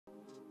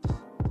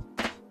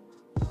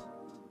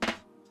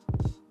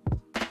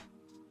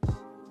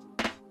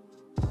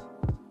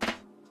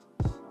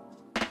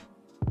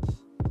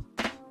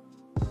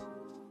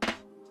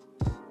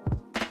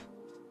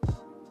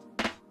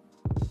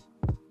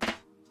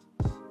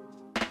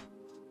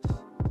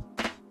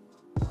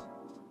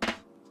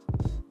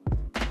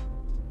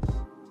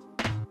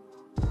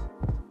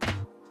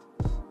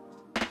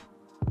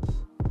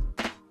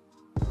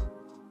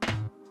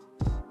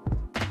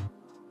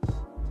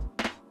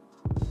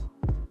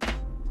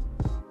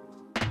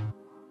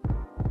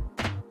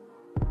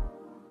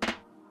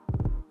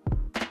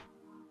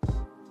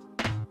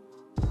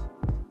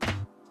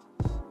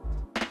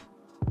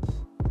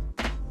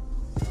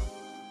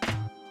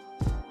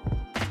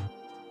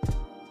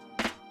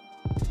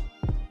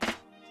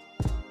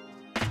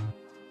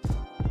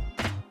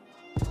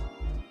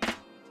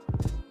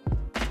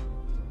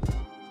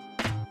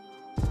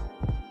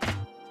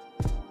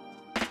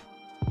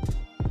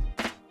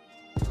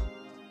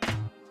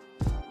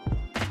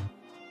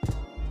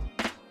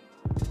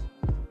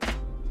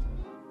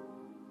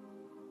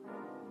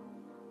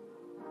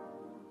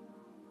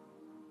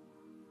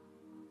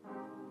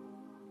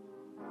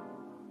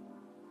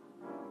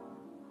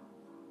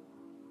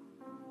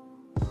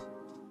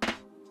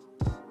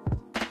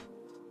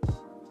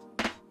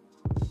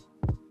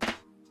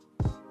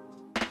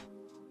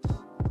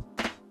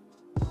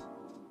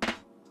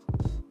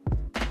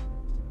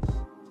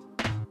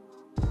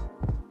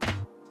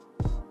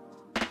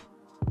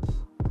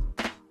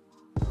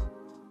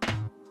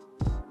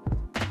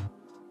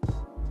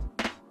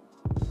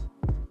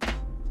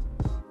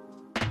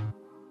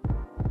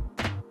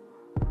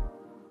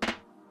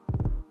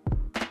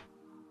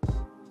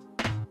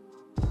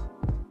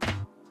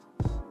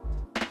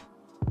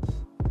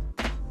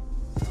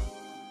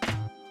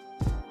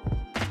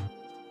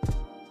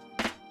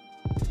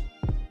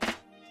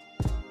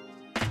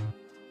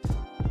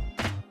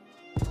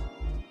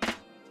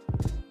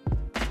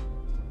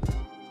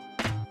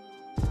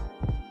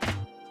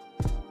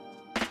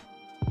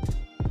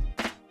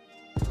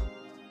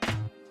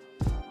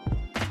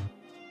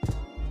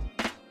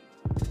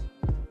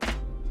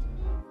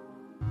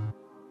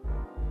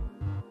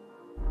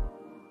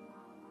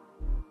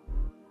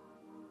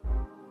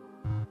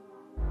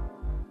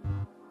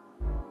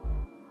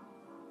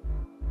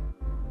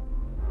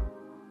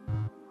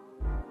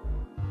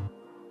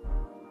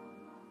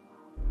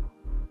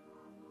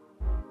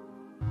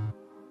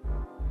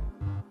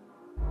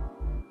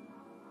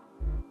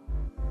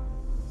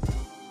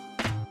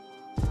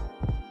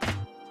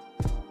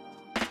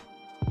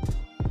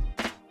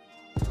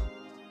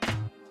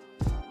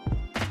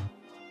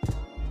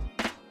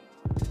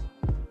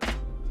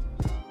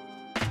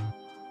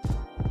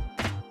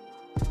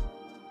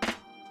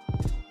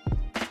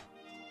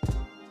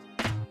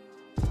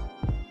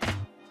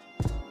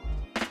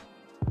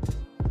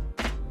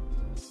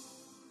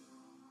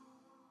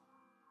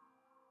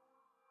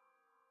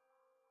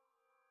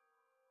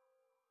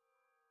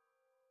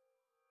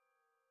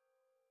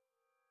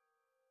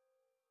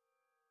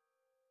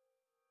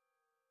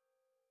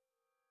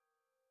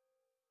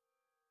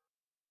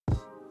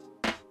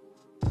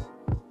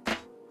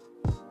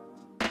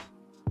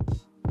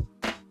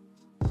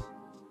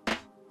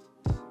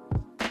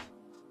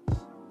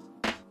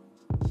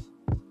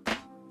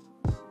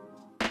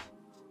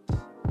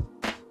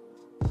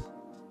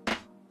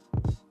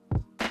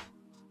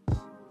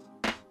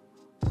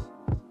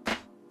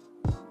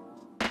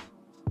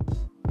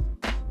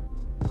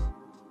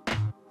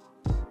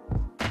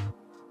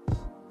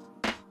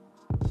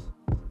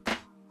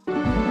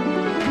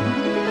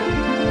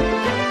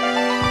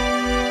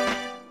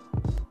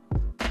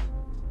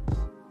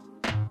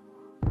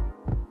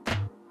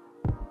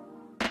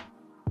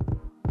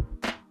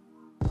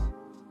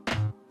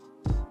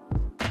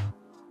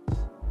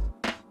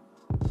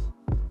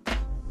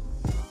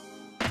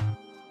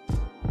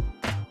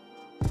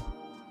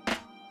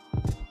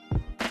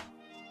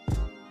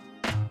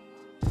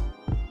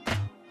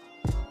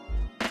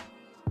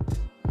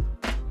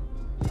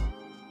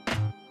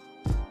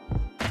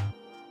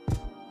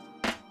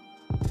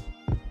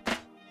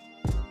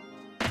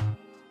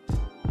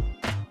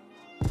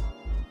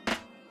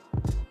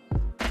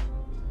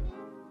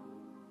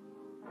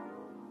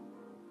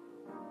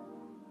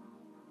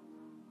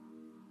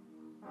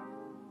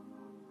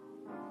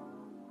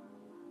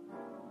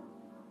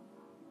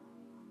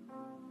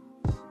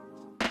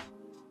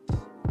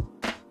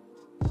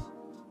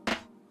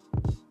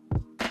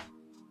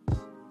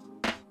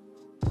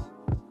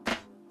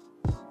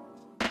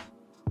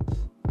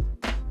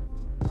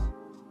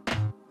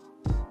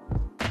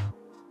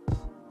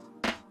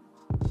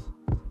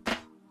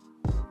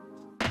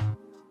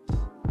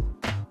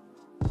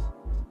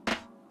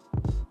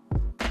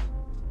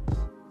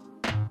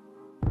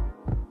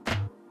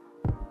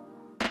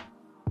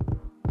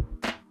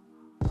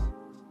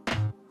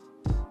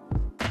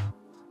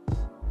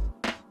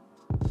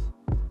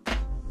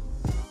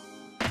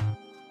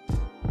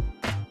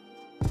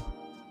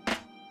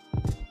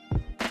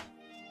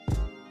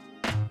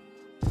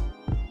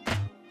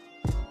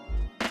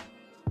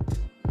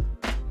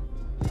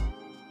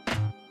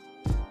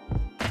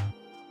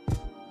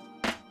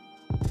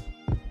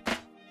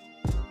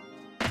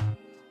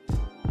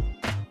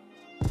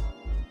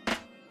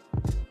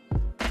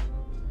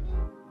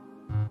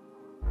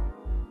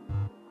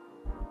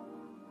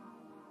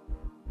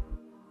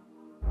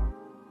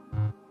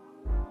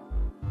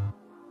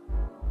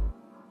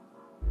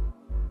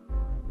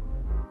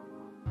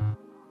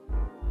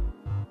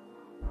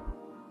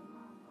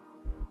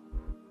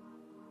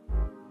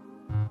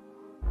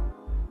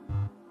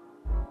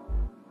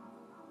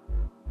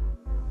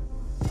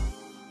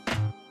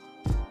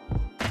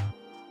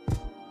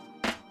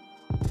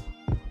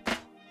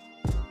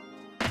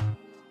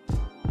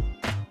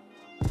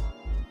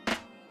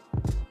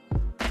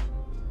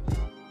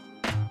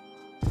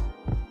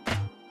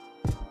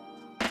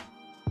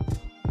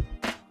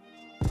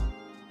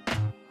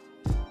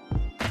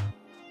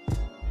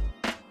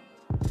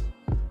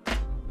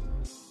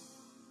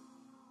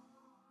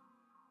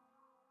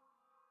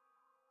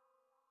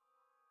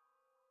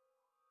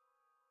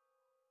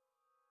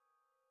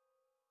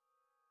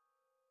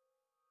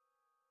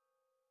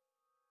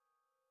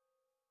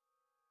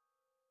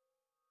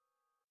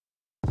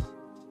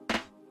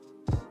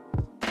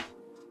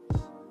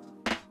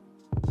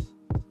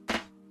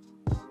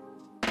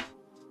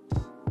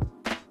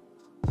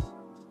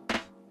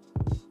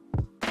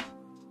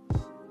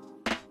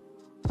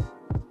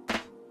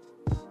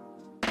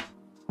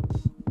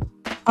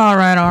All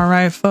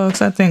right,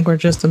 folks. I think we're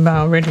just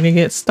about ready to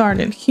get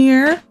started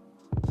here.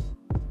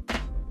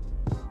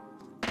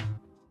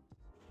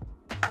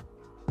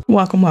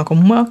 Welcome,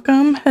 welcome,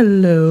 welcome.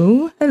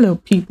 Hello, hello,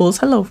 peoples.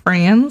 Hello,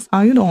 friends.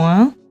 How you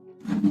doing?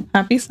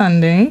 Happy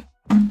Sunday.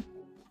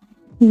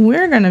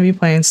 We're gonna be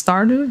playing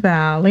Stardew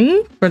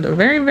Valley for the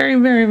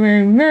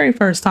very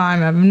first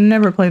time. I've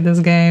never played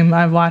this game.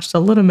 I've watched a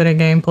little bit of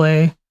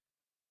gameplay.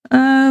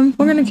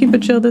 We're gonna keep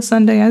it chill this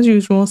Sunday as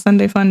usual.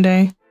 Sunday fun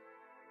day.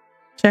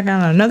 Check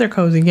out another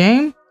cozy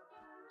game.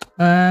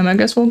 I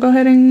guess we'll go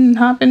ahead and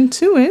hop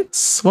into it.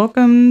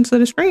 Welcome to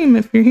the stream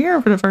if you're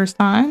here for the first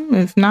time.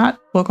 If not,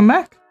 welcome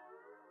back.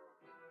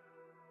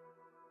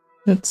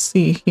 Let's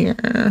see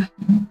here.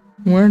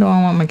 Where do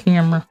I want my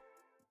camera?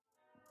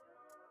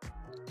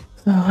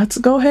 So let's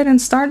go ahead and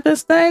start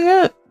this thing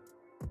up.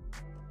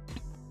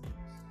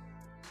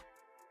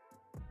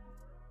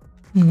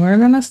 We're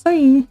gonna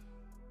see.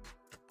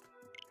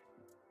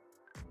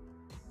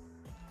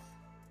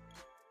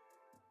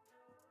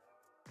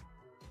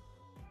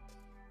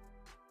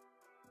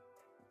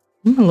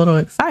 I'm a little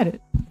excited.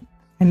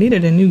 I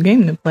needed a new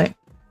game to play.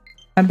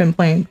 I've been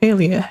playing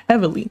Palea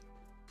heavily.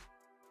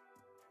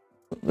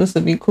 This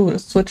would be cool to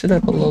switch it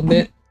up a little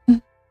bit.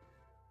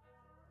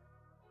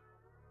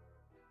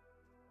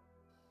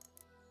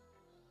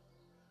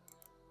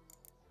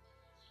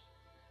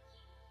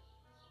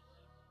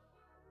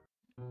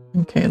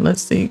 Okay,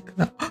 let's see.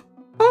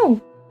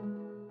 Oh,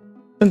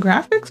 the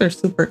graphics are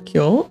super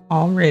cute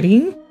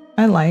already.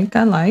 I like.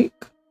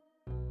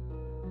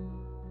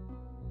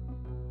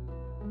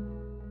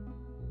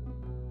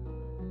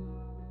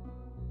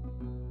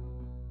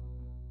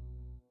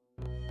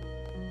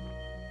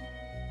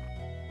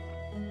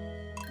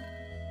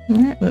 All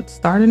right, let's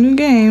start a new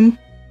game.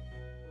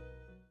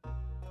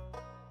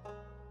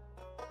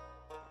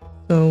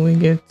 So we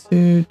get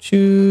to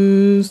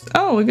choose.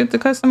 Oh, we get to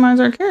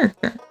customize our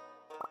character.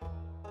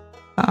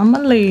 I'm a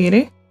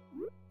lady.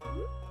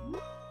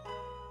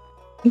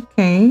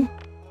 Okay.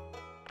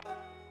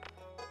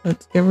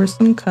 Let's give her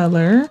some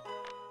color.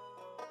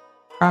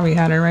 Probably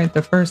had her right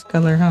the first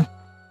color, huh?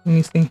 Let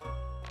me see.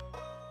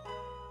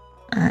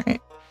 All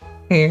right.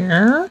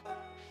 Hair.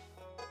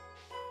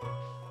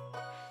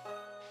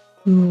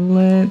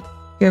 Let's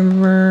give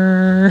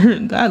her...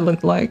 That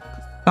looked like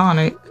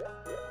Sonic.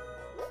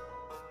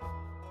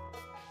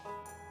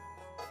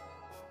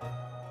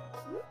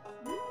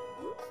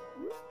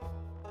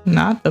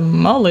 Not the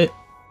mullet.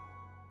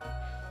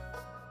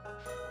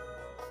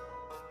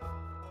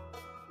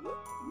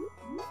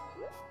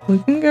 We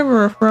can give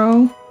her a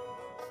fro.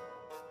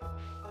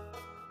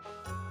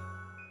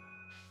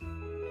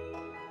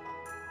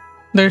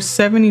 There's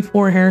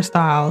 74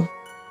 hairstyles.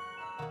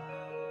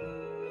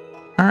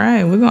 All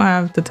right, we're gonna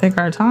have to take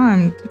our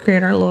time to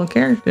create our little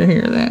character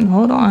here then.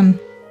 Hold on.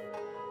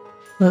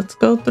 Let's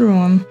go through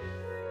them.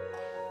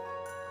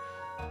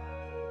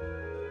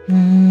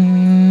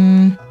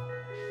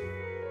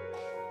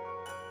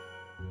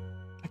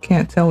 I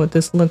can't tell what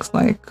this looks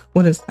like.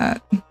 What is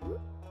that?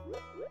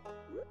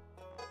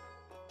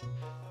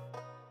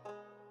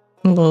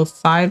 A little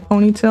side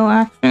ponytail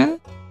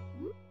action.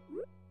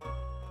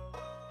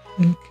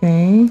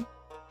 Okay.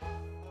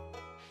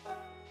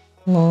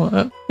 A little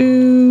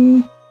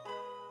updo.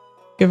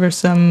 Give her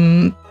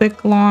some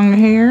thick long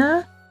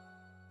hair.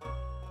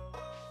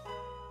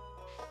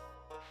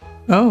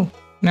 Oh,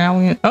 now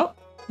we... Oh!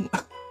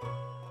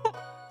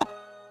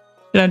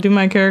 Did I do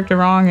my character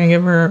wrong and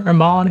give her a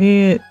bald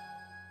head?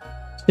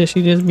 Should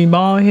she just be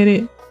bald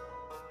headed?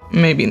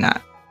 Maybe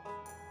not.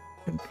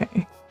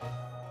 Okay.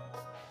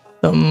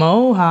 The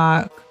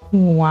mohawk.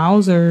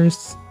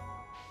 Wowzers.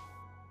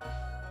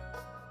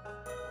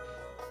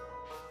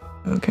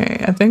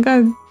 Okay, I think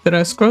did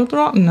I scroll through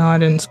all? No, I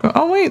didn't scroll.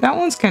 Oh wait, that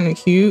one's kind of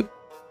cute.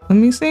 Let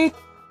me see.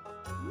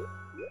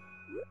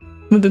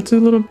 With the two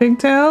little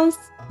pigtails.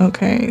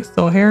 Okay,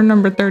 so hair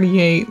number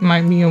 38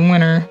 might be a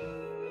winner.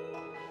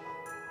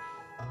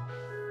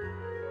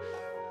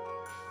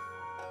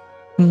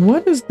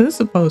 What is this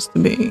supposed to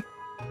be?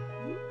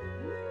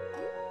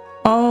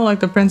 Oh,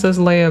 like the Princess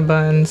Leia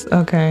buns.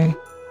 Okay,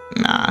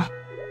 nah.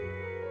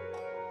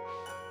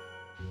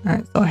 All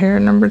right, so hair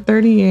number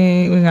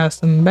 38. We got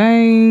some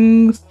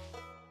bangs.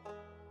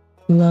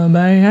 The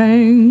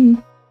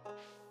bang.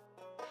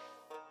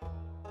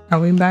 Are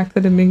we back to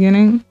the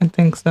beginning? I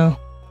think so.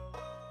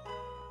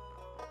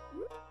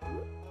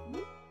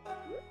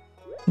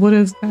 What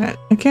is that?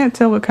 I can't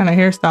tell what kind of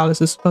hairstyle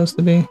this is supposed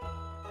to be.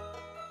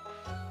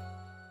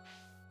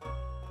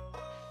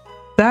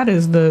 That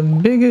is the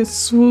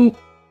biggest swoop.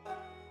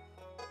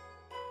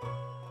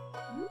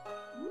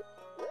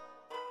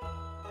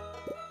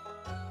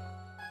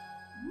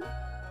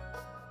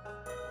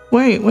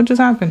 Wait, what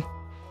just happened?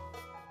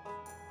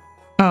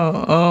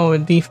 Oh,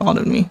 it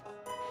defaulted me.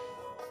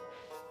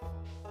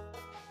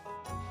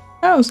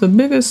 That was the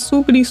biggest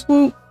swoopity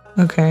swoop.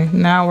 Okay,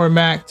 now we're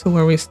back to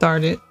where we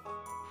started.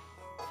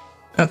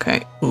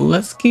 Okay,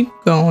 let's keep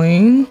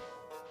going.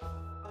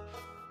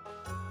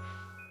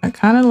 I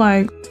kind of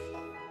liked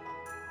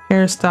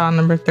hairstyle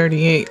number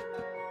 38.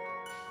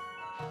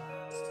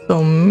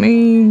 So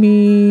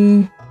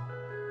maybe,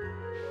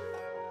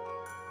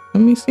 let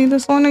me see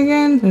this one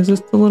again. Is this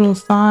the little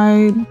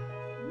side?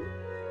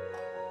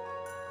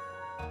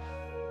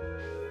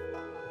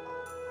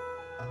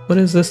 What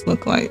does this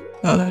look like?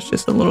 Oh, that's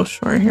just a little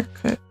short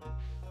haircut.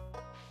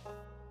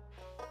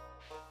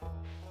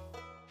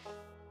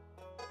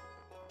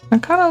 I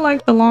kind of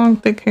like the long,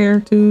 thick hair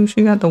too.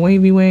 She got the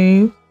wavy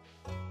wave.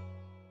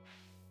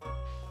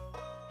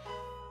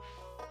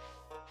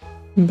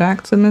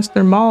 Back to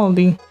Mr.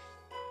 Baldy.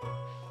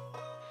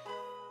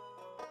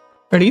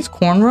 Are these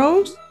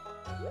cornrows?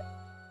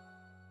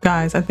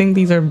 Guys, I think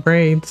these are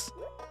braids.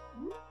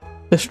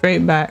 The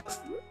straight backs.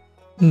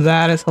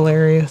 That is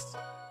hilarious.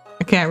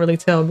 I can't really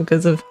tell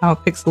because of how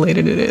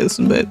pixelated it is,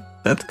 but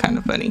that's kind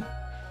of funny.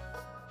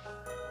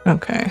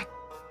 Okay.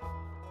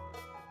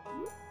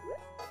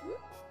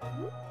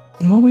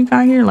 What we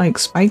got here? Like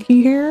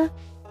spiky hair?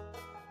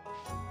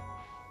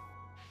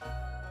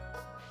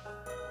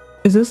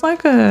 Is this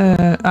like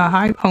a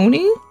high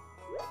pony?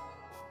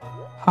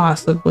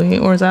 Possibly.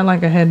 Or is that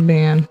like a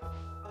headband?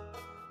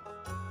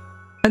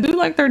 I do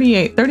like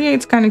 38.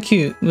 38's kind of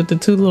cute with the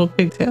two little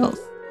pigtails.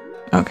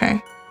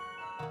 Okay.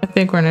 I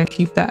think we're gonna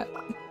keep that.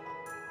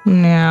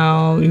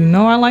 Now, you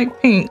know I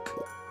like pink.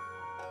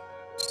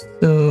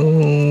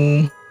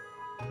 So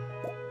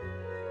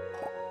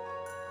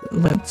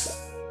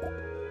let's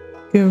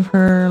give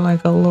her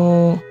like a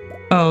little...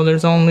 Oh,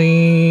 there's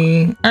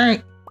only...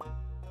 Alright.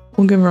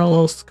 We'll give her a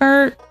little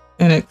skirt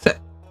and accept.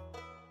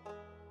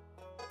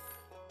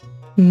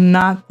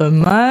 Not the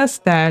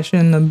mustache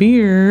and the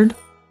beard.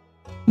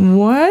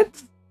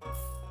 What?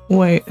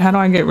 Wait, how do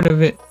I get rid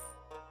of it?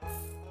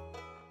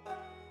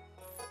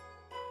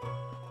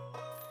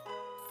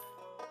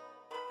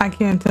 I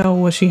can't tell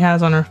what she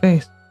has on her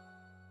face.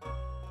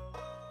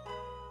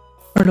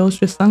 Are those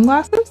just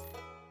sunglasses?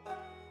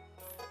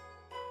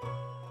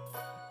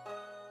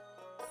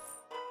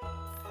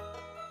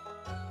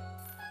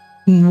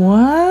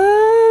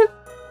 What?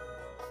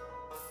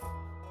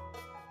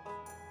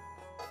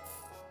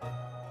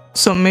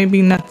 So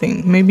maybe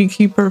nothing. Maybe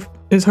keep her...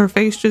 Is her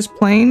face just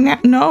plain now?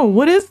 No,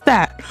 what is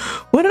that?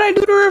 What did I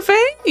do to her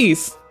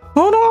face?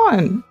 Hold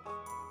on.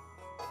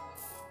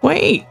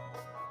 Wait.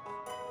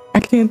 I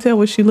can't tell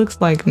what she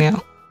looks like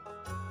now.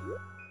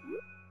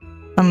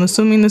 I'm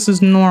assuming this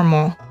is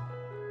normal.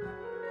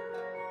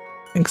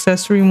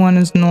 Accessory 1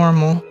 is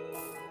normal.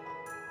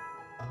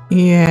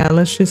 Yeah,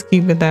 let's just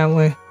keep it that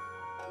way.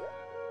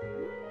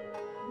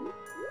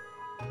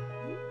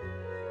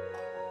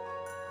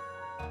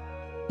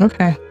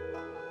 Okay.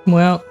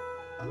 Well.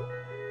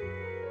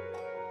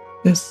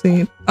 Let's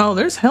see. Oh,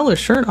 there's hella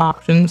shirt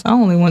options. I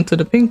only went to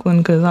the pink one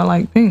because I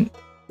like pink.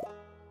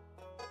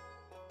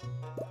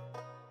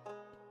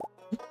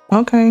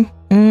 Okay.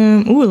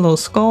 Ooh, a little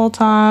skull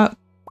top.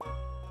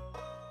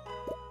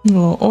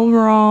 Little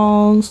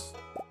overalls.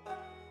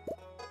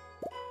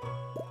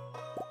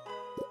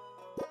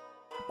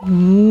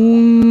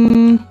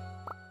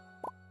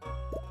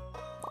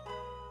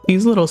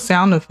 These little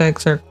sound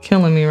effects are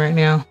killing me right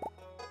now.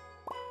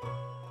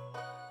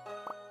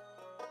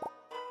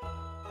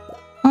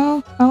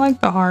 Oh, I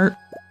like the heart.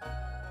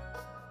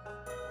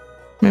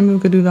 Maybe we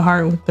could do the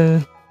heart with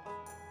the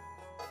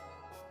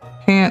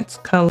pants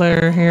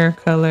color, hair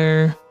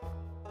color,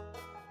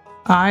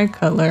 eye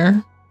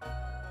color,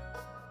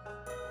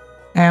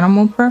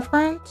 animal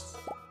preference.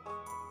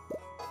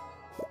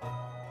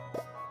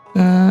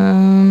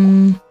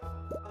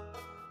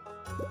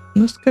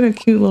 Let's get a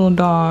cute little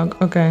dog.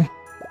 Okay.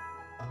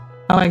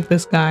 I like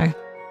this guy.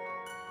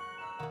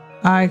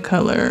 Eye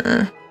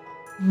color.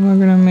 We're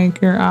gonna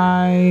make your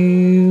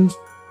eyes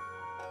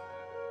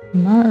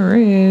not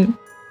red.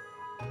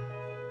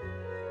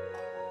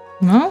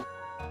 No?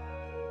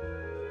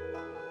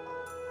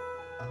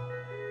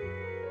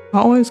 I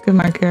always give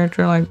my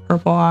character like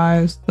purple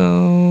eyes,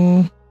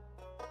 so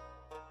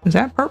is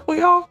that purple,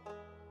 y'all?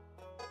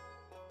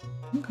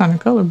 I'm kind of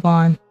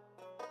colorblind.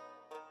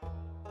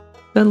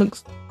 That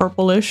looks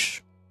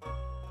purplish.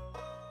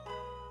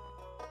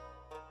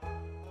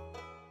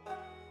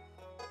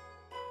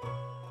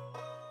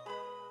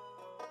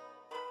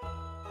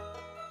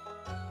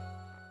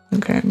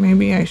 Okay,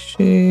 maybe I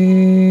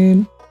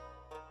should...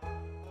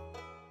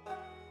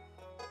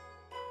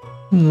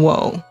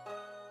 Whoa.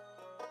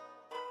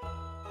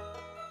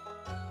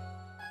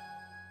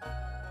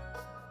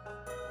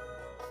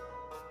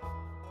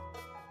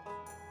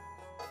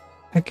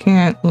 I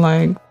can't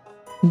like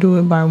do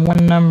it by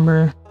one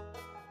number.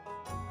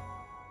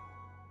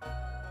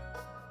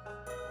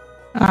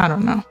 I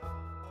don't know.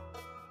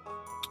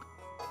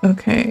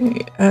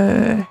 Okay,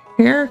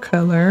 hair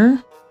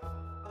color.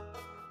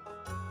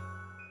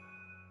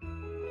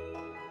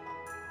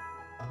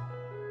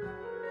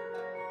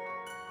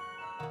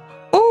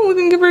 Oh, we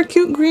can give her a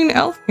cute green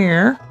elf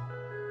hair.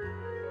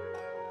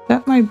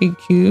 That might be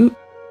cute.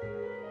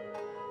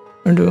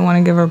 Or do we want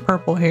to give her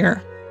purple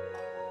hair?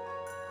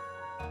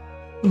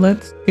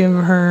 Let's give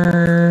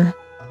her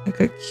like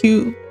a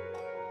cute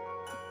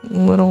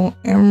little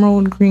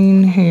emerald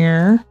green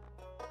hair.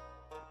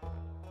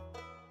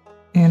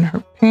 And her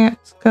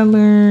pants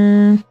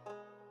color.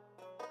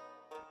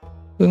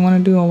 We want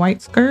to do a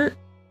white skirt.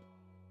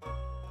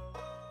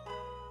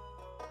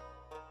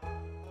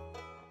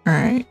 All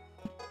right.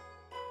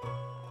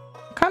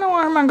 Kind of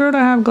want my girl to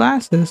have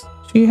glasses.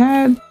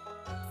 There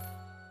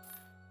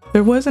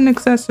was an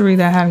accessory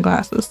that had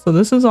glasses. So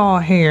this is all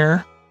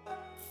hair.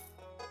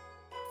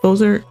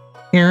 Those are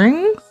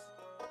earrings.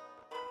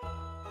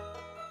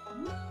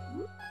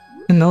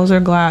 And those are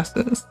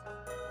glasses.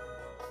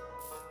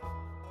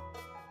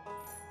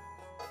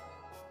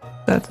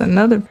 That's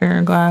another pair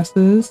of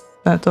glasses.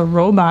 That's a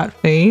robot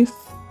face.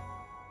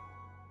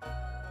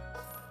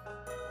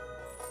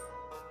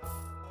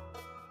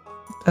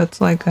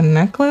 That's like a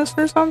necklace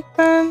or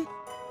something.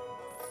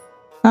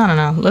 I don't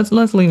know.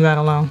 Let's leave that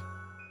alone.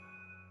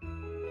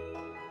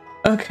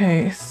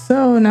 Okay,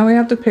 so now we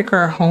have to pick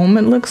our home,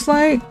 it looks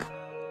like.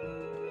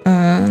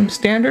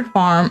 Standard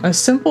farm, a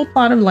simple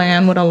plot of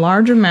land with a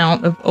large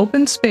amount of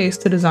open space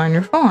to design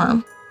your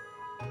farm.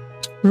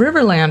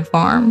 Riverland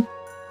farm.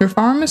 Your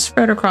farm is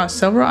spread across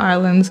several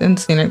islands and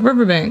scenic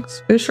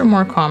riverbanks. Fish are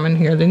more common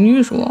here than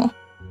usual.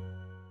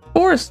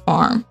 Forest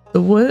farm.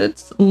 The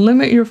woods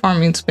limit your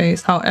farming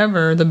space.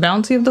 However, the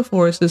bounty of the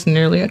forest is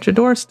nearly at your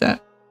doorstep.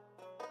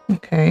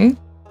 Okay.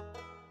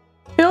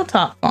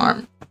 Hilltop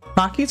farm.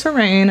 Rocky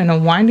terrain and a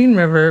winding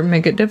river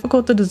make it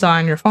difficult to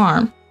design your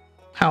farm.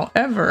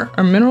 However,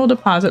 a mineral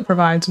deposit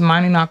provides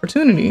mining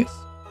opportunities.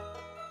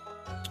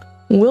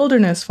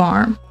 Wilderness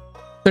farm.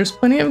 There's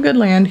plenty of good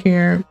land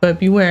here, but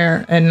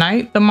beware, at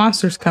night the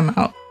monsters come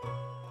out.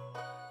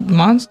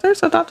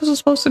 Monsters? I thought this was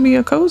supposed to be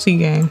a cozy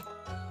game.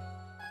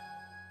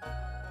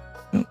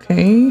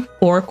 Okay,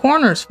 Four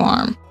Corners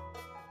farm.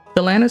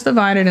 The land is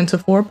divided into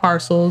 4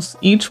 parcels,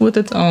 each with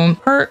its own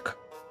perk,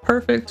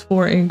 perfect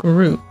for a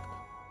group.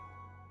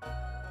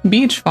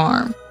 Beach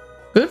farm.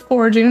 Good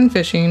foraging and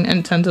fishing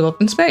and tons of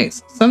open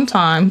space.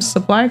 Sometimes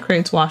supply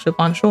crates wash up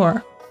on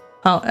shore.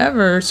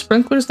 However,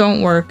 sprinklers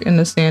don't work in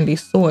the sandy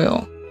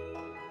soil.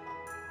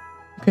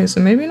 Okay,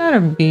 so maybe not a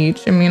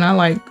beach. I mean, I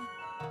like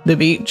the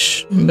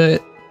beach,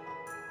 but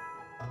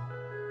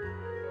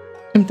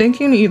I'm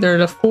thinking either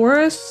the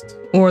forest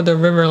or the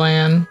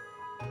riverland.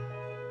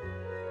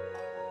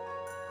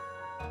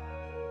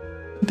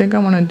 I think I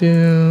want to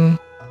do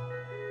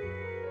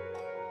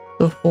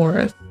the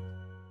forest.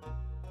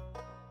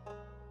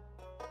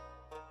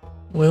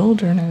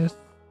 Wilderness.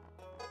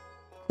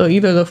 So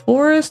either the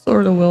forest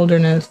or the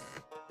wilderness.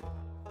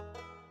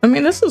 I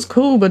mean, this is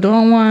cool, but do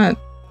I want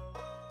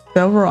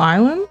several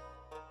islands?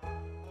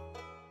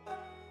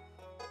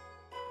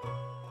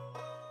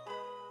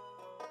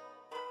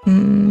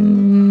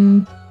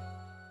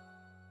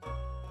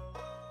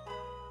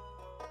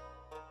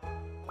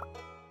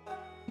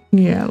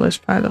 Yeah, let's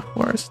try the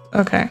forest.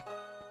 Okay.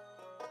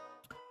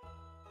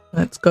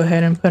 Let's go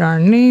ahead and put our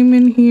name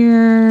in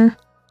here.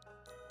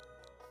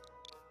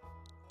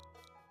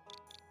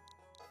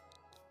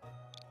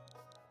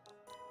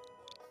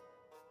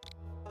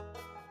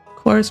 Of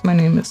course, my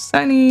name is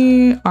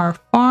Sunny. Our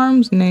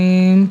farm's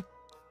name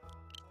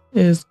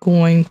is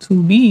going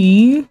to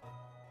be...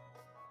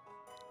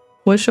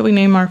 What should we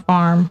name our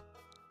farm?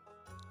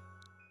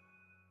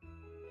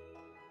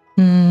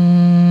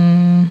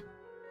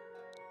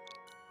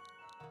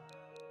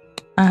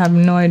 I have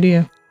no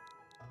idea.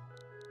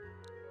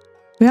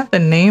 We have to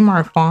name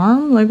our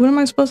farm? Like, what am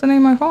I supposed to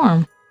name my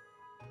farm?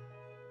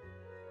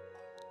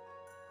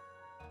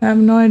 I have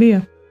no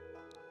idea.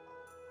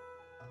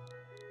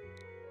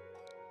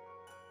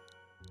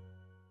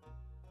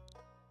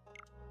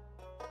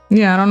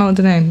 Yeah, I don't know what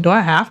to name. Do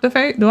I have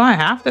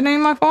to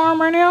name my farm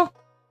right now?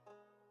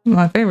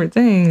 My favorite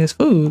thing is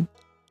food.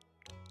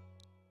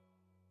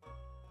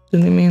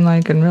 Does it mean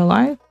like in real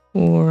life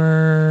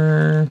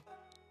or...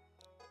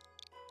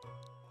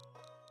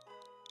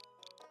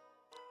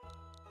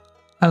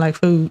 I like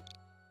food.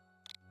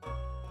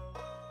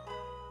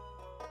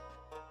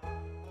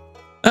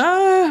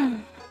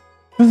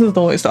 This is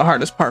always the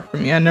hardest part for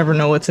me. I never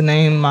know what to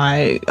name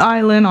my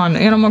island on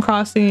Animal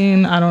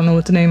Crossing. I don't know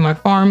what to name my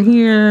farm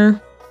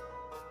here.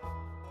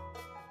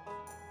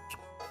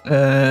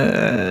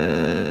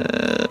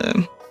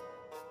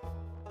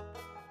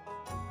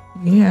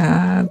 Yeah,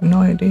 I have no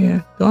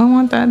idea. Do I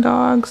want that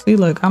dog? See,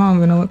 look, I don't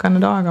even know what kind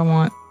of dog I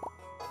want.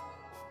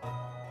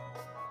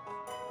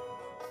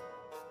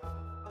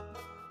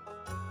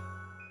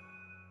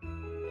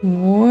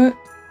 What?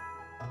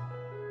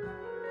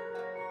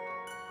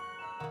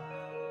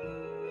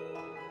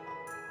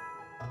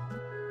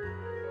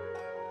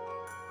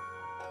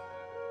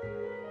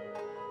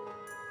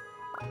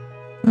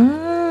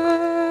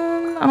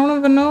 I don't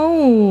even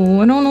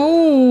know. I don't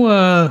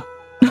know.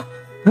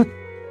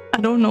 I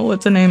don't know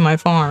what to name my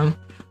farm.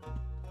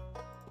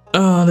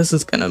 Oh, this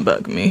is gonna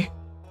bug me.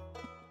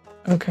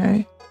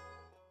 Okay.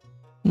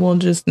 We'll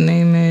just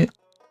name it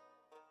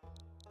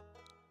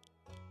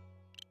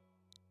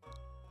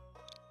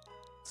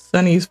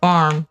Sunny's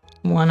Farm.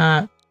 Why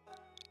not?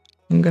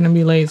 I'm gonna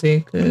be lazy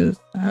because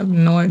I have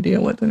no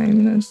idea what to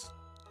name this.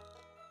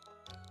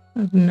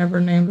 I've never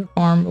named a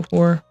farm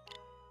before.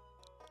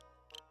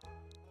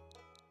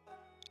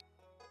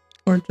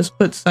 Or just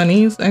put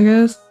Sunny's, I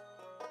guess.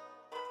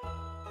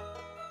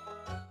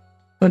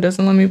 So it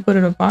doesn't let me put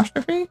an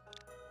apostrophe?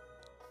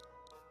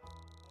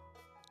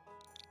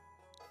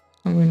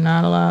 Are we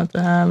not allowed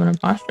to have an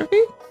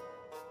apostrophe?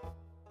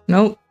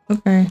 Nope.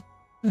 Okay.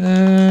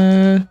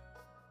 I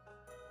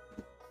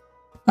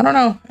don't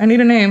know. I need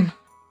a name.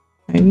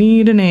 I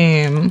need a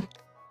name.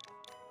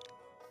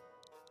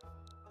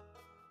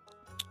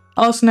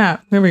 Oh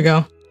snap. Here we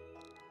go.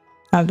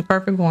 I have the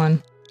perfect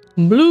one.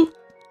 Blue.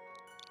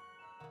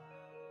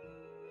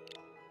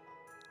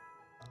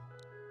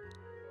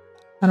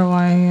 How do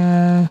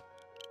I,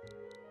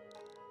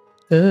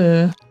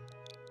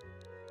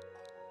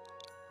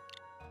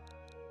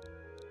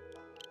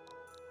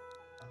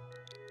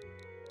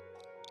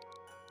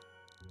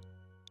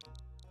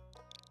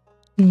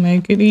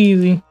 make it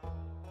easy.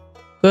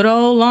 Good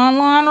old Lon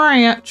Lon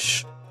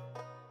Ranch.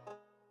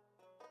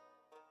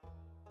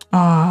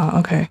 Ah,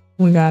 okay.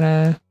 We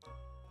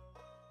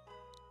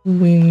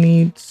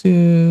need to,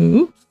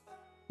 oops.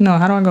 No,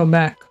 how do I go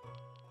back?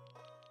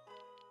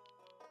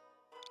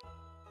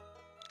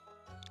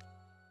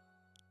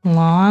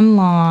 Lon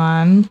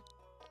Lon.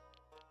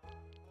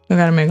 We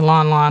gotta make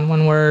Lon Lon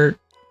one word.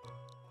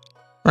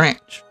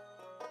 Ranch.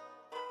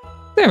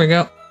 There we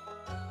go.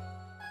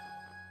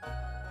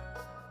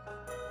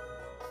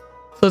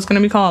 So it's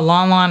gonna be called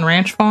Lon Lon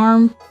Ranch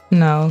Farm?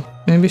 No,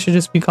 maybe it should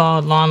just be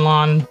called Lon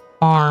Lon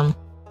Farm.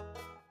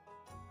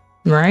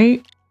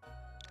 Right?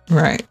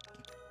 Right.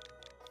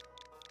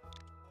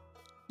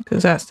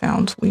 Because that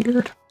sounds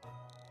weird.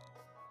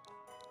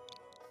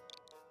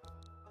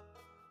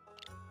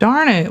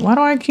 Darn it, why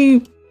do I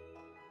keep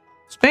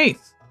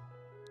space?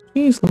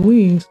 Jeez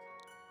Louise.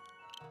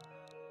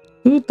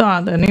 Who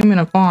thought that naming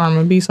a farm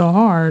would be so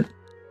hard?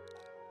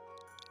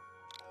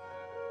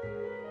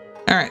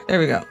 Alright, there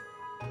we go.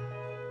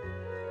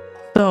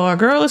 So our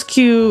girl is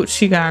cute.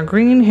 She got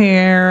green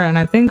hair and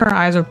I think her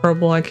eyes are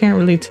purple. I can't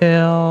really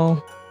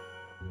tell.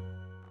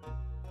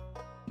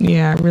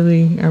 Yeah, I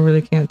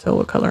really can't tell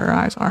what color her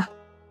eyes are.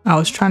 I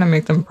was trying to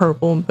make them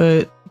purple,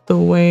 but the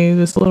way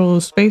this little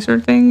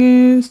spacer thing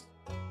is,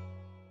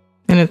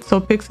 and it's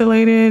so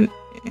pixelated,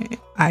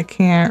 I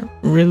can't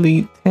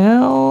really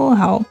tell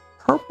how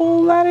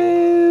purple that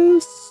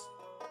is.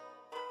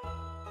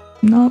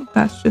 Nope,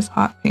 that's just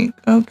hot pink.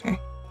 Okay.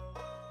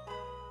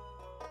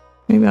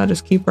 Maybe I'll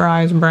just keep her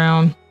eyes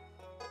brown.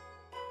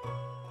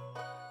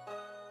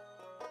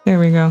 There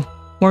we go.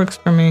 Works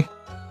for me.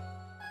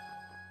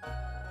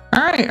 All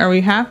right, are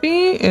we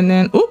happy? And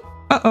then, oop,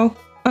 uh-oh.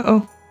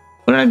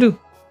 What did I do?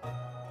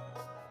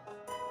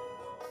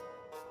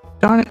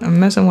 Darn it, I'm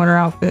messing with her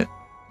outfit.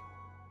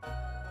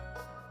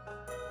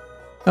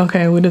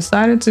 Okay, we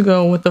decided to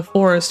go with the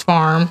forest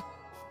farm,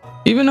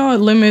 even though it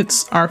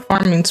limits our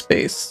farming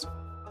space.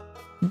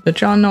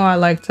 But y'all know I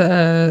like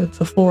to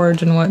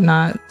forage and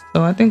whatnot,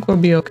 so I think we'll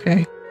be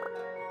okay.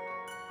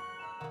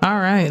 All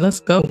right, let's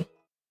go.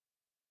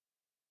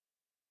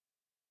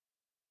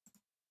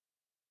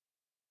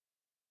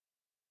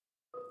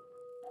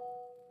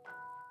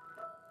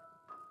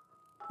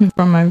 And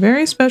from my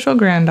very special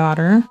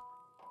granddaughter,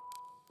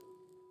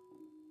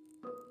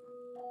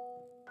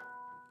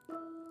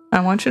 I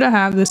want you to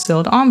have this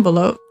sealed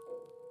envelope.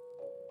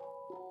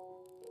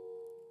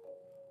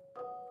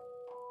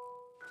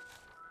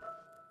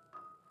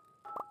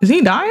 Is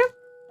he dying?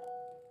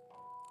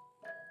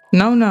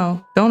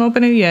 No, don't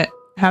open it yet.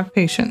 Have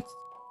patience.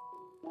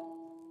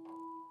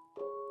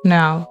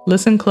 Now,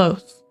 listen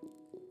close.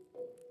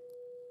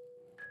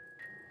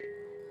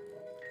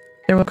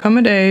 There will come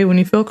a day when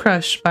you feel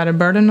crushed by the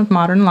burden of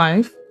modern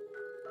life.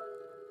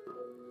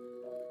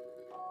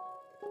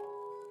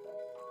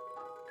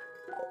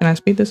 Can I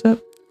speed this up?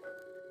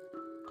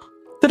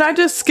 Did I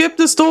just skip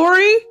the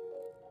story?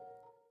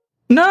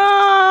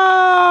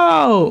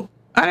 No!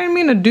 I didn't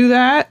mean to do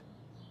that.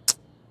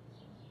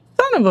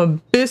 Son of a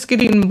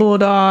biscuit-eating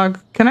bulldog.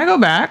 Can I go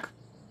back?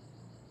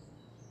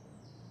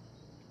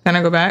 Can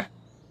I go back?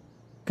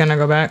 Can I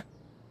go back?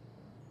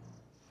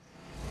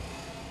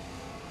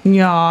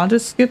 Y'all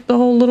just skipped the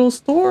whole little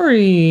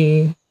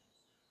story.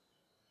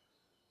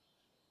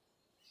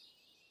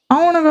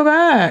 I want to go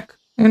back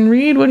and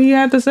read what he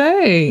had to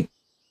say.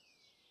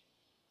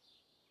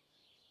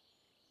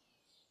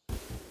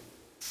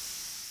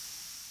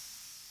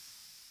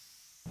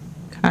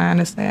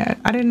 Kind of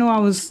sad. I didn't know I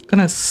was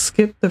gonna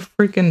skip the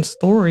freaking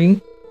story.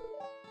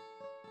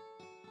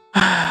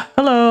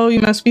 Hello,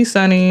 you must be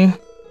Sunny.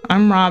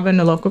 I'm Robin,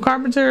 the local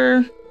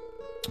carpenter.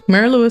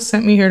 Mary Lewis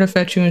sent me here to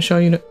fetch you and show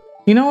you the...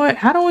 You know what?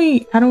 How do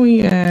we,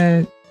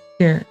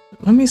 here,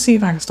 let me see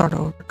if I can start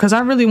over. Because I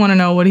really want to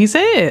know what he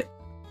said.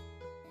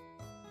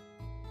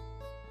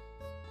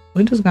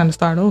 We just gotta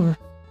start over.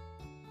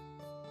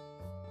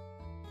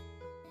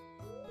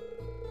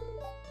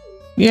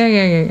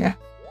 Yeah.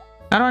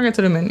 How do I get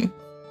to the menu?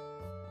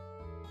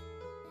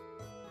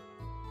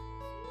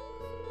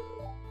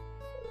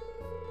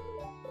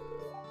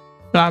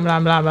 Blah, blah,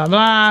 blah, blah,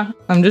 blah.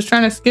 I'm just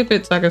trying to skip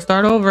it so I can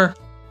start over.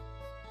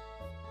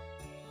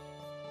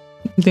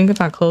 You think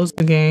if I close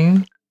the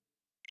game?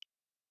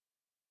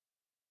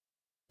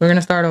 We're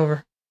gonna start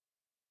over.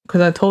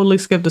 Because I totally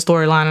skipped the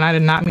storyline and I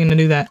did not mean to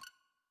do that.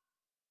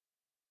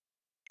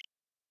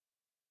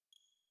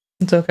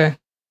 It's okay.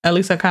 At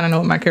least I kind of know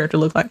what my character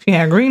looked like. She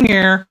had green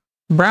hair,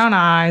 brown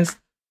eyes,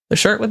 the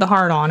shirt with the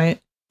heart on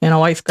it, and a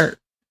white skirt.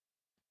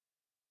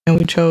 And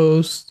we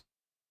chose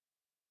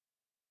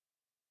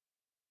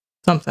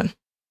something.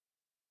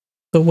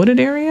 The wooded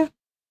area?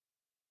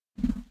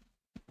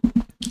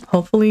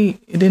 Hopefully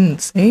it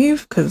didn't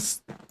save,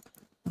 because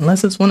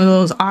unless it's one of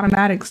those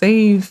automatic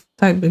save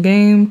type of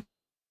game.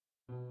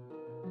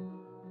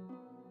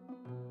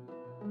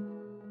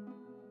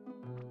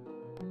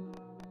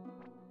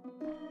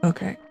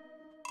 Okay.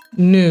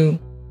 New.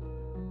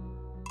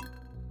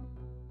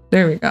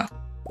 There we go.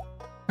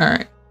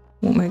 Alright.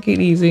 We'll make it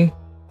easy.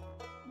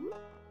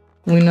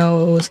 We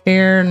know it was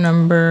hair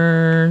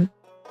number...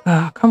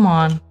 come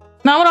on.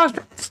 Not what I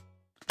was...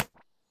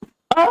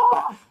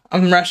 Oh!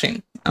 I'm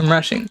rushing.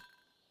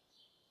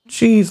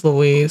 Jeez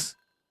Louise.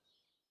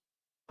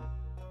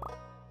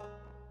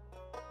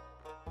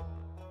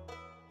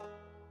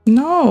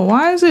 No,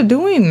 why is it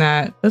doing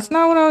that? That's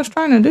not what I was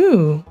trying to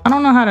do. I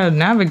don't know how to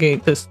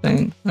navigate this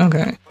thing.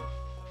 Okay.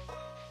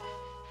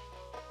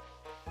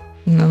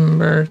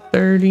 Number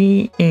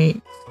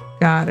 38.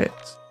 Got it.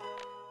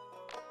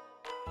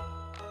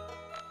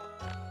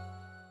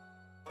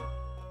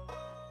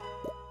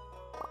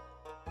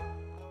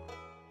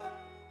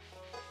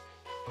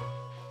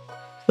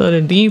 So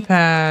the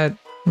D-pad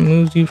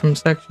moves you from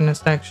section to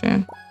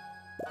section.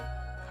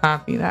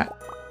 Copy that.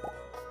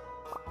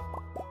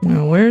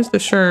 Now, where's the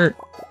shirt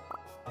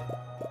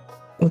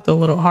with the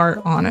little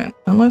heart on it?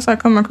 Unless I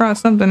come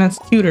across something that's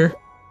cuter.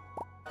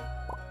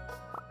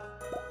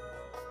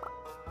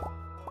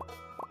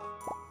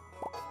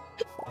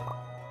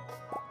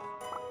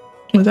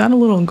 Was that a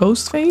little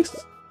ghost face?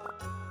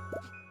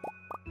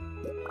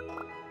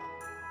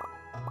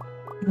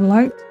 I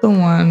liked the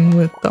one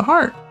with the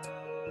heart.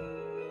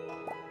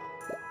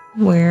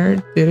 Where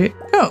did it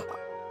go?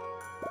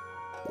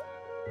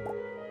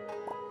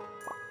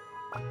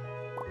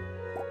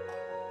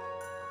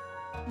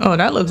 Oh,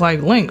 that looks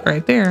like Link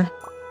right there.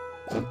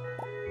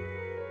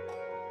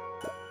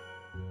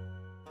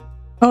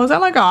 Oh, is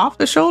that like a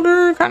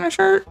off-the-shoulder kind of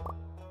shirt?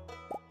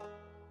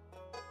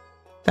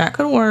 That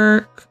could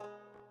work.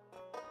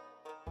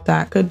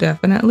 That could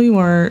definitely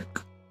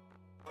work.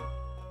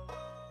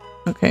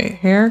 Okay,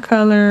 hair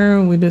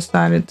color. We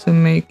decided to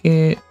make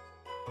it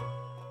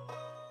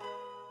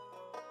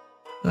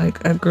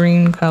like a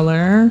green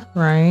color,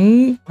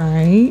 right?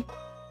 Right.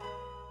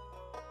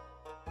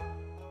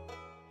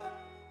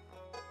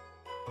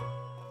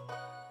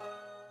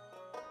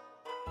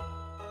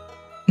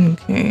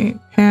 Okay,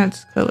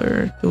 pants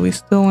color. Do we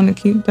still want to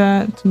keep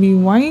that to be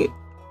white?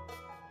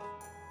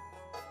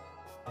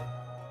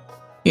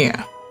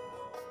 Yeah.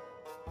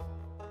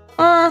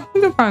 We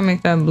could probably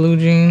make that blue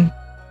jean.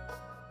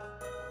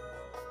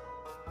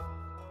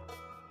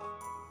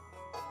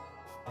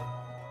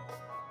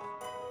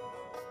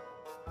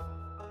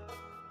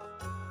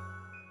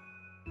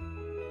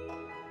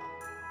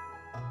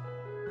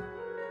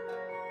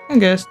 I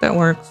guess that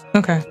works.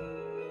 Okay.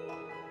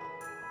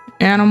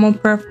 Animal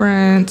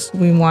preference.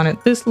 We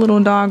wanted this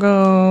little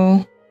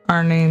doggo.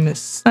 Our name is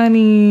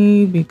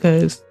Sunny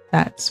because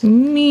that's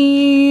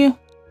me.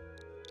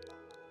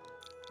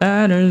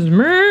 That is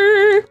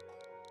me.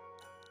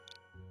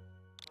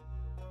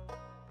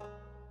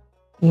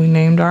 We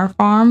named our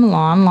farm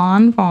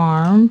Lawn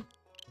Farm.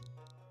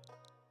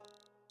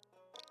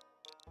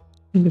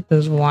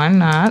 Because why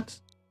not?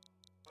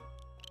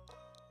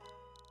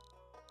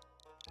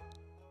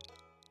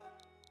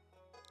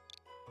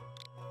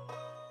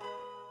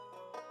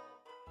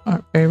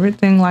 Our favorite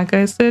thing, like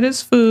I said,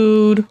 is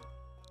food.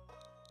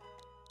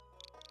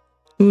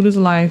 Food is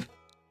life.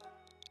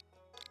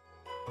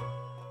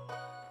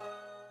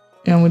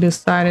 And we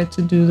decided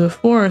to do the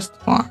forest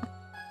farm.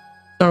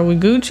 So are we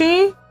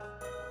Gucci?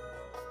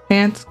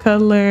 Pants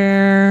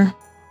color.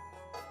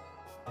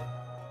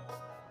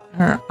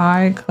 Her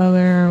eye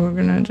color. We're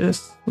gonna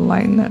just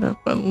lighten that up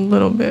a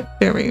little bit.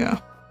 There we go.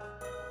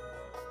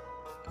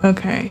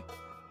 Okay.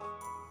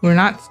 We're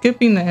not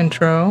skipping the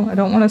intro. I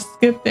don't want to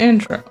skip the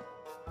intro.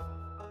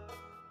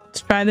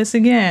 Let's try this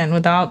again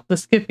without the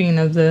skipping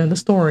of the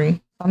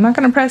story. I'm not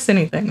going to press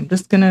anything. I'm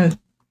just going to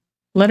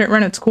let it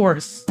run its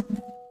course.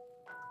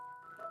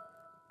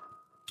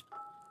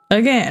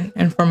 Again,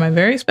 and for my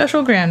very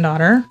special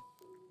granddaughter,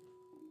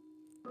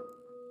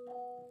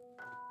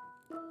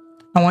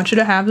 I want you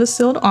to have the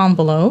sealed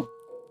envelope.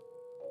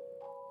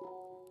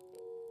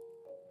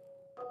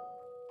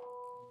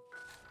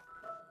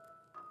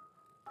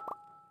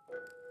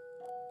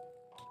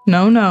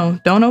 No,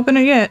 don't open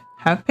it yet.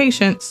 Have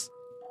patience.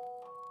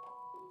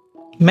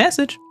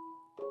 Message.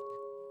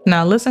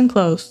 Now listen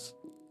close.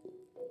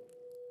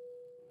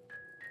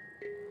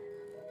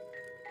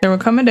 There will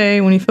come a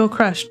day when you feel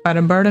crushed by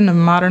the burden of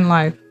modern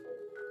life.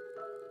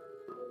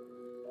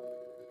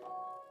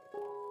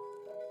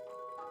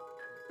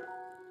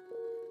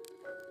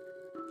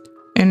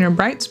 And your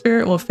bright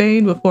spirit will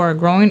fade before a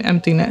growing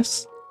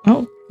emptiness.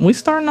 Oh, we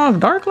starting off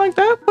dark like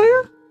that,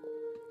 player?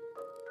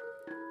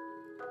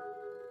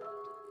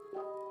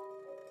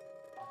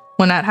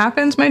 When that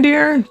happens, my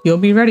dear, you'll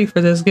be ready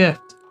for this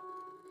gift.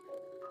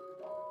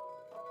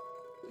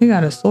 You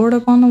got a sword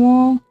up on the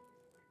wall?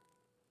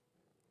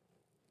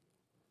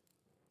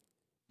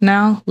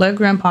 Now, let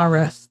Grandpa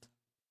rest.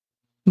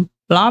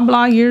 Blah,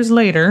 blah years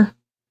later.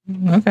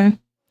 Okay.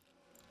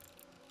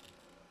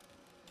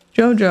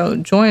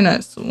 Jojo, join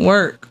us.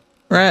 Work.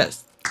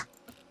 Rest.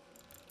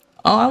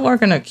 Oh, I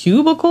work in a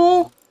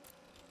cubicle?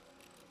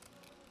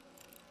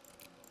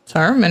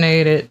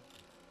 Terminated.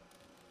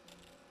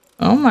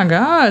 Oh my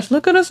gosh,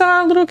 look at us in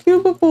our little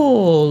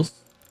cubicles.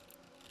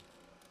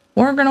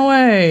 Working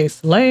away,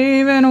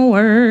 slaving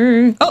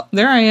away. Oh,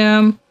 there I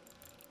am.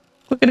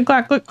 Clickety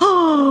clack, click.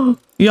 Oh,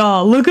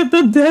 y'all, look at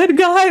the dead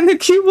guy in the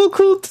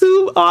cubicle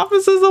 2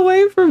 offices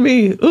away from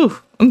me. Ooh,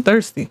 I'm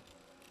thirsty.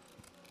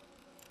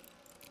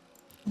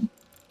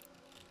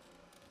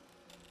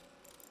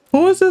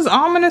 Who is this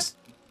ominous?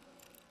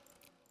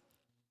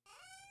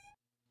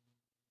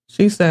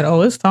 She said, oh,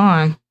 it's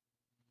time.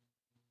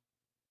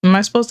 Am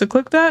I supposed to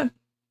click that?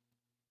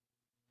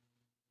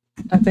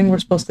 I think we're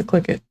supposed to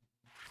click it.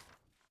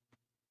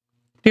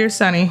 Dear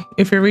Sunny,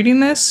 if you're reading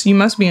this, you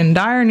must be in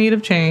dire need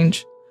of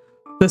change.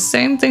 The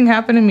same thing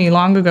happened to me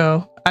long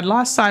ago. I'd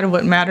lost sight of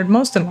what mattered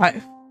most in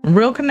life,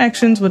 real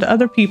connections with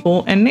other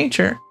people and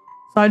nature.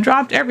 So I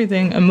dropped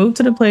everything and moved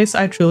to the place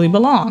I truly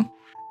belong.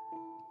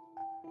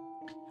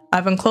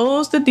 I've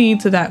enclosed the deed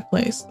to that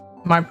place,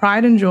 my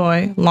pride and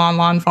joy, Lon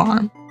Lon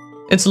Farm.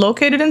 It's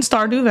located in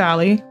Stardew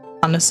Valley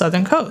on the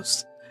southern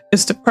coast.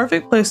 It's the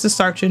perfect place to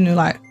start your new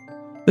life.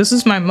 This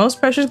is my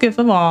most precious gift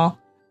of all,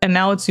 and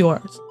now it's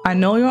yours. I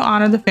know you'll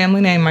honor the family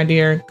name, my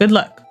dear. Good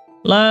luck.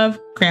 Love,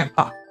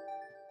 Grandpa.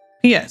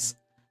 P.S.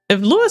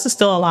 If Lewis is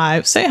still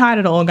alive, say hi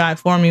to the old guy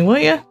for me, will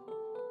ya?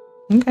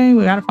 Okay,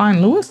 we gotta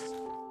find Lewis.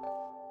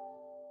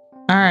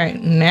 All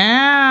right,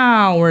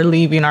 now we're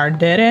leaving our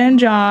dead-end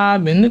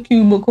job in the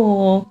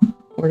cubicle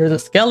where there's a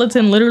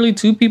skeleton literally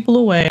 2 people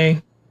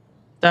away.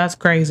 That's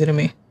crazy to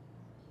me.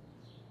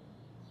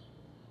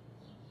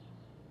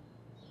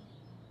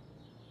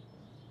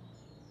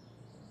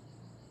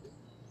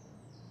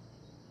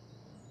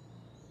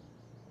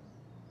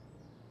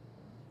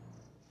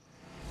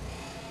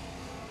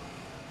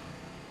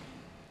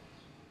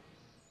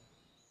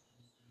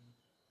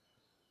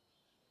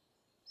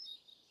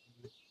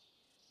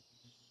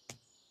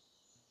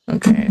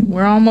 Okay,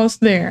 we're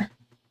almost there.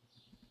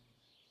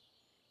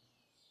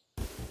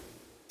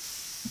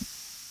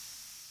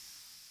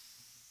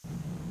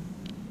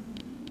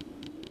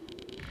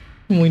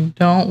 We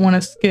don't want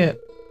to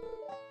skip.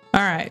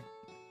 All right,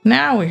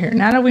 now we're here.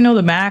 Now that we know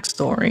the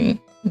backstory,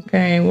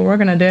 okay, we're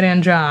working a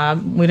dead-end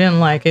job. We didn't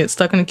like it.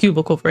 Stuck in a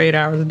cubicle for 8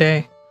 hours a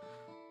day.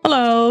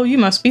 Hello, you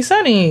must be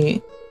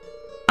Sunny.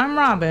 I'm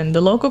Robin, the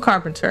local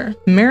carpenter.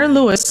 Mayor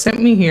Lewis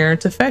sent me here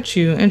to fetch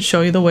you and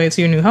show you the way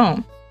to your new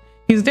home.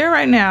 He's there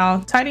right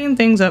now, tidying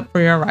things up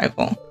for your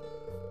arrival.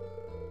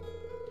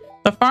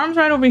 The farm's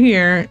right over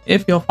here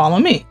if you'll follow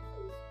me.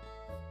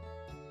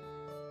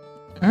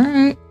 All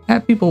right,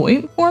 have people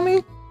waiting for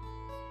me?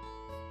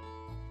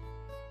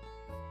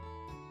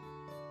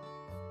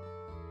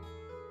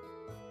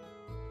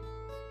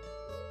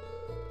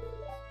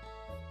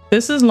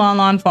 This is Lon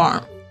Lon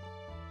Farm.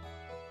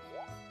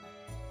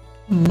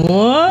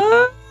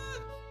 What?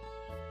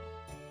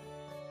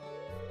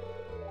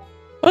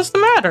 What's the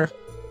matter?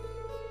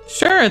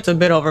 Sure, it's a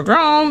bit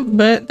overgrown,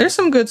 but there's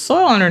some good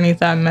soil underneath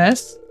that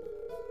mess.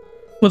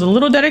 With a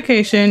little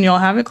dedication, you'll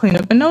have it cleaned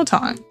up in no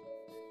time.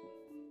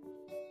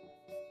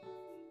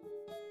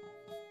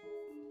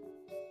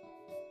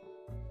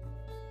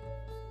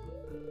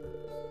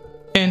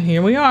 And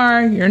here we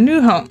are, your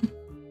new home.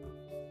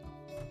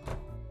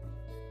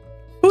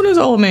 Who's this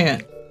old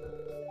man?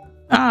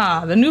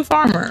 Ah, the new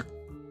farmer.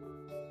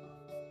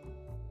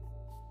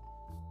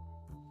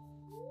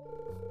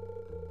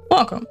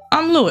 Welcome,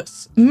 I'm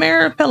Lewis,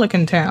 Mayor of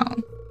Pelican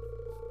Town.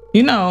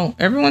 You know,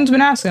 everyone's been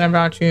asking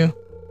about you.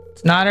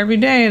 It's not every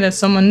day that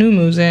someone new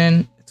moves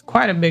in. It's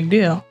quite a big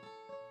deal.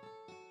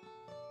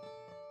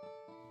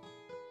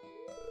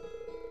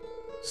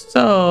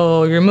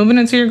 So, you're moving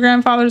into your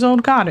grandfather's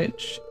old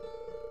cottage.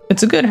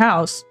 It's a good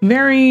house,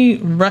 very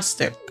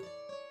rustic.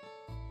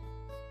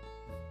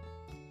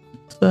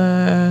 It's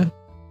a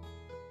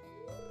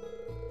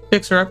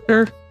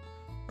fixer-upper.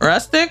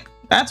 Rustic?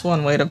 That's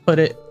one way to put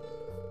it.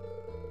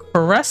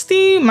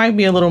 Rusty might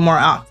be a little more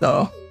out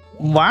though.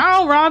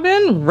 Wow,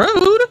 Robin,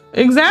 rude.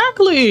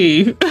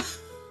 Exactly.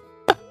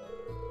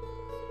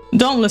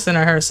 Don't listen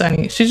to her,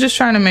 Sunny. She's just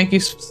trying to make you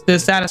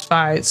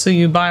dissatisfied so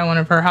you buy one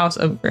of her house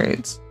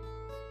upgrades.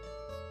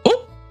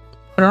 Oh,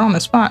 put her on the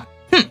spot.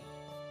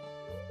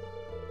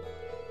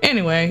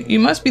 Anyway, you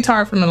must be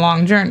tired from the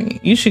long journey.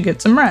 You should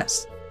get some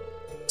rest.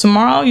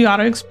 Tomorrow, you ought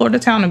to explore the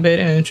town a bit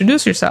and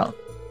introduce yourself.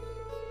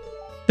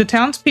 The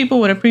townspeople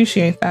would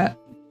appreciate that.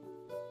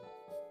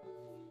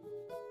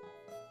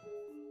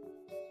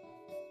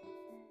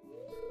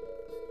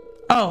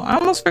 Oh, I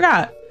almost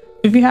forgot.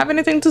 If you have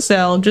anything to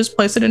sell, just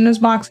place it in this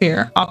box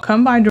here. I'll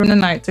come by during the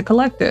night to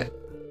collect it.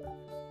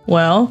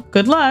 Well,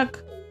 good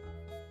luck.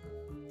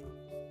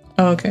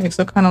 Okay,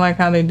 so kind of like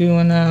how they do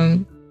in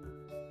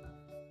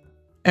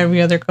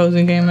every other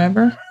cozy game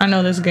ever. I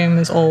know this game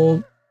is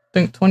old. I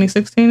think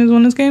 2016 is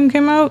when this game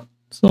came out.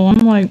 So I'm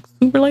like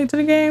super late to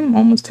the game,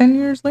 almost 10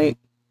 years late.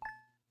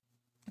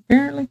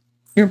 Apparently.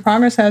 Your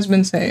progress has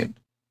been saved.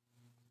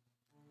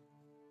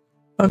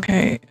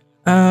 Okay.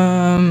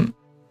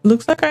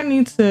 Looks like I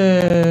need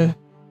to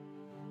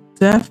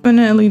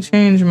definitely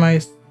change my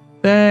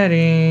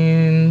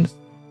settings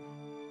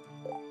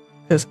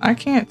because I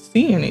can't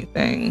see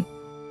anything.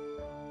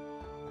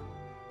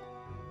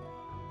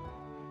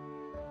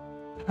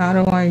 How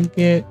do I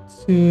get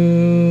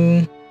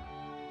to...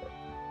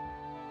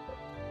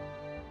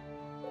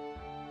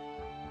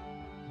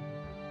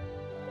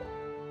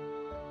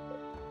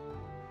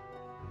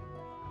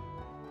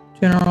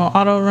 General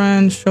auto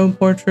run, show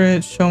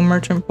portraits, show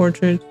merchant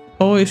portraits,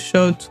 always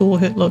show tool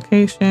hit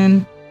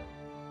location,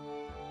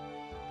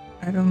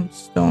 item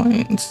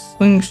stowing,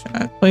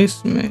 slingshot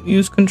placement,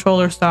 use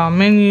controller style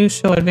menu,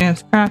 show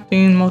advanced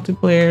crafting,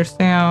 multiplayer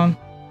sound,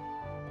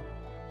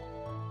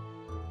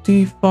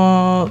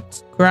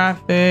 default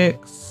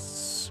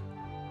graphics,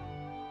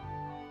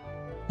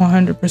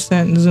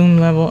 100% zoom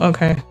level.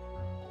 Okay.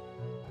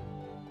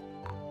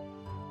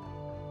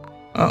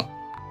 Oh.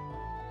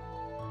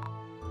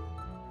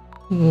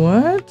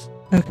 What?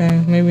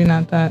 Okay, maybe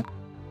not that.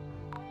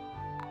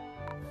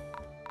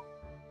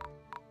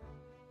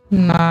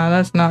 Nah,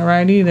 that's not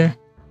right either.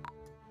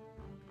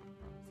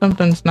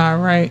 Something's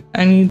not right.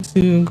 I need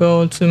to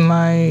go to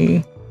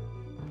my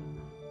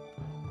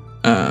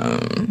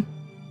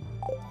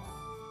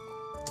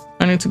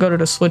I need to go to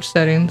the switch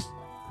settings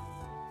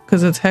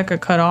because it's hecka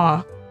cut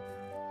off.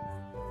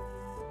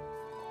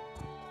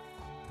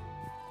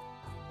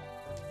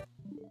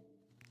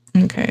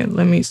 Okay,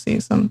 let me see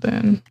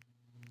something.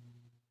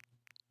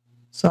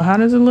 So how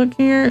does it look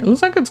here? It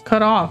looks like it's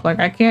cut off. Like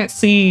I can't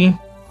see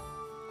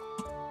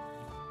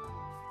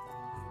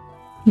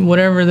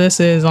whatever this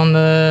is on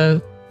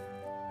the...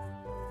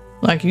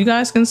 Like you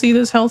guys can see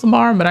this health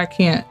bar, but I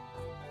can't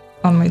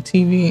on my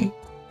TV.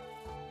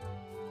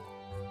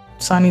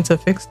 So I need to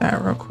fix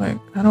that real quick.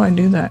 How do I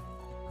do that?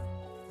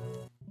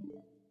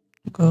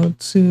 Go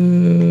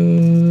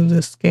to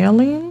the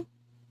scaling.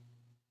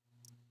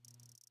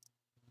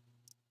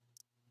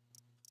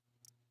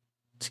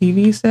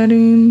 TV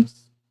settings.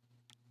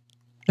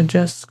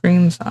 Adjust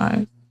screen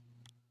size.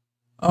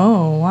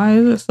 Oh, why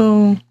is it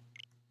so...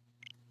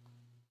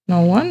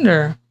 No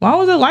wonder. Why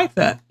was it like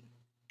that?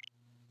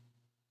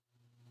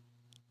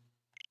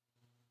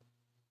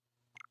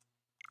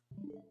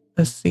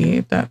 Let's see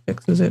if that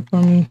fixes it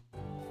for me.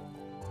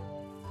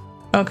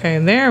 Okay,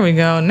 there we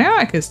go. Now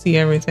I can see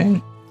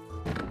everything.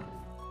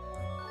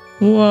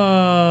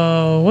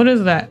 Whoa, what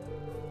is that?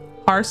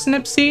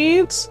 Parsnip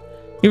seeds?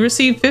 You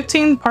received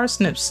 15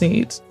 parsnip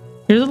seeds.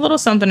 Here's a little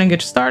something to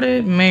get you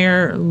started,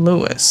 Mayor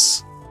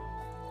Lewis.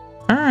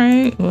 All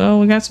right, well,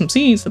 we got some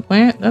seeds to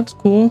plant. That's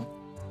cool.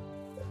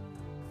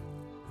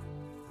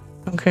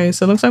 Okay,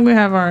 so it looks like we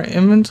have our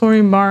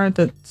inventory bar at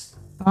the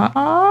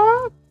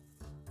top.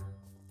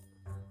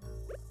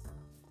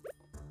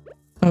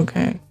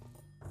 Okay.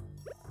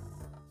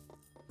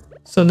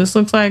 So this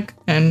looks like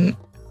an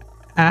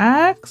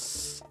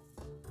axe?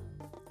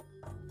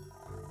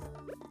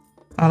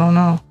 I don't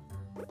know.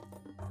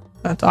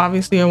 That's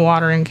obviously a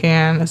watering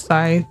can, a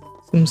scythe,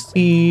 some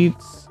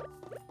seeds.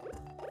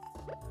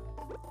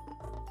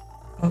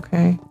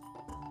 Okay.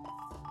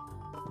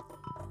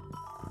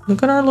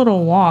 Look at our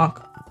little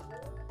walk.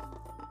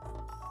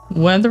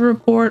 Weather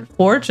report,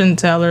 fortune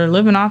teller,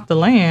 living off the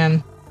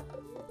land.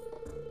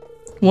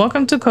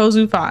 Welcome to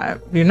Kozu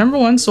 5, your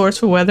 #1 source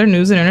for weather,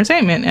 news, and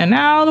entertainment. And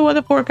now the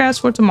weather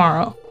forecast for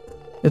tomorrow.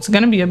 It's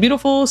gonna be a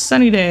beautiful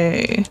sunny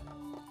day.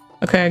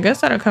 Okay, I guess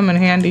that'll come in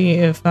handy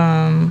if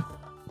for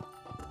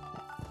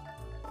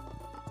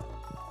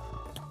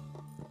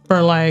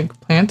like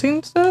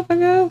planting stuff, I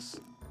guess.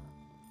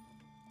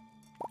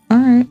 All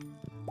right.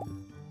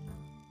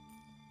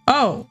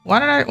 Oh, why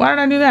did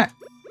I do that?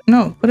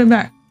 No, put it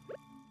back.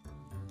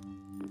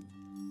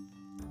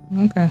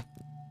 Okay.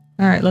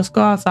 All right, let's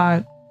go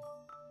outside.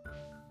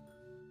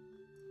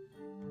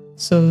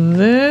 So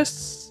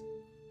this...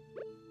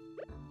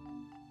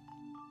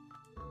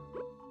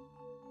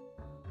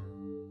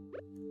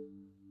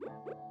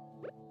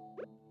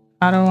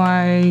 How do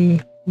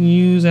I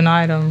use an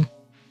item?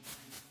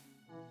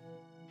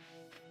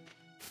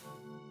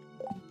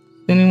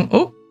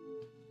 Oh!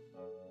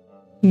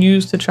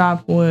 Use to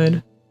chop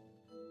wood.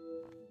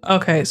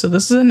 Okay, so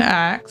this is an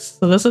axe.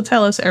 So this will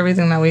tell us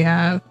everything that we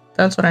have.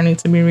 That's what I need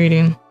to be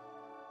reading.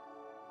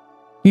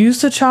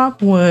 Use to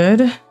chop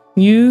wood.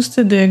 Use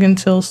to dig and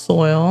till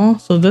soil.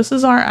 So this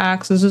is our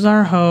axe. This is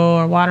our hoe,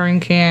 our watering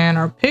can,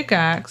 our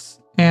pickaxe,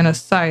 and a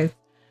scythe.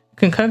 You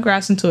can cut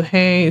grass into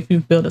hay if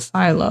you build a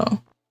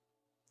silo.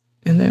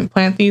 And then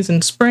plant these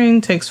in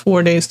spring. Takes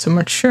 4 days to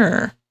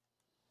mature.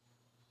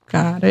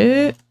 Got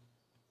it.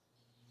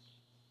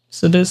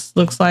 So this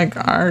looks like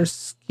our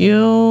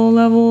skill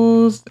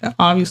levels.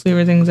 Obviously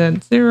everything's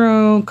at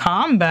 0.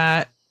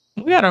 Combat.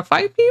 We gotta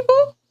fight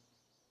people?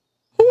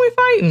 Who we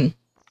fighting?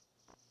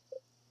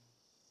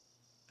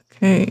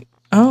 Okay.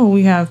 Oh,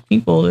 we have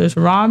people. There's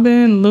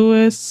Robin,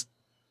 Lewis.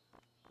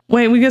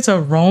 Wait, we get to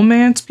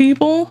romance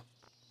people?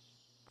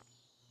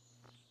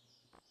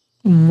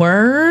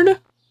 Word?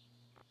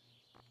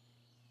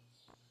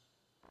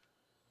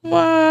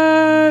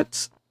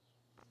 What?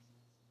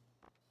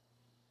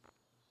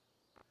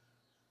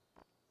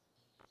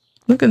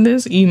 Look at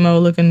this emo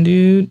looking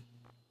dude.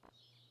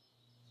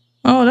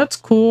 Oh, that's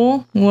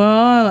cool.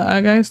 Well,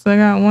 I guess I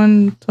got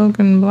one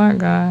token black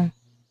guy.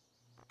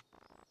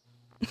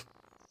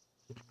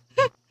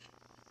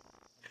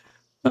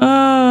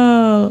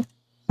 Oh,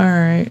 all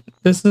right.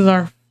 This is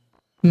our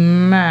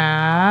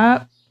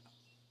map.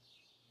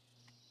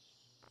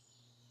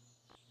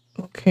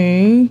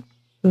 Okay,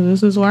 so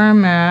this is where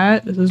I'm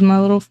at. This is my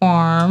little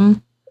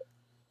farm.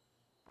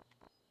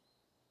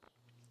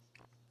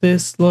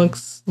 This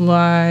looks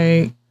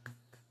like,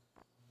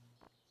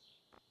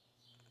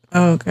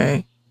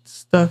 okay,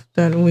 stuff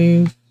that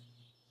we've,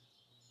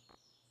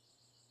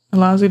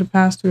 allows you to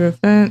pass through a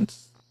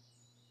fence.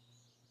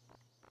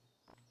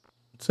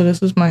 So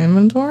this is my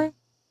inventory.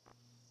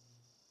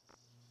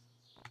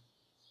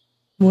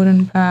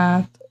 Wooden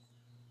path.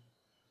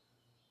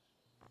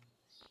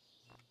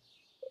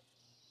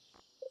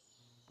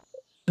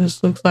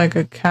 This looks like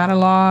a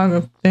catalog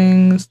of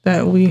things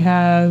that we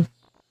have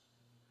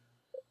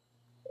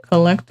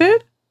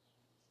collected.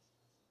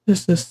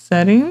 This is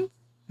settings,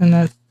 and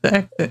that's the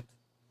exit.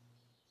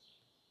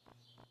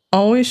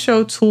 Always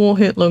show tool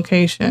hit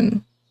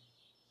location.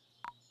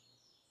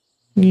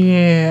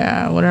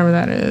 Yeah, whatever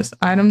that is.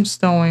 Item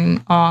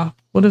stowing off.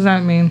 What does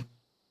that mean?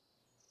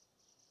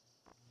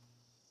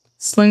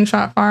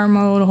 Slingshot fire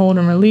mode, hold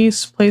and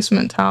release,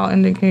 placement tile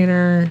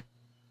indicator,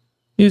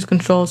 use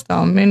control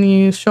style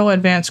menus, show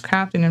advanced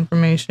crafting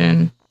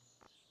information.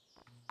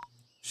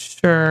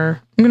 Sure.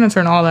 I'm going to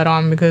turn all that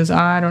on because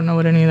I don't know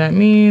what any of that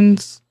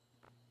means.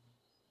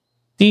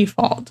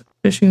 Default,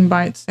 fishing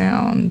bite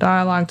sound,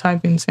 dialogue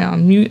typing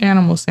sound, mute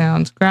animal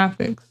sounds,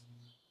 graphics.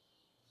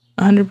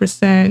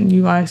 100%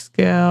 UI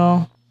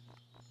scale.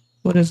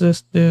 What does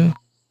this do?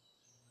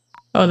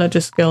 Oh, that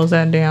just scales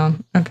that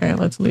down. Okay,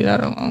 let's leave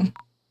that alone.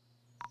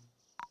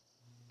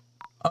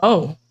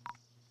 Oh.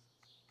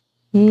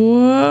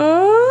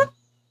 What?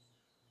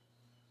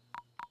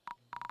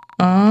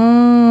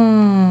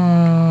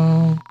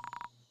 Oh.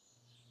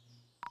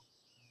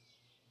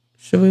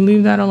 Should we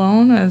leave that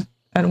alone as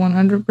at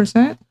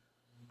 100%?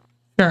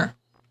 Sure.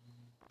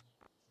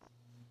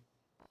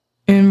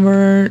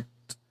 Invert.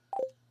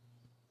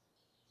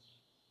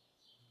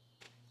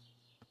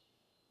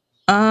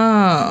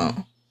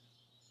 Oh.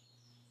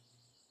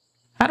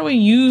 How do we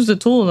use the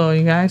tool though,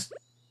 you guys?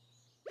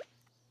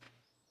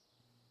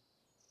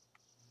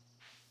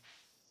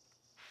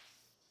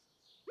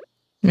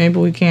 Maybe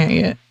we can't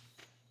yet.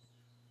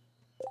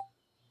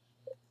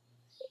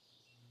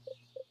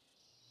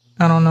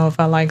 I don't know if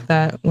I like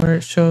that where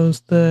it shows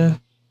the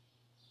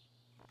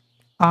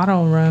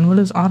auto run. What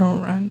is auto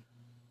run?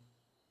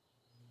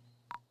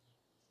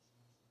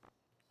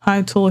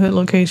 High tool hit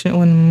location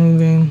when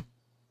moving.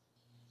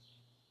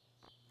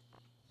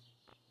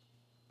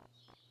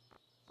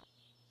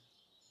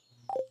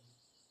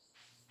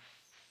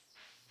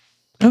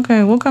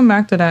 Okay, we'll come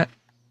back to that.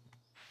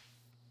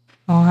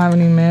 I don't have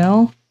any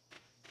mail.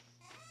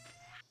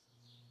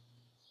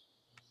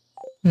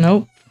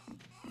 Nope.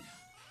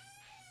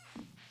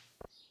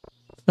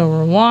 So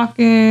we're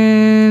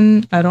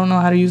walking. I don't know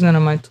how to use none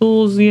of my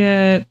tools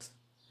yet.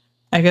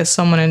 I guess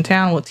someone in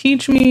town will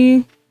teach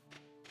me.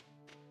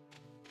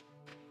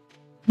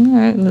 All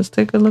right, let's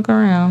take a look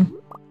around.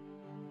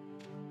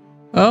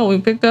 Oh, we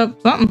picked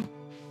up something.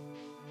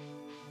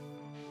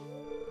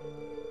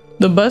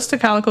 The bus to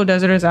Calico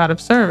Desert is out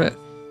of service.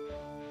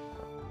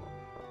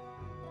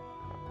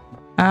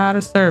 Out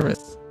of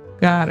service.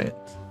 Got it.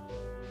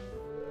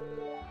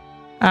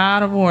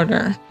 Out of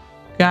order.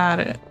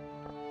 Got it.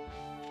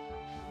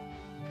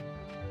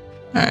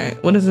 All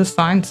right, what does this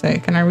sign say?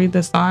 Can I read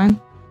this sign?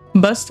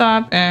 Bus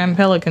stop and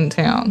Pelican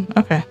Town.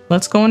 Okay,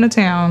 let's go into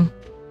town.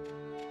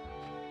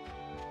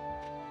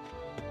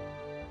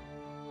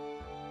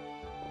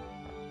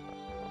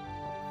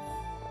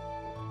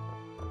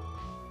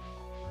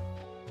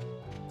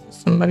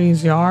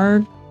 Somebody's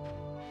yard.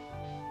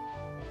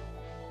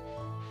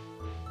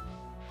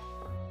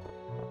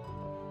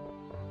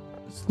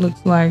 This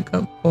looks like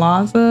a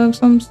plaza of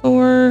some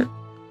sort.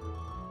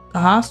 The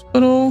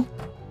hospital.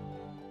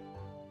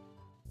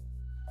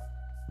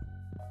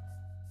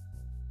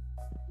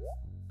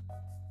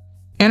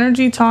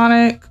 Energy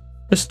tonic.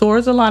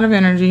 Restores a lot of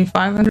energy.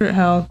 500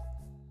 health.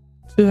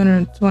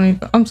 220.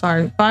 I'm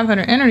sorry.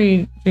 500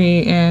 energy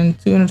and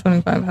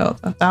 225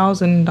 health.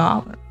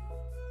 $1,000.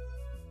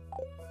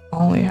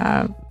 Only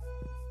have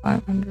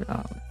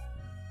 $500.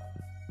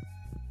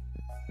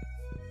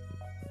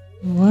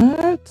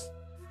 What?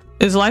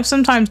 Is life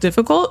sometimes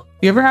difficult?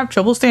 You ever have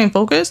trouble staying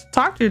focused?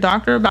 Talk to your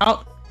doctor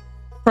about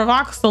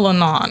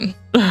Pravoxalanon.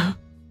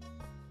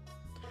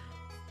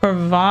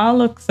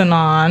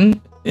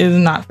 Pravoxalanon is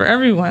not for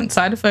everyone.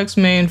 Side effects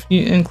may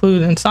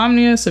include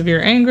insomnia,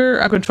 severe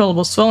anger,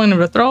 uncontrollable swelling of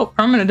the throat,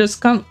 permanent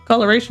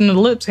discoloration of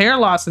the lips, hair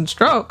loss, and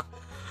stroke.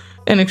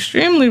 In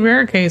extremely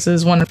rare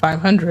cases, 1 in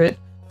 500,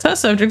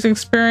 test subjects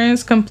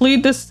experience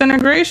complete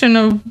disintegration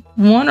of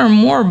one or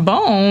more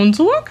bones.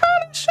 What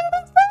kind of shit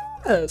is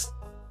this?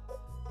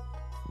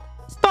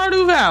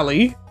 Stardew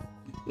Valley?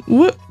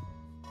 What?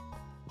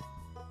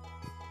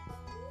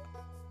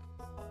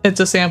 It's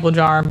a sample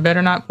jar.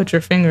 Better not put your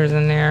fingers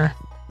in there.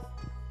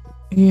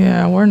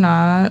 Yeah, we're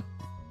not.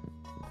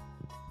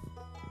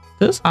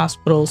 This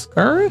hospital's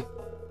scurry.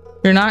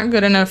 You're not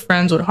good enough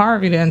friends with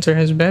Harvey to enter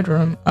his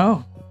bedroom.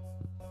 Oh.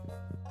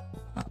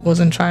 I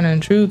wasn't trying to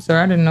intrude, sir.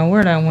 I didn't know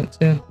where that went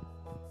to.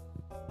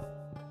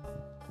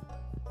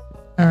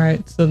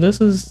 Alright, so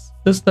this is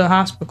the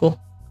hospital.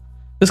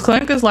 This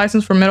clinic is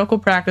licensed for medical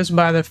practice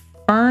by the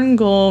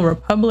Funday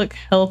Republic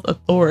Health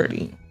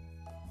Authority.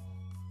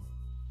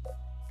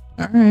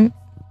 Alright.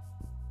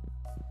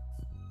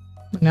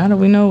 Now that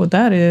we know what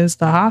that is,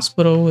 the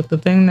hospital with the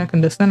thing that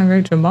can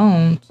disintegrate your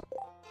bones.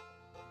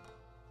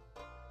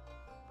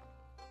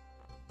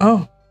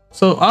 Oh,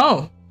 so,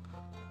 oh,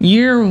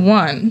 year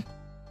 1.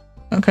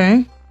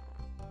 Okay.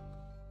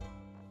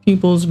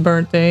 People's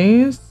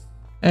birthdays.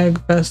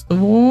 Egg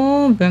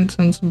Festival.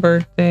 Vincent's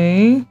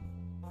birthday.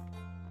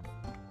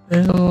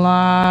 There's a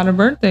lot of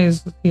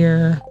birthdays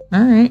here.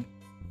 Alright.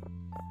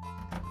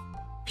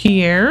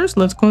 Pierre's.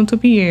 Let's go into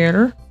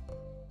Pierre.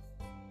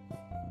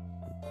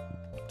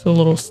 It's a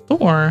little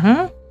store,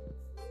 huh?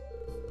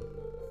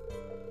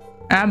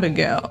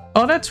 Abigail.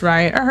 Oh, that's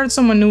right. I heard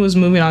someone new was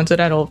moving on to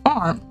that old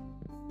farm.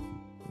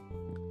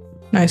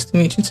 Nice to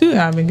meet you too,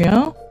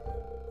 Abigail.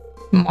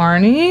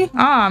 Marnie.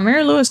 Ah,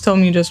 Mary Lewis told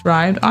me you just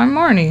arrived. I'm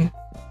Marnie.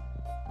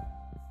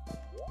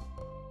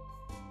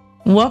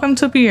 Welcome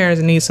to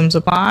Pierre's. Need some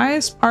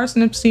supplies?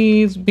 Parsnip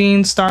seeds,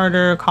 bean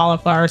starter,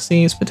 cauliflower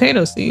seeds,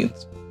 potato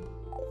seeds.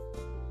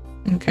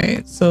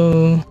 Okay,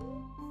 so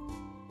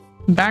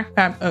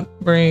backpack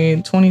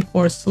upgrade,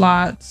 24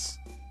 slots.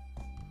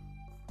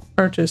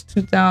 Purchase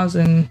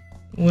 2,000.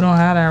 We don't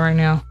have that right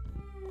now.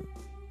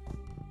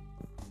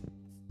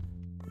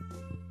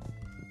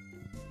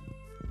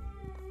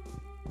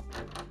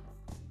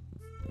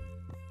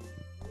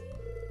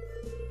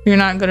 You're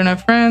not good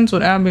enough friends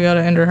with Abigail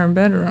to enter her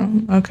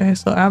bedroom. Okay,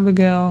 so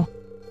Abigail.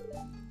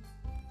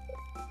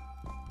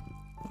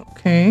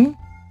 Okay.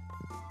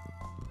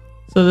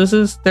 So this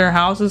is, their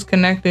house is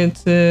connected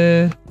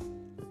to...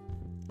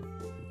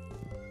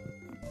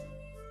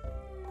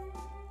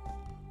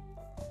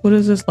 What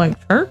is this,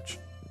 like church?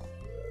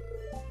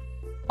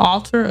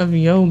 Altar of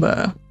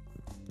Yoba.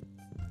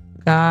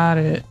 Got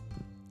it.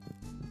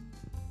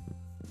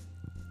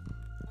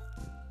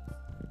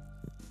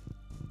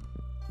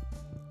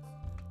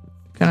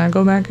 Can I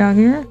go back out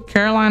here?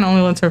 Caroline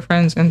only lets her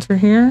friends enter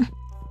here.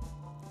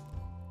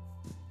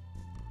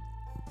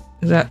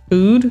 Is that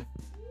food?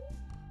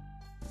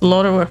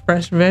 Loaded with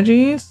fresh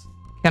veggies.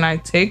 Can I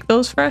take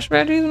those fresh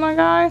veggies, my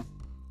guy?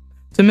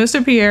 To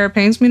Mr. Pierre, it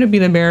pains me to be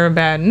the bearer of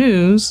bad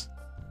news,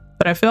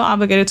 but I feel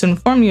obligated to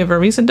inform you of a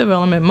recent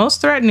development most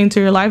threatening to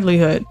your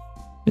livelihood.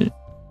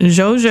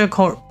 Joja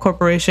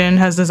Corporation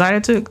has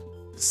decided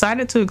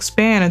to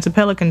expand into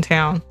Pelican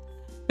Town.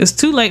 It's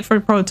too late for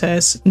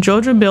protests.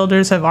 Joja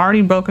builders have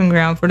already broken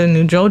ground for the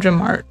new Joja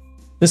Mart.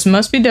 This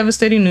must be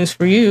devastating news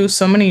for you.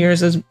 So many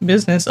years as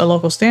business, a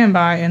local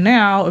standby, and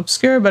now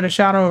obscured by the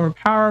shadow of a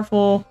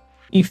powerful,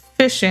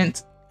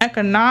 efficient,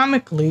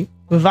 economically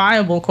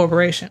viable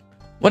corporation.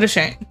 What a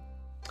shame.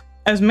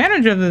 As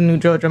manager of the new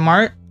Joja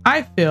Mart,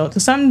 I feel, to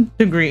some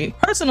degree,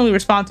 personally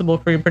responsible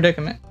for your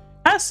predicament.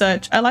 As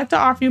such, I'd like to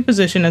offer you a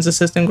position as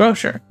assistant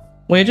grocer.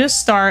 Wages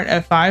start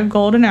at 5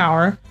 gold an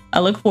hour. I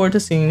look forward to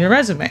seeing your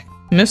resume.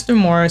 Mr.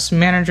 Morris,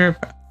 manager.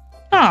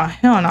 Ah,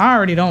 hell no, I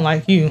already don't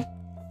like you.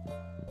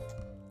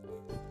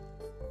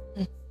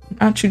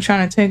 Not you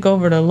trying to take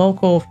over the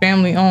local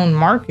family-owned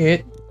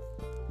market.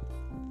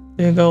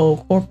 Big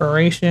old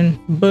corporation.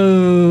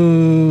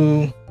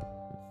 Boo.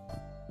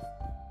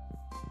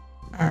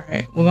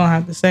 Alright, we're gonna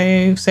have to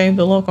save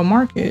the local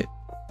market.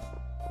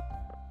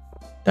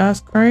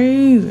 That's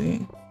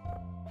crazy.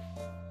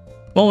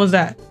 What was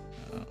that?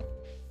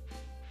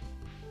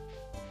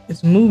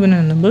 It's moving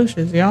in the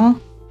bushes, y'all.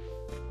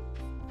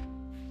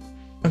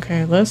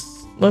 Okay,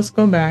 let's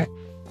go back.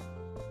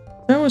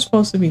 They were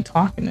supposed to be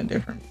talking to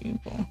different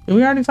people. Did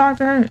we already talk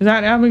to her? Is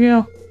that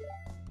Abigail?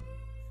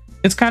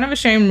 It's kind of a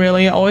shame,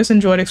 really. I always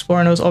enjoyed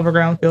exploring those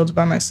overground fields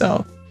by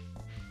myself.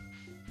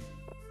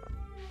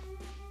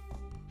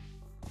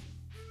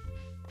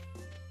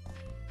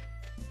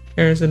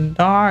 There's a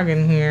dog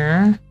in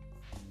here.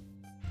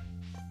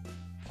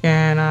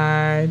 Can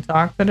I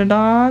talk to the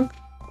dog?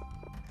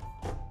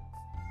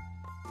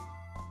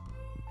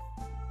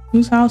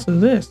 Whose house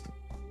is this?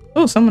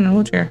 Oh, someone in a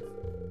wheelchair.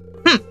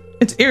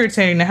 It's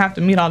irritating to have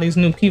to meet all these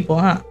new people,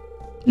 huh?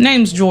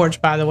 Name's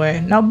George, by the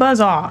way. Now buzz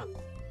off.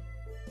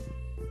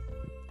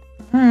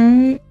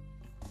 Alright.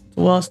 It's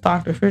a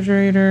well-stocked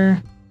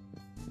refrigerator.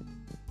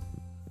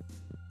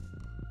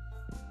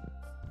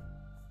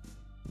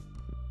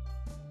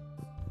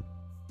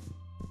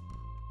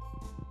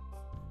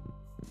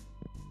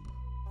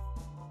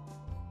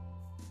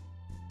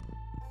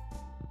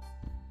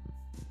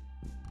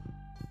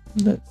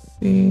 Let's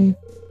see.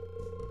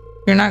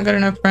 You're not good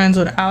enough friends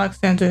with Alex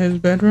to enter his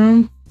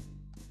bedroom.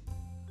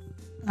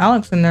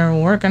 Alex in there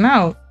working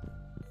out.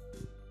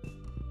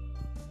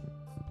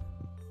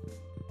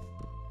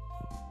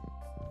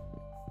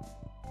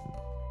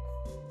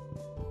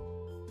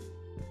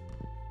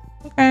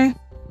 Okay.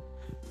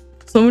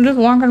 So we're just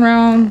walking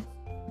around,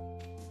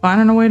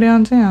 finding our way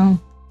downtown.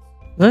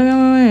 Looking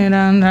my way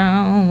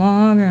downtown,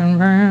 walking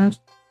fast.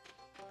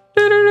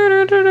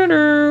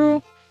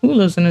 Who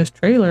lives in this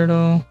trailer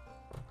though?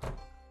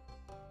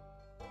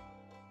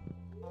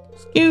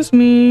 Excuse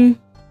me.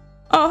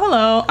 Oh,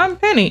 hello. I'm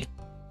Penny.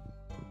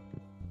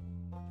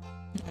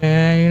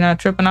 Yeah, you're not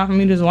tripping off of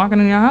me just walking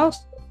in your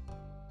house?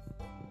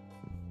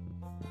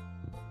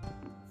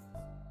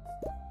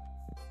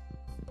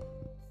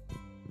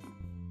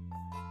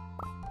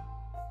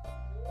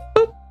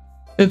 Boop.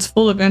 It's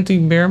full of empty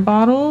beer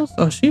bottles.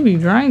 Oh, she be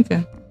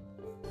drinking.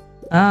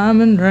 I've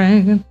been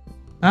drinking.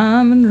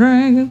 I've been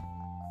drinking.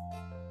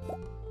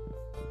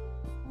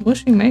 What's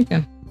she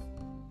making?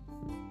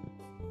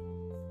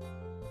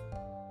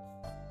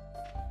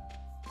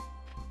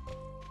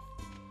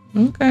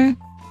 Okay.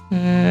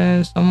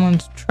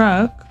 Someone's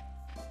truck.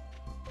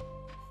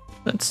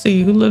 Let's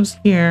see who lives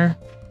here.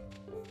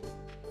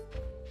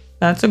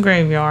 That's a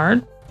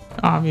graveyard,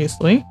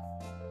 obviously.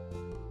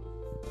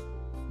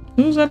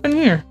 Who's up in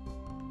here?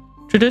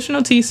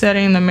 Traditional tea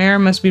setting. The mayor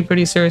must be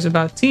pretty serious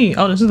about tea.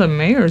 Oh, this is the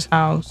mayor's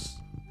house.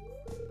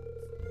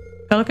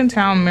 Pelican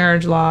Town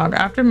marriage log.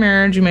 After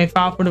marriage, you may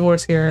file for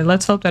divorce here.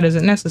 Let's hope that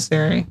isn't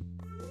necessary.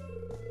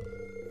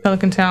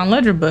 Pelican Town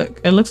ledger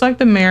book. It looks like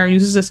the mayor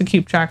uses this to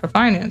keep track of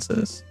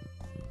finances.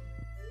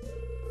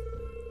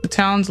 The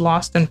town's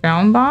lost and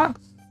found box.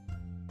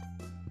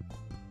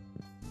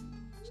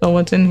 So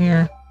what's in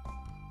here?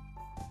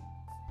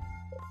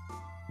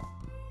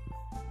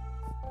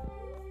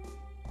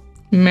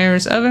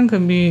 Mayor's oven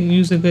could be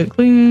used a good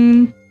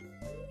clean.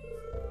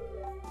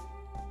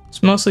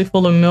 It's mostly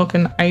full of milk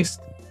and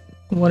iced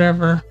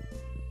whatever.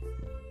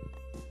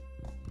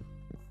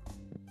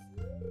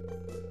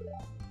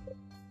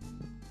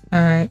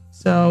 Alright,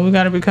 so we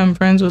gotta become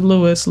friends with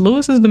Lewis.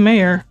 Lewis is the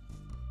mayor.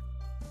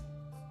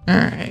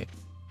 Alright.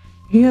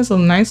 He has a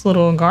nice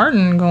little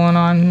garden going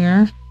on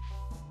here.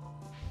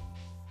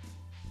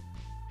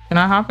 Can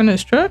I hop in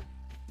his truck?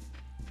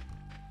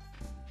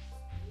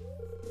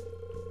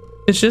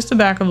 It's just the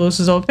back of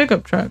Lewis's old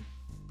pickup truck.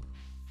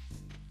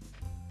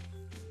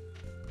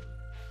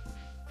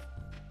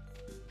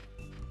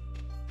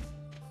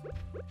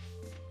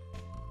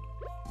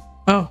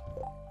 Oh.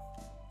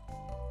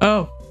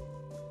 Oh.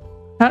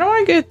 How do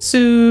I get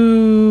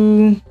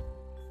to...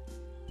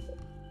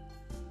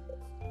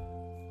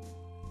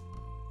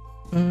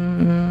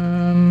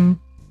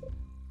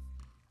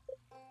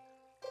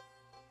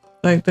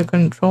 like the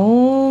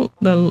control,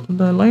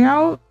 the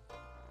layout?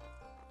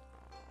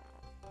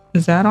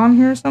 Is that on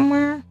here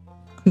somewhere?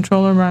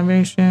 Controller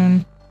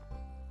vibration.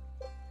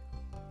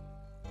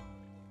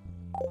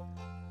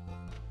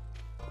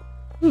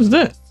 Who's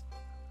this?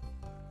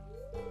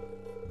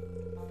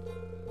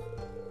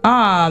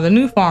 Ah, the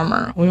new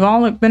farmer we've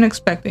all been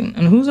expecting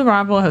and whose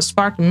arrival has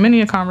sparked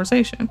many a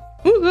conversation.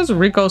 Who's this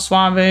Rico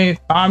Suave,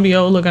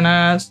 Fabio looking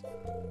ass?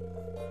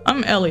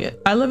 I'm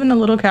Elliot. I live in a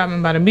little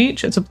cabin by the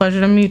beach. It's a pleasure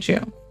to meet you.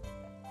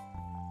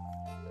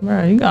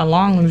 Bro, you got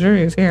long,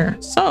 luxurious hair.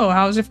 So,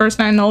 how was your first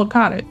night in the old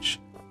cottage?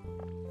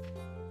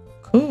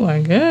 Cool,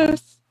 I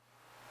guess.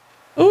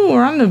 Ooh,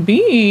 we're on the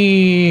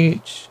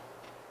beach.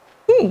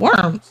 Ooh,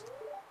 worms.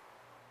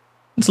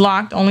 It's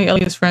locked. Only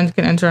Elliot's friends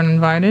can enter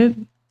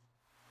uninvited.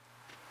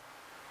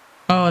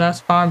 Oh, that's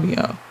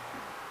Fabio.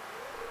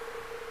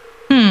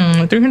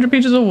 With 300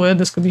 pieces of wood,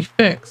 this could be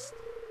fixed.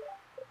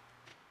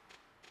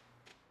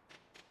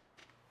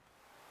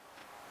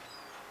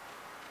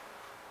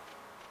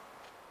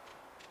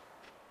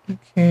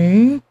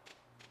 Okay.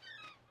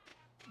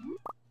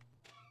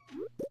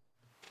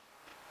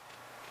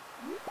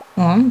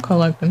 Oh, I'm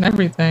collecting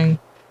everything.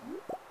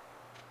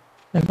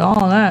 Like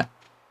all that.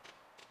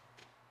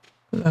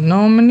 'Cause I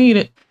know I'm gonna need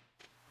it.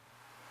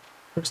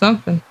 For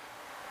something.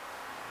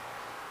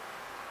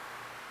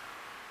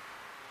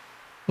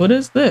 What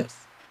is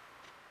this?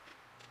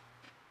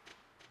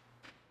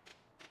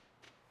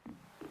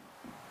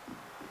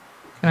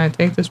 Can I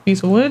take this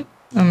piece of wood?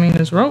 I mean,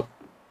 this rope?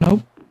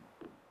 Nope.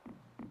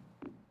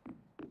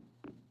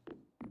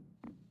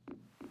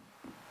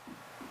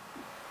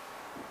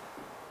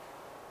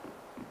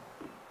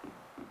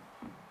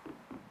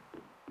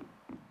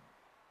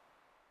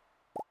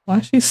 Why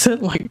she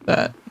sit like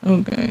that?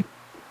 Okay.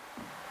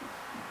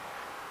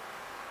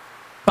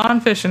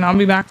 Gone fishing. I'll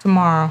be back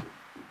tomorrow.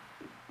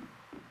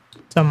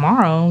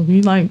 Tomorrow?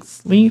 You like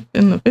sleep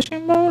in the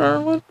fishing boat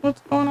or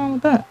what's going on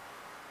with that?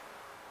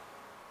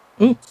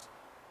 Oops.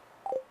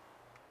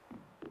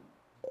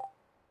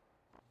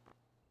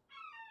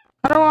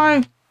 How do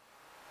I?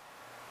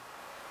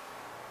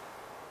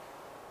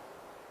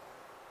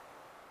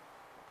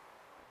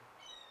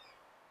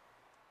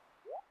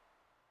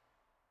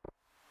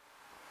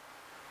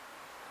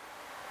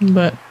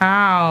 But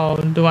how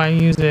do I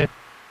use it?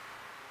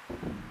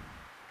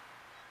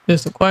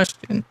 is the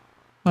question.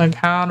 Like,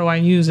 how do I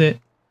use it?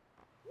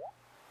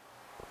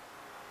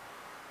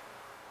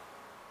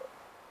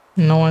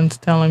 No one's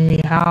telling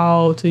me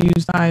how to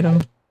use the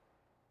item.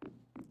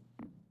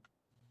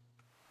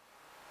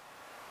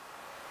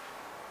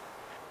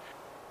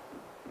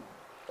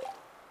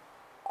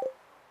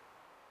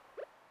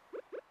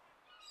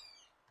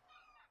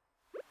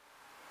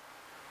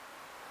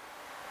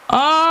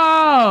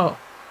 Oh!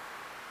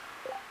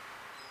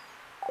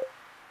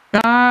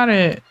 Got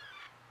it.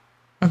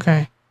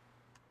 Okay.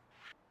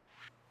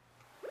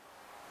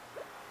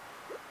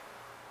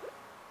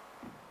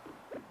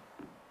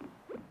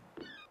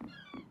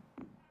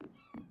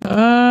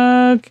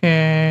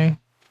 Okay.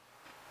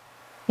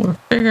 We're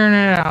figuring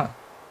it out.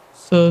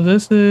 So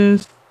this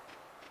is...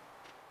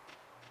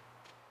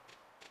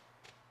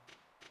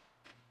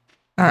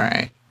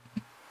 Alright.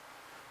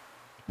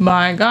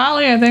 By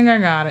golly, I think I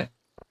got it.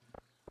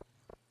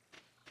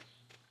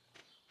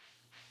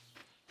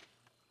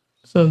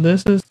 So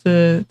this is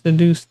to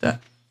do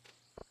stuff.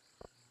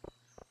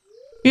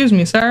 Excuse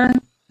me, sir.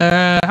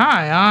 Hi,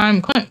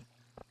 I'm Clint.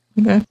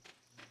 Okay.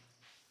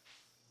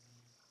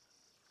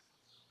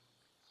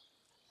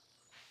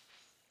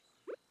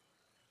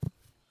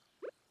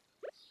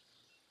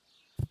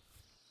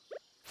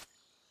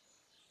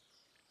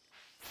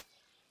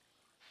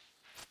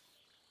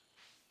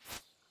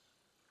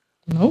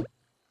 Nope.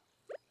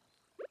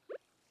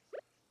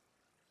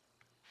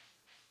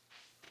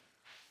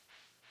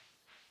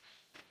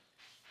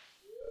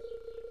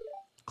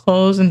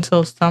 Close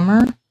until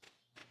summer.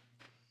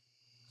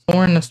 So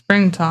we're in the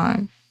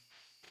springtime.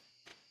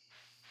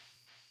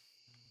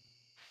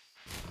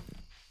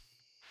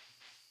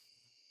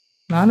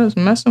 Not just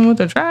messing with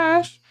the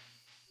trash.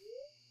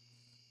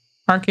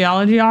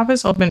 Archaeology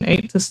office open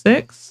 8 to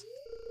 6.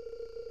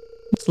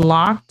 It's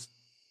locked.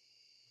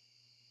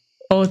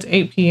 Oh, it's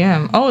 8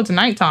 p.m. Oh, it's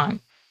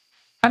nighttime.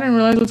 I didn't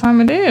realize what time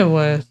of day it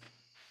was.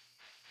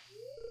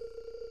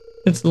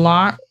 It's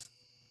locked.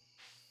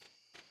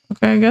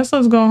 Okay, I guess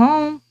let's go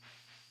home.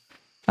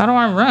 How do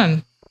I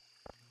run?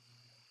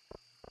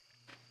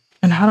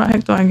 And how the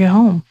heck do I get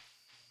home?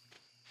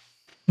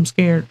 I'm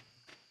scared.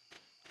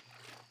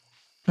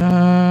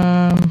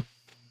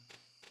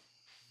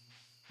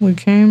 We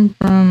came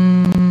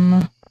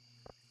from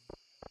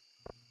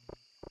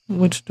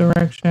which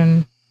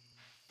direction?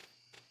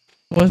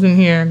 Wasn't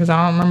here because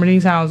I don't remember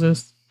these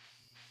houses.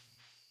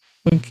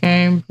 We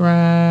came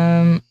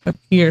from up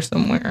here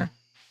somewhere.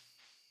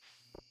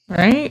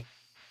 Right?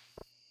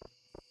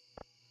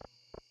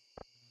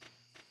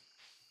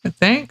 I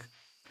think.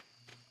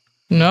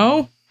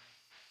 No?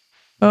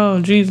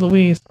 Oh, geez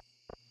Louise.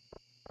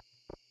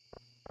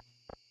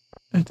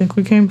 I think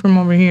we came from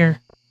over here.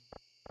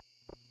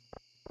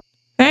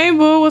 Hey,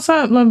 boo, what's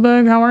up, love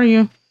bug? How are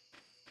you?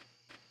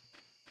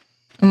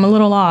 I'm a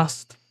little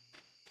lost.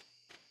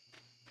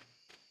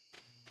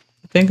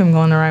 I think I'm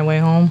going the right way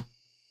home.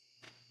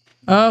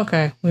 Oh,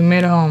 okay, we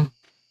made it home.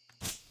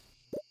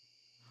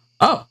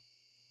 Oh!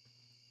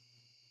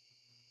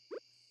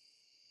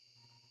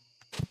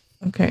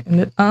 Okay, and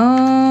it,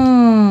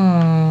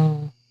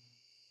 oh.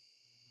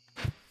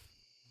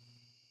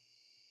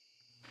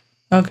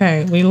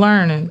 Okay, we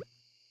learning.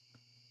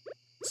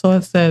 So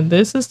it said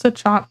this is to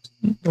chop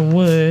the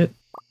wood.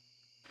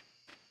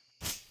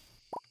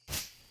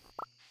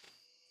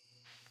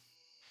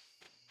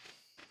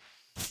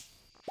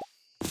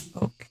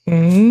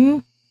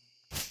 Okay.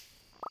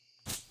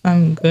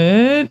 I'm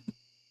good.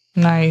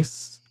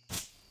 Nice.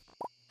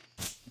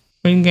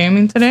 Are you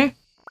gaming today?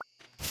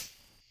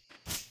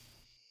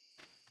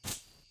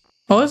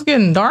 Oh, it's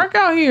getting dark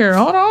out here.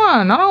 Hold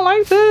on. I don't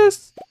like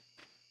this.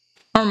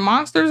 Are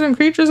monsters and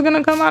creatures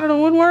gonna come out of the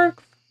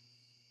woodwork?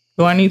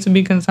 Do I need to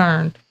be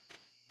concerned?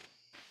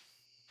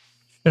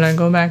 Should I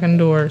go back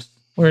indoors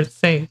where it's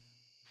safe?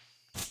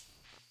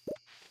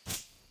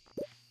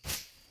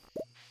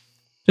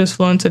 Just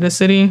flew into the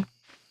city.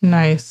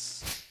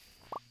 Nice.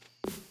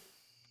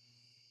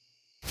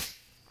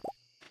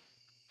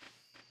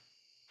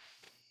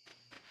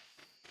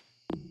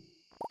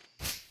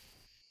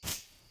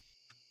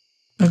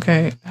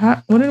 Okay,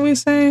 what did we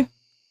say?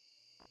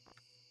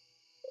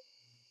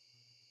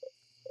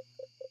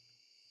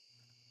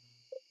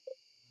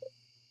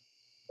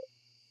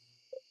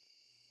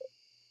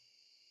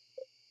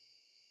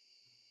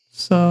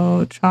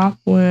 So, chop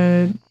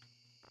wood.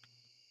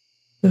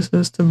 This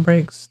is to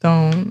break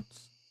stones.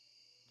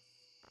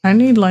 I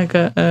need like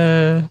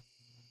a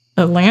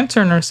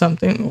lantern or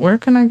something. Where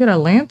can I get a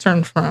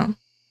lantern from?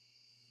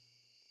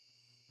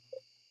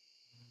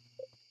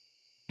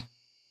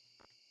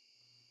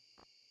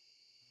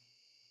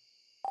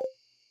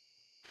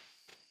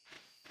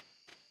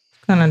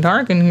 It's kind of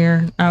dark in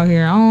here, out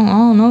here. I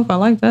don't know if I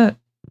like that.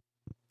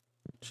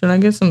 Should I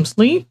get some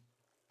sleep?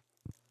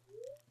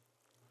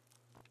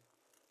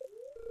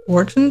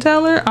 Fortune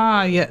teller?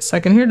 Ah, yes. I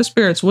can hear the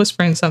spirits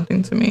whispering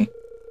something to me.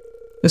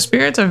 The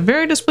spirits are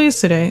very displeased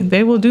today.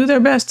 They will do their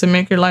best to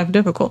make your life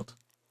difficult.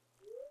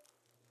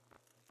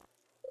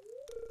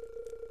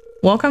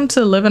 Welcome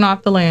to Living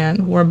Off the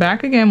Land. We're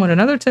back again with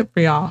another tip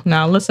for y'all.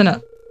 Now listen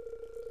up.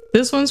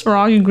 This one's for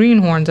all you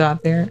greenhorns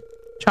out there.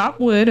 Chop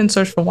wood and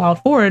search for wild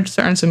forage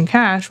to earn some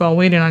cash while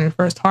waiting on your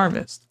first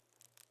harvest.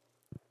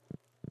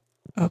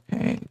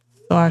 Okay,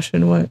 so I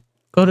should what?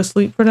 Go to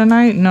sleep for the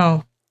night?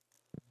 No.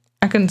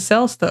 I can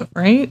sell stuff,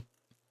 right?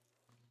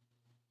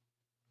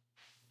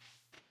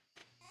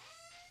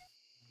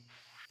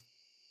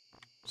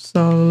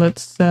 So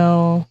let's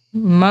sell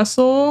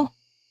mussel,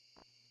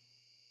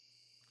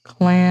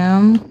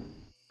 clam.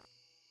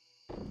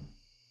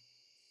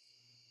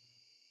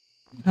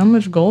 How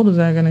much gold is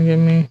that gonna give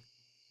me?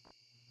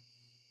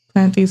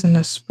 Plant these in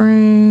the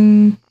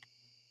spring.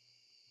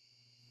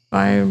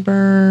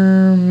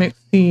 Fiber,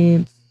 mixed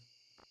seeds,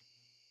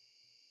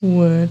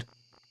 wood.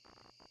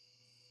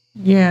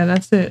 Yeah,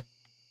 that's it.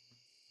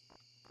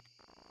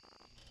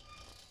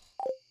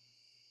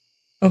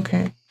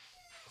 Okay.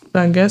 So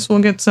I guess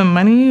we'll get some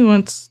money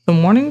once the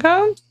morning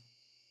comes?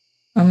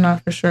 I'm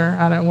not for sure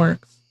how that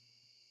works.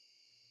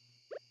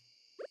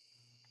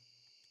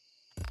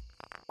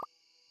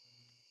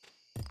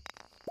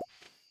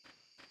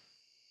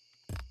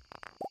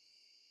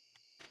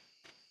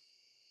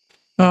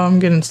 Oh, I'm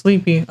getting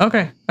sleepy.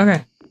 Okay,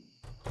 okay.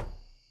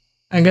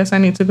 I guess I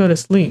need to go to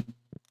sleep.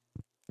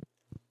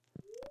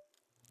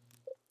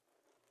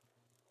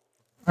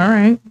 All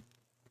right.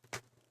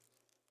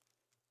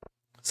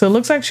 So it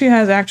looks like she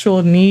has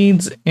actual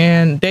needs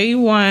in day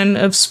 1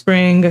 of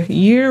spring,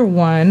 year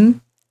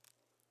 1.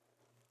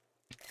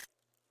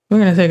 We're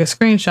going to take a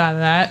screenshot of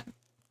that.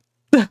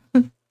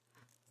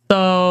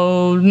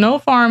 So no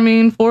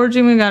farming,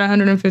 foraging, we got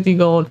 150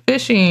 gold,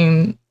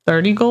 fishing,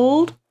 30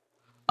 gold.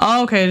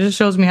 Oh, okay, it just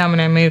shows me how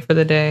many I made for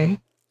the day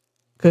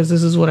because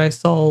this is what I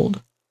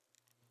sold.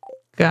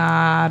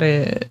 Got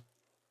it.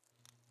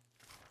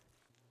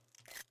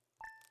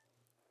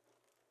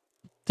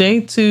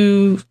 Day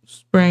 2,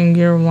 spring,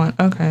 year 1.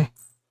 Okay.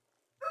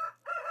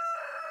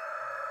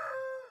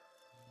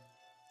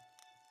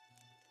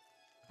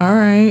 All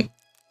right.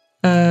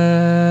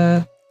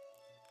 Can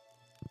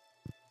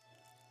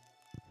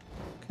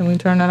we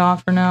turn that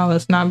off for now?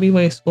 Let's not be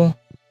wasteful.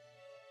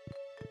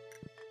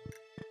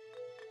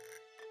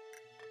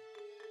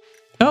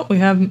 Oh, we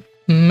have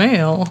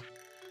mail.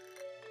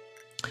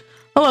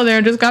 Hello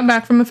there, just got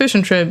back from a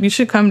fishing trip. You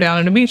should come down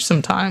to the beach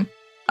sometime.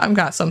 I've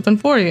got something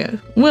for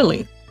you.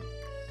 Willie.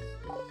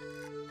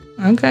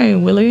 Okay,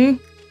 Willie.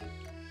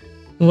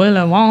 Willy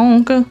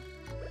Wonka.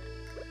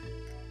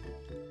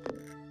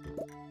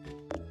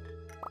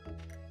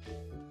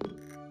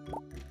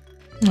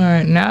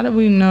 Alright, now that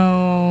we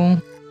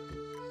know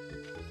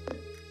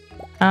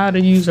how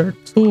to use our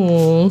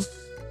tools,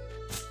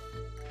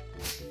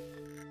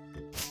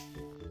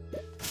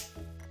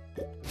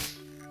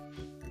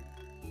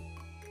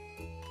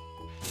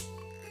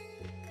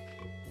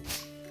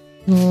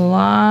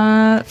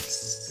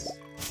 lots.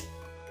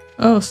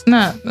 Oh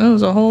snap, that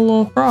was a whole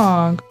little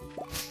frog.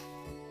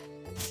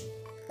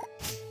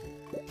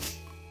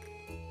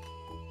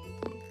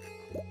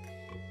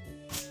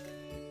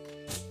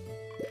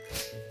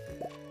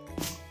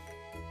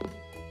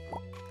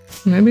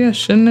 Maybe I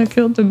shouldn't have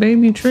killed the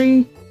baby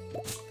tree.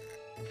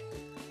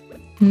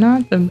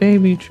 Not the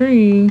baby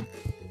tree.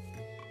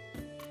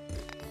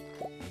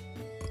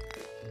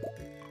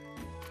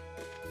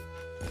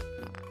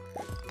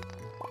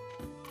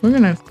 We're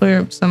gonna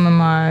clear up some of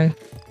my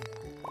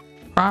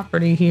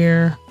property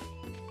here.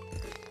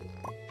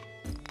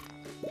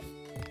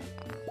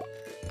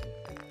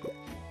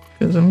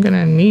 Because I'm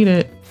gonna need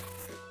it.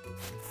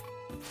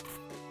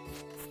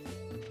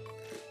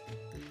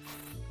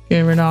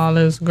 Get rid of all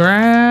this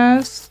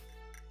grass.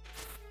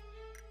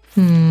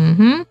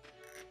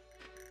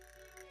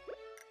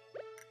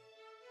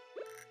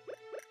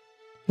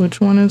 Which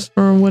one is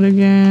for wood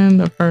again?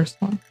 The first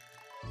one.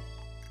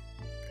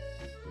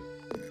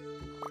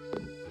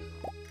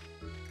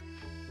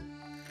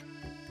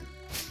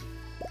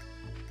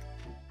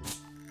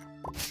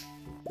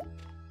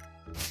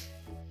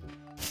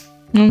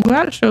 I'm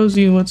glad it shows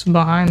you what's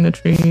behind the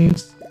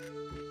trees.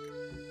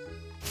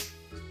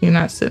 You're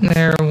not sitting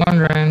there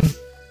wondering.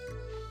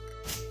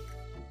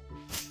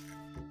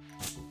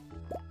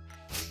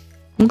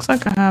 Looks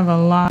like I have a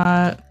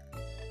lot.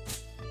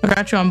 I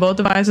got you on both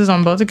devices,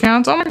 on both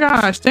accounts. Oh my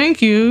gosh,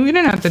 thank you. You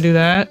didn't have to do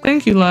that.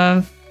 Thank you,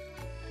 love.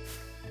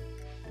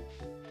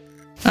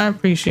 I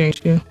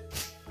appreciate you.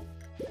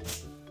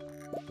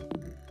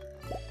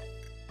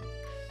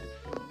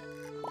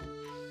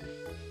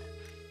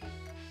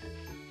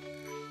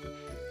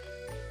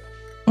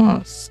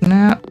 Oh,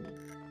 snap.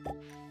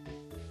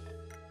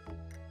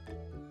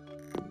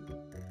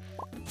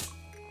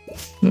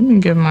 Let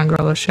me give my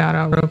girl a shout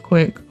out real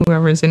quick.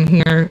 Whoever's in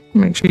here,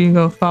 make sure you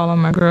go follow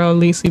my girl,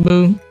 Lacey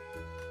Boo.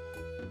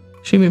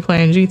 She be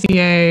playing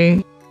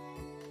GTA.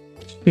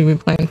 She be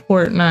playing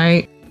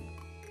Fortnite.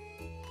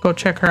 Go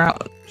check her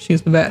out.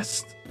 She's the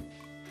best.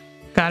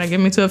 Gotta get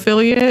me to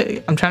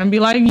affiliate. I'm trying to be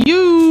like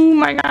you,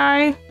 my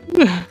guy.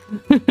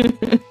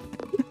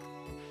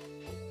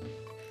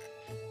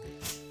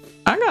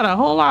 I got a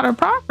whole lot of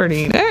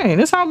property. Dang,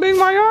 this how big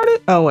my yard is?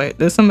 Oh wait,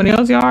 there's somebody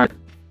else's yard?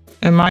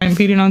 Am I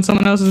impeding on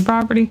someone else's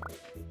property?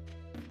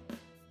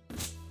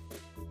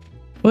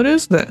 What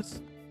is this?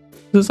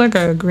 Is this like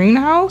a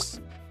greenhouse?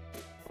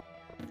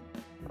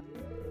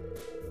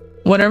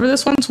 Whatever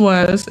this once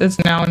was, it's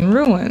now in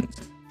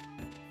ruins.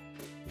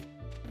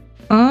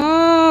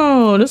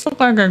 Oh, this looks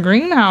like a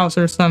greenhouse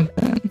or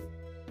something.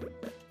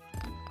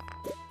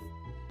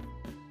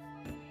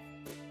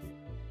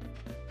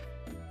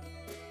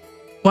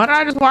 Why did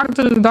I just walk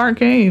into this dark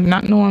cave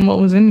not knowing what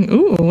was in here?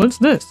 Ooh, what's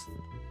this?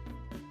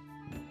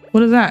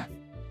 What is that?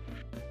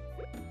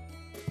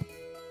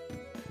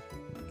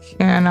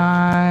 Can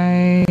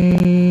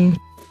I...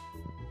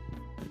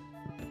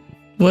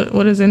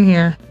 What is in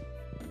here?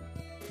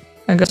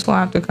 I guess we'll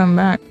have to come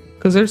back.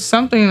 Because there's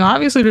something...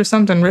 Obviously, there's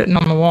something written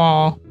on the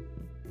wall.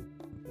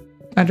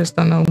 I just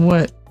don't know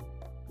what.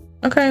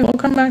 Okay, we'll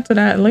come back to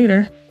that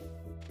later.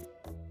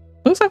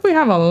 Looks like we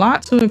have a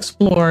lot to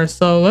explore.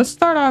 So let's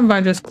start off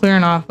by just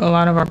clearing off a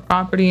lot of our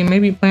property and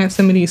maybe plant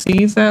some of these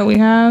seeds that we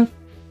have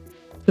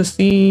to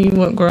see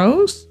what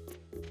grows.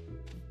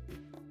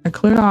 I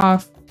cleared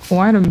off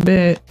quite a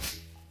bit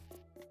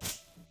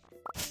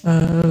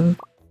of...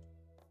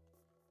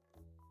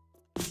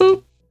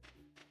 Boop.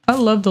 I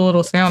love the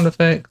little sound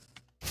effects.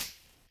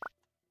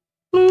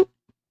 Boop.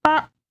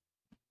 Ah.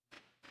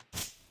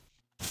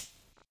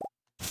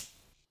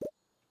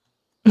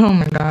 Oh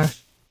my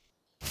gosh.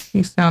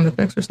 These sound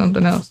effects or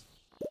something else.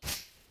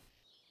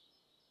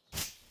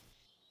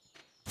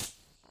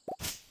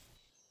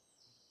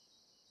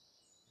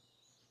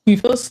 You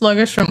feel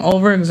sluggish from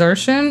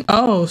overexertion?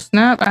 Oh,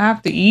 snap. I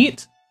have to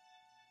eat?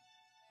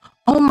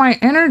 Oh, my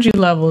energy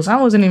levels. I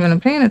wasn't even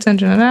paying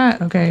attention to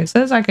that. Okay, it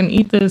says I can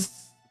eat this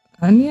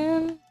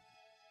onion.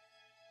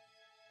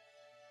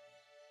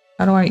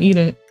 How do I eat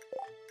it?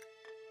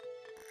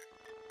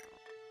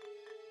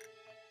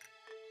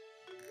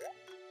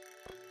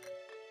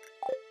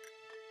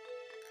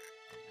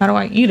 How do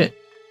I eat it?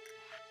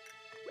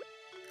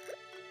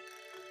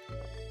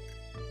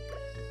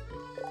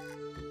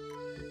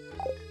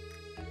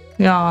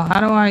 Y'all, how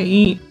do I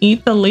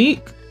eat the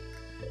leek?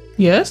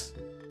 Yes.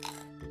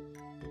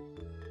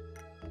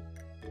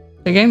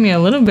 They gave me a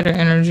little bit of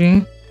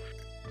energy.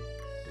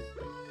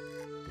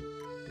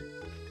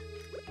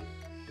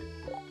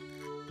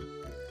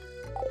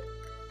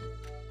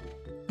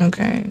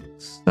 Okay,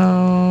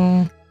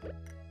 so...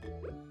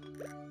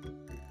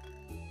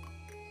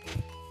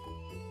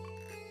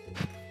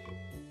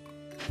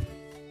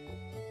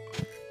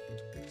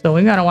 So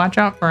we gotta watch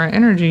out for our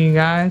energy, you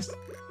guys.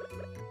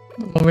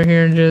 Over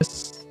here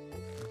just...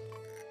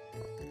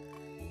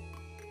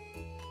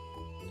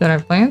 Did I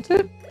plant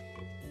it?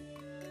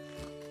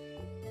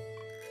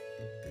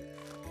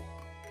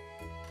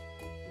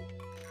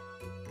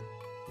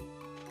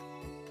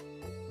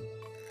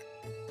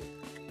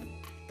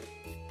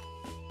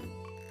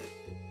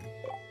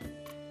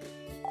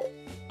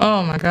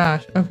 Oh my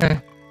gosh, okay.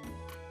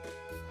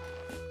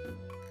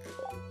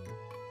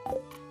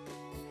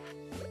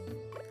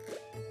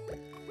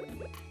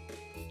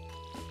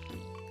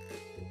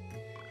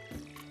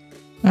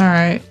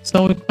 Alright,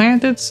 so we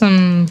planted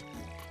some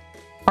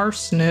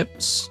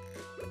parsnips.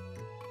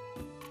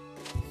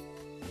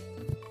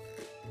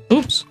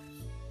 Oops.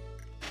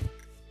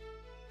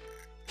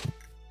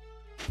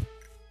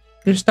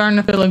 You're starting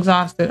to feel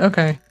exhausted.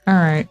 Okay,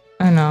 alright,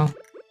 I know.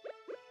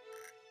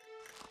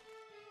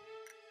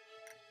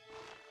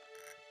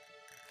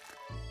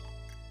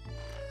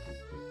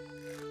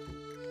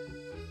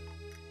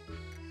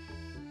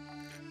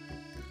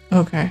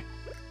 Okay.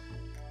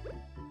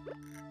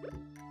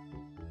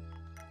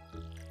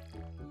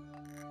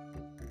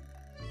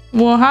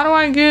 Well, how do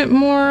I get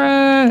more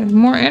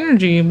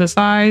energy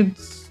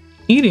besides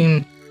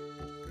eating?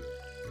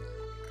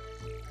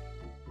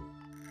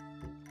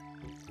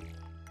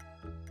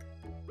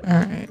 All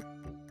right.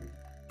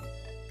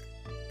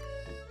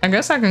 I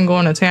guess I can go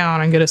into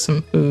town and get us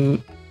some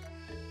food.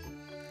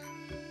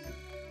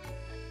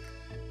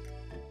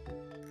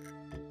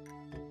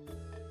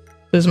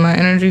 Does my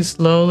energy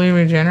slowly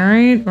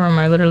regenerate, or am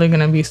I literally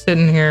gonna be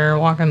sitting here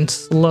walking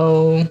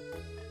slow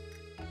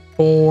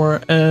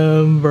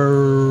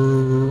forever?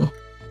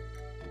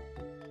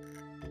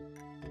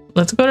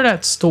 Let's go to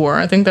that store.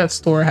 I think that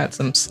store had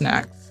some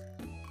snacks.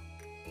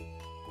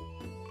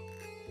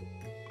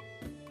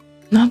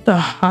 Not the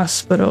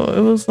hospital.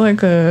 It was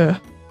like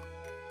a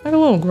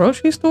little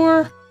grocery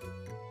store.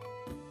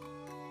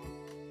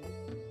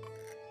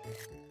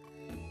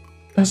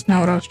 That's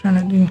not what I was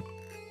trying to do.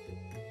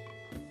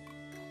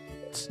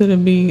 To the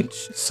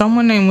beach.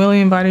 Someone named Willie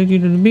invited you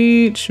to the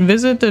beach.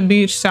 Visit the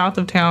beach south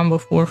of town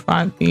before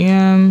 5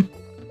 p.m.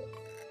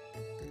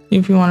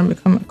 If you want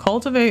to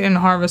cultivate and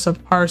harvest a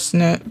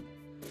parsnip.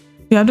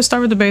 You have to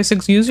start with the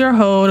basics. Use your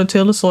hoe to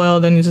till the soil,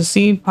 then use a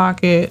seed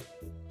packet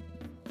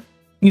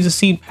on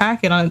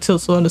the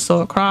tilled soil to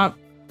sow a crop.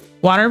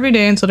 Water every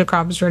day until the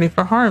crop is ready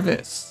for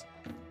harvest.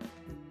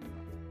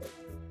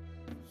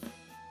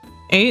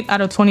 8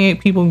 out of 28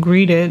 people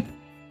greeted.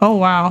 Oh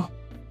wow.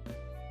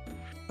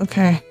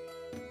 Okay.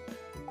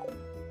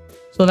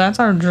 So that's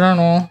our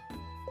journal.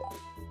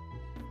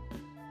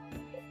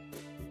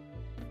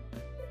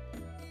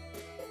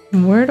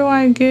 Where do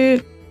I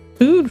get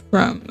food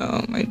from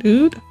though, my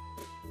dude?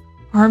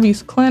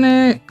 Harvey's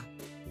Clinic,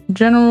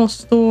 General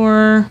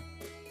Store,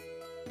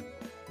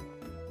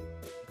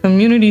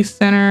 Community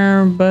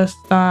Center, bus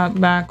stop,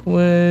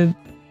 backwoods.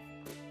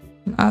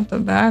 Not the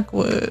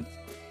backwoods.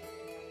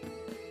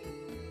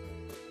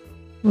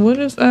 What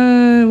is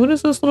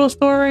this little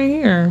store right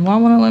here? Why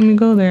won't it let me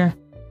go there?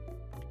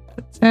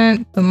 The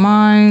tent, the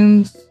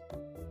mines,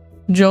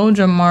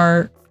 Joja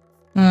Mart,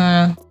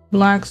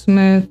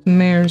 blacksmith,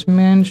 mayor's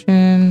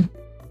mansion,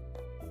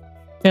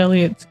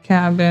 Elliot's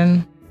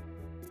cabin.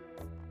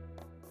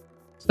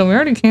 So we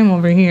already came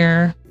over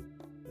here.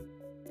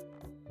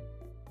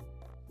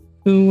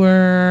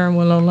 Sewer,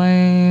 Willow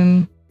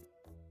Lane,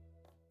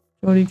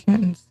 Jody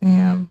Kenton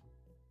Sam,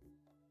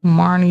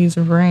 Marnie's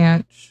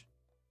Ranch.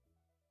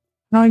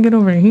 How do I get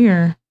over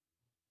here?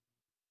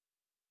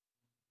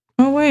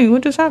 Oh wait,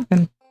 what just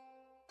happened?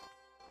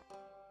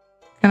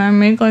 Can I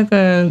make like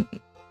a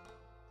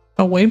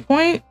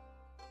waypoint?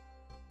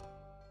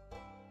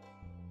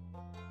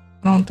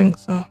 I don't think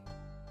so.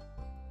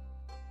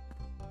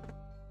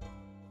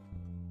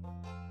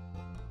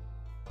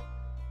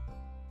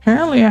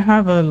 Apparently I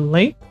have a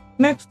lake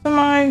next to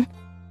my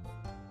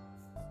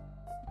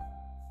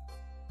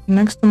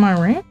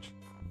ranch.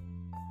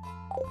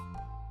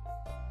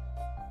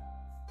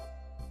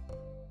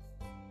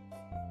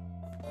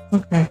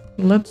 Okay,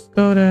 let's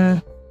go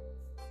to...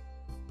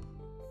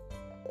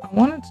 I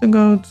wanted to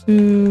go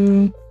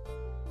to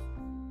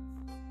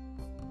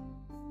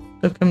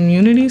the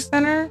community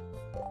center.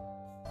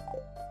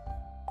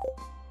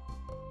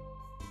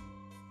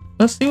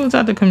 Let's see what's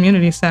at the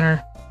community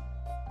center.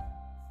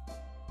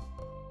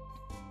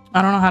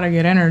 I don't know how to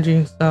get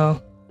energy,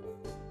 so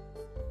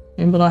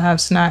maybe they'll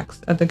have snacks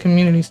at the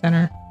community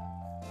center.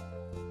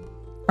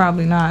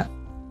 Probably not.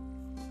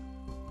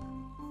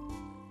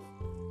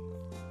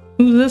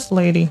 Who's this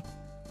lady?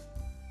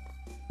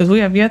 Because we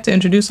have yet to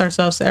introduce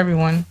ourselves to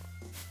everyone.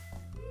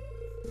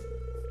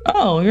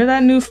 Oh, you're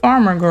that new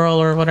farmer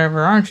girl or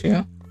whatever, aren't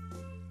you?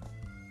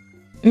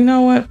 You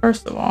know what?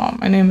 First of all,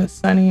 my name is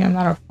Sunny. I'm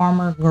not a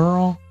farmer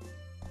girl.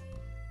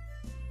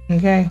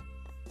 Okay.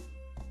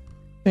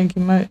 Thank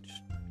you much.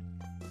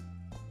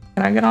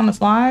 Can I get on the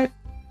slide?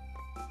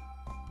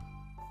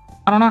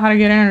 I don't know how to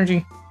get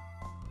energy.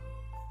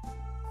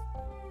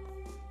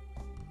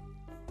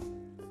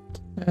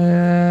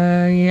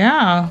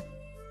 Yeah.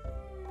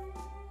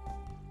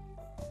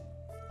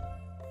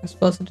 I'm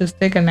supposed to just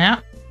take a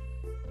nap?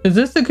 Is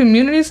this the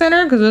community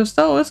center? Because if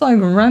so, it's like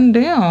run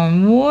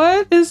down.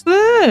 What is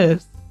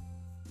this?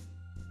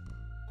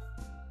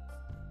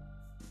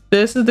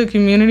 This is the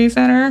community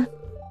center?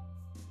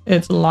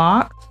 It's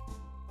locked?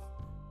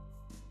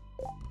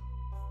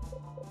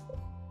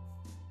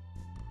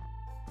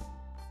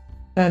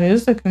 That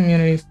is the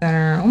community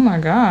center. Oh my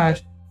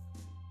gosh.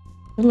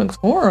 It looks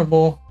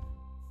horrible.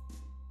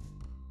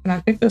 Can I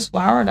pick this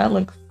flower? That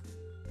looks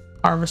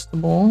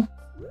harvestable.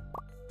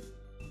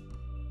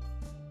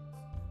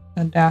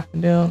 A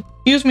daffodil.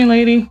 Excuse me,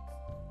 lady.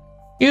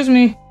 Excuse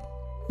me,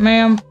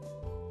 ma'am.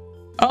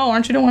 Oh,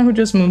 aren't you the one who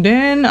just moved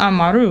in? I'm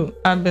Maru.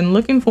 I've been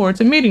looking forward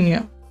to meeting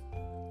you.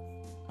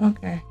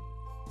 Okay.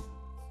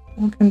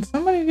 Well, can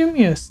somebody give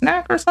me a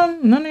snack or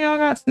something? None of y'all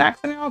got snacks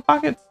in y'all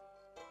pockets?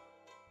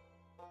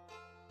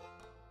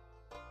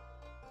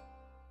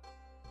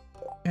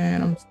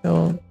 And I'm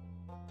still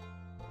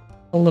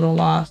a little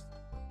lost.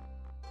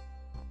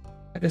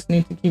 I just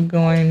need to keep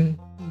going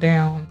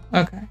down.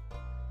 Okay.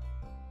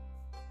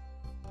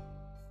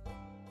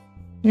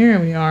 Here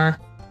we are.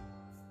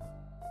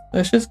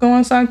 Let's just go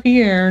inside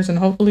Pierre's and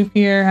hopefully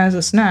Pierre has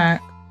a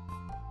snack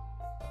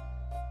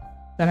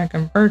that I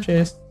can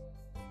purchase.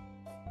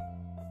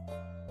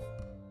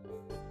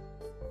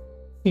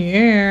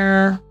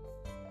 Pierre.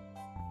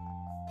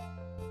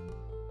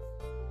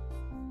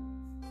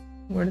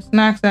 Where the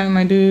snacks at,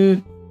 my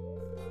dude?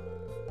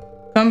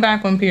 Come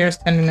back when Pierre's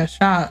tending the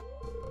shop.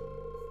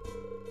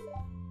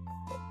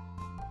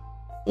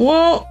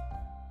 Well,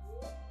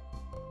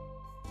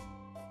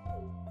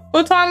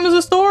 what time is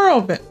the store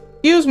open?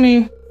 Excuse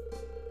me.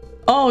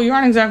 Oh, you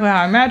aren't exactly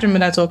how I imagined, but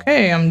that's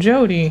okay. I'm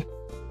Jody.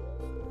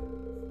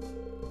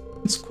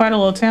 It's quite a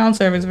little town,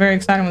 so it's very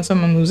exciting when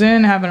someone moves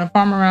in. Having a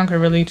farm around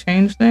could really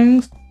change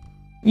things.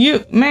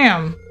 You,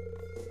 ma'am.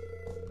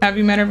 Have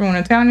you met everyone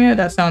in town yet?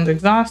 That sounds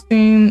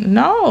exhausting.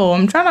 No,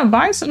 I'm trying to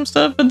buy some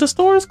stuff, but the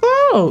store is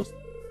closed.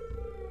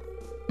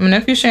 My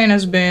nephew Shane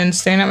has been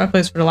staying at my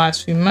place for the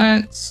last few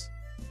months.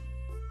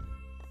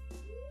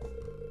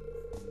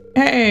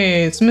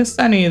 Hey, it's Miss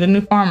Sunny, the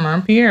new farmer.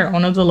 I'm Pierre,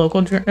 owner of the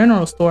local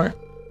general store.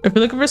 If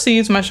you're looking for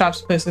seeds, my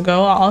shop's the place to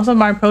go. I'll also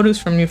buy produce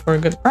from you for a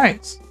good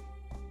price.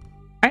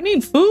 I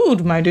need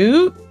food, my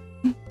dude.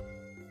 All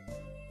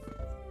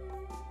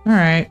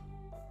right.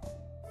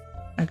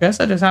 I guess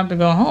I just have to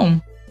go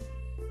home.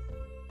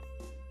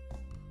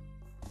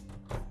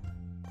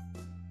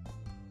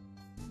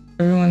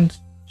 Everyone's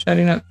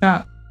shutting up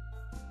shop.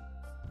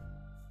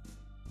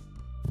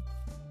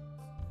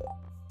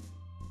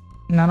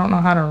 And I don't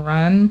know how to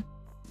run.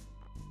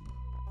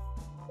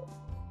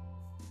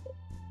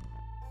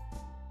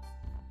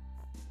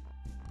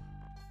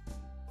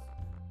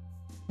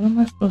 What am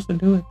I supposed to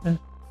do with this?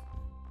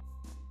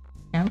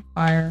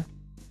 Campfire.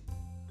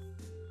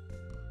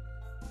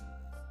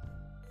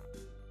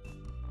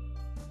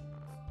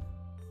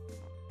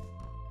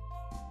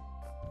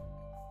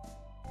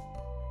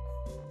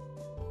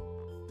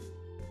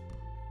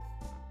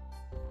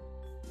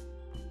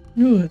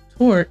 Ooh, a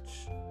torch.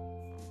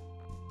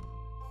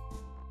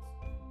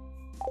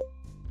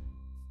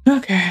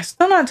 Okay,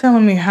 still not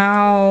telling me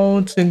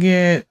how to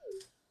get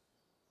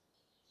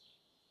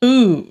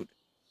food.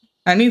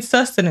 I need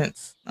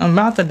sustenance. I'm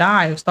about to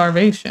die of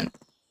starvation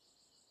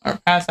or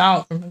pass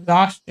out from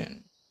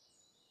exhaustion.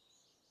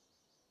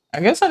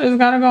 I guess I just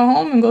gotta go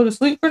home and go to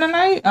sleep for the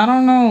night. I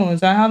don't know. Is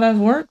that how that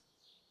works?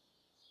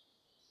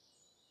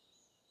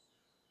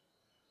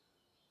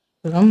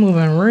 Because I'm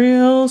moving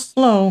real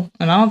slow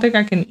and I don't think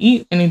I can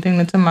eat anything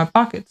that's in my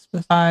pockets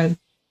besides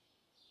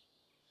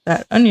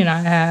that onion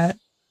I had.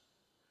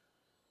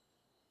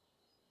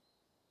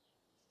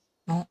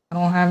 I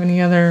don't have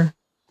any other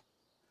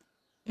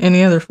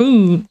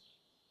food.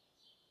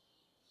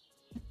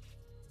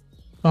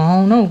 So I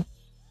don't know.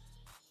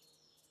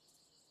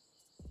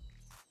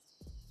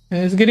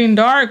 It's getting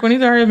dark. We need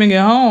to hurry up and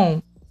get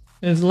home.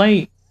 It's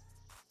late.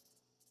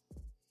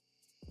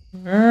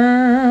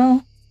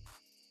 Girl.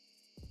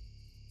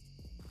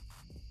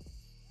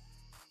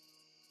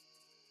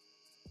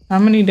 How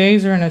many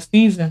days are in a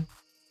season?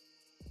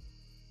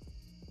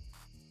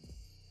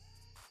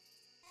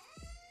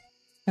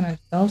 Can I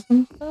sell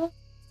some stuff?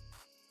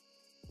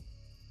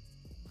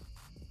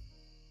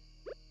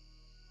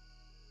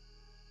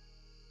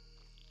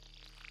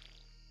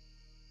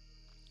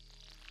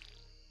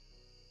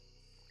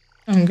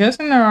 I'm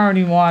guessing they're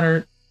already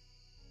watered.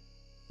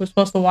 We're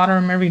supposed to water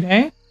them every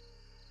day?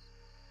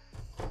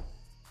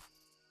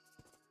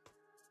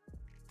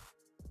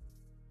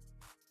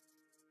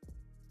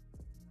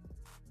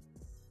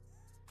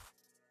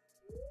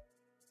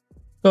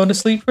 Go to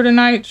sleep for the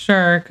night?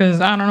 Sure, because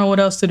I don't know what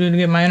else to do to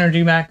get my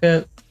energy back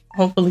up.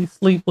 Hopefully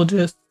sleep will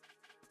just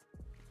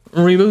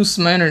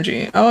reboost my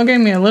energy. Oh, it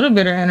gave me a little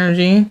bit of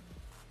energy.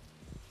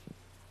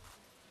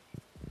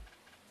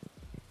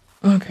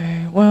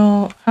 Okay,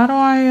 well, how do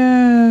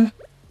I,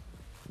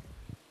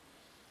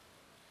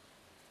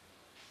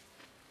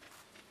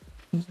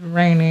 It's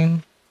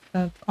raining.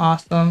 That's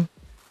awesome.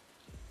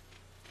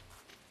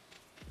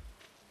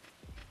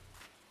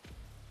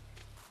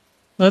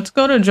 Let's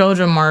go to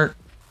Joja Mart.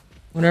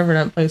 Whatever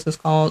that place is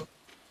called.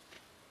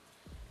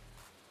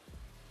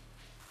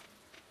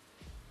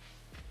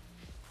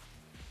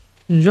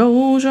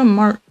 Joja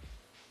Mart.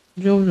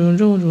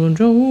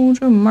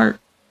 Joja Mart.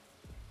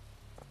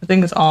 I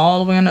think it's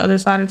all the way on the other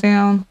side of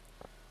town.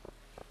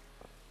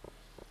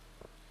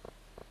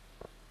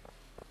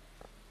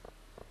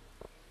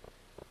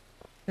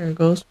 There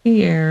goes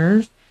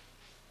Pierre's.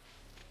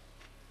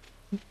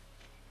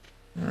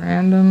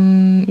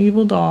 Random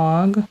evil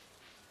dog.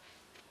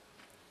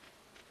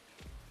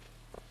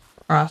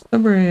 Cross the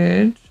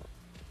bridge.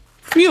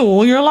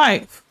 Fuel your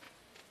life.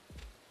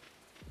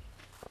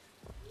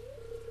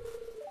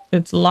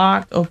 It's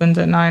locked, opens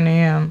at 9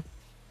 a.m.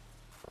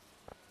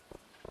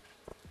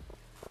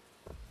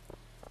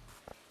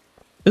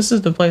 This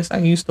is the place I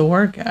used to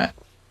work at.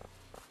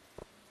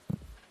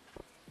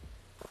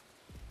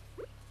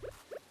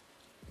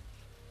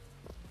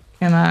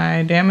 Can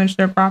I damage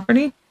their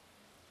property?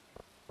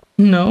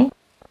 No.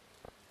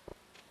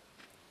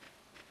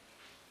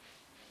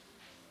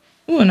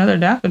 Ooh, another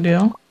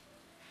daffodil.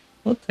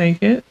 We'll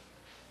take it.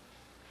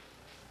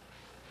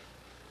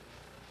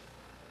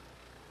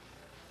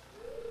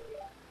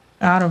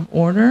 Out of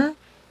order.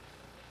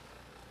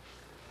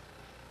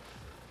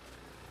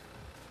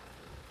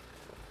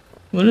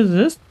 What does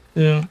this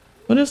do?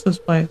 What is this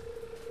place?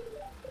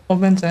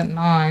 Opens at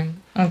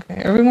 9. Okay,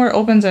 everywhere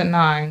opens at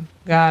 9.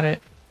 Got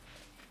it.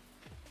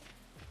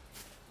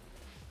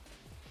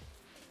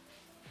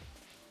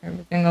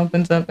 Everything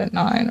opens up at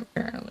 9,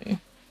 apparently.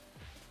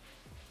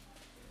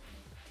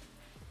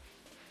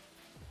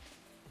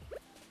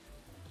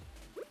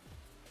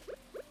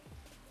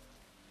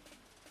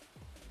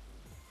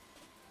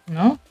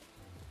 No?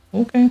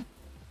 Okay.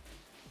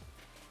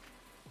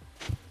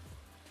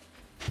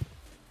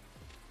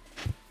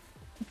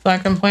 So I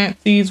can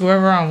plant seeds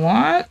wherever I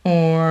want,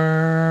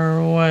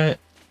 or what?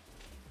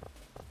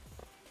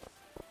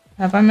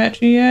 Have I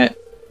met you yet,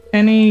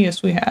 Penny?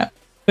 Yes, we have.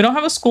 We don't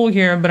have a school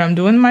here, but I'm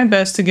doing my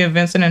best to give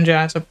Vincent and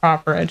Jazz a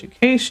proper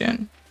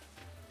education.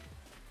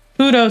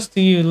 Kudos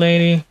to you,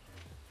 lady.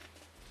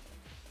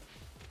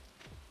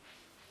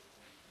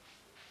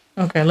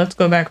 Okay, let's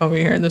go back over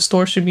here. The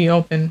store should be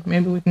open.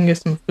 Maybe we can get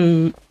some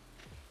food.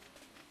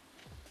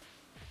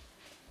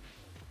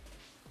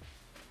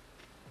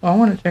 Oh, I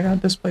want to check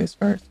out this place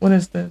first. What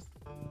is this?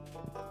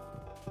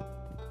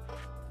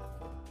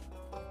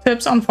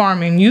 Tips on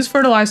farming. Use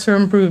fertilizer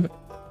to improve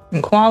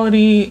in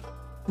quality,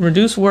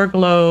 reduce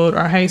workload,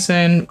 or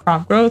hasten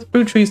crop growth.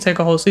 Fruit trees take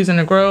a whole season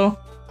to grow.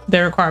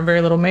 They require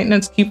very little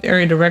maintenance. Keep the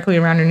area directly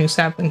around your new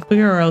sapling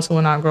clear, or else it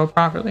will not grow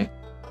properly.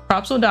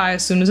 Crops will die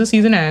as soon as the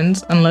season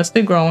ends, unless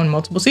they grow in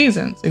multiple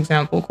seasons.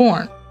 Example,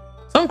 corn.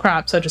 Some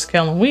crops, such as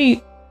kale and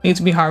wheat, need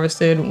to be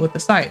harvested with a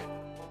scythe.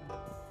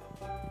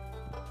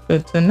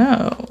 Good to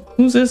know.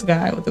 Who's this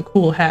guy with the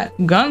cool hat?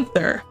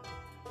 Gunther.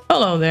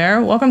 Hello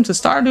there. Welcome to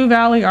Stardew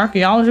Valley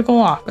Archaeological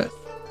Office.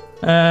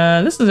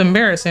 This is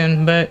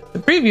embarrassing, but the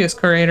previous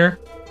curator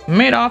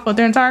made off with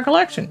their entire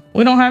collection.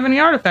 We don't have any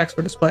artifacts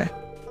for display.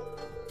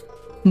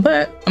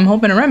 But I'm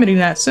hoping to remedy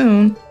that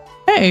soon.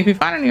 Hey, if you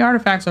find any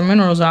artifacts or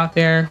minerals out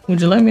there, would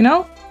you let me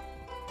know?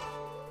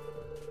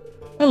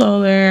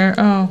 Hello there.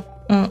 Oh,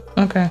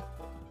 okay.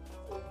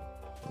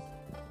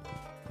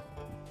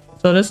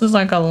 So this is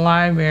like a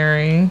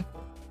library.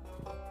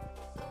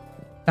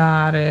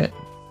 Got it.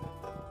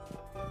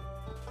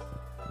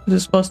 Is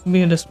this supposed to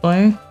be a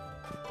display?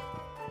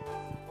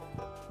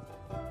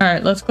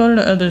 Alright, let's go to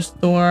the other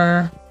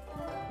store.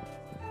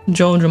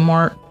 Joja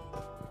Mart.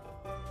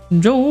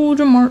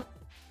 Joja Mart.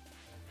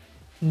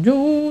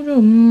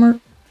 Joja Mart.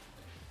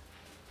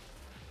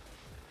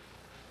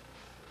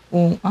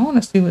 Well, I want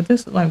to see what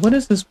this is like. What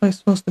is this place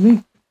supposed to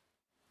be?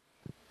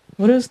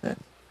 What is this?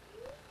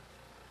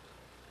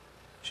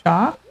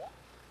 Shop?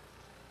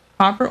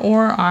 Copper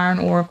ore, iron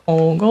ore,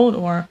 coal, gold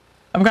ore.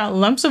 I've got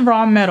lumps of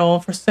raw metal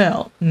for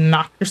sale.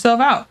 Knock yourself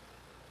out.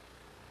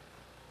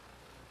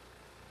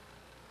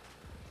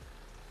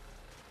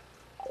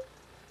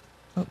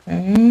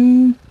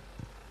 Okay.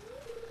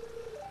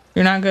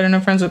 You're not good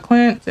enough friends with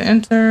Clint to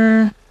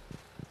enter.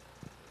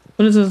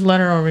 What is this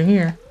letter over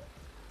here?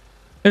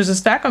 There's a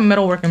stack of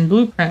metalworking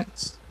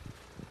blueprints.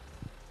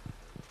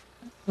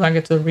 Do I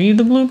get to read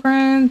the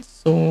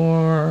blueprints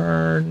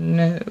or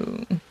no?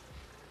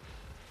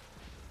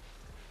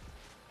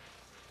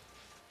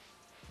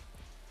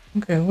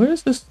 Okay, where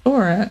is this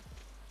store at?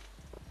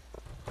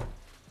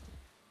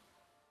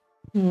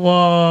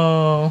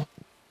 Whoa.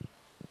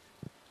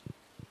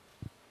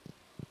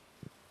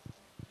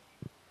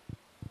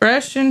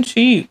 Fresh and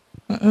cheap.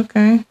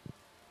 Okay.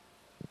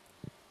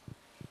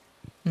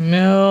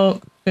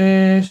 Milk,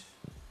 fish.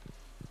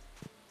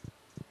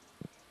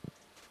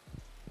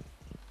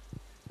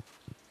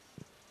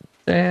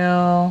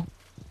 Sale.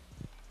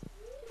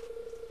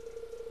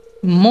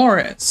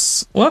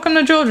 Morris. Welcome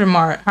to Joja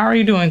Mart. How are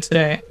you doing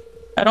today?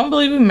 I don't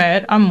believe we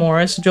met. I'm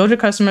Morris, Joja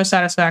Customer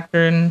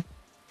Satisfaction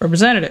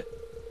Representative.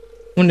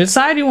 When you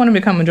decide you want to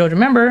become a Joja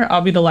member,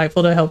 I'll be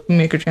delightful to help you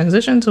make your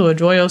transition to a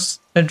joyous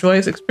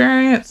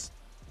experience.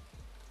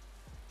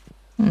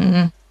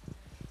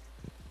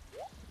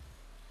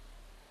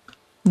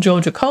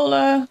 Joja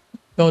Cola,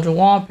 Joja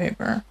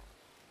Wallpaper,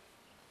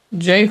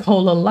 J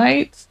Cola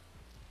Light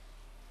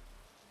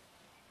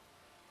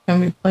can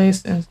be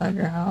placed inside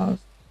your house.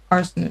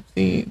 Parsnip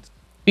seeds,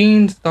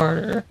 bean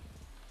starter,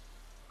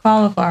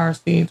 cauliflower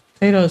seeds,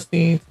 potato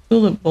seeds,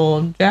 tulip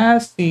bulb,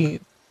 jazz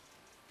seeds,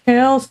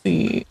 kale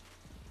seed,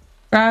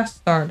 grass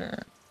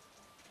starter,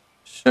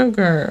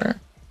 sugar,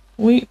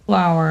 wheat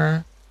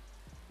flour,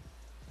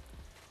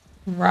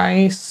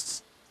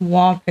 rice,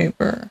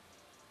 wallpaper,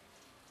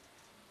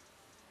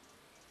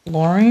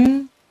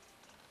 flooring.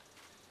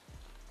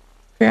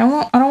 Okay,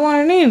 I don't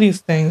want any of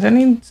these things. I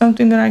need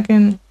something that I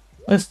can,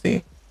 let's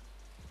see.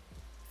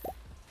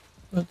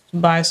 Let's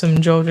buy some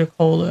Joja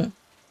Cola.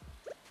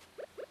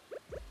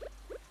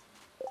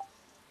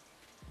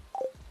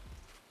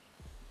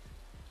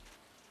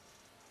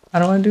 How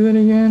do I do it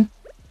again?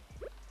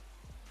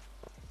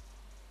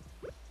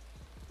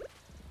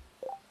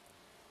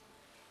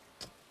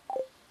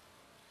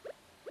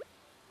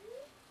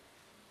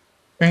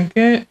 Drink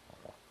it.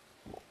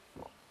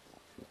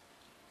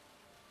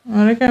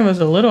 Oh, that guy was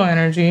a little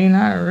energy,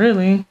 not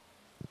really.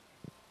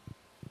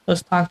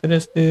 Let's talk to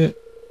this dude.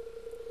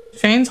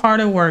 Shane's hard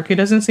at work. He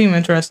doesn't seem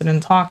interested in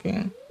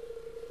talking.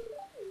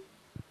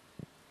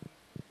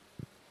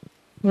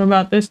 What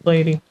about this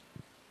lady?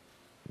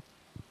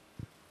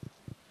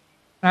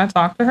 Can I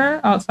talk to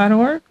her outside of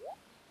work?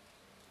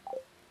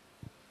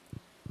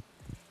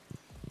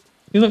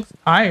 She looks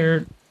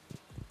tired.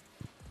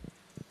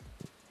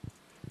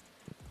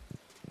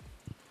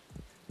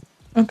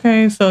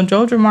 Okay, so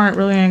Joja Mart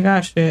really ain't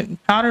got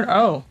shit. Powdered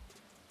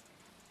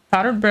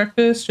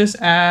breakfast, just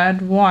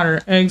add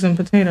water, eggs, and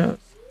potatoes.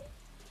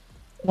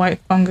 White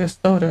fungus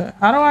soda.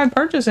 How do I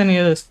purchase any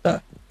of this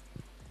stuff?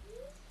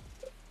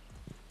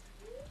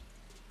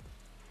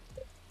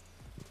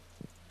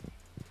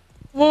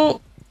 Well,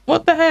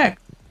 what the heck?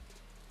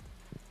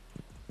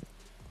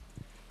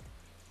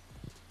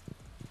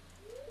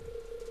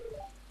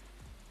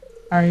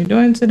 How are you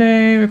doing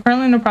today? We're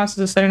currently in the process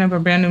of setting up a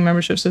brand new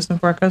membership system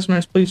for our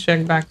customers. Please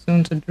check back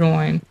soon to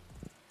join.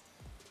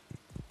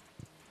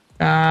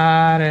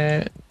 Got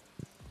it.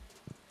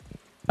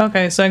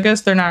 Okay, so I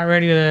guess they're not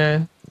ready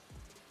to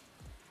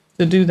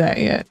do that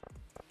yet.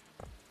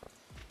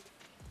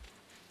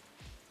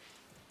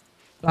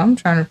 So I'm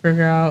trying to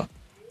figure out.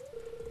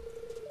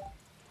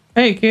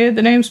 Hey kid,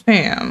 the name's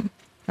Pam.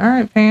 All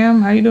right,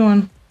 Pam, how you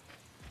doing?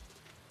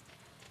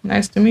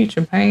 Nice to meet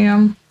you,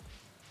 Pam.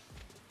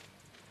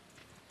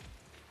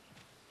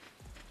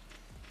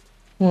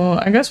 Well,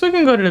 I guess we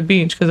can go to the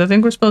beach because I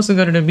think we're supposed to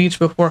go to the beach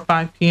before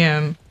 5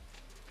 p.m.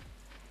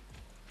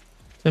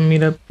 to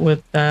meet up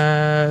with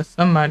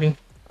somebody.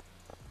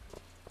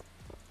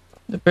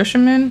 The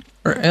fisherman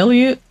or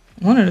Elliot?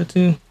 One of the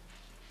two.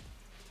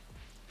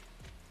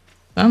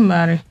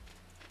 Somebody.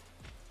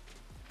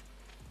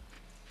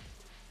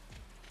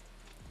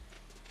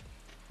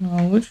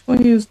 Which way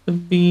is the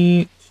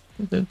beach?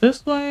 Is it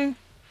this way?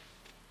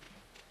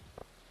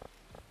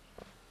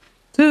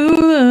 To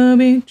the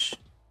beach.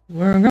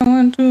 We're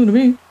going to the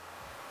beach.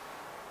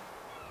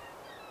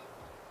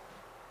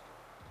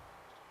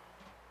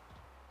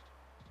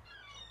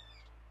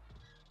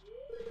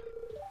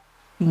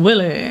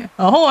 Willie.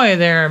 Ahoy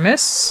there,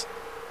 miss.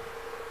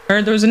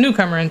 Heard there was a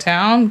newcomer in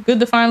town. Good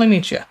to finally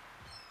meet you.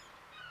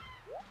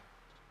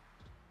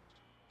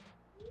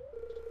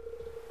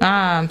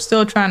 I'm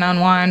still trying to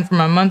unwind from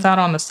a month out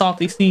on the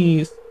salty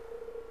seas.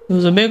 It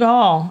was a big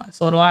haul. I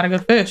sold a lot of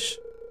good fish.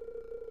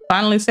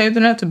 Finally saved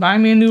enough to buy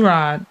me a new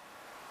rod.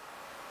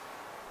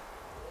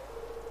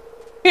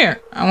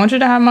 Here, I want you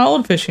to have my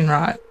old fishing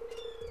rod.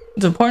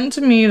 It's important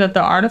to me that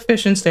the art of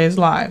fishing stays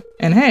alive.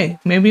 And hey,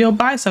 maybe you'll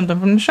buy something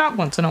from the shop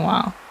once in a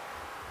while.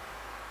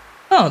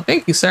 Oh,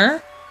 thank you,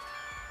 sir.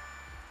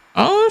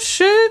 Oh,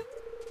 shit.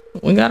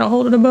 We gotta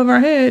hold it above our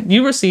head.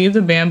 You received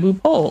a bamboo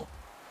pole.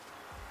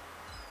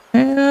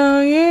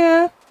 Hell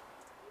yeah.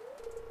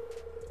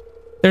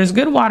 There's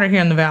good water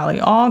here in the valley.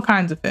 All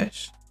kinds of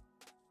fish.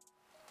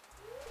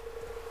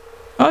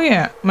 Oh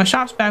yeah, my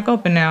shop's back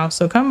open now,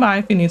 so come by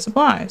if you need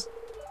supplies.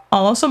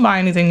 I'll also buy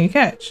anything you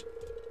catch.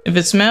 If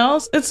it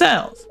smells, it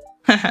sells.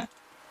 That's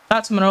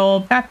what my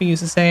old pappy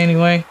used to say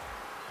anyway.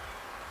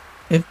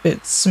 If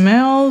it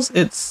smells,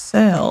 it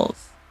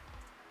sells.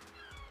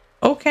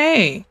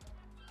 Okay.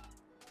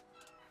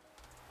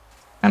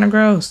 Kind of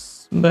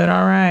gross, but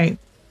alright.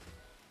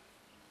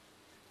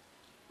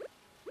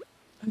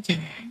 Okay.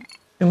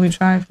 Can we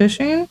try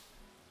fishing?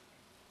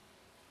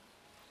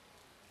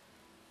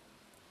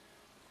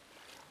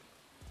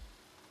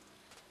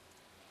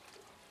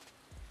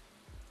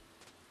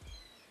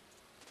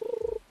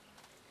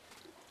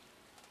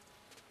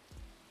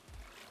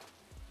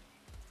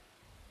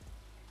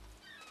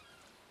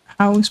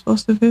 How are we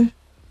supposed to fish?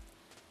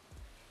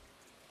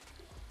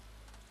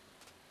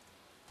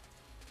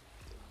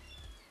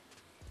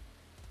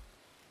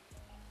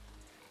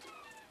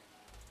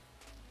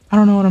 I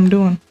don't know what I'm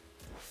doing.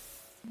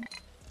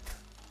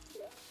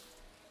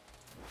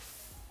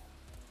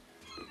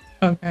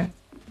 Okay.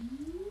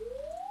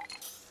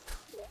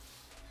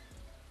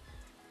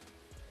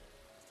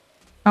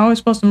 How are we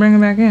supposed to bring it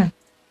back in?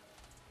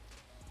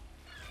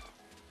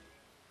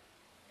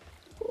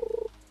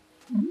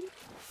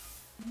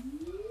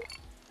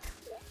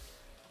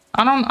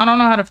 I don't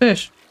know how to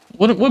fish.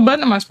 What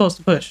button am I supposed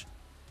to push?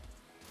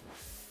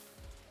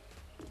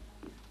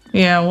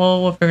 Yeah,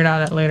 we'll figure it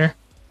out later.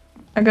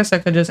 I guess I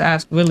could just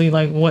ask Willie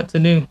like what to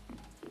do.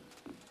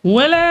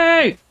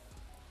 Willie!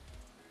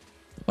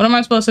 What am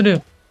I supposed to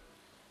do?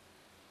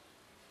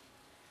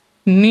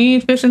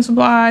 Need fishing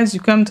supplies? You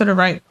come to the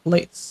right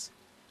place.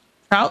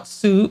 Trout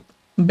soup,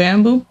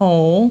 bamboo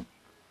pole,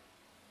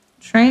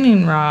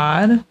 training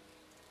rod. A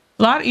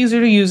lot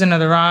easier to use than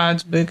other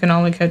rods, but it can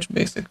only catch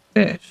basic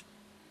fish.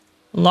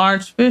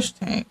 Large fish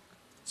tank,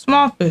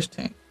 small fish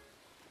tank,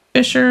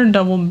 fisher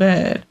double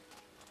bed.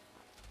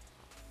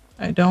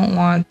 I don't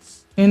want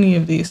any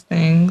of these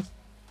things.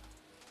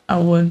 I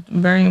would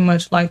very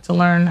much like to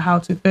learn how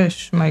to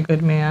fish, my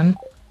good man.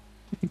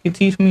 If you could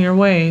teach me your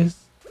ways,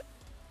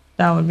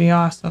 that would be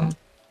awesome.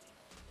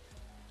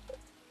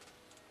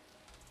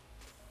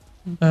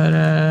 But,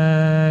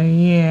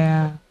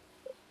 yeah.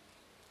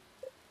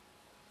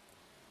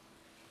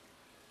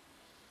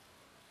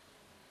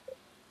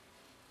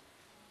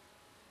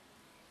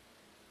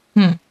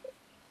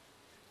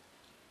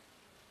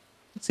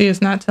 See,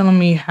 it's not telling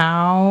me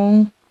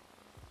how.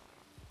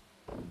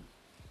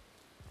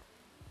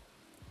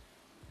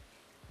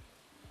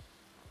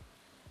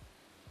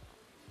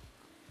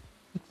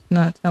 It's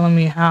not telling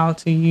me how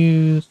to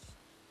use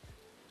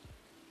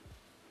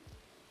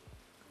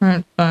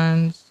current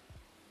funds.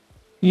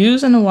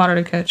 Use in the water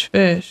to catch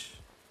fish.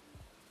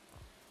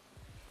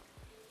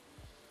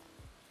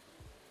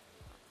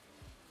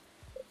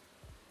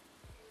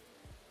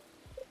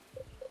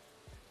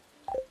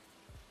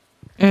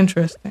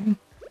 Interesting.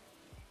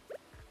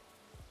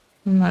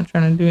 I'm not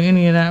trying to do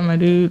any of that, my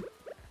dude.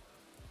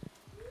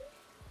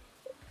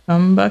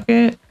 Some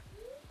bucket.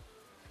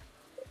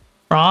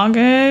 Frog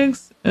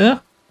eggs?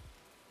 Ugh.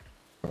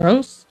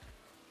 Gross.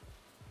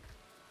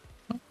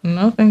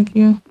 No, thank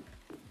you.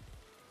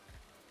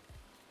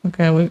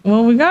 Okay, we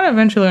gotta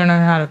eventually learn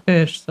how to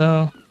fish,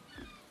 so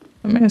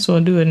I may as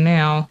well do it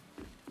now.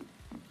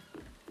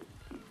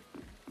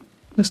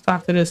 Let's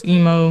talk to this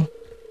emo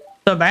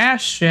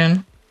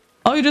Sebastian.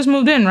 Oh, you just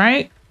moved in,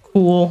 right?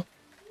 Cool.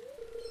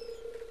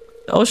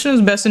 The ocean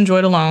is best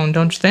enjoyed alone,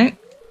 don't you think?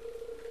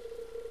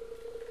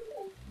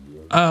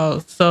 Oh,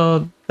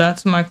 so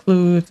that's my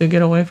clue to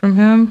get away from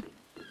him?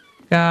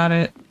 Got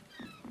it.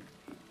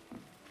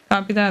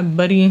 Copy that,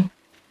 buddy.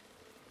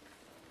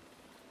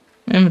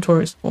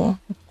 Inventory's full.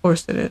 Of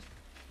course it is.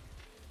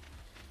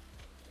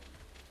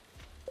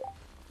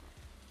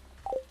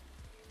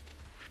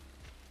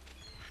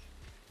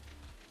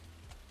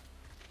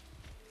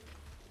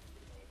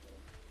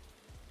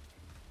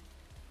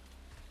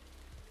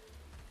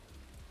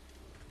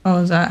 Oh,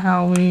 is that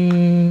how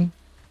we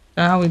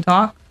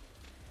talk?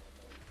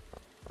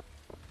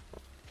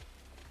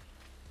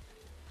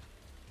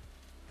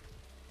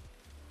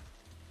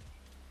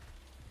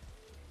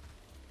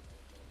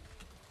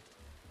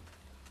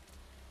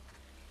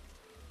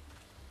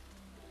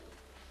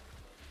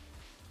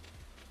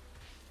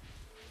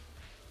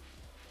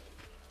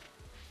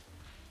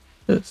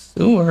 The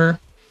sewer.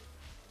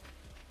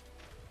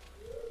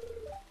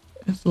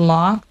 It's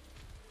locked.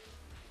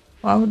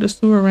 Why would the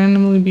sewer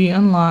randomly be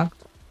unlocked?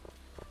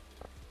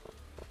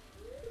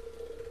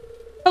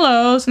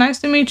 Hello, it's nice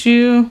to meet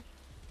you.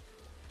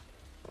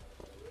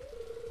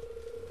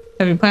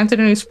 Have you planted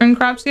any spring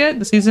crops yet?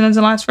 The season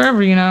doesn't last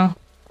forever, you know.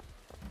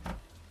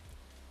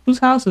 Whose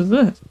house is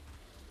this?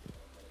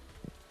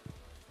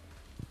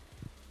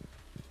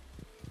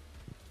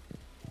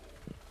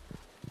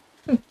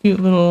 A cute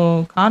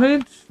little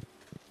cottage.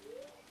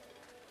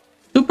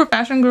 Super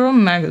Fashion Girl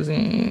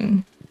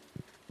magazine.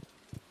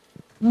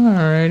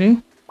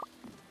 Alrighty.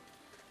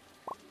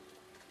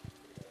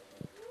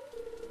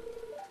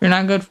 You're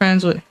not good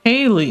friends with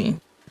Haley.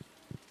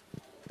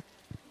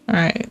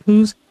 Alright,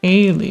 who's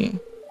Haley?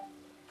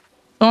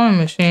 Sewing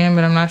machine,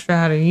 but I'm not sure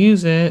how to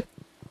use it.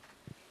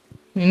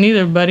 Me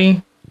neither,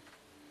 buddy.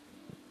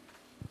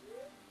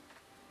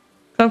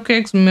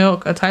 Cupcakes,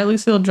 milk, a tightly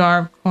sealed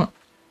jar of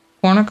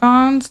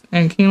cornicons,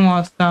 and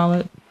quinoa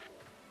salad.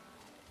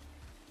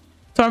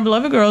 To our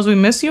beloved girls, we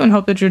miss you and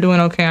hope that you're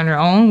doing okay on your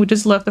own. We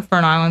just left the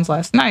Fern Islands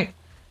last night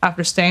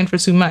after staying for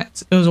 2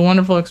 months. It was a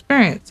wonderful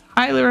experience.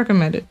 Highly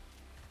recommended.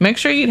 Make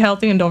sure you eat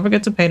healthy and don't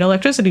forget to pay the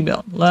electricity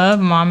bill.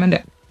 Love, Mom and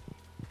Dad.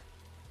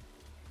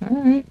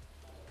 Alright.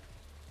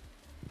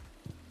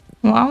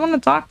 Well, I want to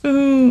talk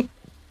to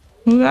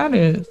who that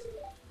is.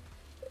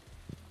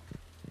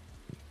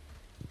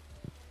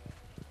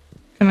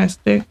 Can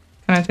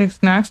I take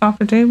snacks off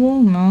the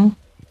table? No.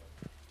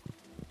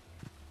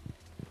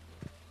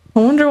 I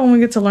wonder when we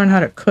get to learn how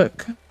to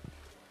cook.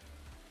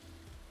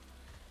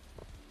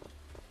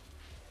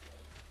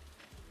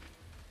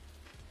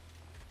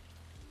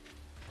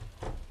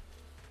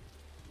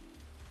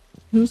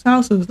 Whose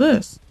house is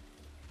this?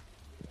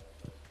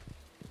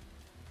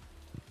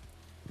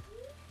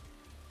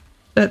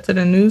 Set to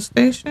the news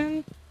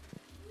station.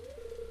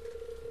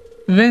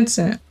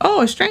 Vincent.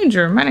 Oh, a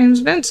stranger. My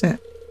name's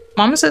Vincent.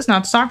 Mama says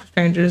not to talk to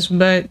strangers,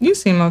 but you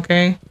seem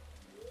okay.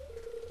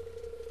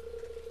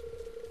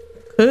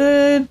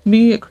 Could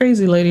be a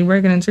crazy lady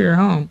breaking into your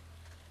home.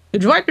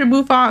 Did you wipe your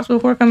boo fox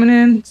before coming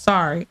in?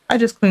 Sorry, I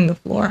just cleaned the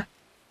floor.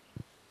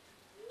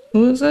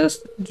 Who is this?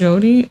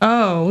 Jody?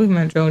 Oh, we've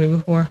met Jody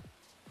before.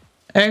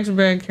 Eggs,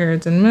 bread,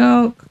 carrots, and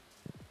milk.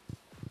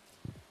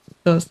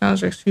 So it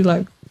sounds like she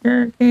likes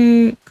carrot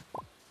cake.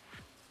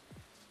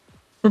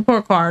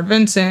 Report card.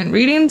 Vincent.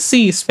 Reading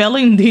C.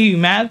 Spelling D.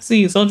 Math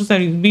C. Social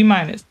studies B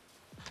minus.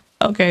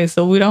 Okay,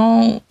 so we're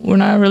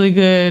not really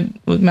good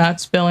with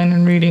math, spelling,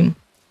 and reading.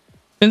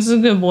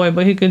 Vincent's a good boy,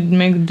 but he could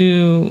make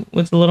do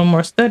with a little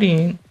more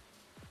studying.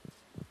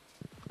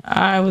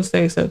 I would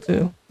say so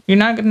too. You're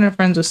not getting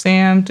friends with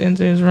Sam to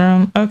enter his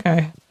room?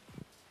 Okay.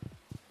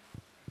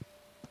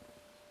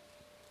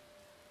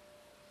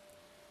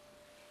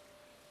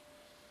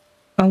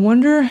 I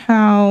wonder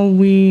how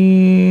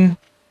we...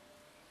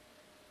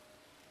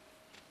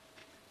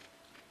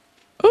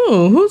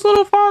 Ooh, whose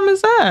little farm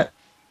is that?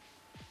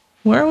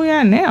 Where are we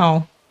at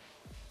now?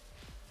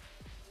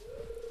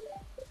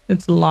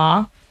 It's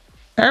locked.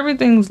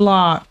 Everything's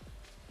locked.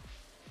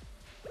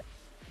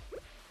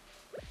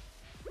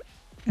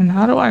 And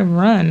how do I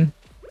run?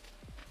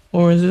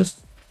 Or is this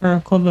her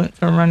equivalent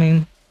to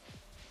running?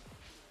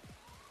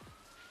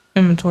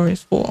 Inventory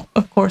is full.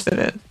 Of course it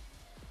is.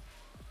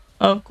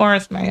 Of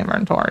course my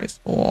inventory is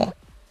full.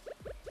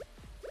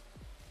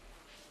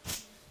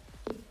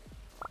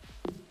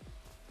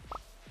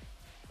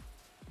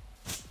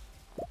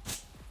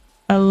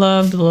 I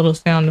love the little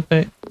sound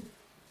effect.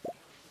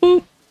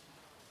 Boop.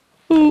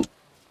 Boop.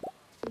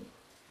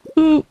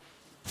 Boop.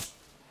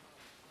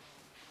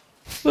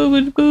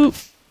 Boop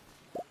boop.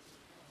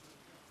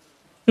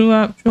 Chew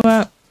up, chew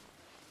up.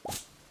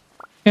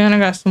 And I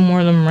got some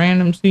more of them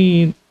random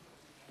seeds.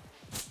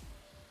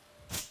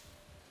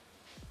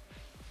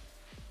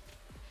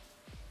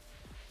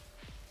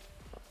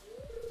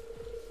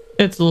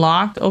 It's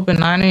locked, open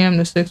 9 a.m.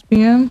 to 6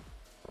 p.m.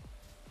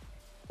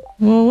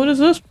 Well, what is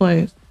this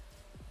place?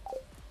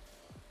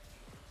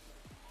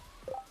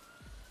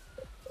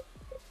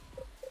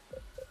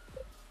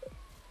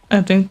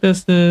 I think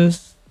this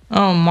is,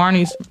 oh,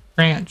 Marnie's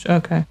ranch.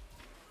 Okay.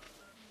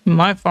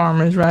 My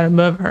farm is right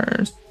above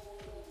hers.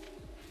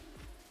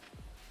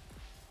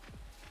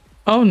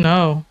 Oh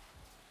no.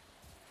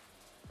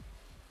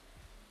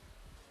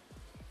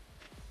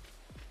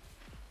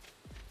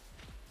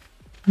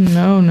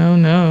 No, no,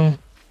 no.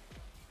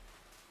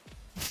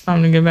 It's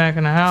time to get back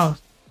in the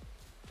house.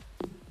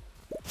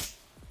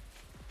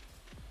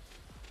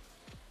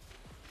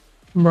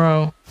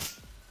 Bro.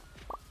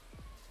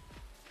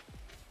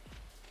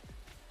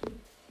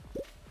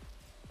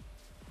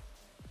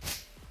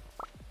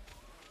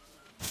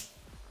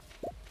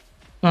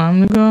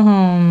 Time to go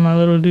home, my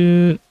little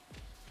dude.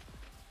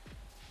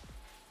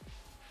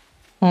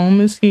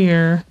 almost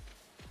here.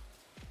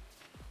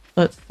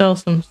 Let's sell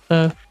some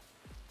stuff.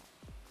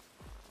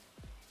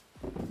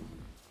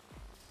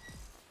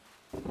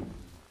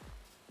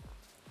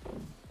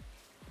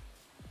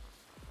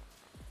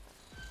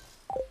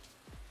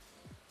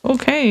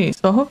 Okay,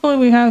 so hopefully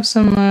we have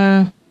some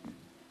oh,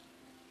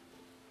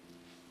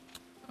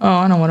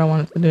 I know what I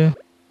wanted to do.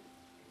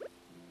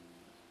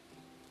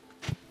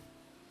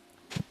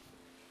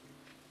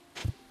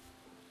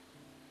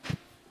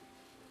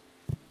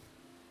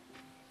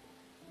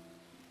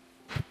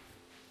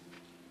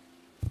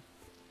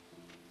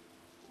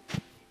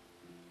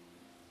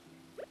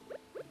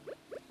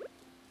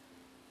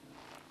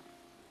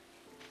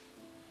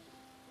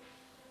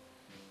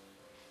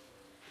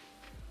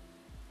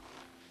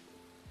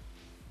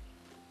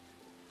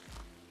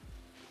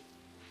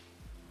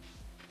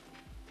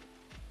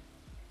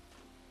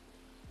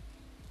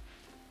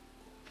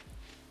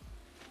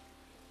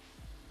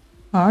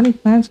 I already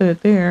planted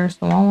it there,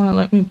 so I want to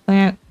let me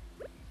plant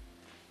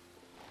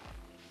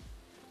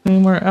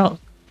anywhere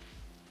else.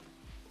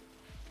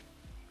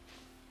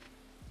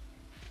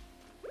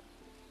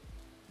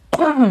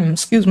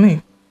 Excuse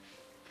me.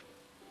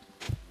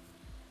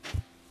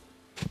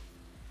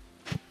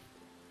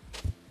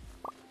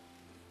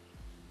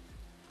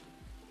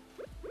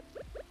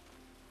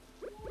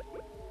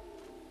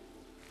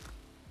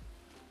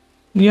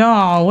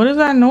 Y'all, what is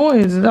that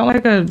noise? Is that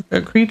like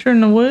a creature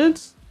in the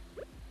woods?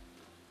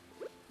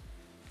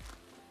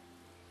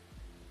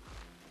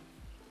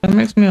 That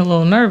makes me a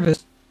little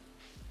nervous.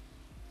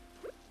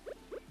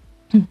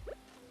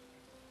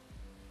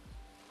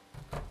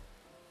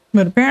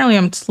 But apparently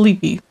I'm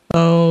sleepy,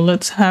 so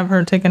let's have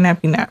her take a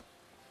nappy nap.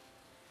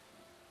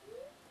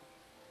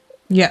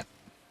 Yeah.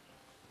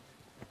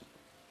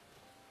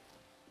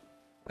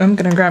 I'm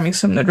gonna grab me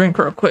something to drink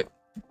real quick.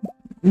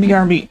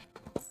 BRB.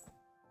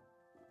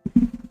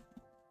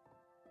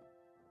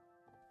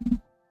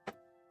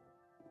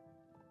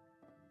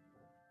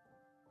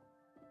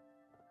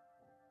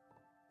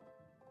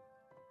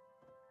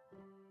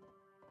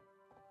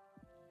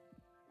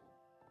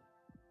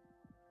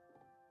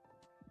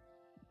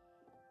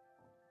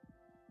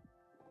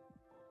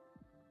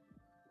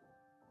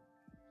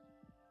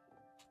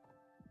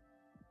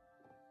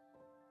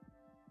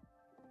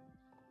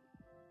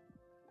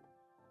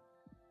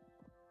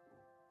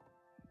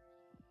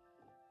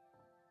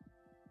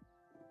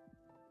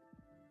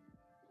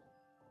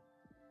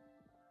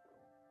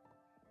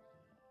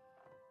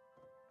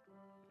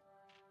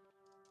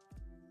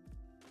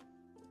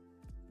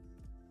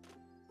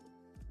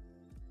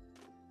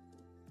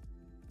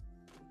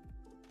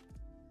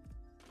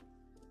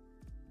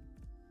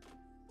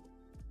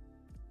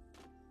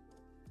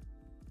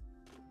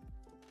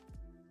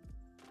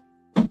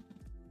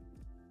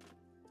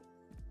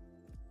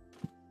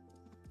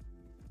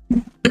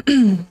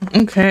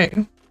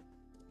 Okay.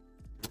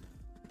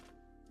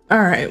 All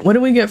right, what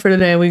do we get for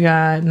today? We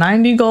got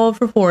 90 gold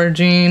for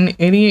foraging,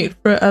 88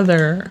 for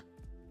other.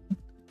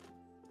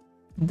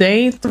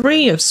 Day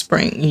 3 of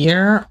spring,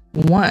 year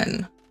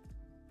 1.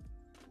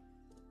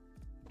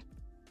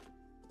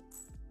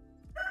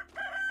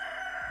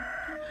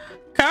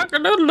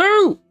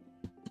 Cock-a-doodle-doo!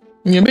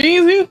 You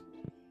busy?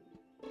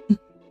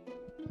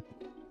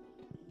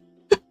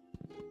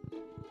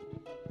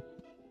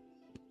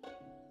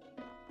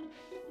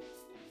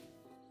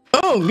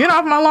 Oh, get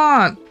off my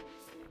lawn!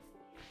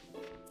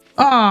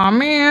 Aw,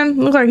 man.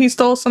 Looks like he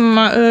stole some of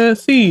my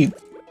seeds.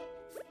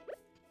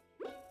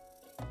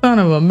 Son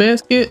of a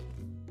biscuit.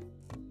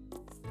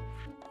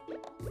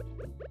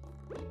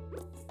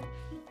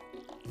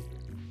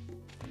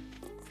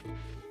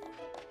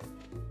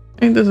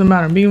 Ain't this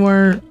about a B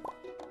word?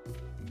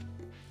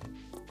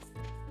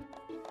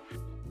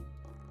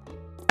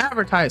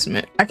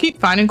 Advertisement. I keep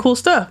finding cool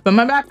stuff, but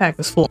my backpack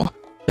is full.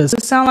 Does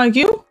this sound like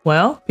you?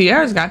 Well,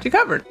 Pierre's got you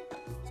covered.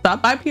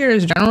 Stop by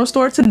Pierre's general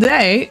store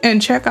today and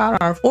check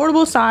out our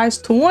affordable size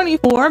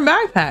 24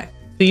 backpack.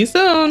 See you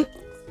soon.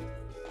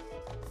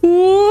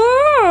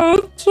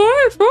 Whoa,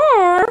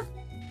 24.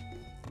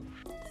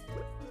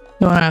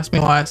 Don't ask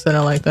me why I said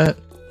it like that.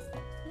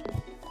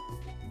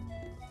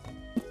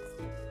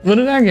 What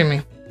did that give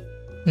me?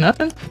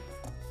 Nothing?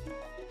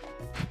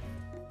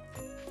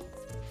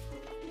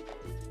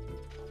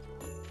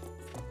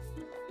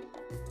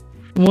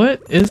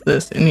 What is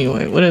this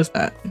anyway? What is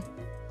that?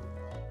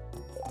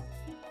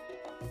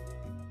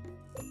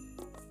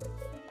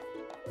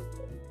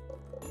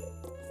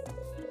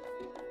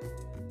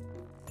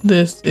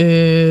 This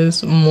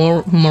is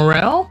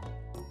morel,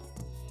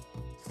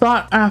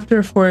 sought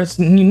after for its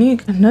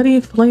unique nutty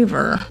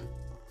flavor.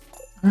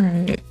 All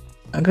right,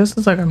 I guess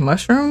it's like a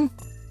mushroom.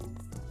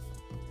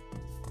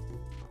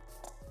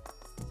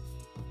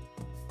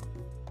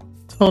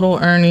 Total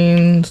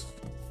earnings.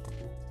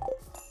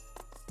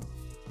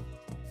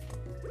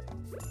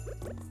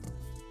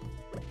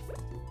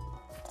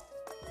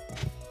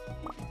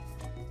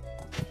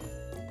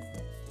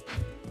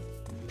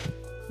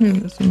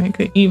 Let's make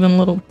an even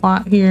little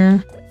plot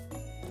here.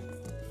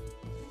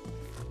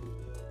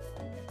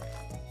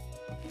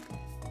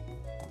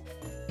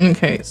 Okay,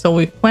 Okay, so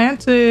we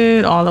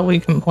planted all that we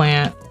can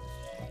plant.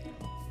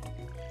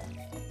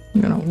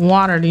 I'm gonna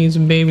water these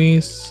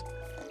babies.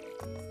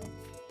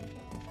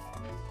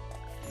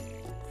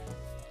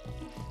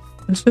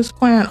 Let's just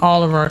plant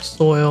all of our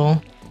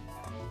soil.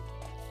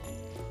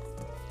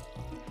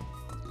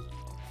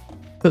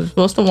 Because we're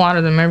supposed to water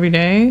them every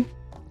day,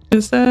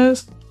 it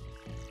says.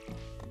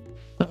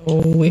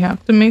 So we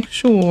have to make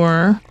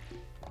sure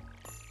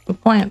to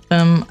plant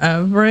them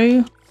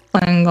every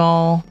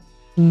single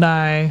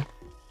day.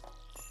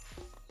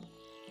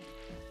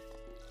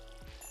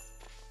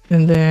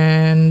 And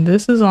then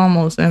this is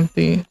almost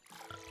empty.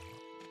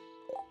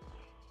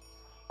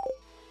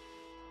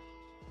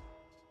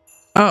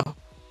 Oh.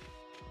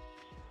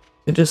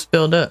 It just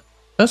filled up.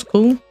 That's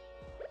cool.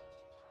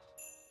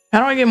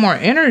 How do I get more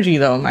energy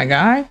though, my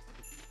guy?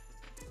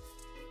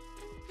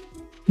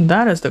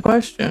 That is the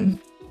question.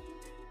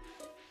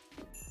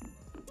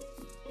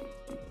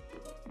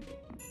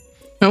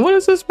 Now what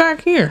is this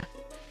back here?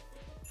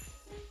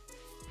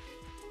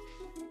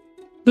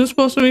 Is this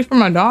supposed to be for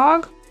my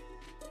dog?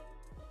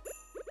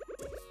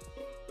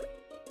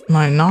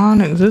 My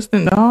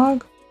non-existent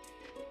dog?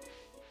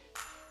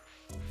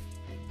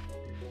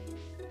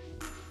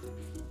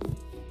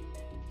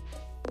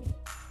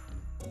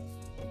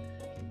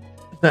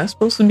 Is that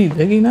supposed to be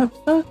digging up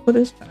stuff? What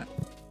is that?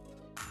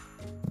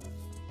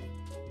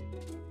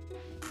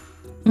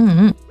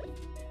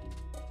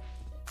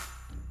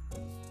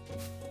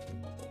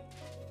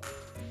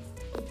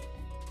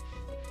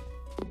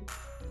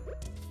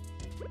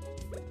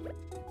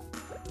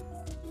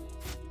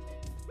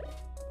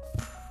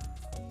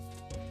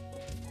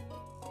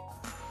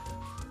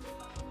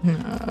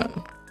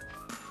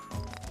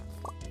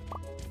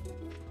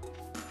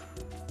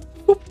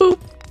 Boop boop.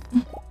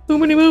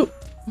 Boopity boop.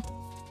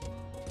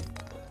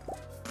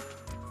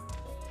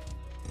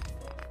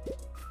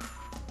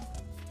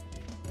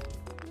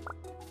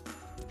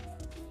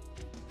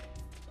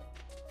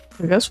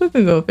 I guess we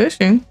could go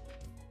fishing.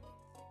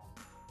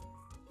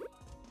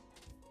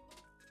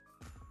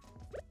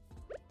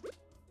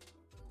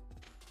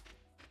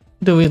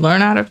 Did we learn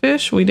how to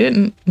fish? We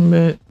didn't,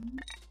 but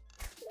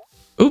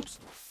oops.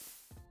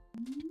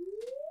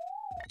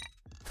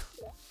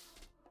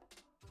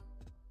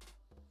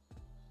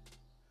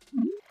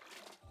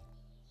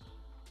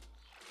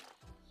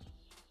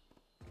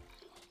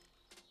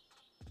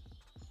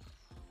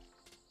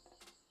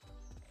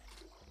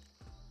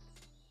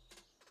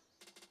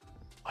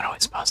 What are we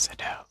supposed to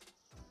do?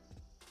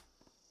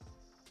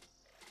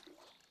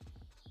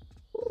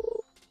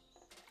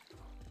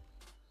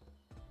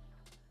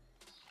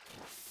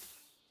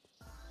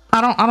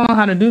 I don't know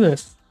how to do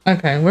this.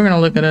 Okay, we're gonna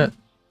look it up.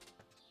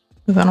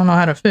 Because I don't know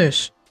how to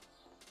fish.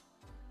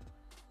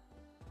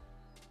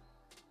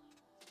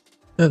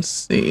 Let's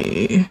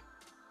see.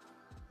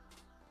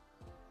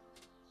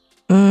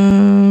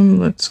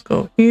 Let's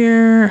go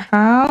here.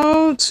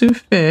 How to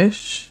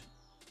fish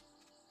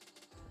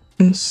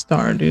in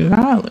Stardew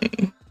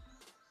Valley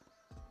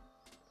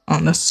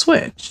on the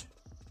Switch.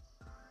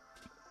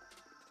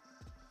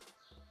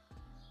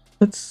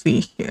 Let's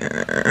see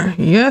here.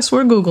 Yes,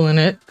 we're Googling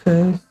it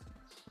because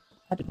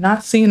I did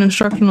not see an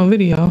instructional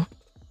video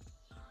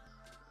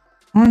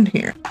on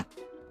here. All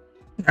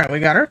right, we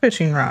got our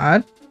fishing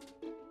rod.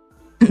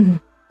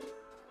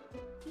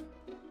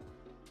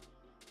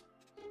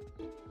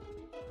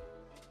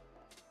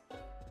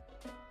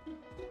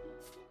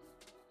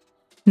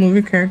 Move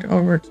your character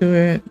over to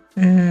it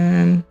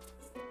and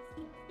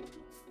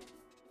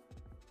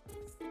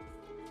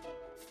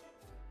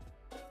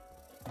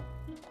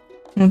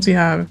once you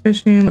have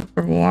fishing, look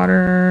for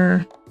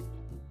water.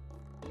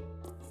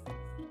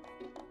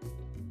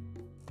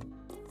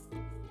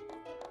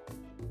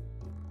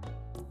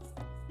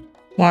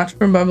 Watch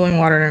for bubbling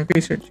water to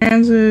increase your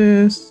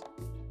chances.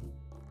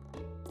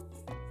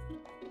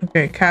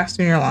 Okay,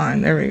 casting your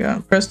line. There we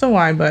go. Press the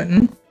Y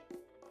button.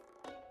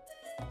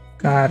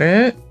 Got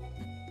it.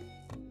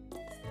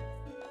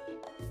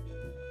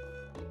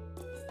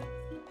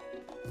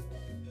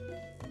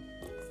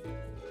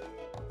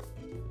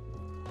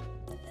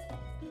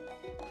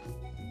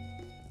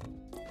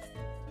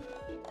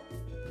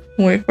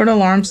 Wait for the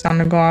alarm sound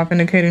to go off,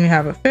 indicating you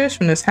have a fish.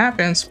 When this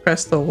happens,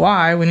 press the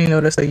Y when you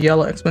notice a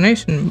yellow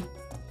explanation.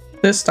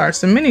 This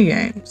starts the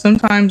minigame.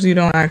 Sometimes you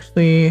don't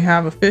actually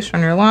have a fish on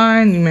your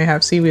line, you may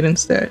have seaweed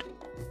instead.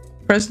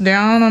 Press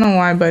down on the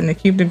Y button to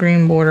keep the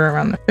green border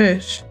around the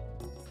fish.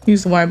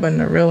 Use the Y button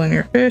to reel in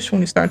your fish.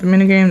 When you start the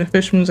minigame, the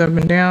fish moves up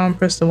and down.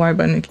 Press the Y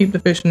button to keep the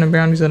fish in the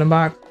boundaries of the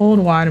box. Hold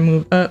Y to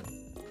move up,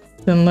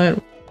 then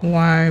let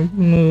Y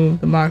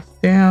move the box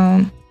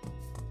down.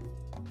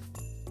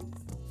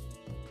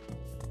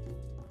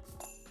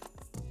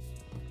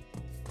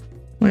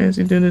 Why does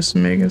he do this to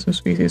make some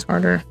species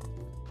harder?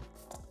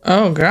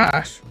 Oh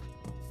gosh.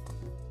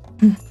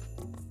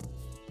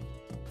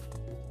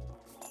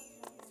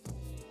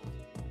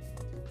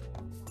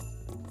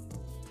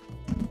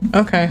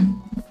 Okay.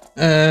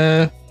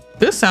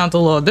 This sounds a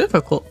little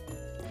difficult,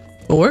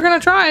 but we're gonna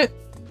try it.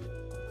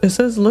 It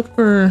says look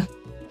for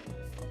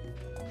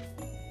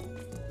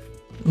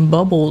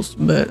bubbles,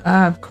 but I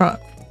have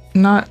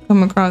not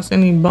come across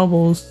any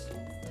bubbles.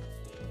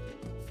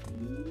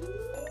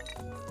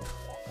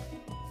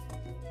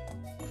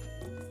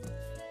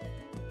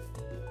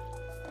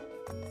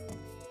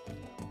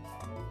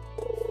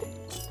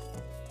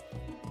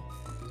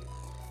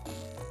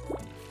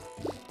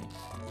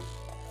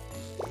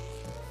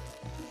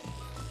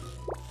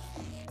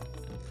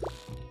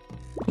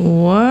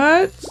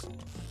 What?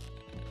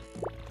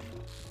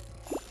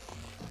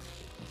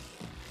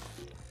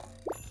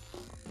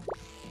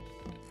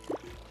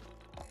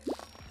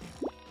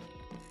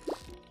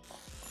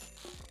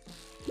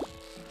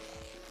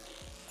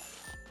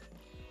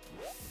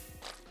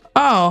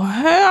 Oh,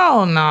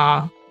 hell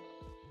nah.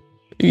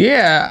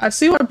 Yeah, I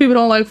see why people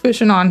don't like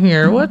fishing on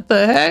here. What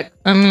the heck?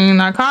 I mean,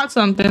 I caught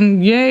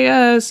something. Yay,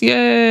 yes,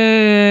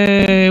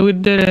 yay. We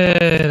did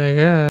it, I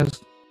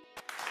guess.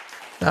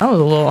 That was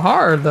a little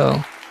hard,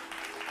 though.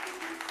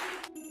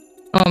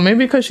 Oh,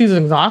 maybe because she's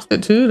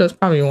exhausted, too? That's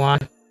probably why.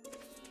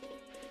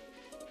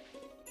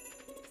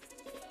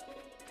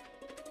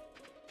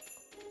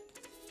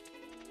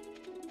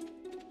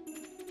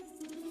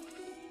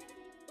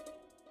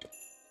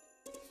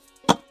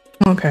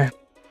 Okay.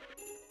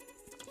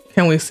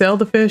 Can we sell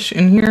the fish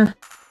in here?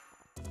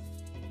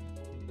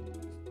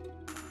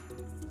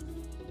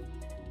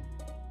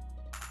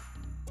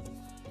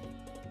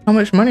 How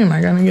much money am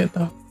I gonna get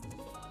though?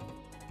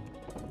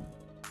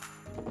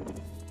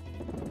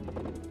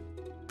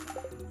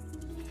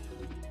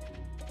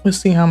 Let's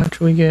see how much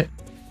we get.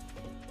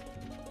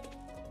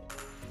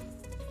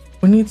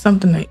 We need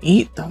something to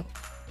eat though.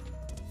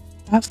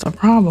 That's the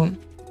problem.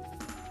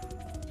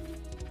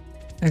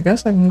 I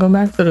guess I can go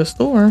back to the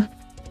store.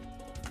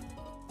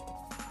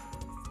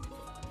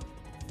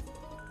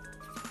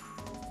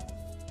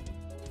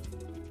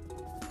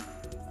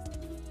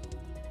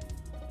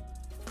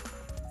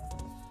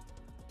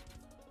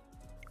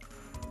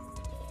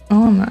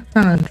 Oh, I'm not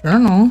trying to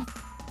journal.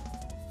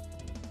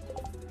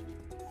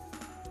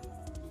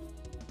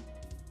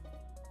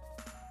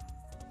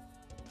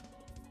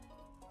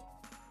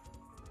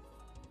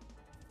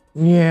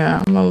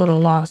 Yeah, I'm a little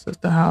lost as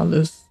to how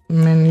this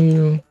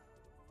menu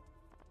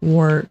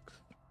works.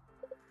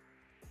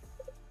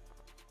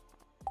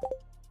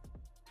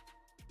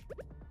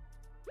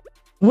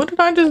 What did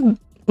I just...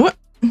 What?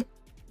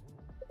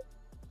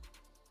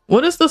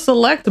 What is the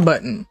select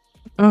button?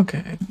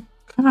 Okay.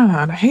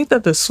 God, I hate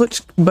that the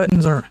switch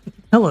buttons are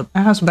hella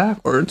ass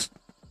backwards.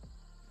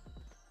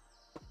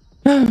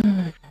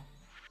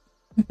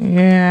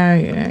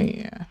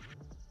 Yeah.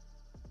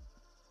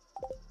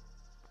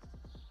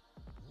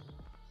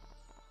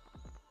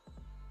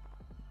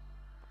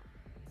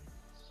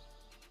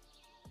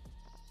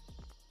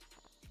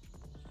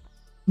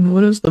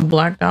 What does the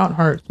blacked out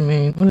hearts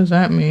mean? What does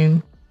that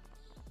mean?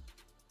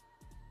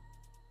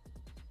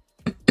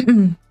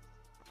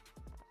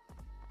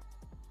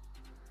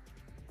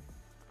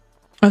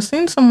 I've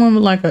seen someone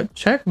with like a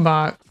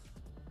checkbox.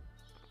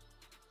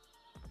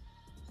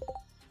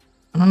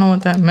 I don't know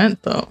what that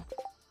meant though.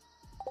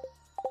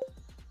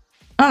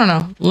 I don't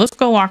know. Let's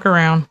go walk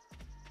around.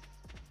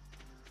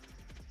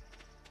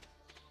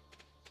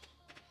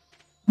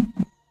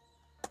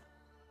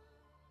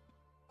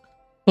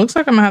 Looks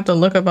like I'm gonna have to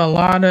look up a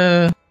lot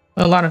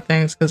of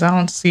things because I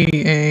don't see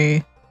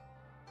a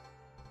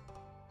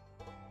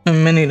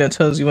menu that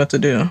tells you what to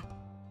do.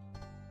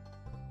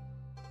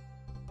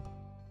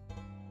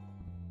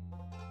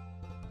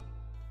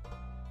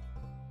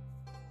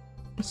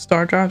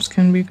 Star drops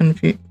can be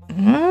confused.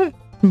 What?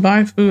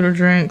 Buy food or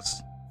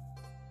drinks.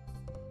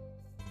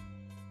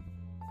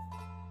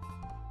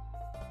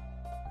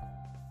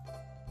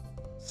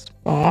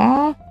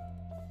 Spa?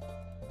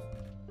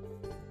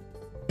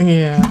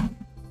 Yeah.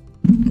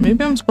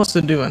 Maybe I'm supposed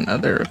to do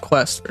another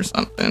quest or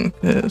something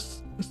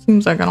because it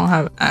seems like I don't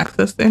have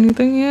access to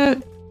anything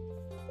yet.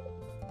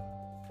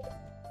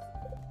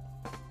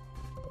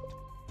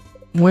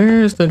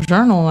 Where is the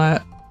journal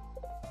at?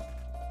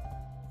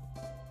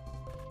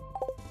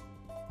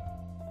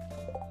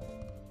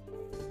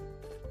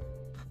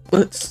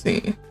 Let's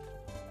see.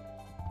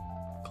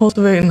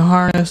 Cultivate and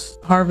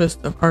harvest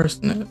the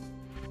parsnip.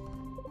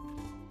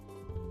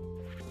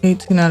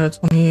 18 out of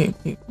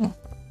 28 people.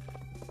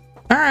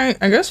 Alright,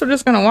 I guess we're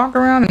just gonna walk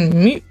around and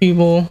meet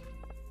people.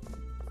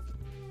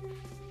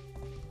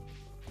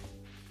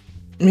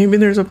 Maybe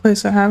there's a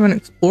place I haven't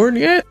explored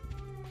yet.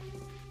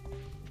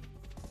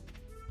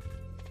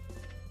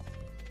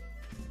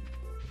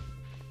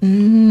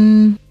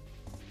 Is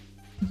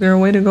there a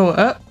way to go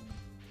up?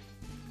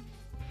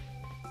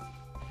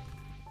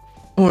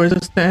 Or is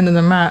this the end of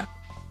the map?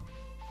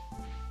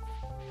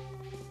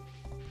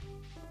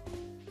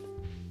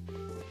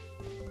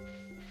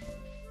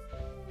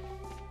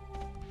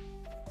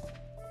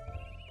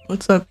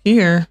 What's up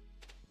here?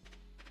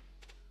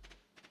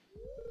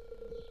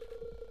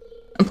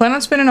 I plan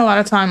on spending a lot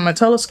of time on my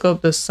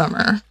telescope this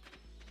summer.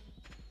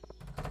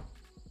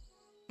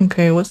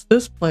 Okay, what's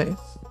this place?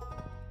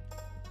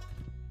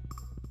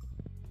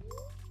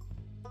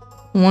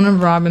 One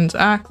of Robin's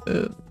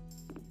axes.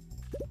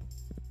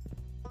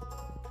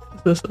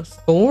 Is this a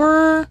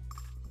store?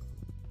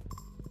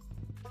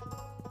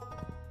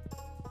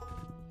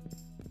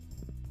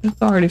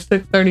 It's already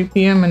 6:30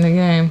 p.m. in the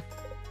game.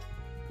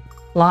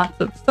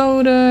 Lots of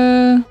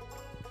soda.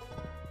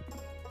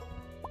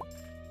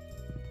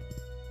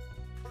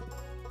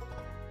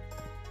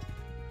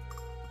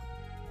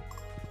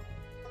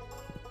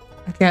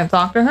 I can't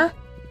talk to her?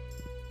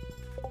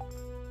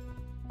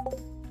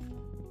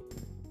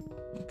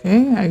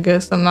 Okay, I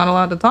guess I'm not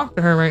allowed to talk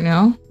to her right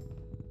now.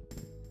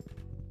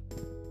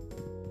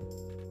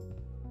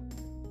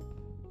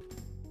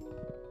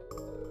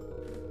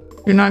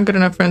 You're not good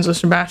enough friends with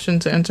Sebastian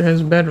to enter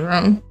his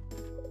bedroom.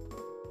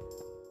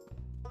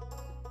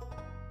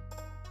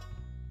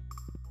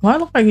 Well, I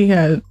look like he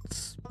had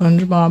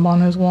SpongeBob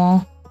on his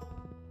wall.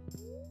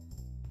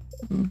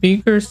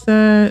 Beaker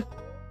set.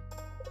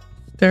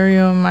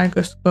 Stereo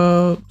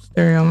microscope.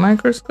 Stereo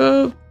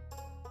microscope.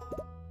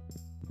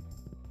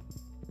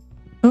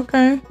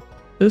 Okay.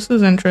 This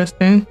is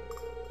interesting.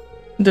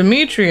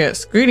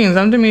 Demetrius. Greetings,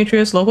 I'm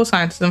Demetrius, local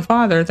scientist and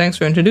father. Thanks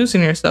for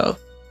introducing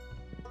yourself.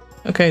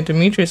 Okay,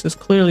 Demetrius is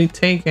clearly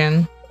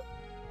taken.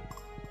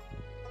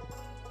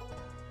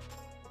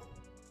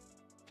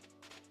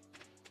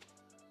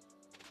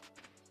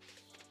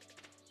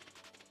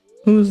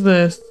 Who's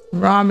this?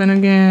 Robin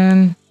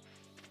again.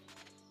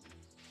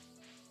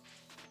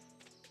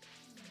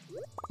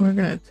 We're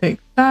gonna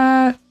take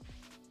that.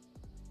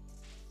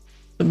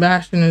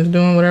 Sebastian is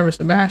doing whatever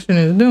Sebastian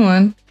is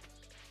doing.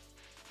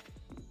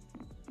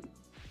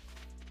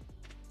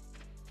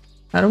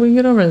 How do we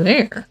get over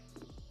there?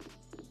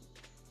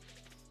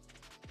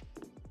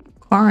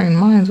 Inquiring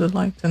minds would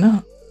like to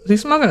know. Is he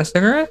smoking a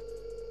cigarette?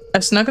 I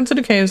snuck into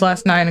the caves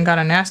last night and got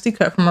a nasty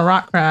cut from a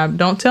rock crab.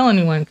 Don't tell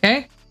anyone,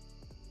 okay?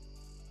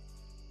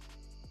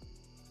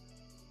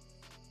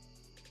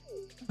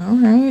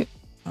 Alright.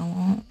 I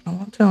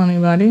won't tell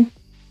anybody.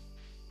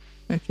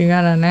 If you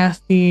got a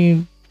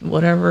nasty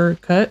whatever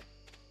cut.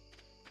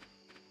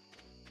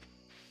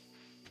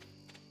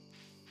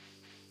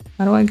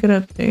 How do I get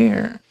up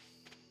there?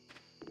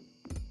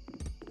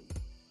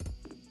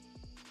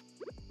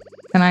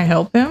 Can I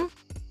help him?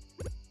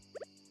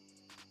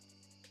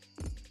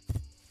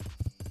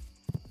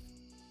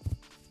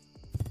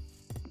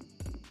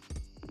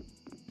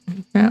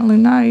 Apparently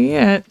not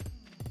yet.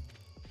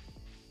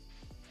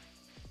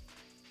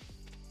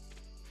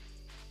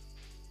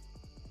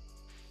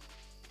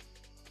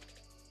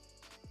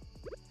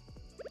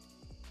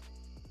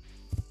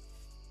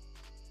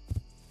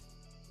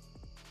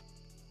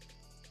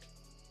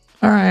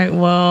 All right,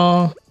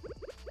 well.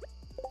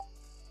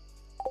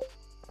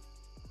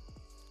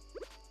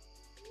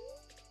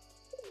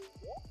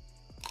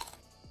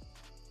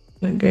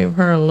 It gave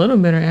her a little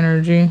bit of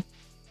energy.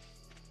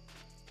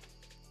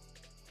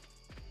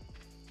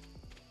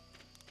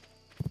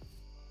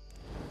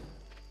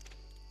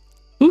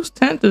 Whose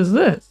tent is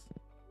this?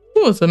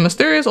 Who is a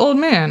mysterious old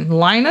man?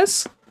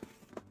 Linus?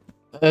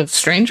 A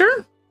stranger?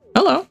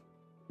 Hello.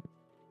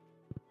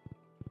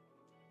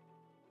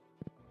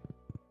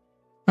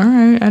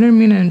 Alright, I didn't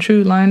mean to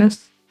intrude,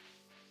 Linus.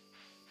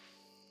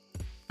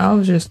 I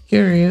was just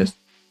curious.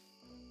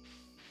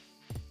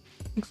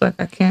 Looks like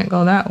I can't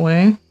go that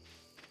way.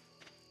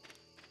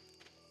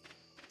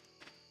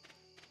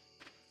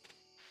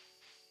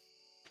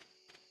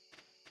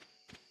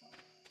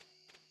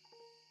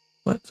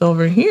 What's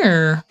over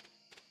here?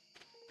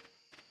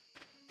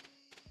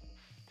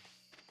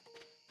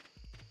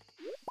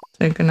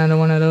 Take another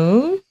one of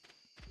those.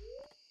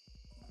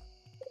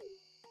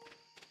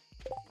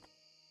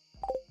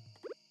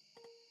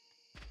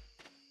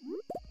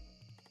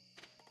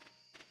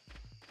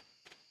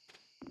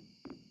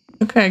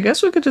 Okay, I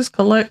guess we could just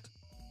collect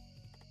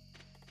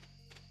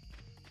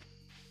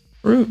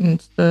fruit and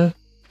stuff.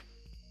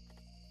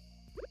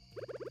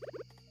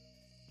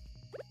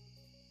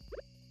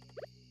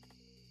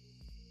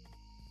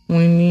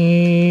 We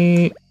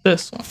need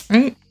this one,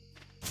 right?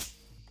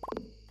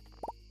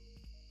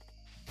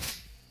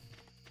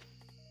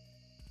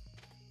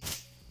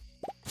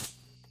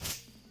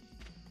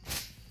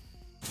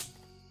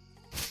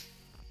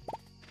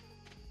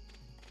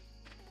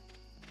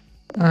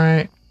 All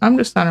right, I'm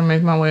just trying to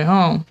make my way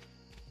home.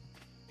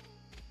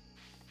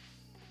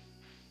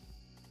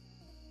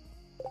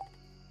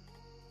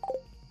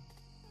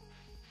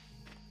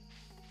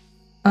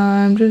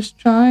 I'm just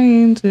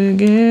trying to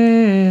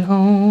get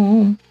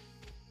home.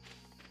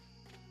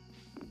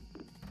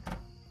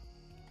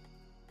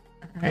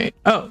 All right.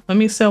 Oh, let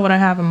me sell what I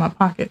have in my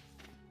pocket.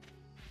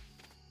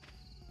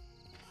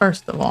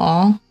 First of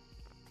all,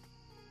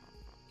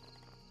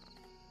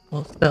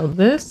 we'll sell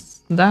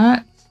this,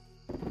 that,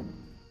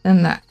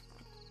 and that.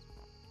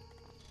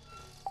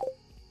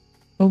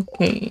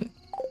 Okay.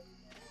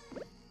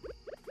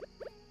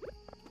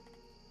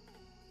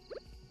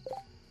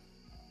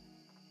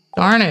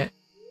 Darn it.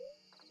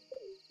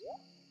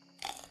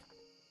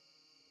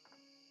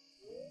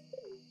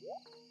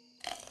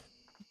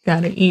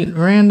 Gotta eat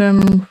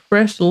random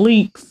fresh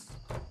leeks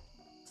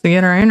to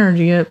get our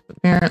energy up,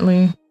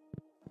 apparently.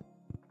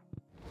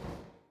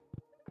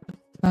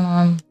 Turn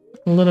on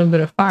a little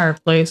bit of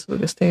fireplace so we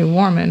can stay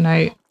warm at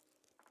night.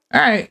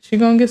 All right, she's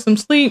gonna get some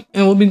sleep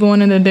and we'll be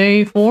going into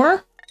day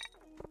 4.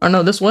 Oh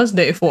no, this was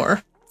day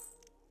 4.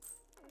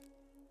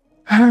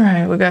 All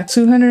right, we got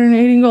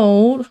 280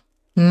 gold.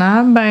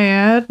 Not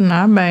bad,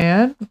 not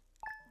bad.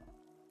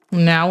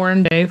 Now we're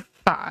in day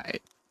 5.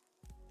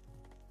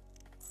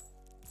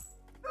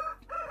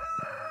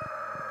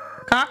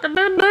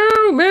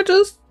 Cock-a-doo-doo,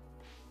 bitches.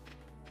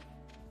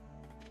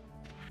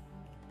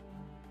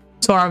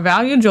 To our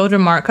valued Georgia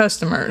Mart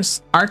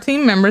customers, our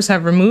team members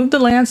have removed the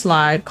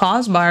landslide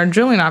caused by our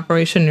drilling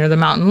operation near the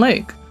mountain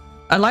lake.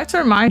 I'd like to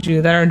remind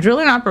you that our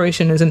drilling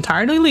operation is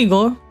entirely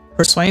legal,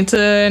 pursuant to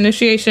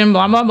initiation,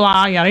 blah, blah,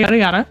 blah, yada, yada,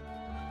 yada.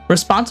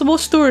 Responsible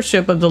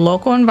stewardship of the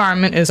local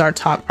environment is our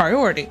top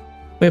priority.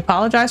 We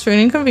apologize for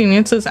any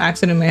inconvenience this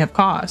accident may have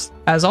caused.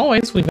 As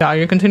always, we value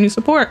your continued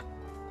support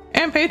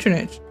and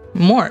patronage.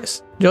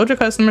 Morris, Georgia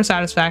Customer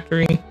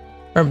Satisfactory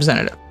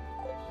Representative.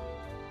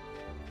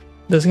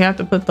 Does he have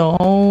to put the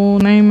whole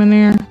name in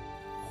there?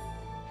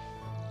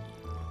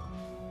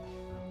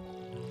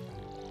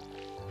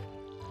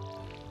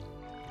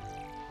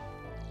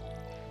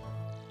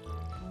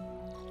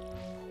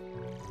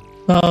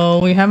 So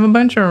we have a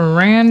bunch of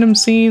random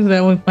seeds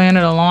that we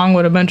planted along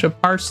with a bunch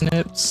of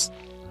parsnips.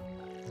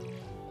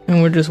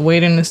 And we're just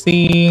waiting to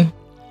see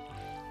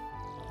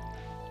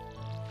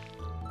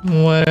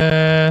what,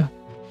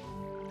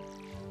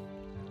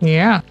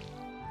 yeah.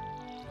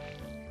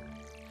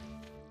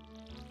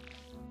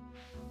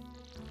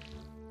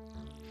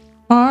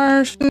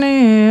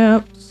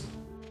 Parsnips.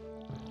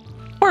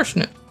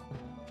 Parsnip.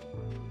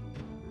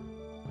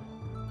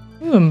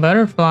 Ooh, a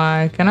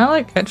butterfly. Can I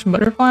like catch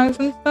butterflies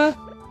and stuff?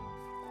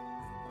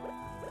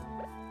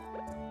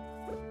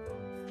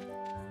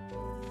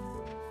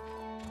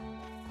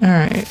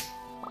 Alright.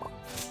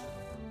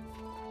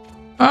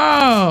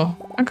 Oh!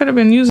 I could have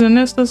been using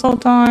this whole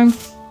time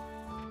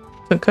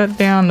to cut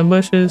down the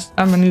bushes.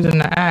 I've been using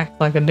the axe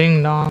like a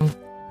ding-dong.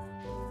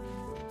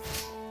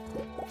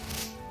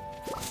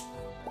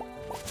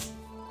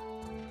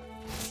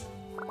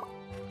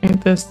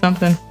 Ain't this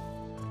something?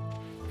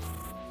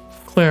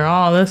 Clear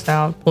all this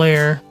out,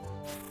 player.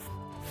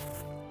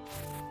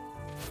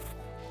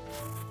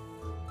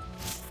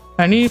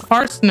 I need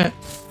parsnips.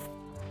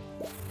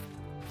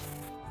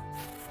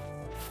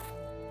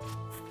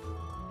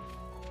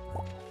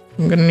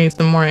 I'm gonna need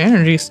some more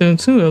energy soon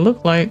too, it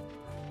looks like.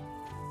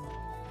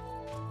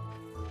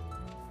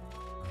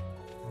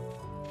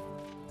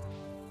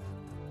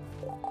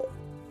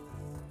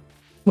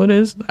 What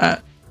is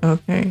that?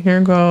 Okay,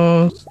 here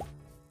goes.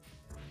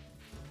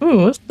 Ooh,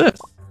 what's this?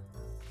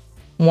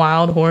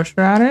 Wild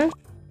horseradish.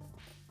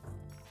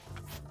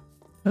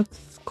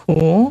 That's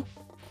cool.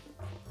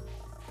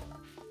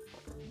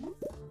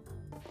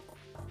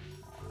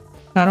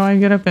 How do I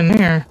get up in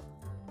there?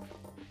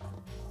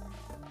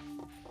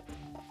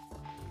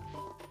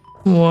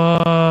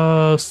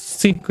 Whoa,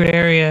 secret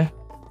area.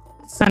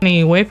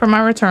 Sunny, wait for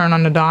my return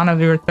on the dawn of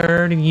your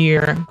 3rd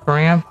year.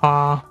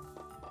 Grandpa.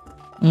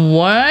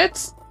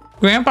 What?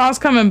 Grandpa's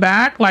coming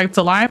back like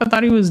to life? I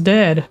thought he was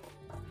dead.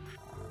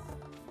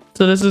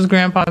 So this is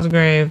Grandpa's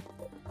grave.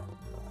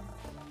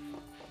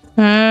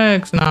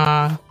 Heck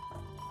nah.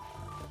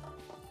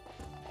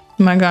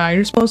 My God,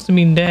 you're supposed to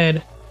be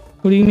dead.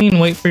 What do you mean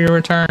wait for your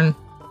return?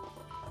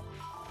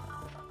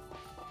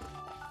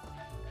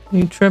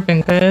 You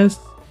tripping, cuz?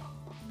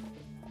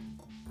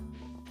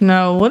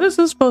 No, what is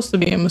this supposed to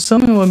be? I'm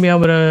assuming we'll be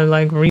able to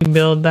like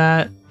rebuild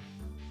that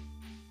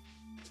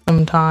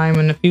sometime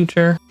in the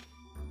future.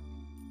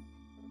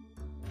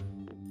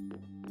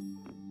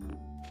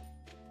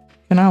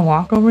 Can I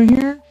walk over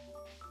here?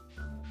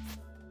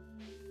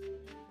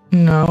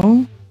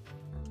 No.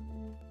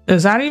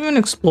 Is that even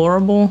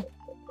explorable?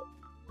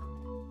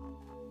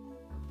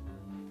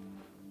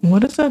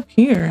 What is up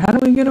here? How do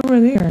we get over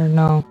there?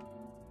 No.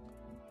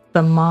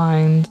 The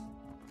mines.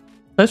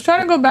 Let's try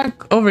to go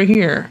back over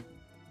here.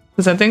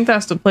 Because I think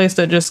that's the place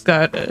that just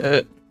got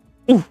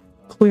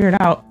cleared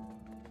out.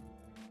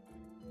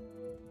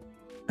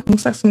 It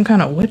looks like some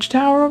kind of witch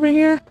tower over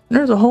here.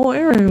 There's a whole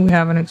area we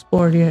haven't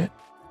explored yet.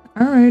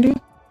 Alrighty.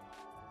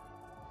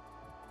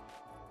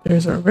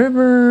 There's a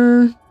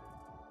river.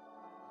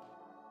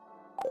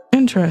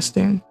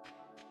 Interesting.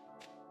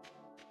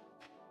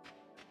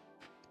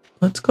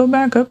 Let's go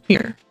back up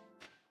here.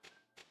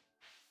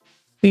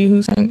 See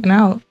who's hanging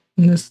out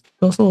in this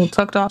little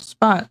tucked off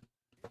spot.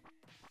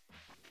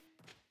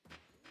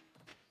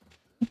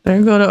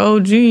 There go the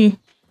OG.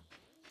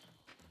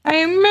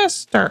 Hey,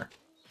 mister.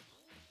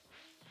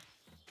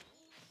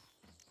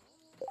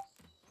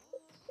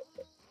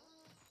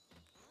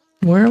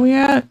 Where are we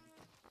at?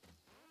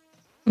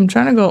 I'm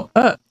trying to go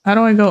up. How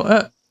do I go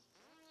up?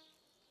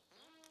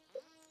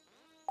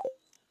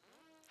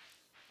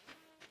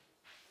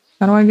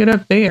 How do I get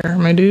up there,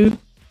 my dude?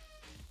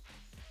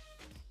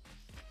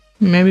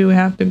 Maybe we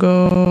have to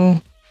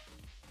go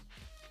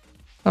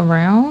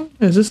around?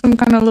 Is this some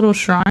kind of little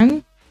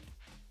shrine?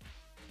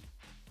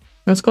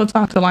 Let's go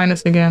talk to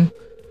Linus again.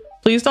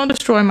 Please don't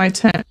destroy my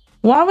tent.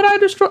 Why would I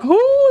destroy?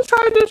 Who's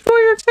trying to destroy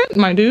your tent,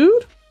 my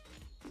dude?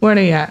 Where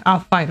they at?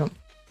 I'll fight them.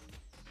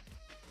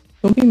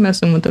 Don't be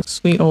messing with the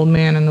sweet old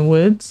man in the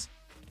woods.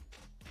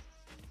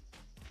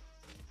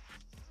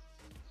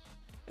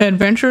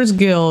 Adventurers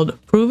Guild.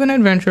 Proven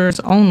adventurers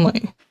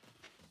only.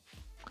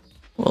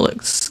 Well,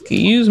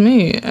 excuse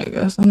me. I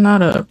guess I'm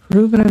not a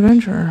proven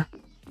adventurer.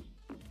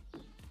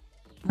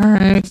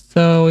 Alright,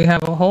 so we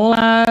have a whole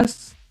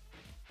ass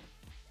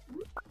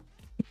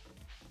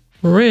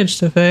bridge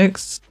to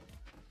fix.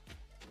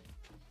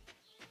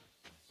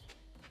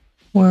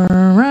 We're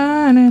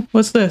running.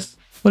 What's this?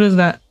 What is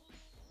that?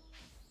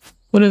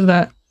 What is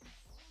that?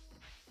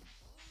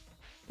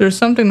 There's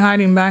something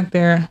hiding back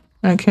there.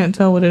 I can't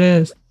tell what it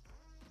is.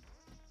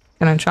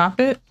 Can I chop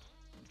it?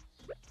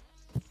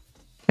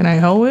 Can I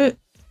hoe it?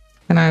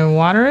 Can I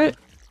water it?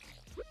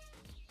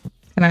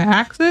 Can I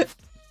axe it?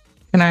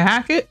 Can I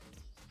hack it?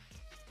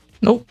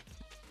 Nope.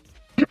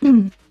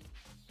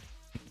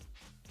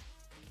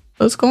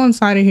 Let's go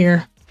inside of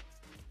here.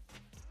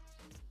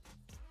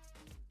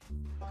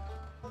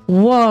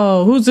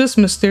 Whoa, who's this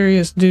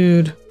mysterious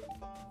dude?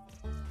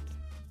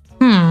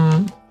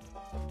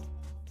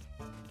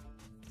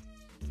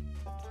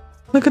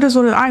 Look at his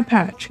little eye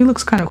patch. He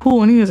looks kind of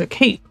cool and he has a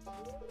cape.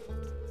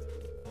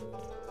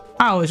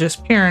 I was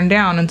just peering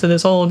down into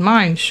this old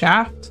mine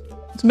shaft.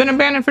 It's been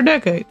abandoned for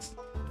decades.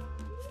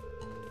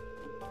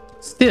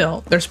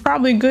 Still, there's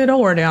probably good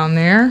ore down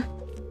there.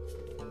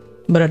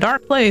 But a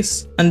dark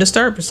place,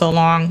 undisturbed for so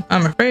long,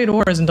 I'm afraid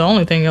ore isn't the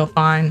only thing you'll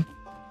find.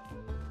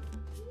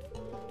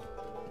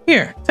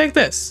 Here, take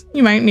this.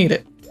 You might need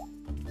it.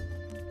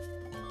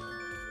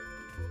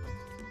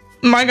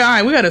 My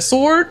guy, we got a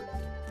sword?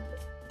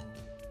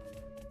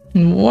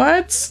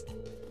 What?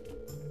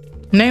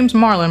 Name's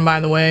Marlin, by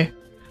the way.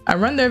 I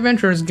run the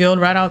Adventurers Guild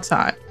right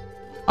outside.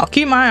 I'll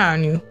keep my eye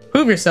on you.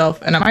 Prove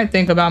yourself, and I might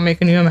think about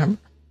making you a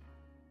member.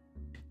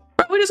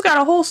 Bro, we just got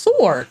a whole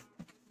sword.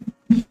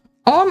 Oh,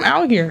 I'm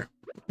out here.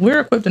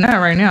 We're equipped in that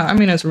right now. I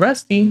mean, it's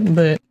rusty,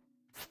 but...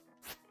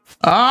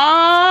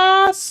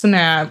 Ah,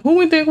 snap. Who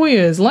we think we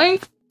is?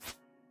 Link?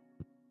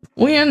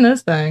 We in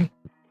this thing.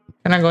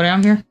 Can I go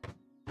down here?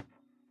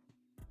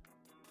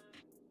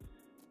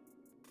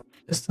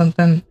 Is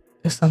something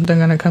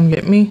gonna come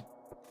get me?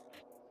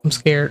 I'm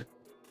scared.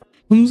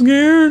 I'm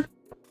scared.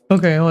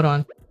 Okay, hold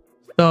on.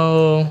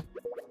 So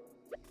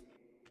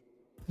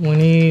we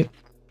need...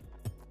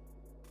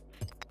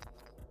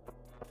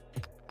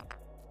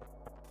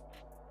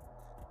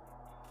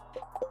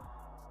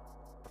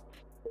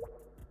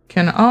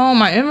 Oh,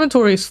 my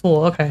inventory is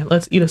full. Okay,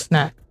 let's eat a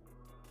snack.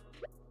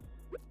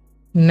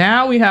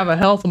 Now we have a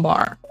health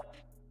bar.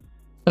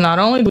 So not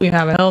only do we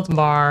have a health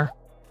bar,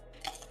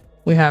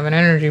 we have an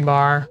energy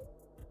bar.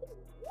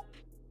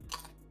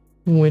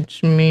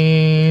 Which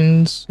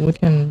means we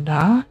can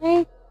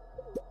die?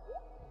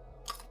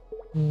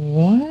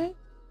 What?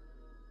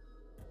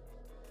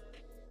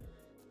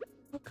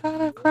 What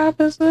kind of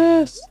crap is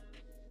this?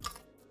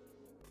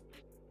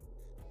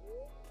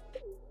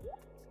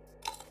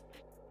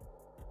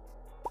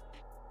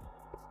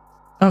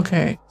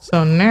 Okay,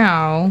 so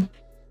now...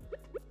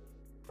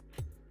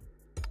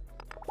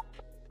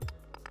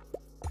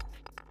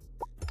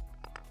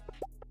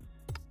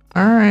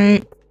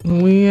 Alright,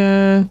 we,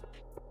 it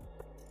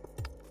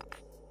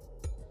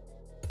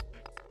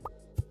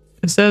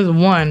says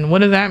 1. What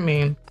does that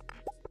mean?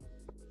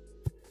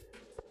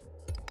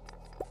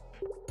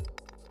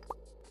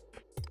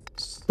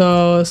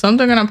 So, is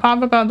something gonna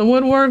pop up out the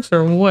woodworks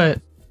or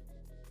what?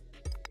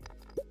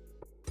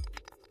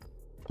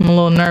 I'm a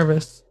little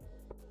nervous.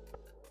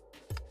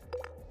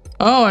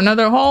 Oh,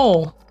 another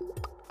hole.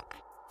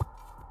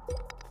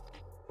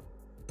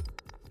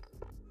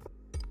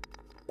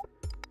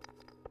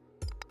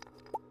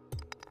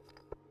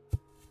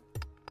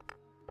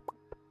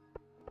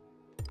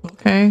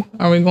 Okay,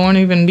 are we going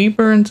even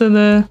deeper into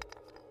the...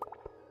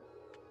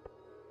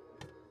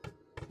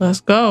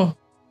 Let's go.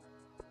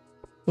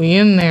 We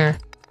in there.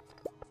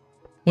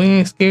 We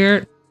ain't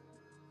scared.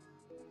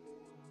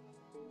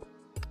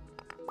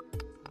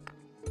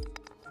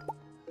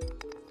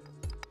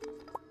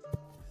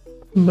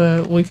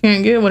 But we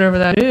can't get whatever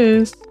that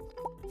is.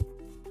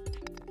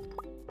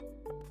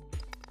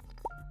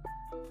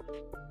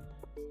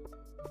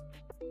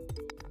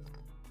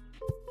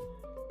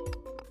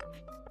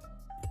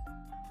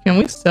 Can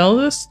we sell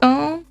this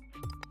stone?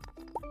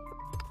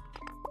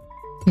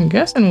 I'm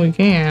guessing we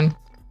can.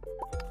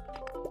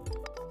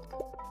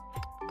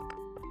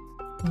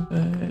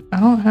 But I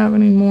don't have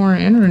any more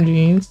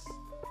energies.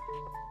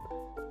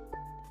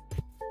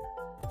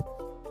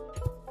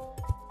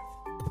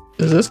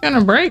 Is this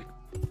gonna break?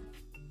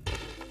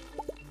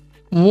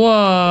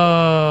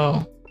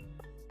 Whoa.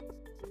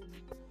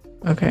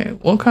 Okay,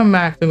 we'll come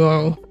back to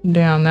go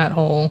down that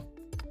hole.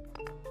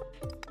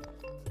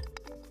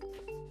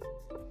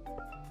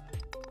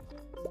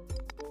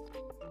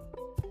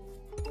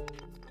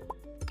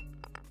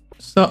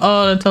 So,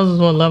 oh, that tells us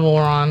what level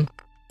we're on.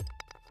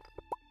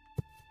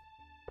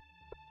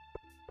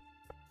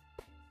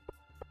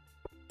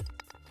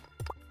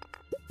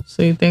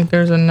 So you think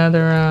there's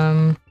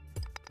another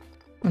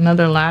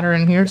ladder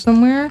in here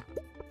somewhere?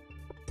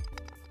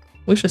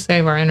 We should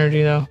save our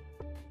energy though.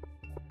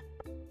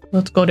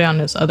 Let's go down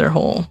this other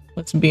hole.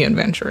 Let's be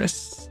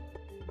adventurous.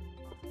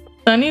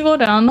 Sunny, go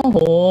down the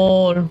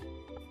hole.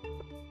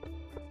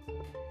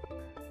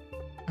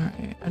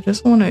 Alright, I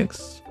just want to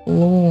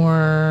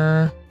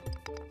explore.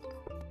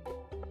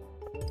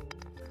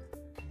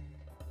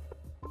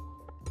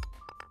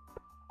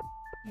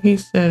 He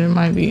said it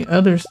might be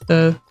other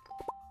stuff.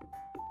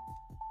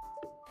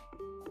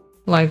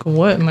 Like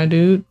what, my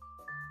dude?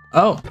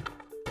 Oh.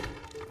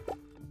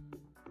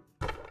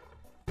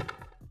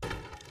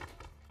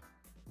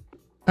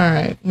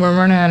 Alright, we're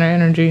running out of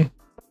energy.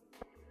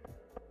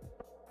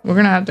 We're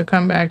gonna have to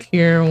come back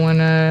here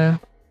when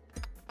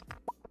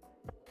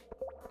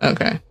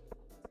okay.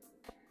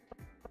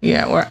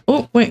 Yeah, we're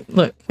oh wait,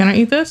 look, can I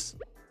eat this?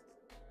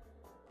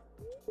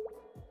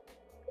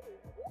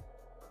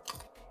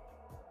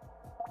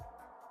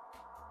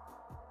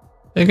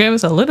 It gave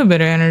us a little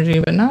bit of energy,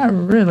 but not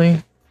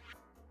really.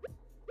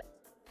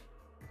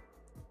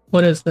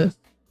 What is this?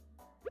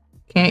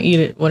 Can't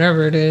eat it,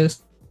 whatever it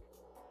is.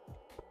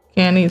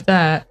 Can't eat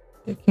that.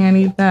 It can't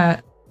eat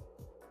that.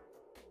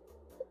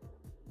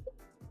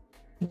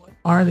 What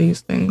are these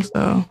things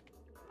though?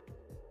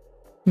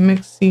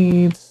 Mixed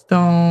seeds,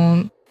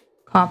 stone,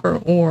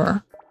 copper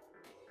ore.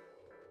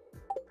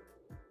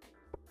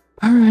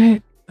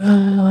 Alright,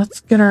 let's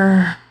get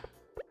our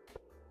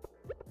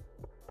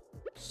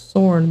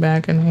sword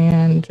back in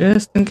hand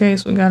just in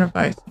case we gotta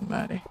fight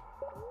somebody.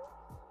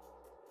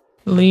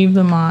 Leave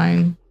the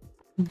mine.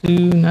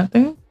 Do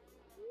nothing.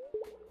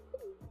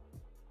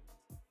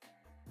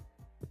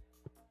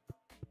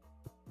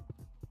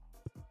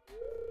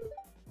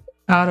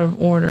 Out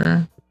of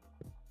order.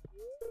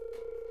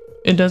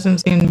 It doesn't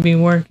seem to be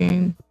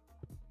working.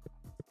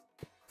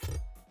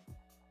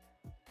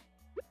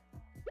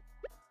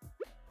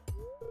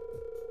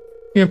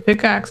 Your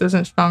pickaxe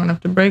isn't strong enough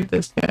to break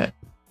this yet.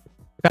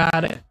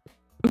 Got it.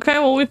 Okay,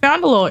 well we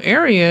found a little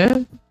area.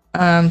 Too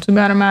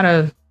bad I'm out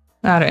of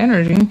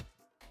energy.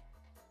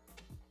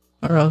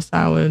 Or else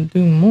I would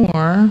do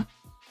more.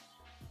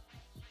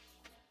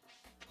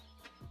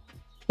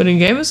 But he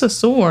gave us a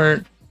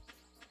sword,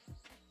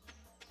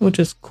 which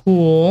is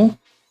cool.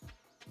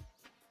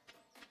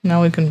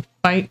 Now we can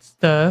fight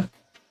stuff.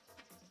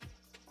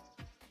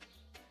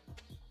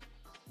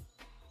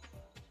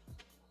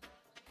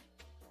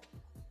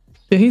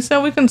 Did he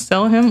say we can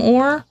sell him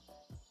ore?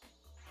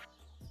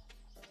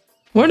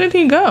 Where did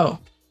he go?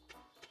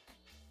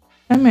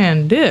 That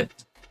man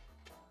dipped.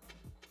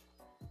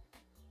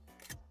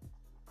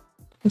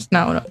 That's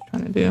not what I was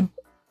trying to do.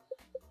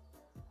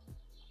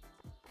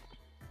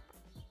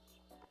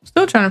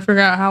 Still trying to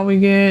figure out how we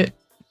get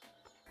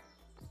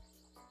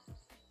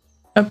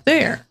up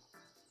there.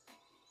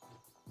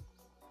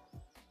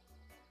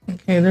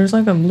 Okay, there's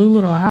like a blue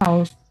little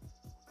house.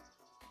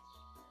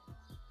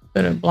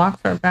 But it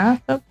blocks our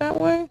path up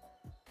that way.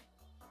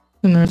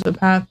 And there's a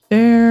path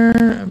there,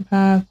 a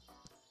path.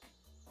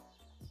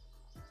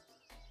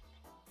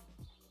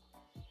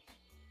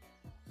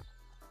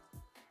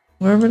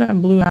 Wherever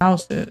that blue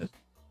house is.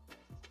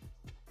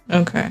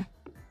 Okay.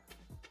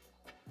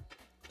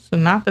 So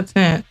not the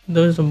tent.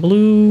 There's a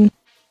blue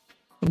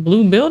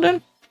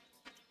building?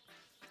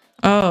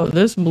 Oh,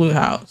 this blue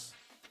house.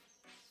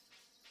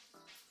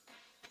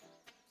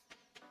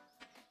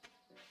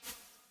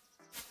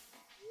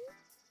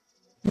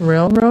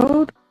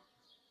 Railroad?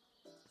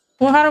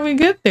 Well, how do we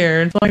get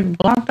there? It's like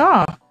blocked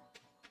off.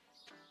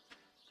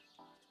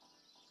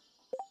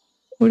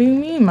 What do you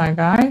mean, my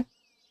guy?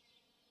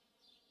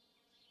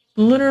 It's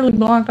literally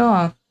blocked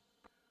off.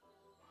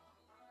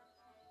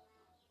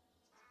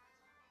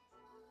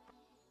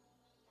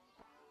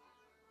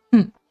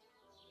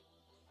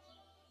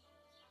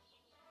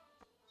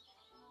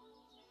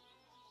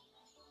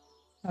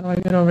 How do I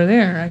get over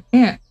there? I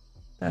can't.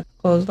 That's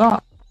closed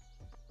off.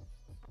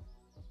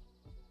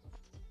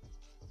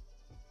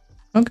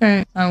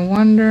 Okay, I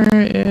wonder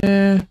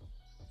if...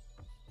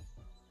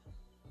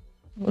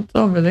 What's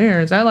over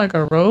there? Is that like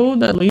a road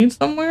that leads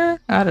somewhere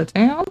out of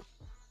town?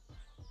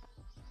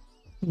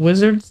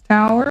 Wizard's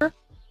Tower?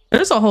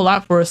 There's a whole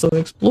lot for us to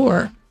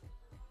explore.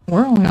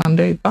 We're only on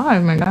day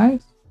 5, my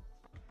guys.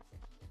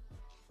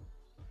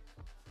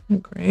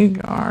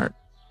 Graveyard.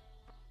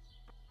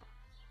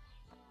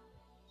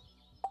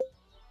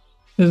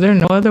 Is there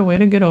no other way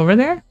to get over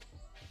there?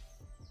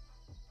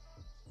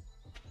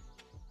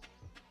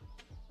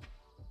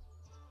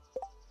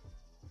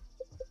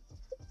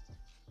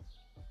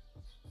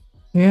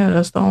 Yeah,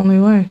 that's the only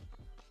way.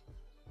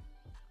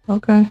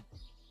 Okay.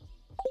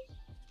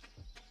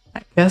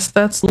 I guess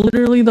that's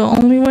literally the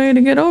only way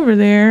to get over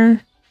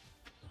there.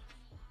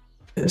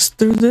 Is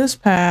through this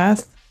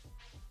path.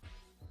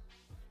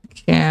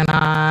 Can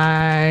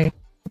I?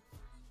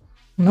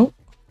 Nope.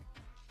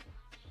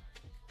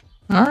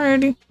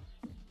 Alrighty.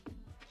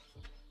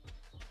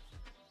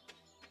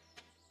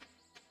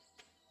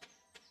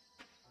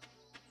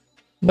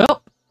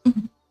 Well,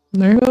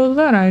 there goes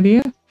that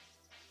idea.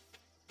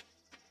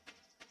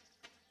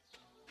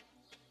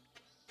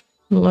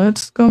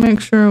 Let's go make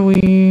sure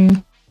we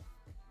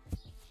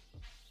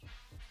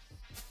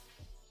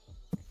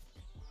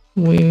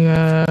We,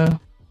 no,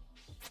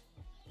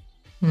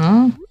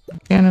 I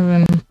can't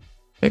even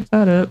pick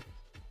that up.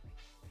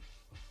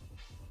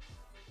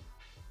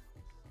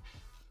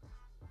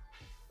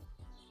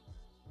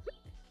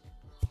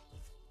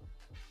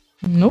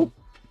 Nope.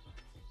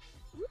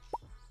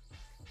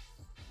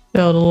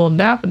 Build a little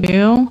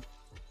daffodil.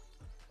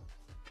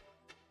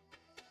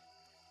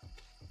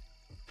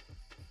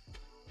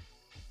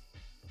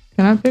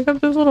 Can I pick up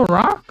this little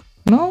rock?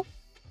 No?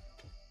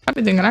 I'd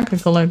be thinking I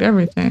could collect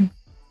everything.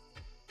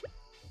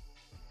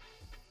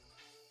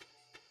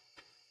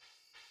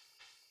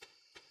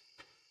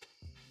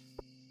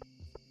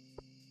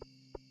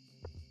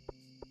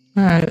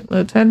 Alright,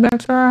 let's head back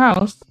to our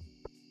house.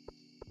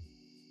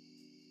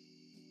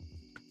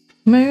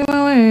 Making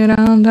my way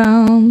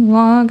downtown,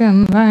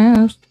 walking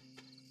fast.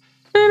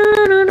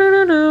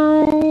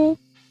 I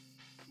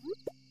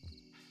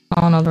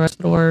don't know the rest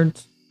of the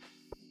words.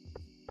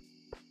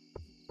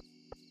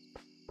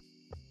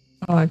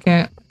 Oh, I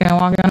can't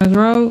walk down this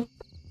road.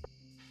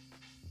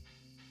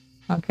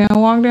 I can't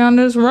walk down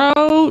this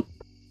road.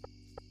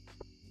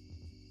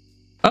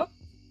 Oh.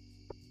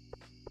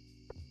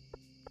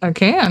 I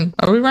can.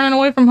 Are we running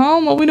away from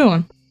home? What we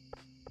doing?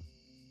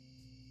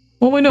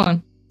 What we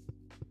doing?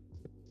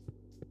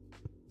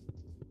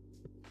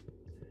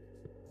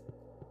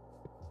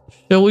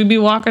 Should we be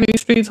walking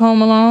these streets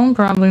home alone?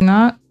 Probably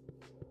not.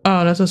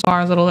 Oh, that's as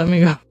far as it'll let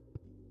me go.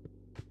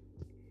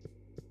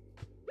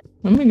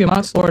 Let me get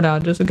my sword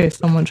out just in case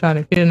someone try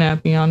to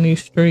kidnap me on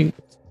these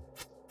streets.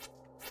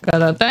 Got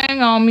that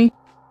thing on me.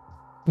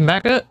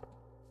 Back up.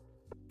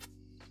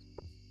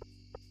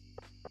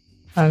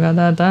 I got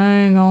that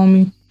thing on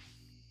me.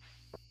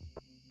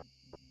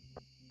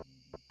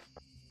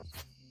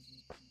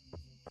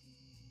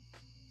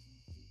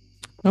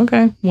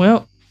 Okay,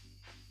 well.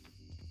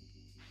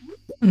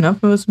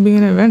 Enough of us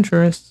being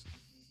adventurous.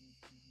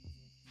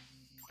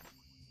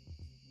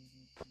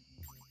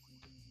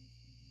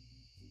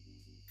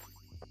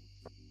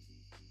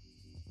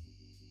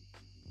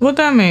 What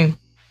that mean?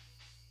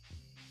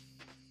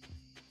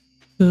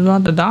 Is it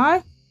about to die?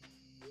 I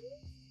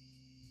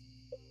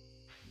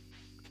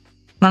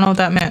don't know what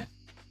that meant.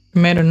 It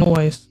made a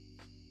noise.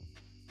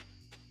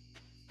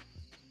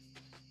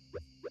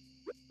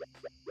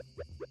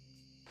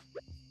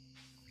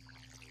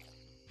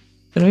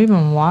 Did I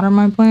even water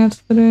my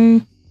plants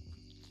today?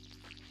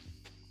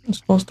 I'm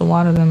supposed to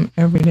water them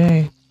every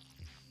day.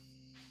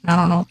 I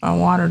don't know if I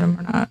watered them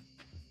or not.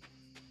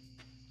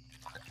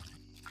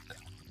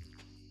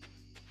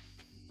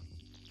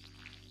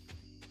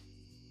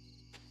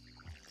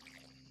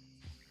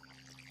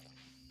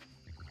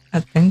 I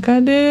think I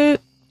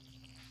did.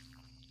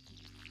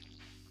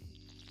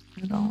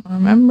 I don't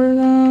remember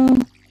though.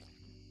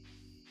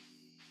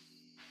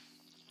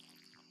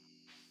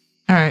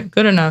 Alright,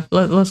 good enough.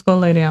 Let's go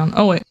lay down.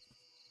 Oh wait.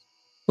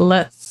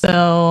 Let's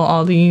sell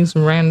all these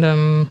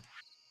random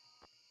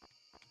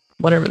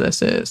whatever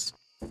this is.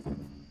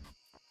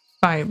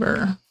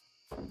 Fiber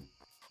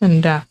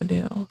and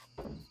daffodil.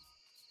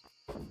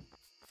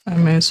 I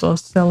may as well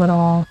sell it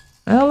all.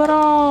 Sell it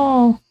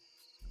all!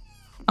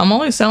 I'm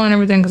only selling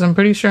everything because I'm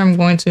pretty sure I'm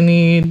going to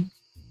need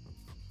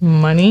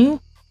money.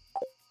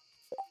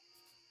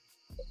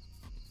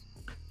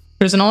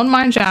 There's an old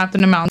mine shaft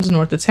in the mountains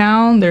north of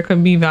town. There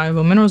could be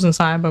valuable minerals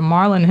inside, but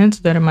Marlin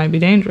hinted that it might be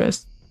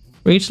dangerous.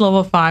 Reach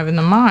level 5 in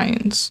the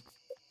mines.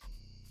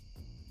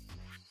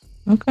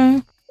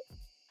 Okay.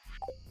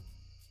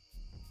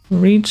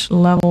 Reach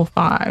level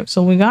 5.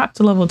 So we got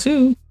to level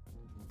 2.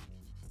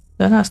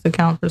 That has to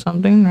count for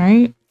something,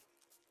 right?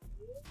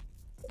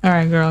 All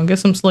right, girl, get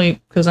some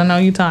sleep because I know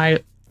you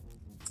tired.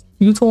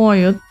 You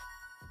tired.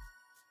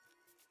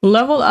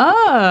 Level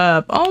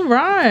up. All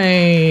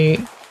right.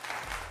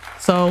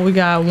 So we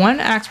got 1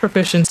 axe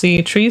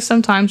proficiency. Trees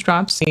sometimes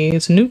drop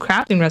seeds. New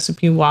crafting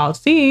recipe, wild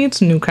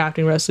seeds. New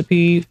crafting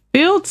recipe,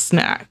 field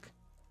snack.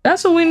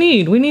 That's what we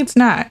need. We need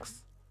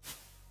snacks.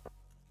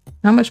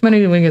 How much money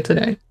did we get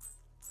today?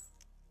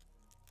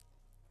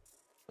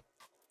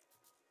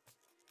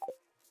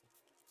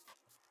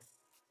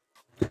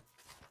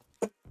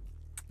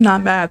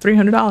 Not bad,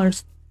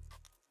 $300.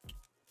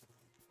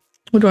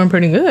 We're doing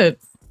pretty good.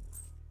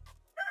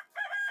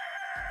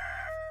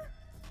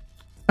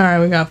 All right,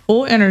 we got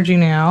full energy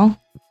now.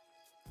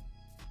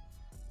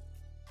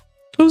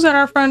 Who's at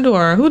our front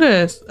door? Who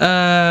this?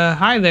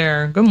 Hi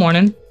there. Good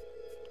morning.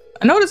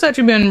 I noticed that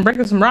you've been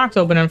breaking some rocks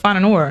open and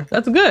finding ore.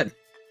 That's good.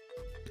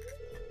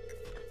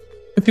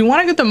 If you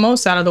want to get the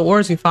most out of the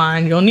ores you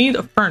find, you'll need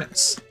a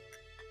furnace.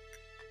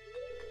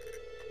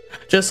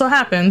 Just so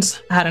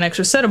happens, I had an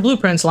extra set of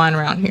blueprints lying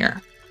around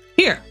here.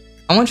 Here,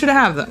 I want you to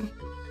have them.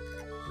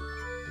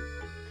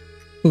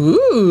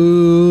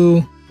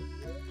 Ooh.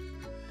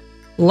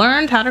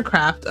 Learned how to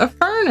craft a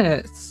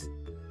furnace.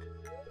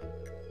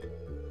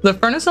 The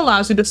furnace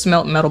allows you to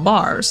smelt metal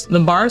bars. The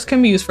bars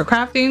can be used for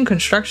crafting,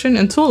 construction,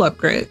 and tool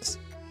upgrades.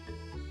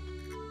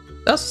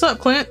 That's what's up,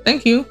 Clint.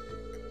 Thank you.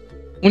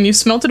 When you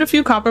smelted a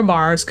few copper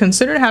bars,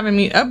 consider having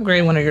me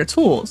upgrade one of your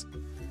tools.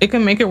 It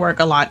can make it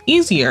work a lot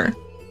easier.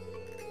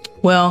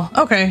 Well,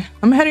 okay,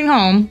 I'm heading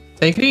home.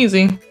 Take it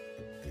easy.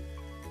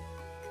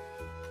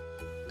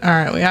 All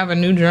right, we have a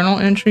new journal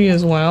entry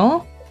as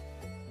well.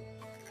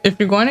 If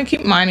you're going to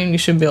keep mining, you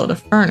should build a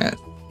furnace.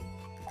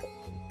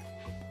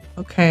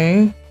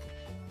 Okay.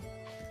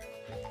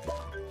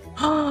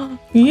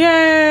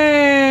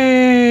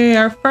 Yay!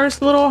 Our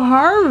first little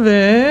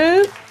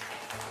harvest.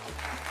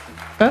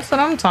 That's what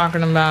I'm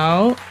talking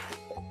about.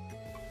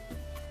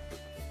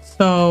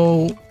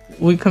 So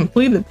we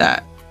completed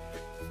that.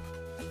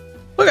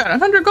 We got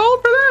 100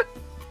 gold for that?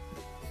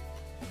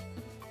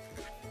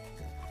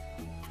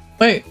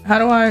 Wait, how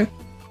do I...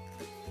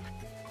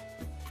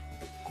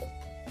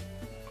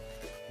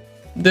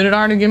 Did it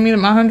already give me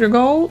my 100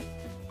 gold?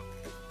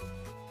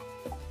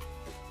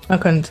 I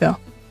couldn't tell.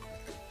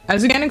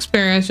 As you gain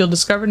experience, you'll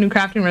discover new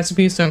crafting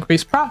recipes to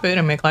increase profit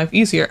and make life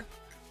easier.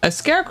 A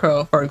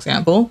scarecrow, for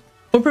example,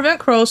 will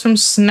prevent crows from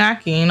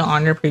snacking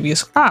on your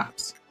previous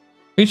crops.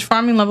 Reach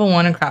farming level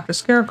 1 and craft a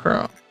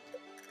scarecrow.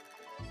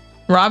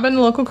 Robin,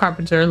 the local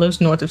carpenter,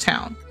 lives north of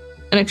town.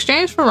 In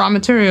exchange for raw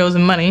materials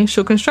and money,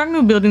 she'll construct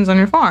new buildings on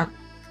your farm.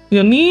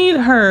 You'll need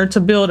her to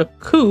build a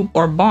coop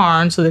or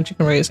barn so that you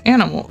can raise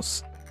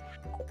animals.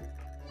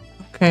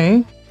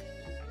 Okay.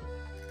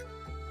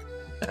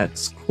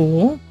 That's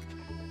cool.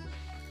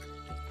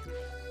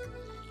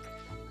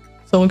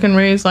 So we can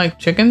raise like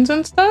chickens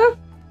and stuff?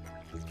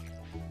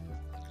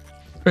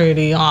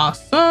 Pretty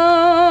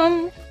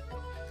awesome.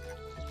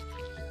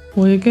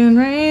 We can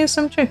raise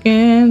some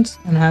chickens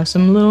and have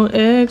some little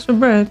eggs for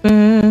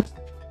breakfast.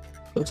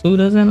 But who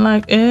doesn't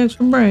like eggs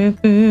for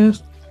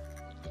breakfast?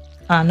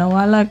 I know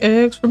I like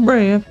eggs for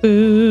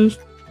breakfast.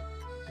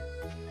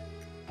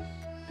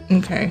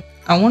 Okay,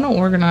 I want to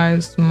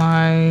organize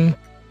my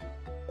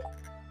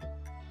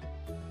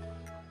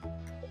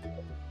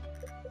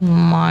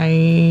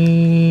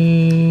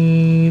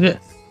this.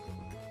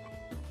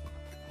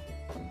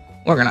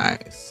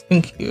 Organize.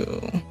 Thank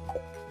you.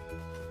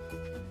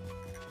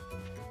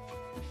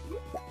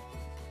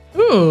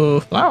 Ooh,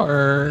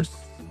 flowers.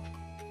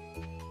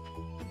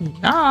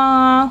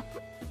 Yeah.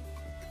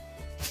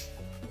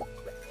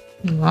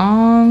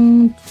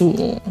 Wrong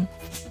tool.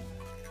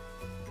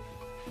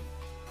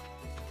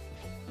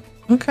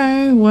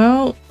 Okay,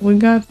 well, we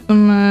got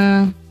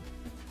some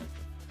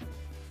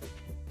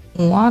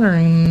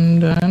watering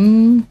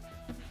done.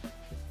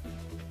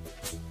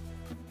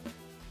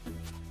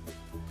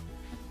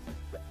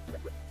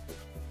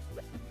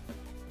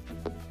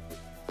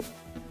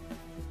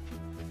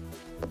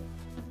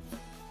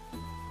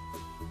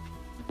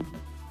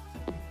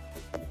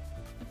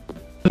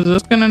 Is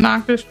this gonna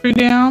knock this tree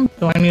down?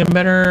 Do I need a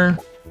better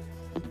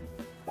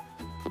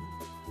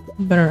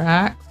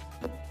axe?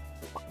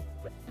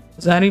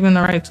 Is that even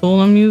the right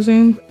tool I'm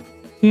using?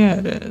 Yeah,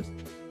 it is.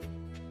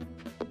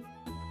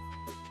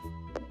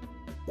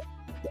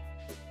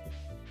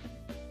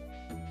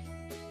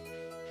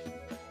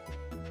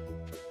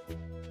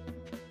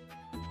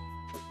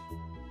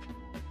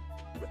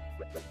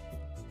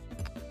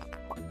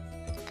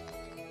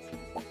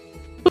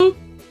 Boop.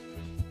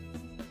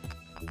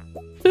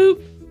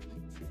 Boop.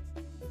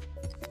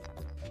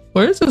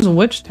 Where's this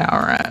witch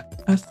tower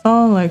at? I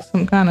saw like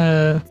some kind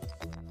of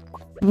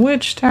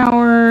witch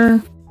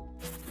tower.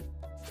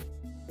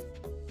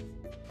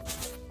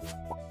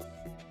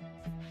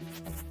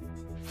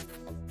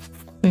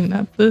 Clean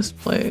up this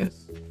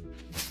place.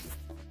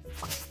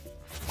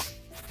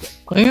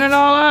 Clean it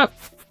all up.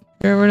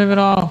 Get rid of it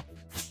all.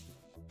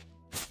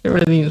 Get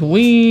rid of these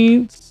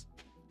weeds.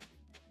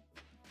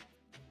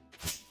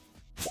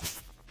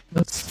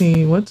 Let's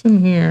see, what's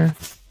in here?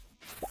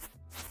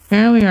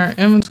 Apparently our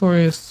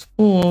inventory is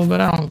full,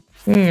 but I don't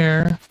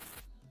care.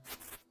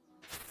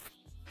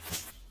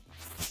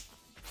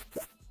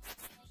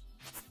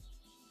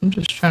 I'm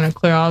just trying to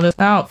clear all this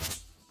out.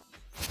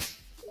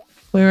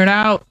 Clear it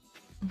out.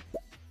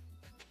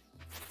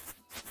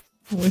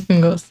 We can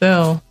go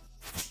sell.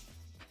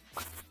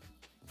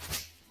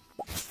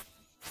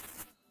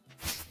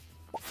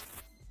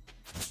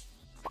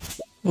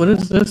 What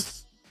is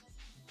this?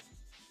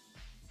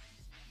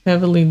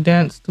 Heavily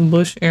dense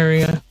bush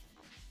area.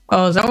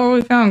 Oh, is that where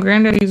we found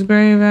Granddaddy's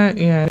grave at?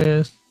 Yeah, it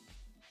is.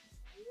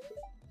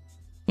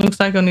 Looks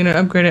like you'll need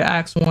an upgraded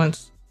axe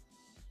once.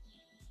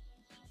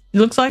 It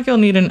looks like you'll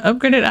need an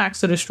upgraded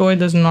axe to destroy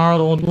this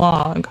gnarled old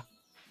log.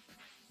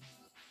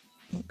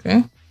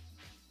 Okay.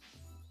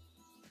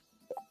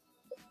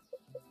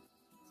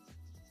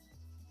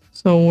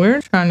 So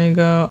we're trying to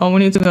go... Oh, we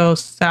need to go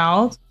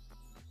south.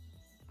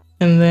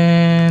 And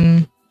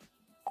then...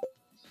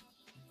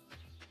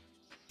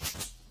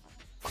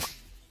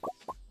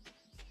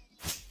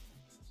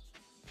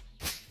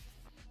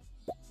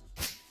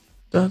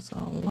 That's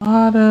a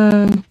lot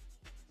of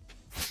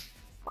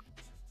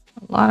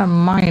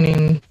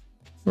mining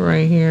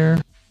right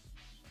here.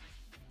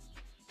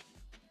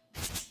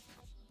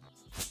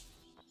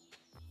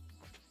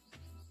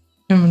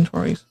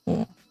 Inventory's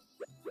full.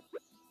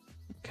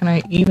 Can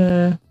I eat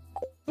a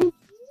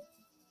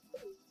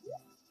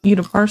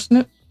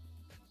parsnip?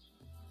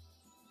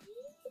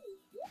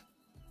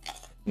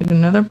 Eat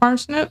another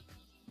parsnip?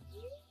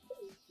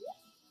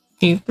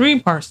 Eat 3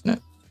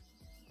 parsnips.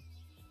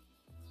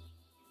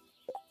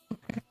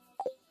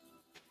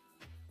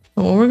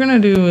 So what we're gonna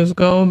do is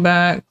go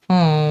back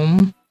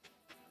home,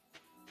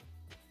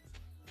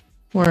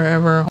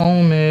 wherever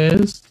home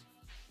is,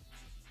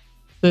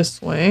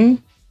 this way.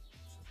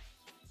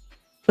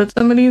 Put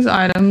some of these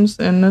items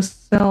in the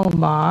sell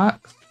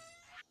box.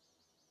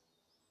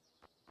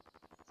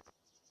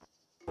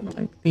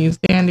 Like these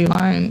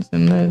dandelions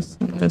and this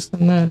and this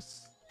and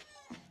this.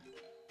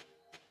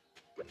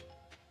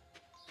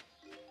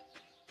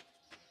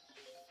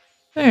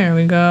 There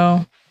we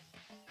go.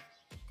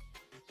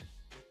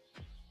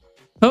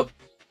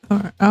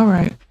 Oh, all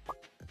right.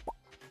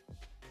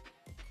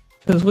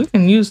 Because we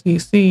can use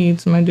these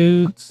seeds, my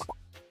dudes.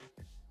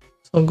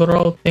 So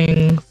grow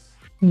things.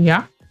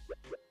 Yeah.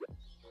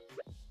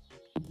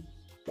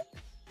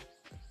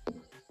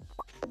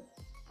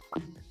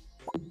 I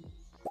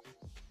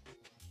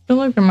feel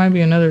like there might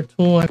be another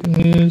tool I can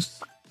use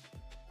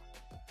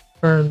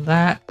for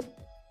that.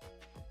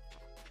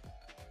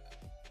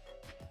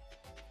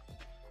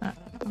 I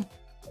don't know.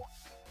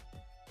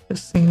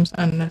 This seems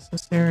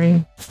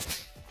unnecessary.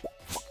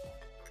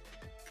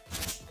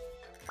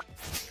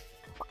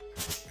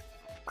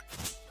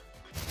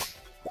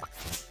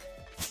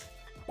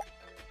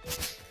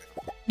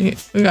 Yeah,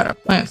 we gotta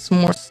plant some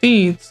more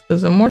seeds,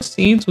 because the more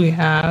seeds we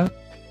have,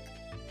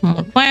 the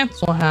more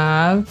plants we'll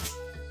have,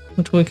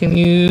 which we can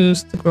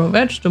use to grow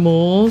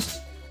vegetables,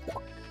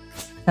 to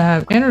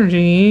have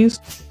energies,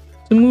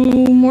 to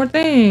move more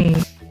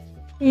things.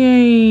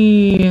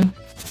 Yay!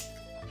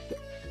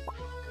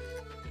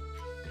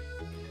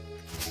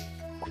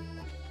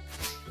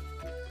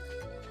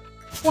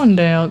 One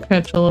day I'll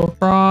catch a little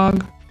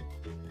frog.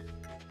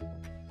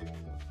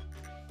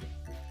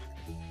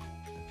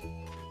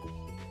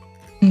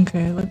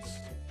 Okay, let's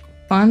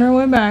find our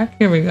way back.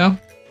 Here we go.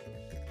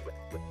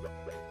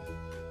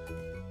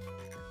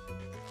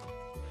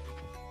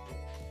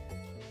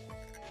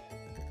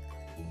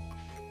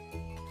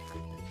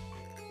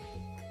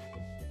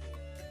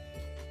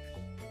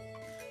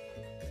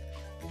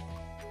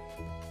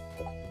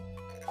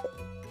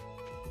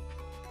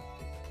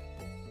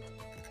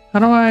 How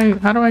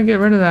do I get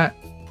rid of that?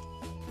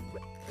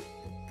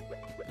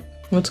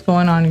 What's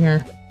going on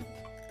here?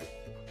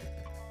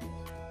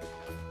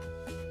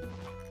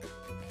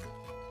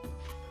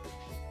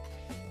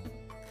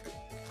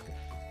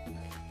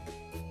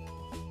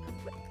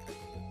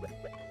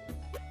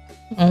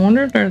 I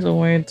wonder if there's a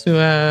way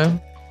to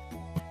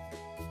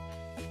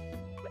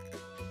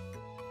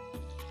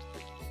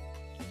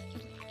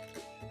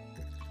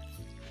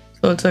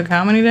so it took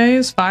how many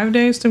days? 5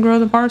 days to grow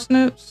the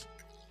parsnips?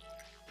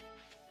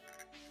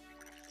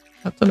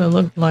 That's what it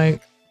looked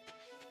like.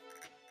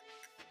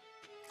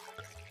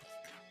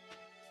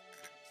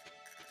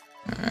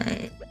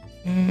 Alright.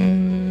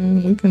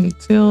 And we can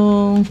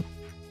till a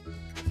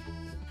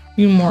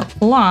few more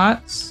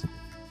plots.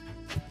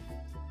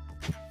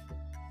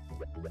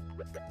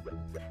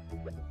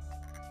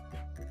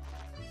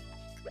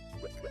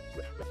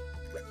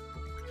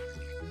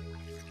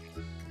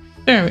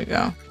 There we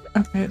go.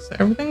 Okay, so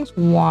everything's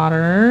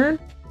watered.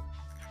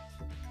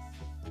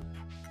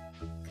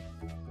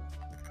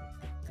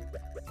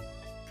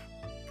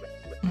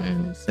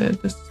 And we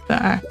said this is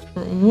the axe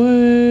for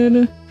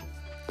wood.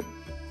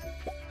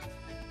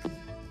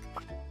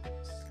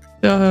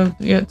 Still have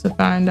yet to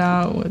find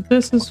out what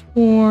this is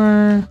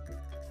for.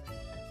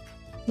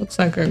 Looks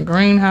like a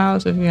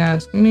greenhouse if you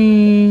ask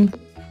me.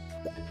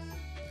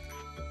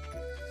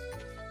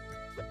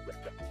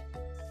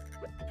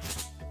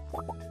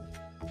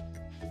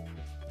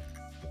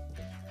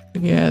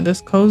 Yeah, this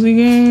cozy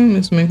game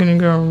is making a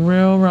girl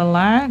real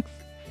relaxed.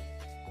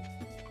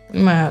 We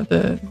might have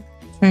to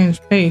change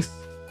pace.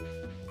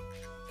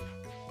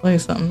 Play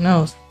something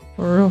else.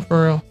 For real,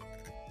 for real.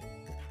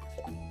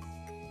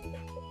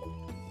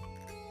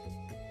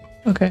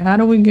 Okay, how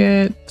do we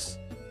get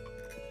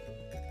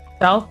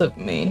south of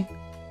me?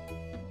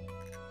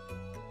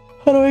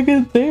 How do I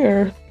get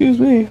there? Excuse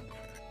me.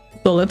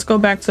 So let's go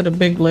back to the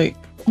big lake.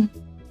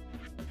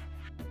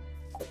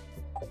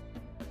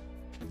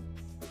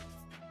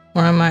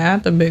 Or am I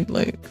at the big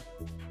lake?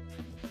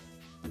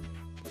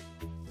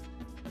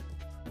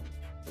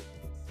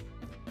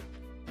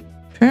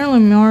 Apparently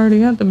I'm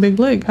already at the big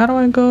lake. How do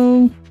I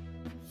go?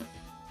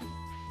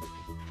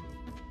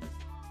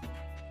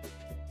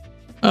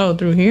 Oh,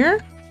 through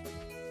here?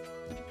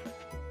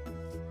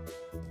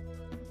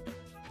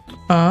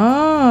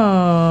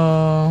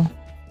 Oh.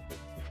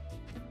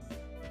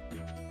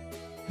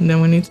 And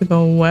then we need to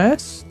go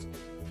west.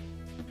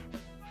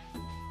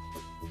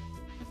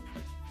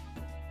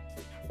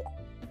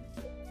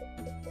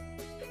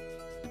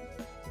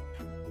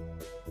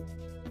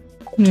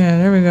 Yeah,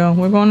 there we go.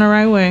 We're going the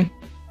right way.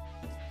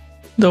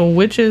 The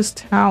Witch's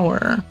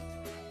Tower.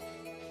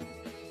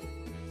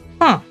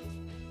 Huh.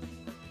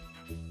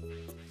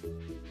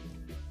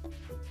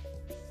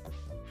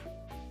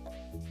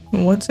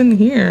 What's in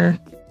here?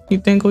 You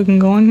think we can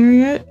go in here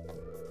yet?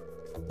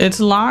 It's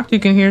locked. You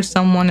can hear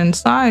someone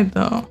inside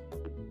though.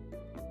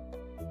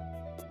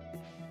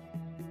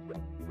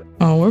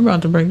 Oh, we're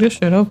about to break this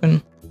shit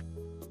open.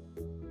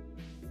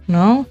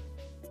 No?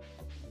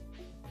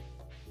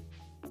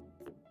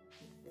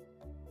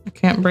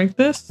 can't break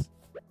this?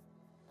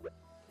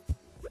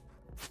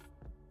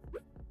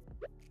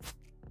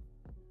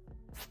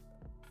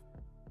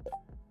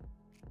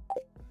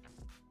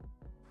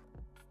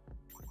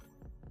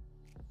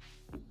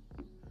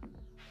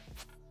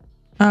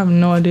 I have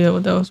no idea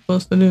what that was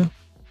supposed to do.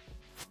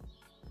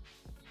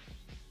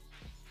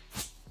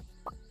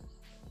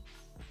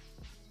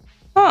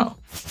 Oh.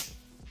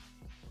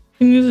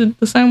 You can use it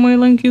the same way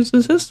Link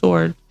uses his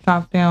sword.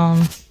 Chop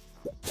down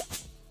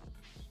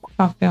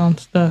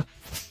stuff.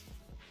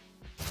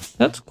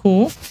 That's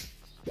cool.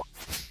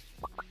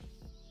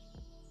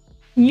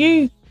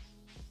 Yee.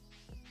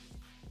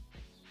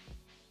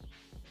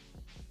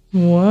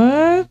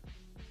 What?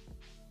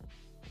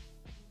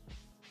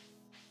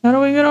 How do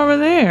we get over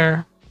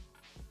there?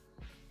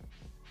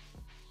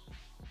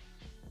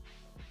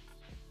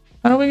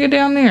 How do we get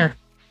down there?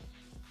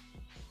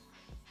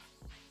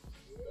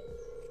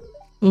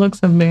 Looks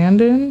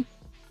abandoned.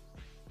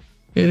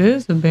 It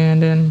is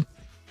abandoned.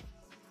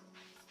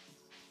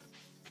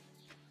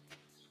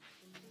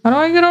 How do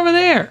I get over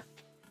there?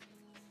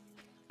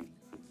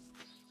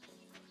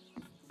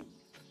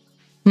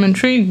 I'm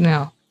intrigued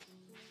now.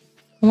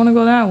 I want to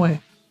go that way.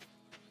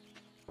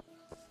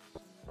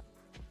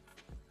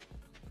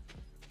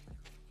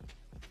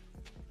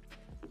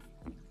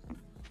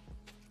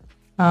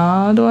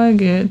 How do I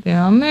get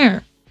down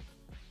there?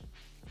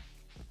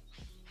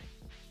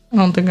 I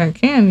don't think I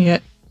can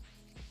yet.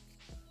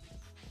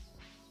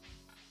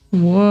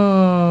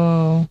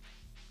 Whoa.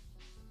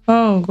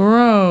 Oh,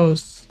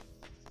 gross.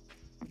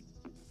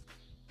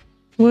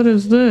 What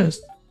is this?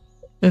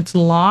 It's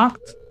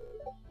locked?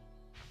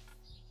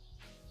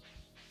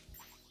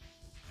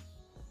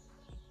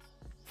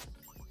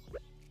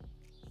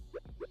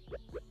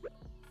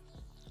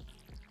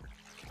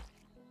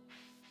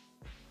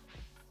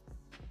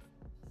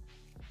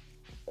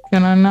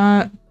 Can I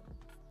not?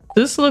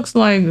 This looks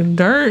like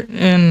dirt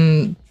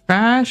and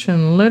trash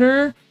and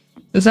litter.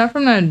 Is that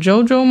from that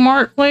JoJo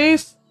Mart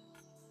place?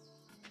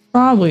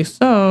 Probably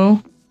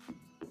so.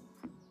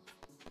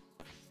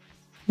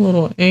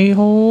 Little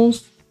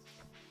a-holes.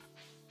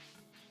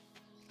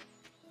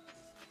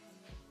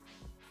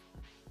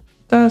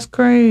 That's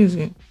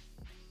crazy.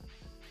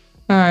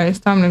 Alright, it's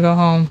time to go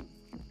home.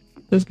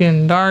 It's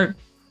getting dark.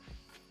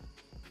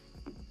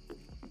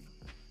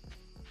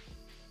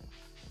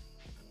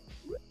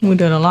 We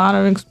did a lot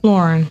of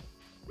exploring.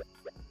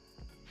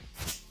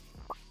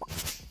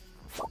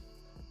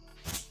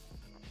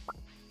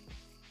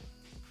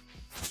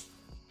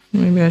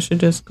 Maybe I should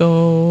just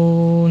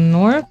go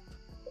north.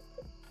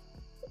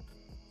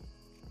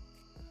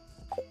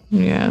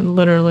 Yeah,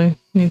 literally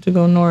need to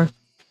go north.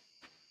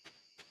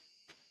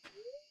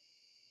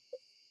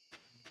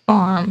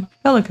 Farm,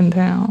 Pelican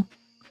Town.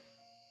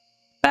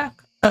 Back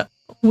up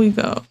we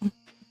go.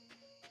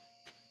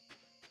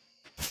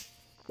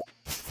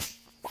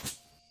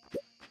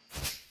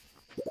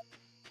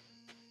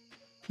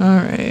 All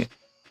right.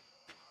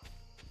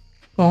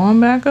 Going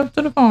back up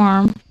to the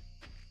farm.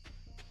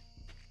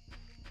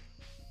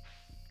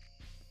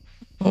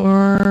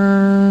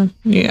 Or,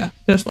 yeah,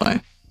 this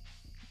way.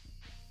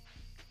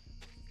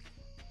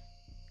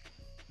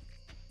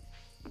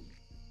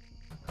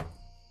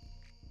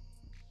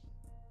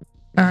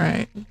 All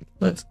right,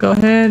 let's go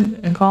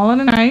ahead and call it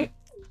a night.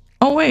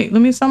 Oh, wait,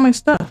 let me sell my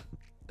stuff.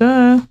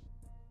 Duh.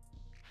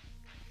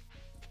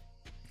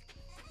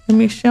 Let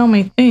me sell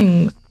my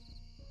things.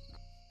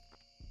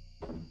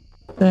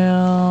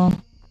 Sell.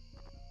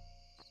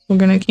 We're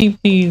gonna keep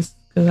these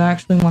because I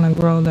actually want to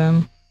grow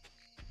them.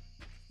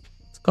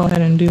 Let's go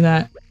ahead and do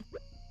that.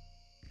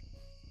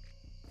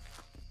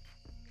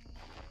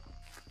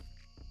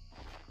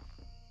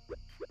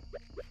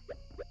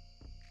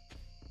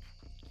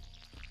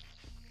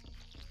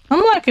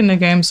 I'm liking the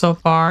game so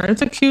far.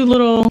 It's a cute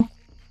little,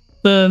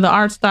 the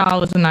art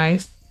style is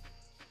nice.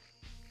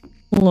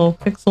 A little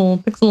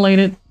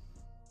pixelated.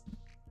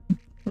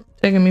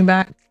 Taking me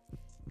back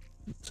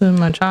to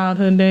my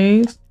childhood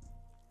days.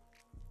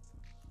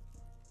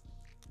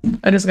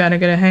 I just gotta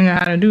get a hang of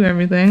how to do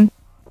everything.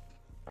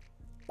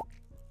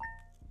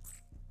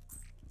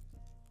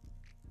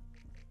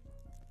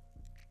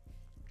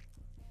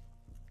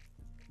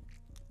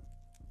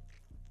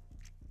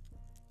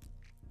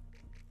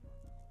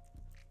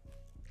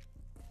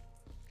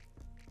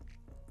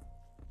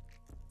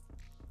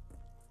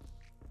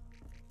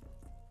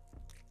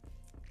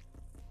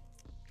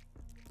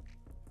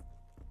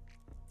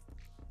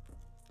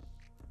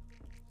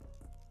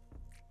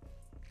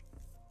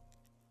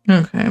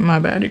 Okay, my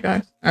bad, you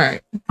guys. All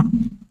right.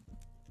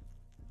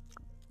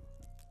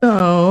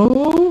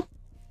 So,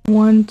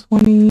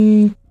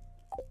 120.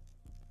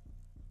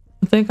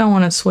 I think I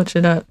want to switch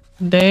it up.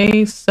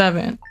 Day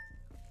 7.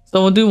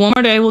 So we'll do one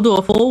more day. We'll do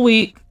a full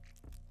week.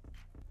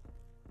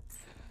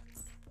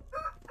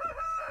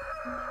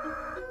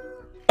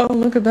 Oh,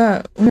 look at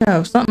that. We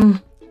have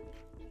something.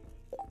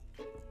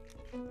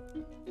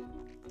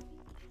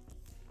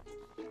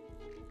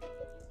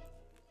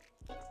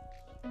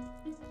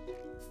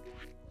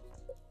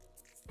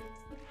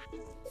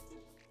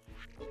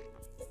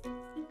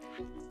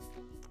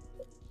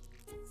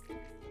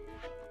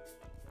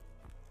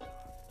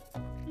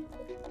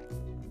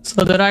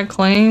 So did I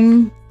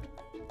claim?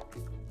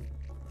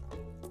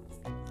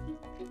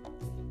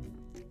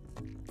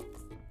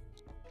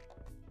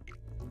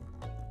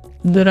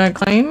 Did I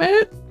claim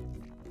it?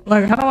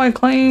 Like, how do I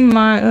claim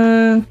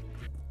my,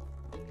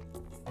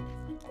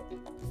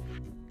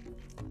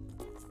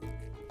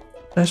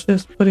 That's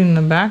just putting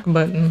the back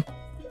button.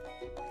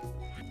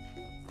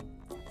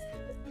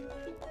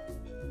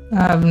 I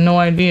have no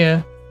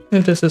idea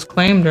if this is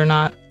claimed or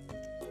not.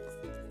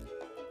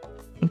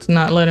 It's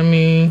not letting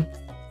me.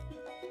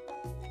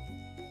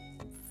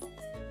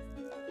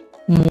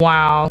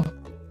 Wow.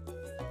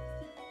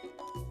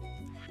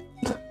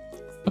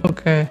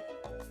 Okay.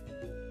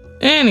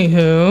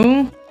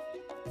 Anywho.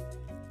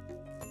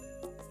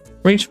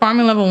 Reach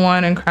farming level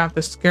 1 and craft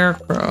a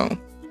scarecrow.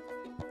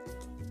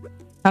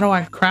 How do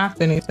I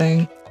craft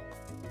anything?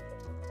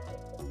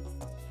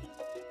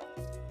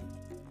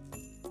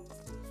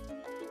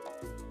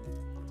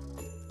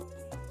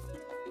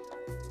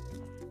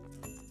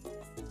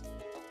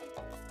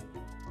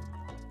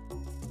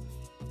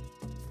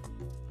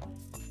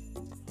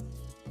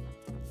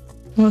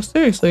 Well,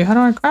 seriously, how do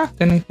I craft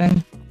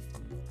anything?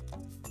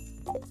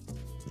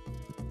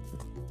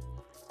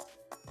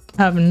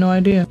 I have no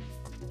idea.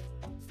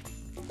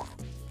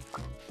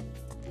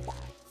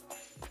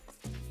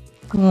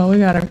 Well, we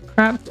got a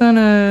crap ton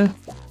of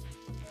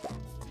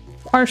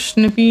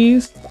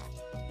parsnipies.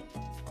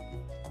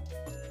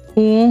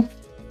 Cool.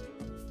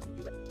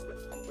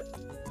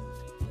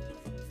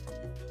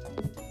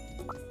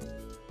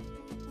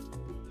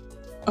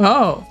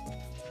 Oh,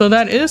 so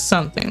that is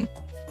something.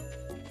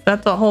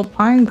 That's a whole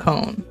pine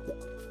cone.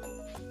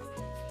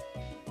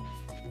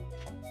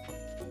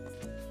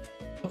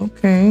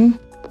 Okay.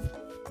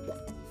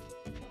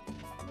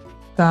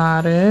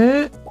 Got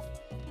it.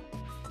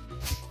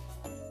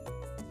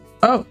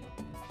 Oh.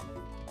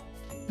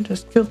 I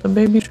just killed the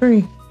baby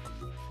tree.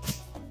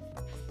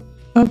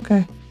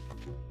 Okay.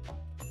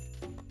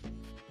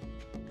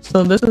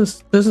 So this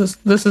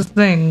is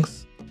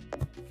things.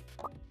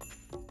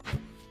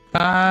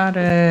 Got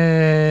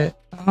it.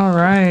 All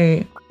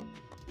right.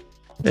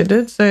 It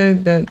did say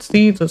that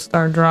seeds would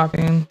start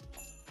dropping.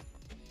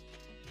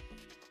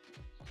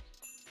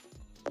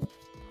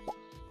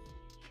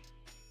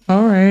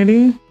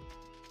 Alrighty.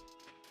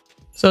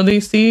 So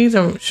these seeds,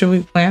 should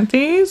we plant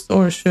these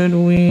or should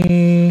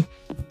we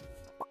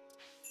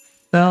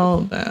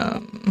sell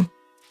them?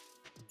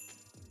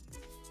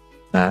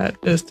 That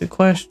is the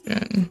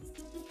question.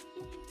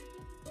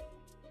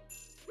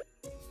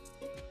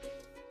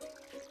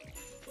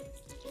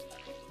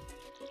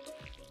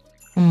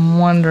 I'm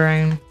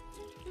wondering.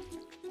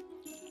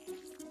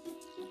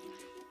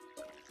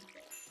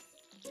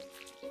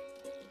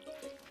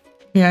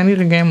 Yeah, I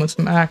need a game with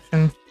some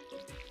action.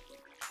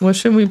 What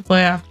should we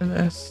play after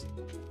this?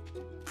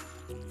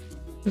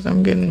 Because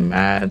I'm getting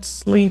mad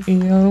sleepy,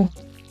 yo.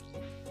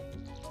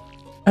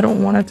 I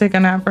don't want to take a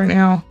nap right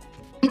now.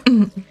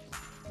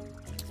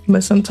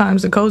 But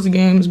sometimes the cozy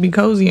games be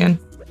cozying.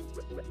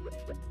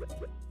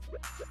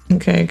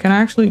 Okay, can I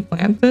actually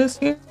plant this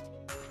here?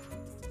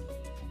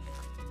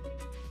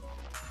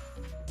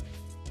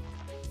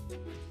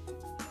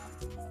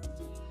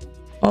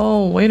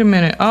 Oh, wait a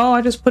minute. Oh,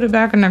 I just put it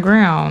back in the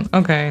ground.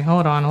 Okay,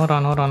 hold on.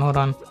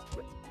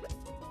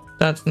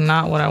 That's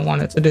not what I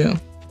wanted to do.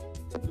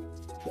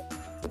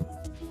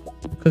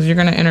 Because you're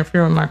going to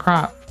interfere with my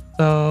crop.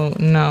 So,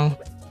 no.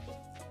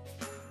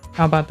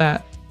 How about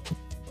that?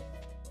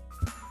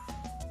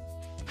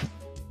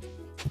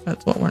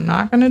 That's what we're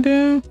not going to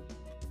do.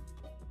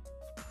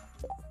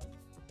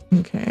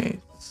 Okay,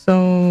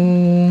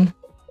 so...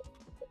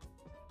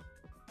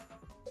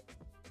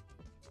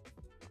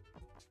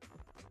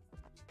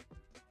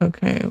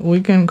 Okay,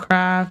 we can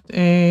craft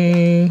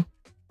a...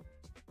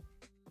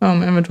 Oh,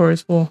 my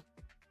inventory's full.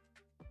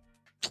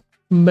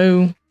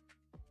 Boo.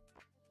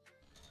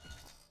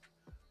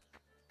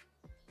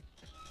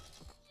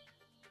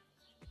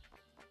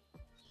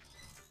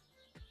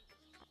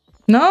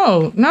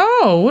 No,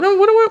 no. What am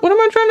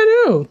I trying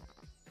to do?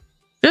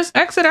 Just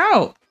exit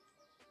out.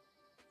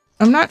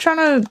 I'm not trying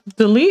to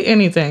delete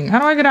anything. How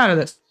do I get out of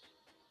this?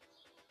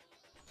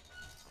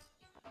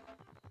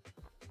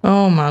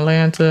 Oh, my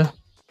Lanta.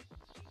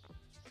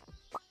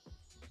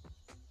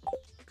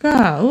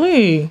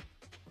 Golly.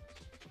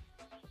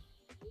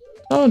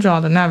 Told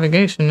y'all the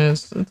navigation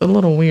it's a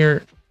little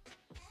weird.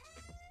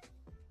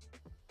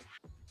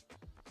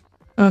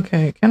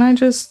 Okay, can I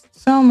just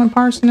sell my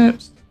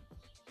parsnips?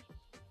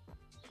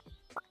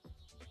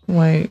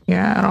 Wait,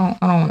 yeah, I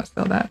don't want to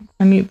sell that.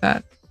 I need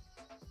that.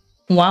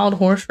 Wild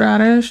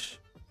horseradish.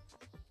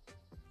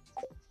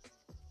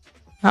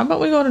 How about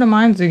we go to the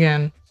mines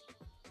again?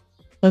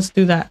 Let's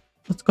do that.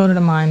 Let's go to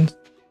the mines.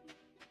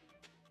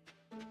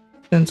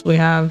 Since we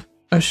have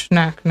a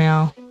snack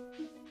now.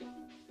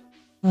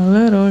 A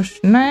little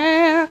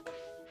snack.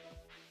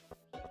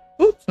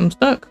 Oops, I'm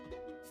stuck.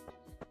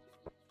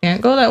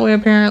 Can't go that way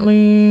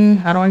apparently.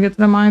 How do I get to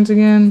the mines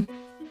again?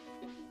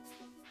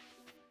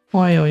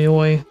 Oi, oi,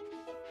 oi.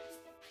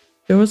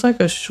 There was like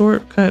a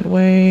shortcut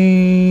way.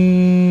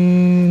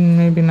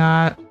 Maybe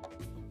not.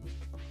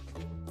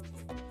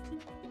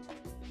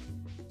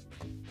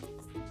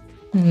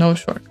 No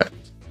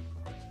shortcuts.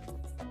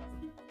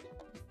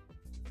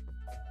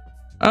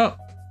 Oh,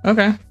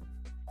 okay.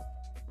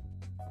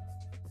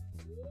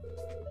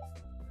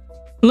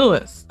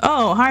 Lewis.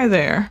 Oh, hi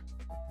there.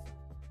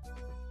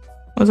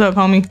 What's up,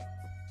 homie?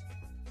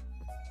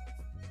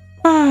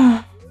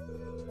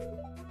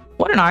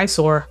 What an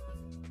eyesore.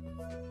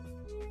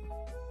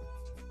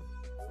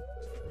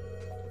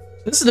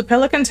 This is the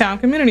Pelican Town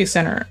Community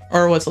Center,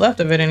 or what's left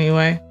of it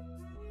anyway.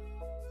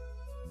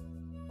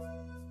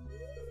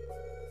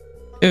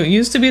 It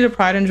used to be the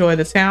pride and joy of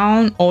the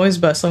town, always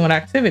bustling with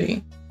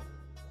activity.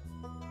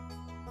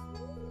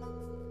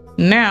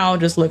 Now,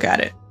 just look at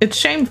it. It's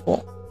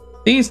shameful.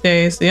 These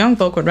days, the young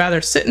folk would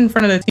rather sit in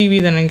front of the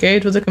TV than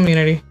engage with the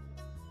community.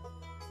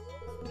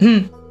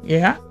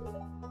 Yeah?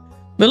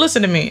 But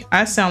listen to me,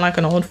 I sound like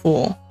an old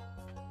fool.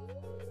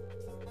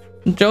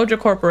 Joja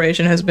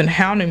Corporation has been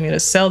hounding me to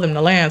sell them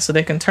the land so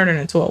they can turn it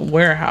into a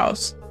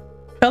warehouse.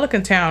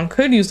 Pelican Town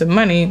could use the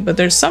money, but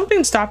there's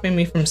something stopping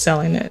me from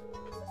selling it.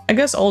 I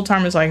guess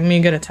old-timers like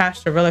me get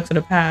attached to relics of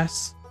the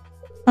past.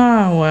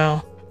 Ah,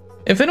 well.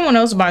 If anyone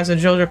else buys a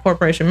Joja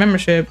Corporation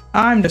membership,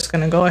 I'm just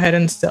gonna go ahead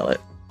and sell it.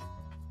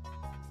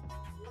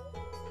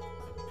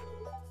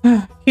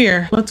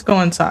 Here, let's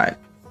go inside.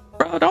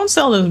 Bro, don't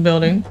sell this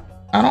building.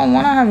 I don't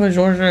want to have a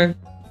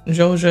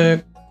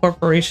Joja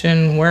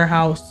Corporation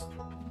warehouse.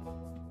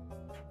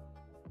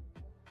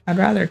 I'd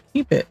rather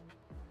keep it.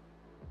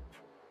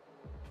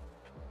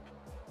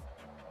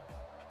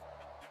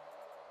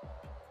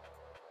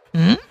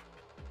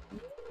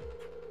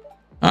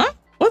 Huh?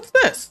 What's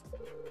this?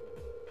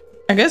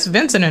 I guess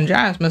Vincent and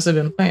Jazz must have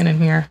been playing in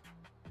here.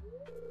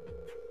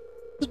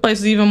 This place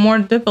is even more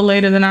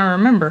dilapidated than I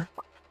remember.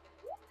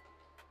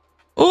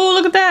 Oh,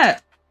 look at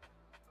that!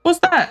 What's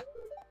that?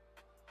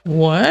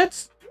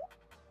 What?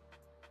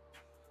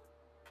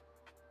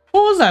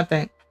 What was that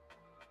thing?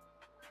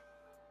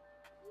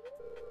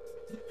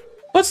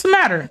 What's the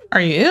matter?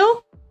 Are you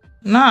ill?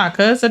 Nah,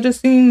 cuz I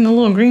just seen the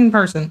little green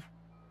person.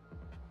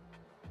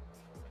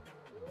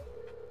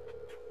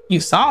 You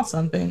saw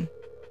something?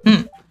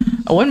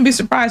 I wouldn't be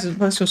surprised if the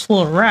place was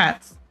full of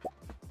rats.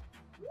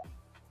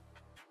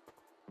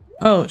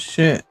 Oh,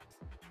 shit.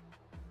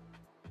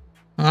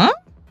 Huh?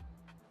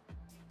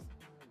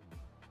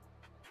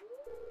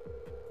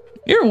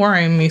 You're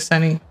worrying me,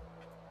 Sonny.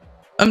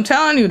 I'm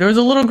telling you, there's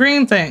a little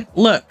green thing.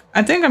 Look,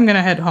 I think I'm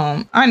gonna head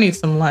home. I need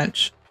some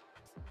lunch.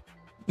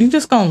 You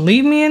just gonna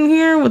leave me in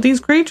here with these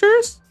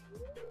creatures?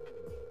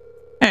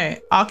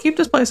 Hey, I'll keep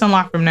this place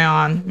unlocked from now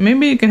on.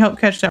 Maybe you can help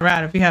catch that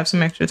rat if you have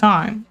some extra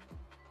time.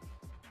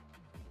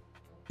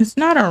 It's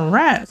not a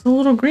rat, it's a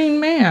little green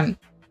man.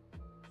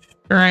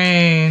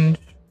 Strange.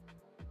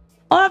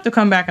 I'll have to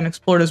come back and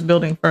explore this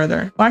building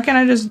further. Why can't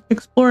I just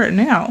explore it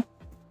now?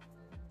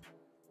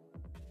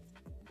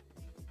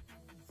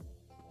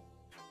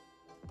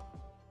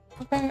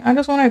 Okay, I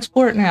just want to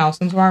explore it now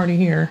since we're already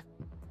here.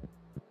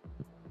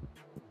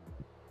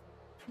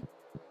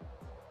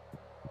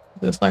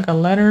 Is this like a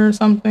letter or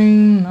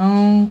something?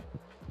 No.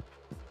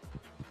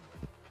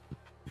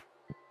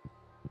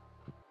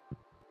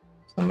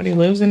 Somebody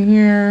lives in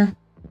here.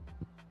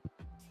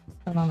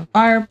 Turn on the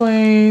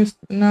fireplace.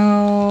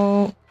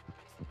 No.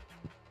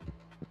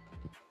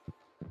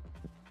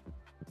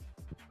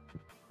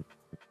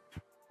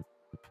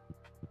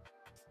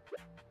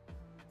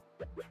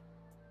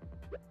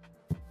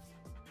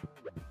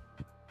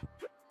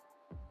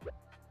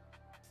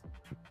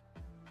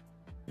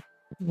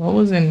 What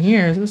was in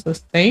here? Is this a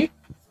safe?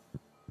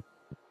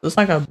 Is this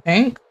like a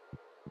bank?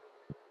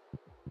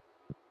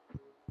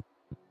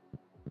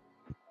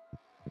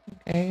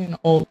 Okay, an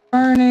old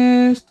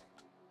furnace.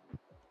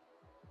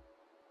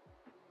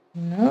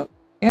 Nope,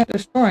 can't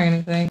destroy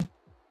anything.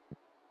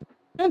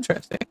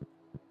 Interesting.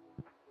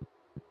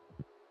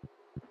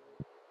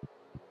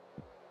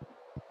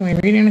 Can we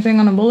read anything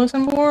on the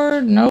bulletin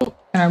board? Nope.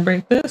 Can I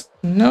break this?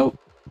 Nope.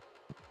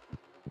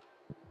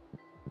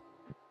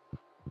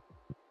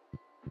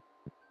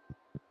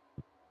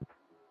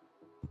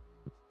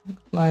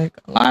 Looks like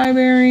a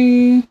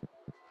library.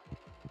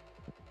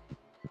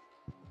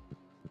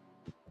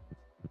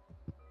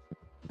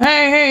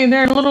 Hey,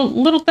 there,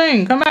 little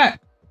thing, come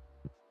back.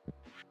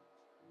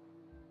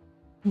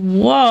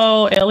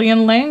 Whoa,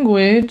 alien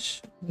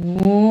language.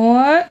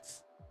 What?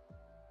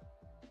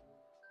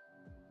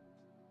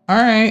 All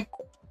right.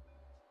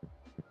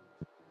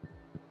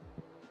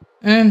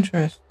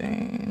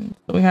 Interesting.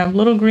 So we have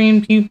little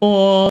green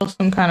people,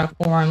 some kind of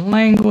foreign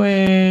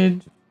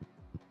language.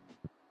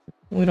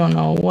 We don't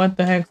know what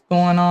the heck's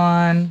going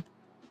on.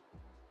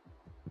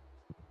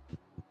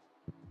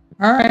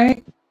 All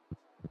right.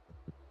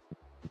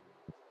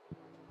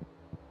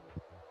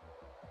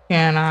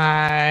 Can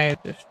I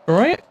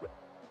destroy it?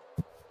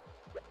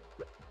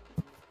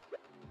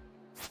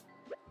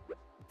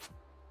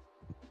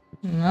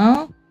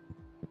 No.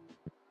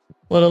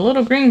 Well, the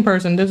little green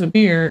person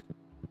disappeared.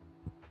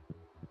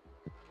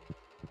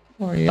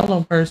 Or a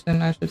yellow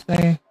person, I should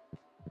say.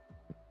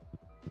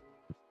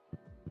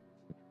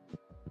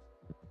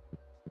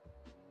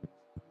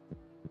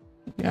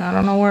 Yeah, I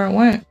don't know where it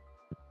went.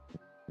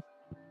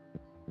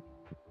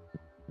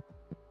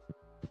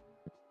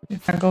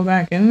 go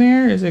back in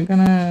there, is it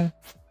gonna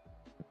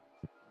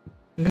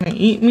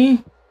eat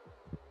me?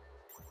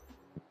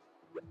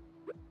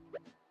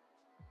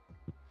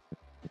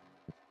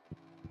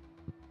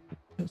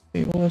 Let's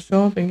see, will it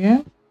show up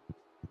again?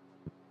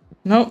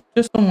 Nope,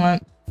 just the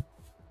one.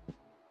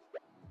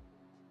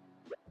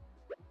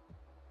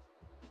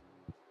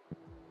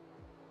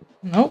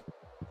 Nope.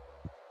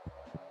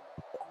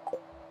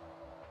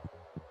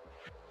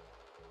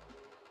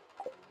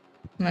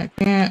 And I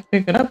can't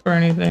pick it up or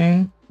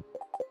anything.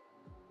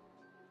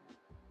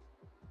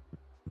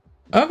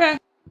 Okay.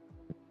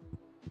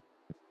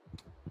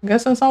 I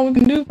guess that's all we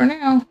can do for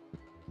now.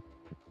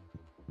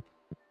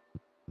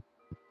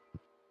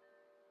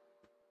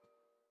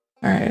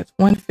 Alright, it's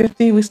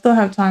 1:50. We still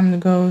have time to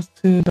go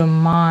to the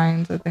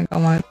mines, I think I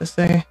wanted to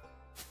say.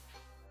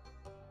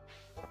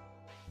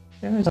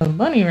 There's a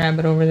bunny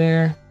rabbit over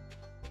there.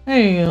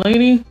 Hey,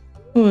 lady.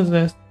 Who is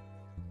this?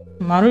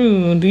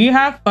 Maru, do you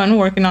have fun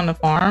working on the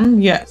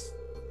farm? Yes.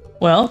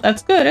 Well,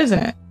 that's good, isn't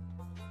it?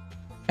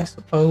 I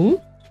suppose.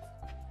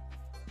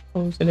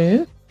 Suppose it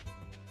is.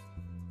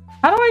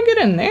 How do I get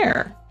in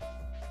there?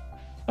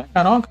 I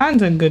got all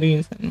kinds of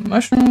goodies and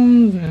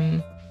mushrooms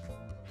and...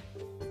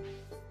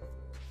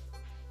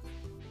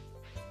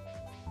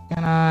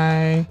 Can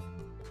I...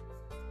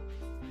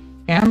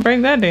 Can't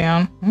break that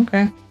down.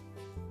 Okay.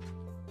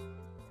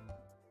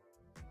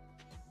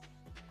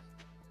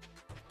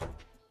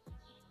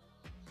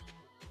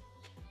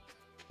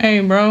 Hey,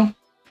 bro.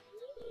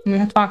 Let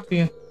me talk to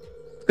you.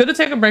 It's good to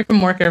take a break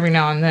from work every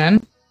now and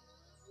then.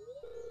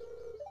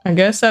 I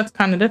guess that's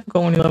kind of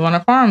difficult when you live on a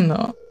farm,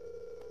 though.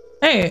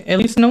 Hey, at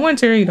least in the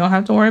winter, you don't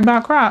have to worry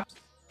about crops.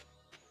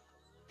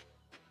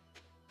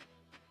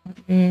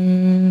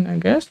 I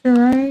guess you're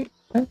right,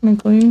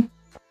 technically.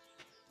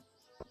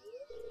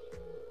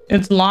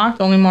 It's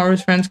locked. Only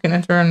Maru's friends can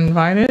enter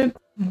uninvited.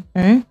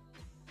 Okay.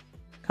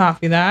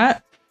 Copy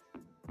that.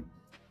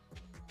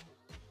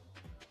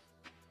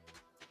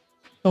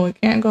 So we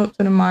can't go up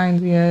to the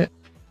mines yet.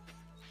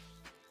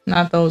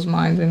 Not those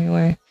mines,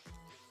 anyway.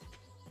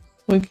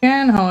 We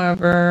can,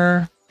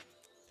 however...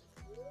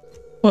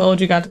 What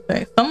OG got to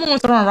say? Someone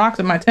was throwing rocks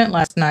at my tent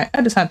last night.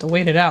 I just had to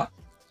wait it out.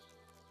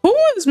 Who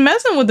is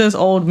messing with this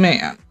old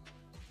man?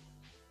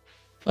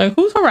 Like,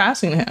 who's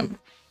harassing him?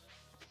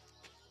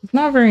 It's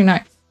not very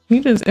nice. He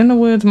just in the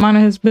woods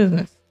minding his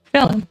business.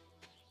 Chilling.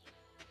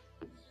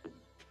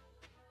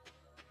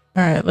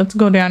 Alright, let's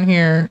go down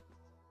here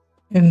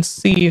and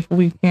see if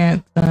we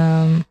can't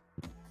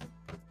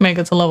make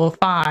it to level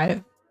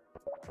 5.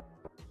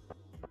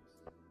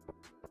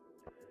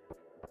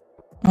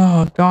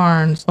 Oh,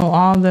 darn. So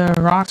all the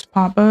rocks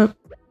pop up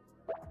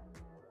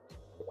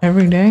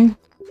every day?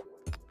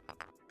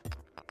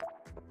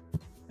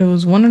 It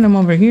was one of them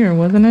over here,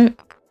 wasn't it?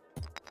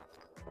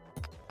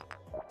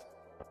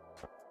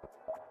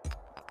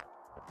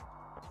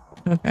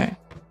 Okay.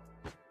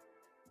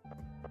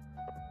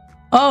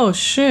 Oh,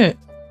 shit.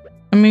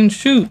 I mean,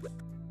 shoot.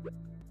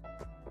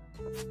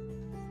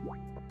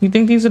 You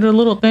think these are the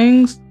little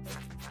things?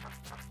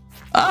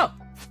 Oh!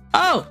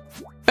 Oh!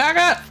 Back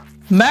up!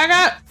 Back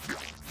up!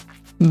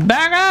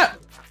 Back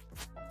up!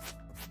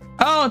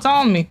 Oh, it's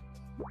on me.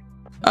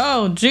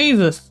 Oh,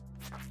 Jesus.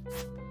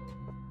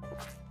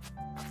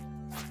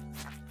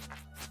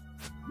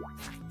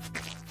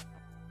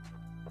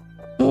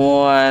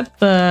 What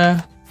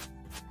the?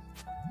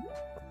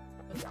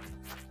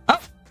 Oh,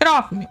 get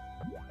off me.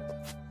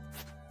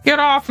 Get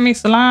off me,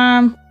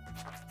 slime.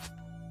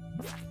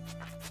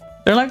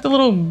 They're like the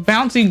little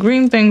bouncy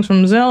green things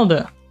from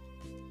Zelda.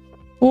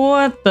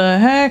 What the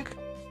heck?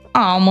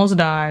 I almost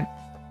died.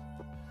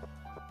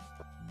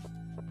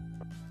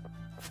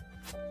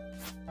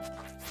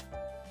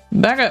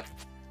 Back up.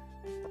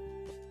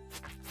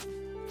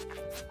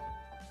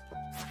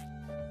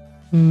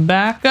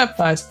 Back up,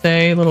 I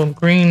say, little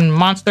green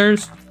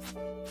monsters.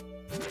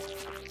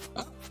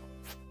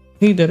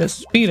 He did a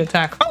speed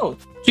attack. Oh,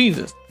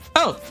 Jesus.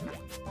 Oh.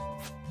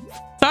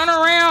 Turn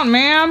around,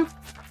 ma'am.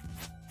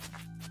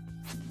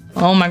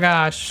 Oh my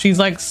gosh. She's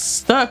like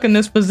stuck in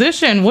this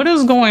position. What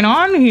is going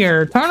on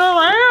here? Turn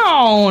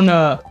around.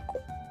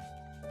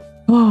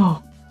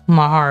 Oh,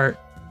 my heart.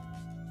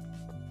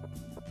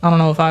 I don't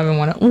know if I even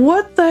want to.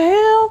 What the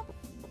hell?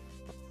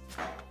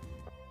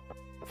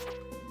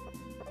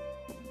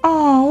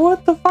 Oh,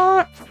 what the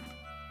fuck?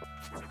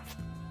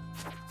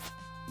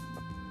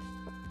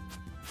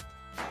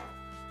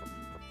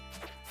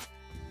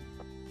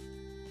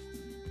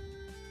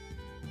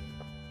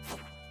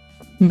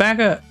 Back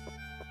up.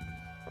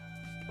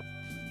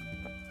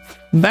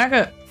 Back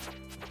up.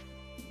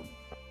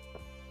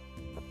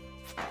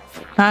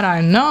 Had I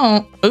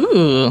known,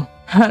 ooh,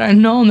 had I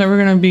known there were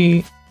gonna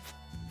be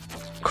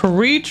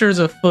creatures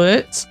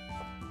afoot.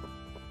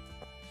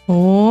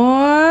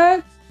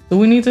 What? Do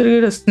we need to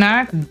get a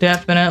snack?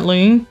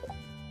 Definitely.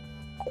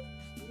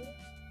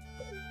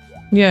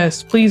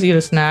 Yes, please eat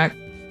a snack.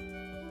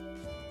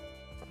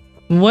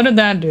 What did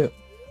that do?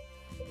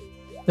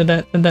 Did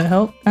that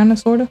help? Kinda,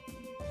 sorta?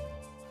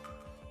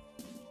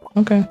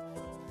 Okay.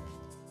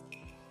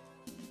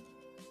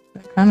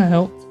 That kinda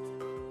helped.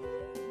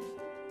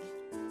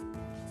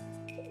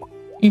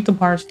 Eat the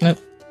parsnip.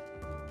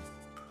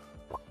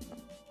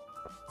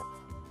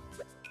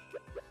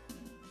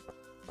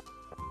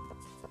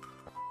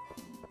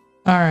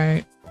 All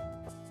right.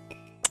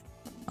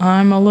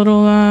 I'm a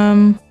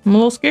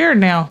little scared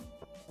now.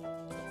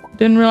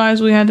 Didn't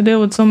realize we had to deal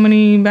with so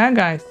many bad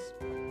guys.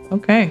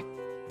 Okay.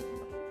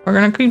 We're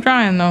gonna keep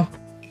trying though.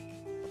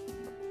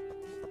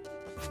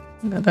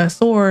 Got that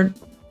sword.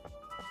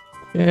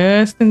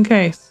 Just in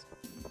case.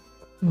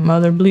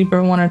 Mother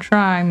bleeper wanna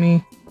try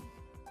me.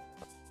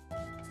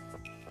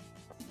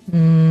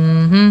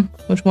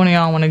 Which one of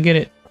y'all wanna get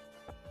it?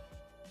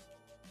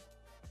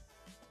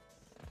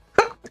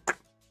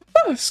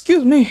 Oh,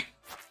 excuse me.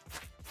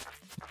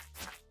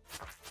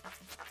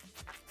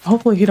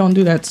 Hopefully he don't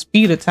do that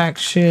speed attack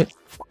shit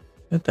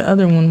that the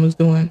other one was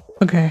doing.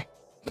 Okay.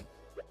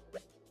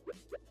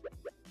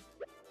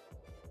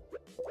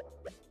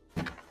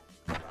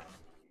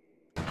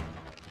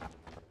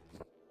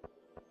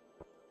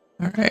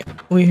 All right.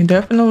 We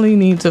definitely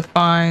need to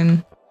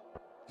find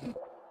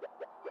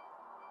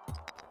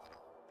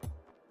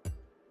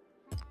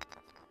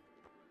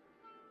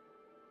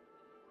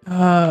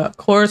of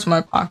course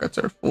my pockets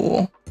are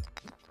full.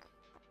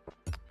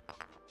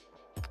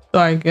 So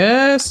I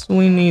guess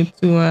we need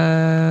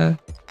to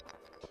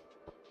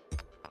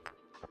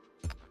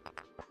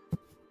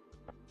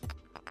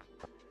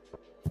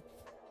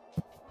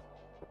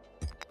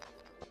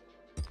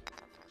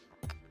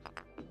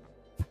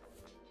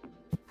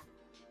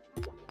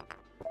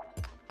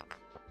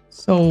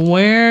so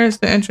where's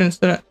the entrance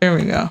to that? There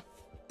we go.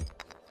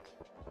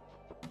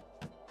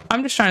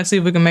 I'm just trying to see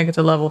if we can make it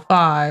to level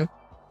 5.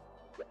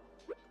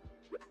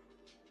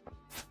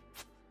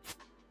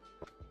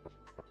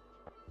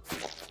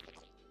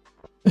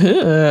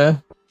 Ugh.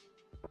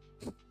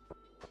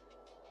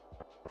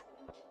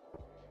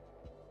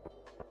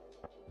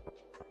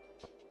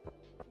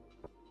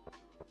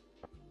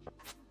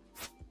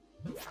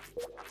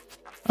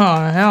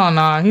 Oh, hell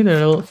nah. He did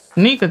a little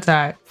sneak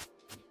attack.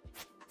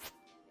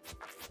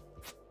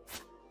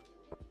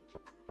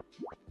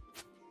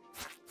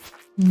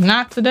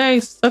 Not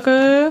today,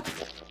 sucker.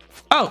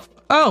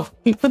 Oh,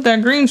 he put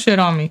that green shit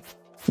on me.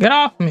 Get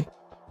off me.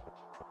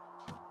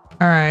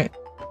 All right.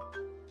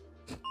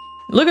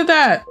 Look at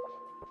that.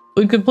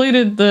 We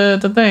completed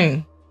the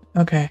thing.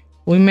 Okay.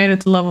 We made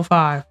it to level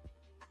 5.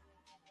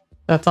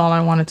 That's all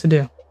I wanted to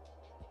do.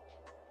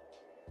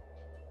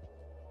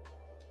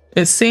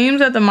 It seems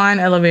that the mine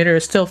elevator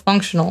is still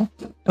functional.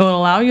 It will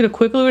allow you to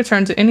quickly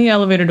return to any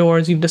elevator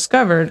doors you've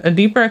discovered. A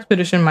deeper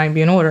expedition might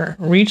be in order.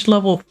 Reach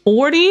level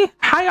 40?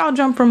 How y'all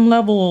jump from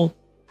level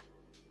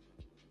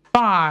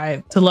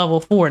 5 to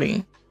level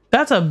 40?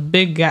 That's a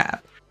big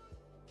gap.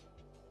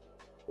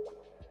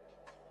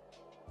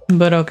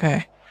 But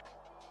okay.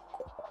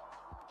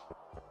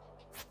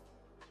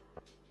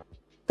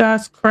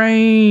 That's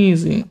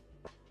crazy.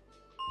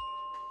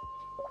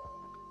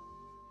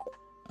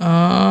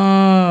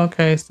 Oh,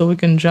 okay. So we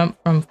can jump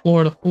from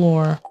floor to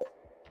floor.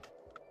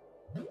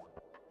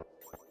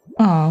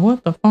 Oh,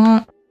 what the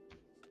fuck?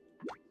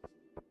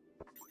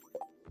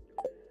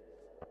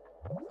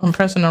 I'm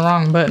pressing the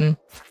wrong button.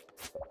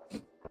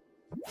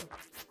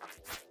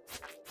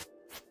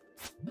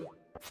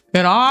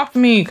 Get off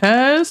me,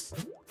 cuz.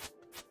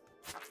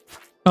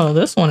 Oh,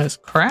 this one is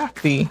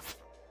crafty.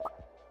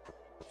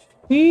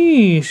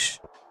 Sheesh.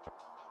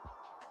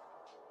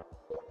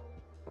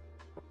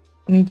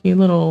 Sneaky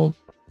little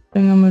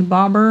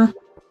thingamabobber.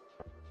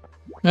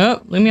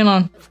 Oh, leave me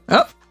alone.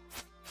 Oh.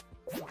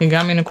 He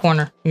got me in a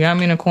corner. He got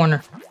me in a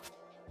corner.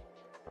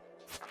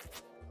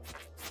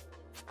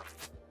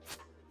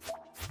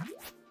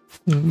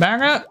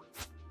 Back up.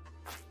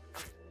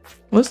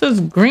 What's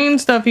this green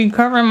stuff he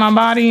covering my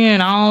body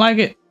in? I don't like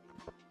it.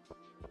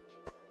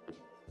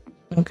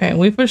 Okay,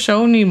 we for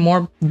sure need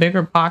more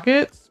bigger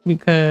pockets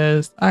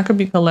because I could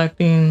be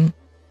collecting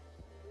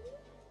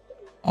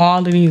all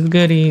of these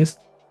goodies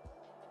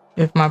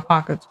if my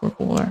pockets were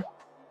fuller.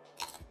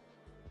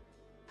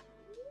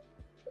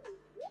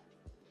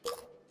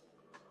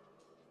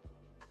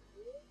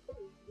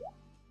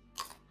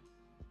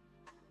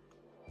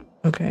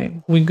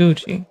 Okay, we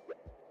Gucci.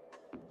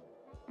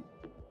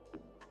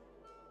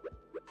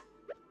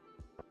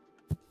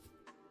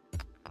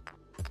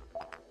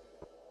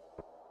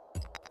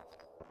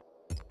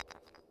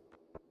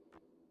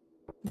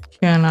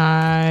 Can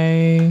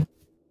I...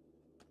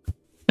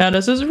 Now,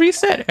 does this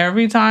reset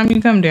every time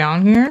you come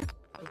down here?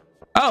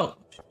 Oh,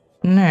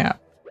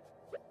 snap.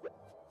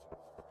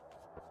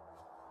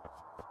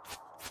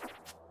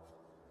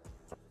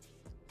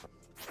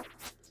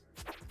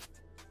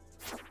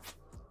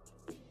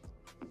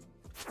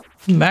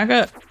 Back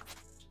up.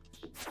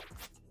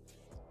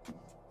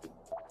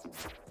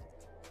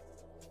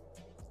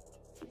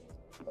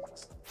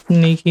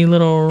 Sneaky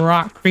little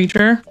rock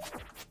creature.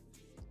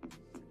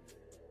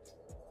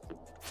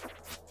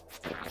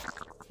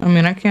 I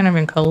mean, I can't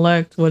even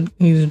collect what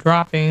he's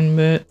dropping,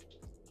 but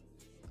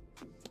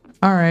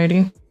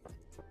alrighty.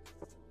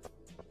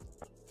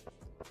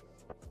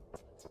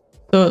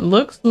 So it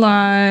looks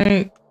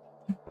like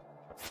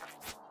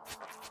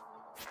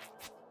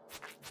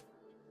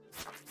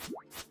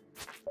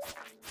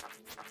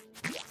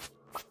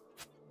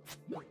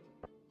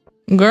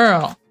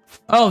Girl.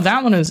 Oh,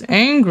 that one is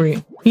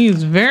angry.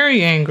 He's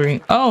very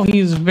angry. Oh,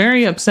 he's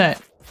very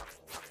upset.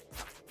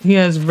 He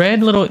has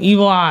red little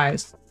evil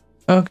eyes.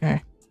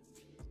 Okay.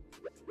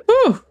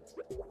 Whew.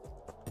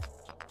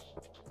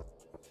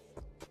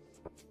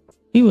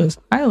 He was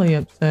highly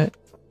upset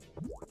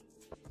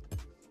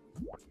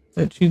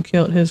that you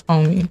killed his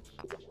homie.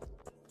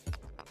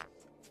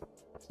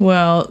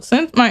 Well,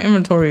 since my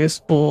inventory is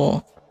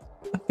full,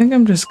 I think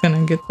I'm just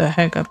gonna get the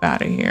heck up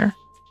out of here.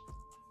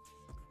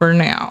 For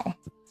now.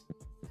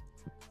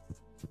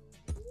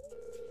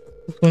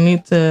 We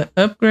need to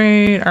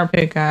upgrade our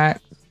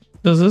pickaxe.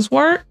 Does this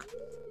work?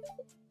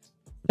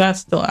 That's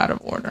still out of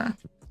order.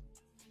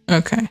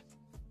 Okay.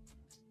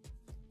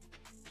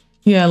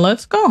 Yeah,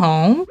 let's go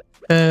home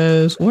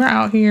because we're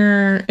out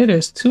here. It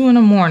is 2 in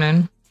the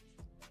morning.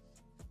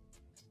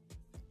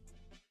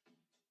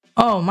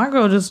 Oh, my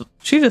girl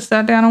she just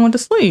sat down and went to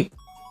sleep.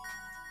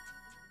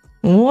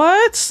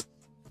 What?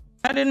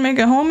 I didn't make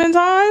it home in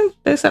time?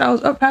 They said I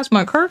was up past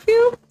my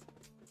curfew?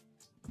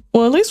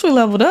 Well, at least we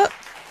leveled up.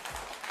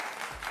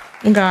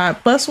 We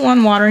got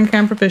 +1 watering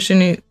can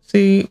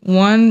proficiency,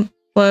 1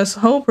 plus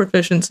hoe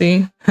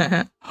proficiency.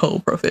 Hoe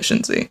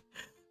proficiency.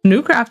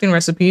 New crafting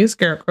recipe,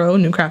 scarecrow,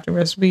 new crafting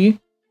recipe,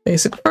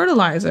 basic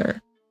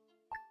fertilizer.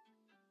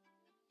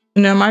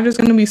 And am I just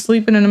gonna be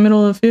sleeping in the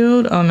middle of the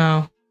field? Oh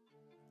no.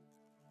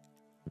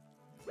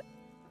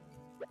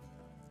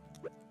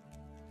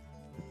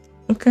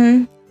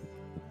 Okay.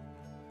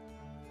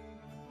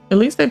 At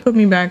least they put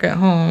me back at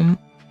home.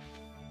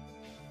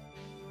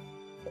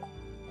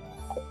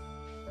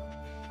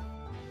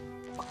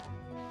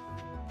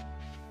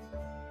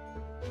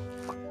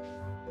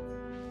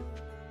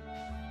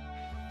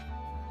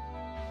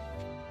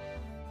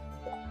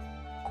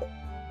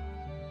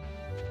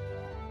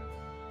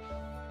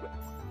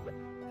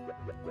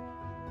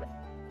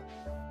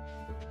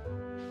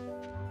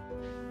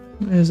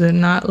 Is it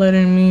not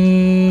letting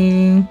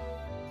me?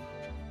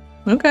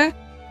 Okay.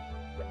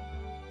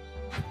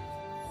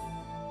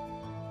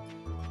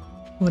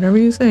 Whatever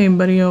you say,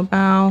 buddy, oh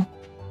pal.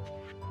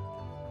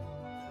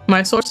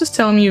 My sources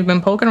tell me you've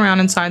been poking around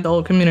inside the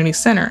old community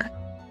center.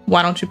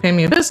 Why don't you pay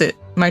me a visit?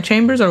 My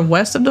chambers are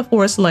west of the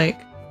forest lake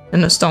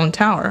in the stone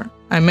tower.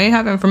 I may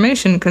have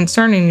information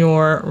concerning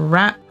your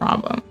rat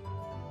problem.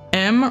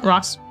 M.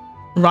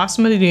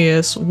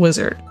 Rosmedius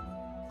Wizard.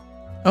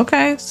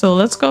 Okay, so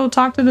let's go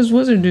talk to this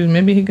wizard dude.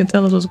 Maybe he can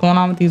tell us what's going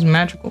on with these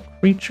magical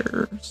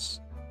creatures.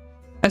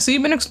 I see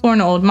you've been exploring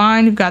the old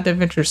mine. You've got the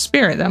adventurous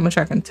spirit, that much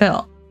I can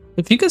tell.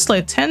 If you can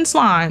slay 10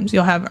 slimes,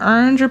 you'll have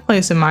earned your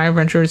place in my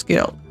adventurers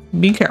guild.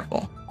 Be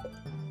careful.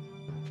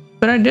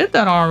 But I did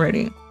that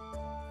already.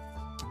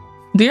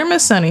 Dear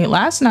Miss Sunny,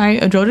 last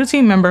night a Joja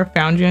team member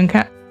found you in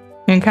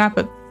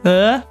Capit.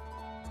 The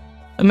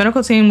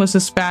medical team was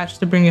dispatched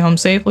to bring you home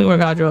safely. We're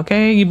glad you're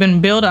okay. You've been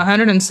billed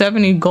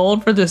 170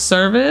 gold for this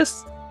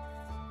service?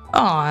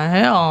 Oh,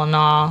 hell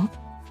nah.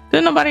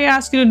 Didn't nobody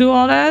ask you to do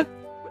all that?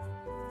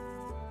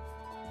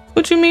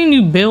 What you mean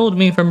you billed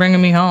me for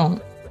bringing me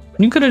home?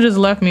 You could have just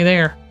left me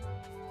there.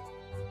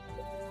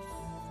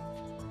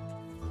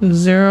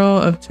 0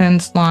 of 10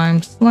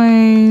 slime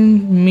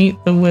slain.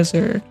 Meet the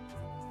wizard.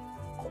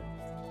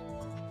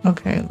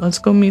 Okay, let's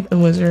go meet the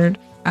wizard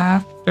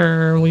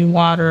after we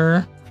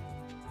water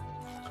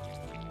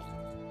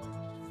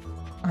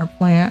our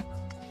plant.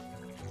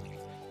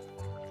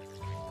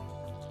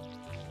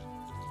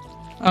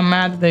 I'm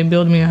mad that they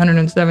billed me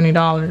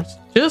 $170.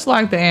 Just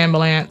like the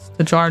ambulance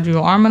to charge you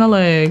an arm and a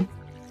leg.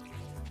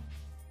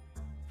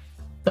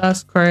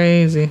 That's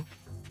crazy.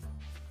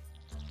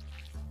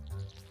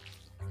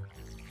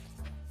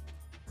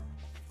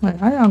 Like,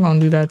 how y'all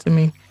gonna do that to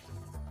me?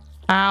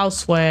 Ow,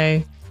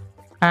 Sway.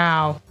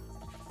 Ow.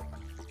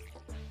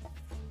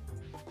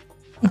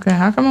 Okay,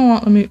 how come it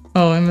won't let me...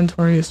 Oh,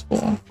 inventory is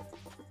full.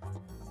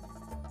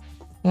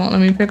 Won't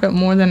let me pick up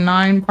more than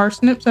 9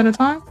 parsnips at a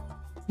time?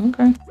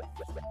 Okay.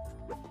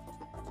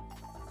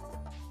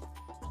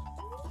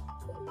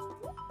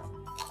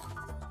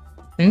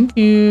 Thank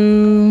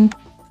you.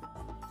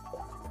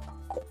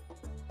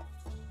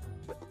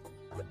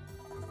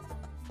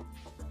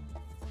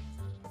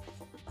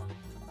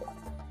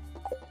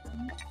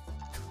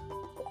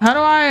 How do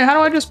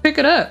I just pick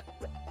it up?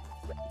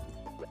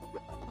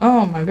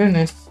 Oh my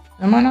goodness.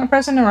 Am I not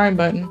pressing the right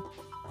button?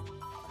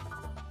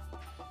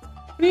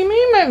 What do you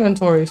mean my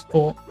inventory is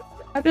full?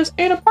 I just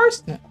ate a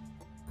parsnip.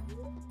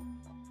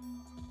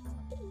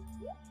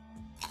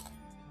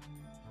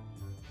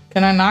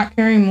 Can I not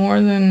carry more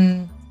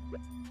than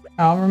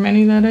however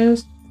many that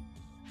is?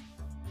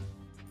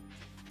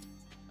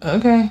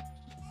 Okay.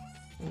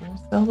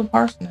 We'll sell the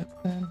parsnips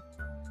then.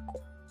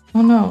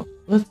 Oh no.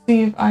 Let's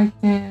see if I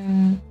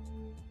can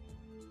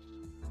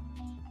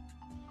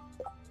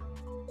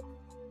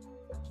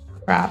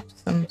craft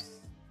some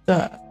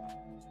stuff.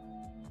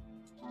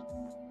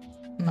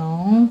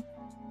 No.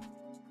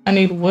 I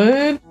need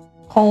wood,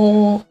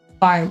 coal,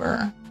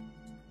 fiber.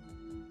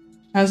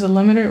 Has a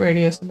limited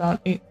radius,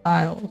 about 8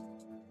 tiles.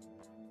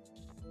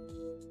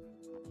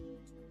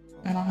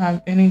 I don't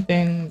have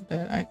anything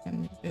that I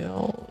can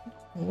build.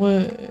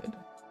 Wood.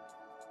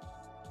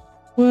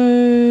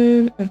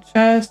 Wood, a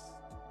chest,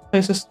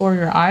 place to store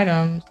your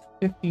items.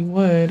 50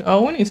 wood.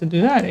 Oh, we need to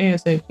do that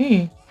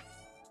ASAP.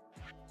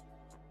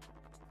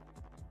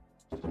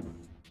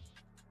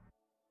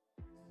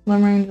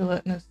 Lemon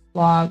gelatinous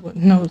log with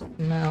no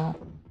smell.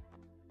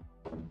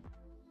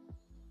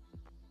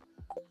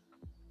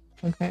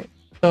 Okay,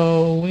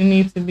 so we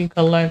need to be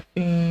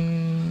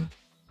collecting.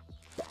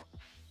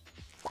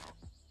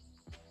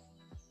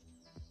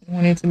 We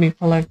need to be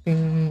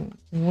collecting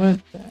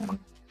wood then.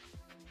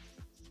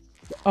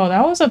 Oh,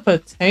 that was a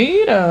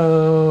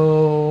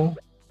potato.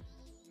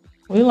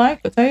 We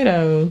like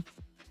potatoes.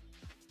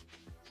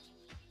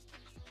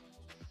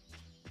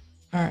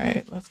 All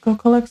right, let's go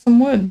collect some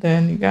wood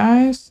then, you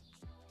guys.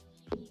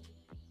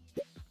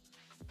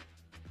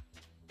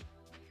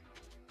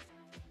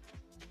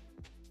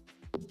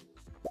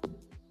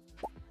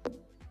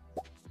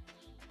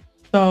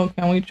 So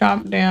can we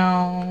chop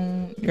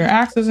down? Your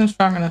axe isn't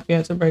strong enough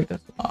yet to break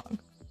this log.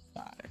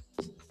 Got it.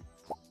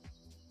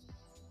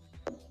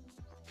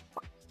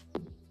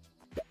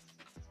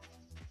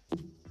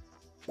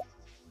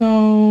 So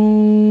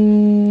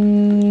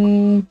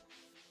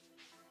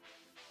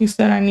he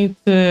said I need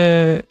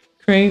to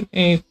create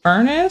a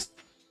furnace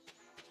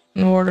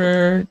in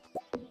order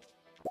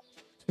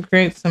to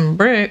create some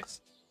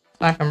bricks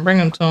so I can bring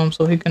them to him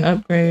so he can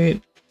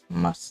upgrade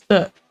my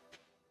stuff.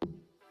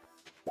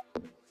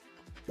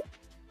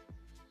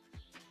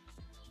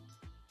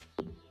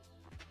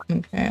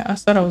 Okay, I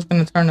said I was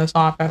going to turn this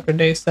off after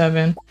day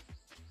 7.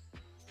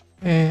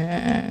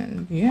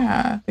 And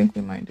yeah, I think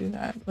we might do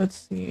that. Let's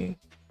see.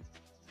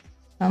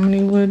 How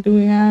many wood do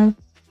we have?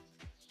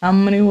 How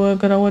many wood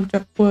could a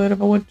woodchuck wood if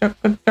a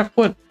woodchuck could chuck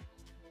wood?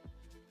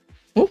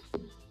 Oop. I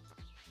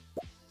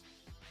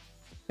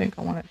think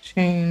I want to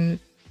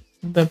change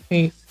the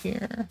pace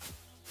here.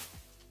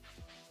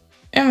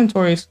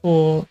 Inventory is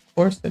full. Of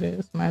course it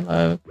is, my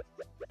love.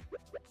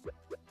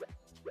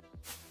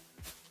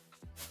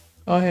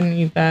 Go ahead and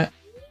eat that.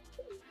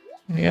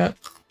 Yep.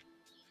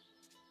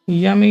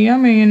 Yummy,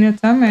 yummy in your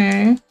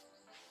tummy.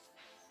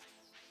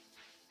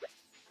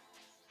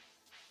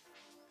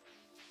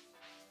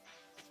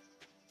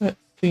 Let's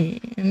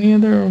see. Any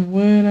other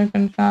wood I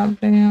can chop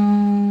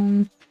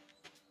down?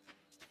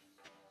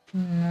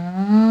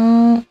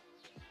 No.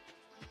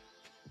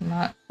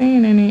 Not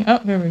seeing any. Oh,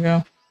 here we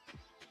go.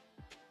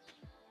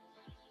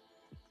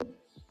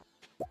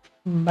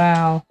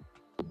 Bow.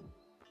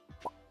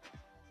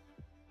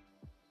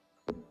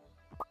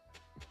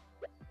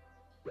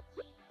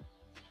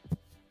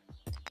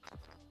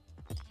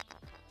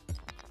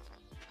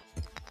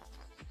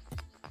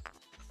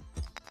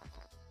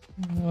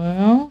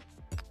 Well,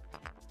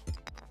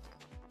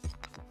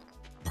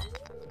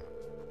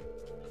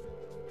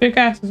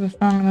 pickaxes are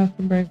strong enough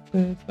to break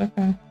this.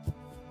 Okay.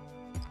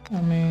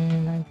 I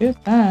mean, I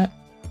get that.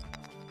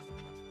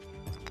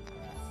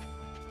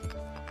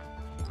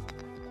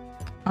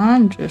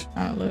 I'm just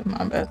trying to live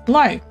my best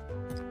life.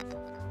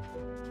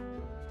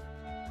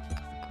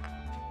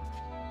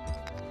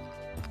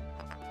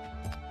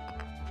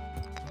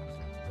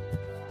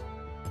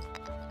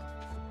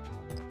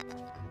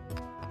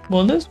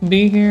 Will this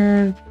be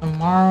here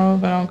tomorrow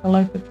if I don't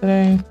collect it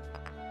today?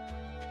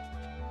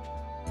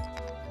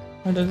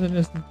 Or does it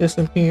just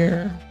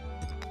disappear?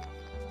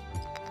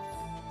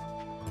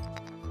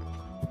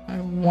 I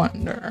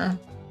wonder.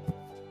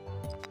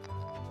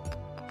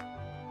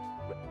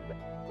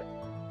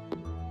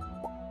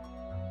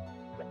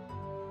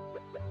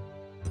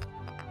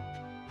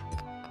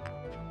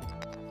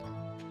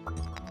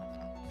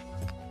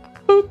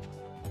 Boop.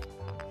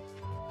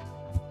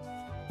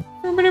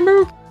 Boopity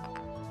boop.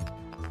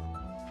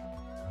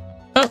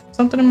 Oh,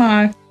 something in my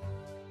eye.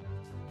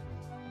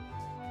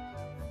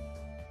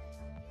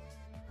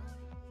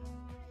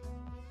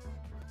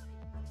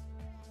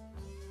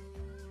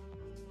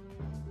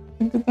 I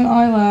think it's an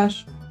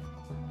eyelash.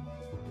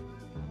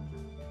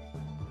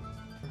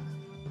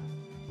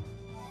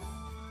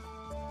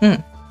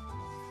 I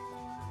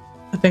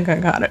think I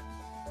got it.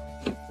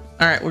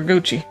 Alright, we're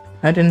Gucci.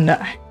 I didn't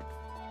die.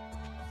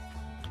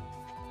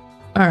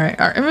 Alright,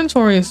 our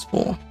inventory is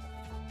full.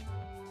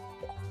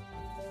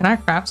 Can I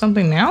craft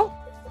something now?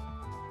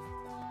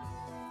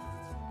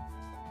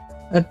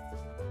 A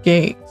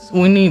gate.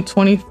 We need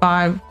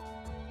 25.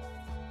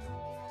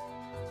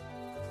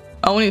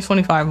 Oh, we need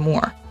 25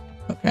 more.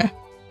 Okay.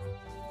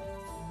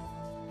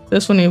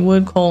 This one need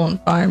wood, coal,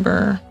 and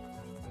fiber.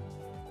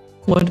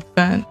 Wood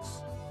fence.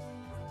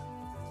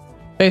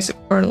 Basic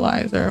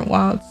fertilizer.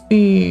 Wild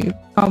seed.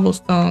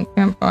 Cobblestone.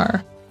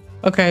 Campfire.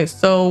 Okay,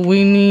 so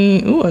we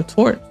need... Ooh, a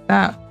torch.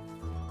 Sap.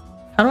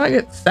 How do I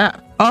get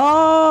sap?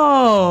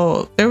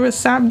 Oh! There was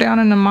sap down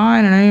in the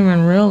mine and I didn't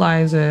even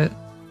realize it.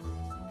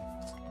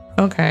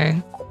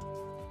 Okay.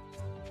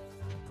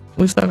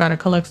 We still gotta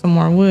collect some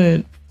more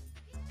wood.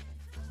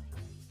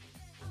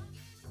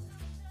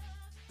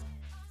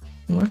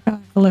 Where can I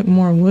collect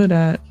more wood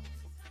at?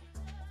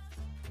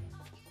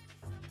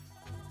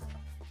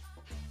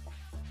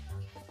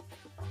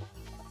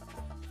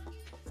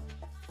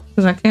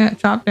 Because I can't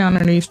chop down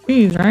any of these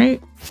trees,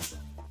 right?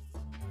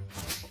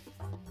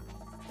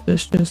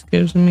 This just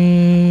gives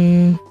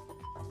me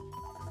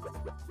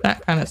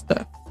that kind of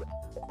stuff.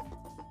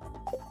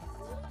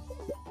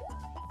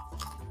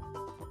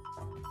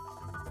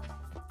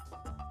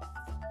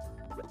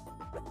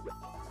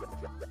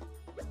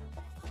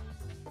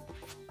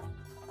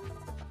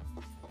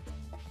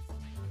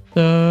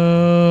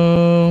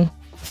 So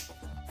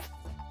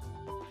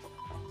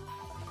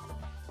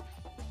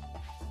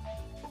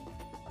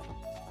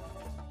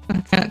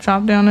I can't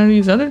chop down any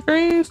of these other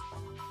trees?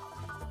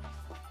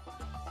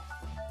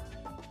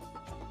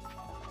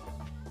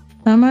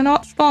 Am I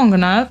not strong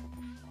enough?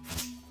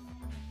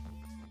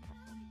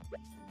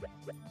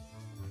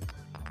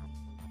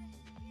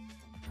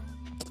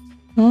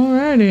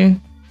 Alrighty.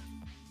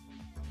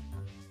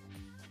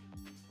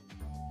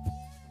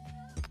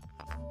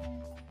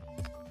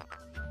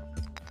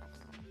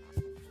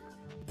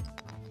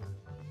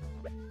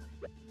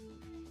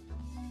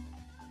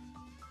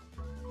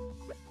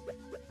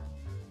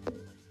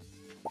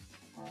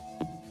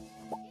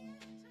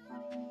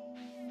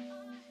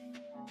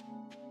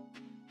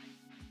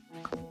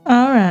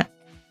 Alright.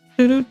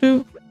 Do do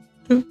do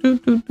do do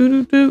do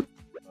do do.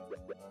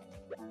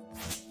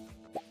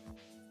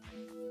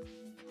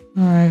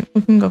 Alright,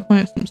 we can go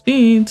plant some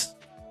seeds.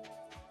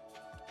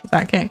 'Cause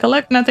I can't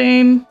collect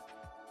nothing.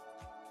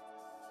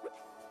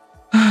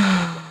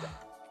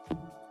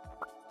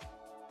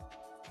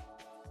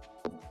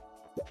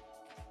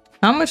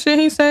 How much did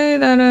he say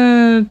that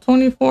a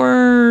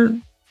 24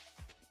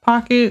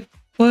 pocket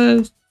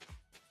was?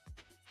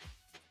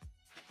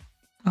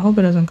 I hope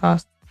it doesn't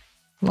cost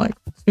like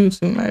too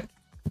much.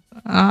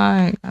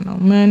 I ain't got no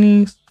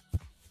monies.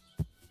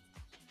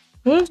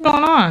 What is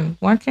going on?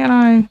 Why can't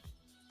I?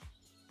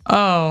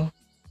 Oh.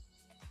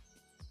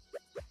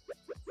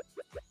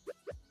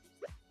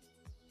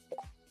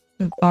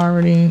 It's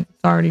already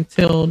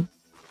tilled.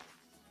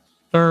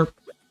 Derp.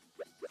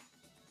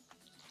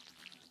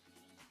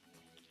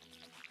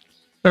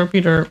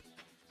 Derpy derp.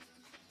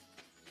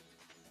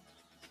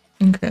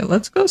 Okay,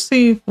 let's go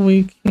see if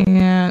we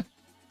can't.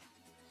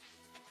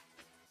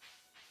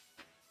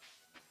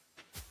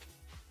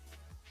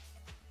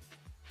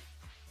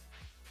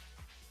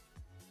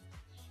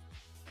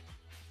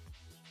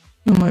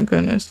 Oh my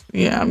goodness.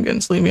 Yeah, I'm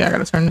getting sleepy. I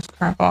gotta turn this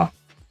crap off.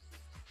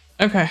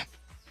 Okay.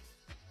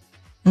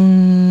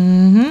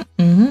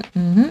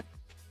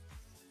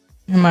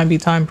 It might be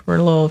time for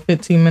a little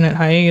 15-minute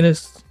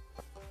hiatus.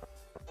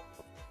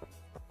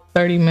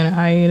 30-minute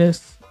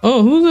hiatus.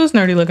 Oh, who's this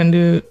nerdy looking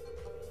dude?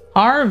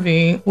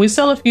 Harvey. We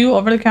sell a few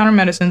over-the-counter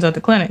medicines at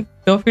the clinic.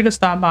 Feel free to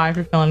stop by if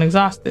you're feeling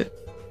exhausted.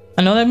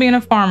 I know that being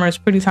a farmer is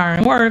pretty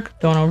tiring work.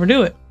 Don't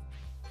overdo it.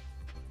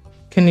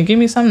 Can you give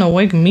me something to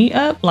wake me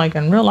up, like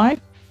in real life?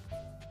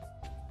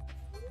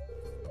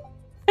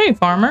 Hey,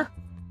 farmer.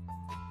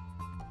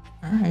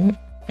 All right.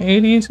 Hey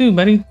to you too,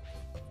 buddy.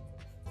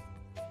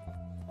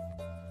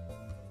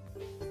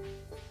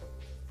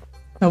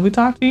 Have we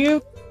talked to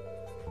you?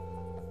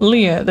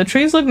 Leah, the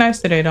trees look nice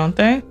today, don't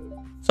they?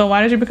 So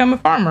why did you become a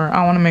farmer?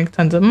 I want to make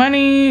tons of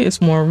money. It's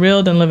more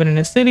real than living in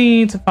a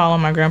city, to follow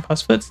my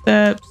grandpa's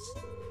footsteps.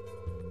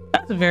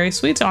 That's very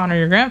sweet to honor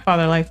your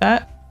grandfather like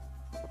that.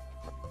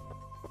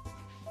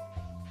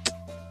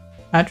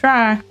 I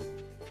try.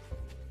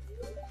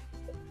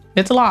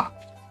 It's locked.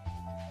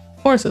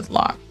 Of course it's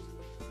locked.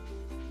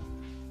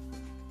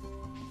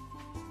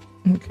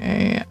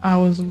 Okay, I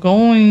was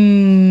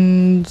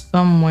going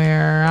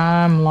somewhere.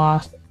 I'm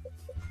lost.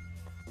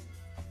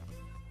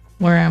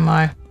 Where am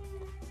I?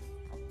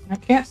 I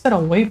can't set a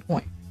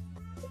waypoint.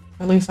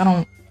 At least I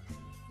don't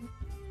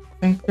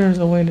think there's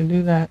a way to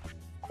do that.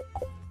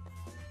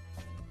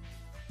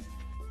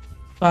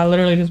 So I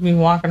literally just be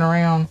walking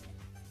around.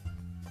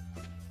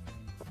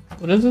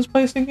 What is this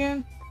place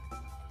again?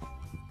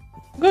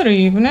 Good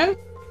evening.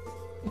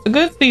 It's a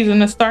good season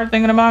to start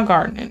thinking about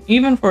gardening,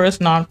 even for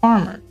us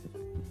non-farmers.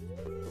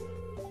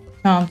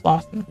 Sounds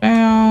lost and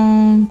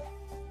found.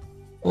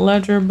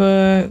 Ledger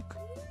book.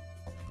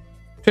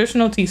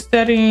 Nutritional tea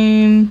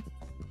setting.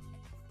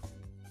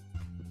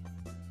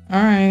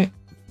 All right.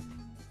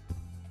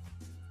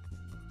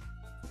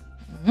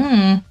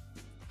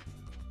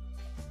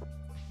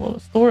 Well, the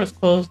store is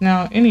closed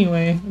now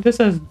anyway. This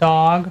says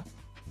dog.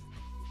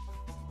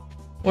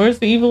 Where's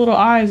the evil little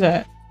eyes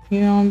at?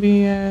 You know,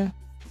 I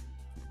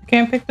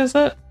can't pick this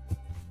up.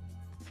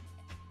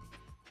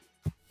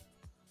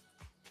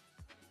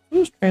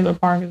 Whose trailer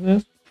park is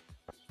this?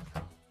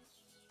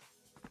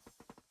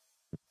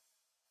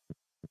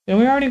 Did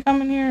we already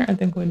come in here? I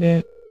think we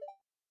did.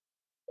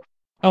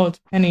 Oh, it's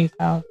Penny's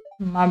house.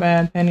 My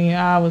bad, Penny.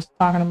 I was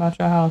talking about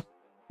your house.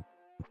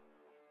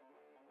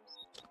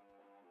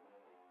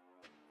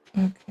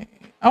 Okay.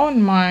 I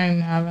wouldn't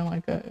mind having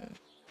like a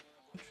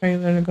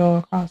trailer to go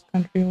across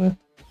country with.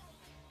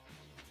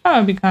 That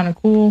would be kind of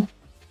cool.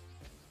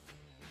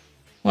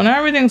 Well, now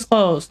everything's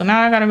closed, so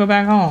now I gotta go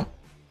back home.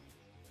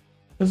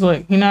 Cause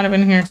look, he's not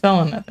even here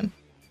selling nothing.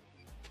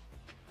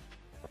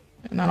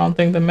 And I don't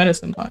think the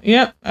medicine pot.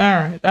 Yep,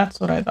 alright, that's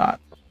what I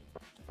thought.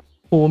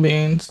 Cool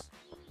beans.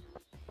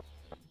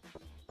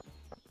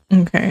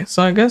 Okay,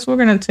 so I guess we're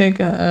gonna take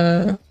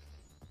a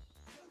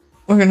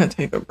we're gonna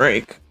take a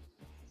break.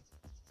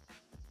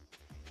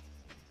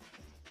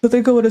 But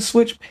they go to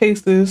switch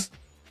paces.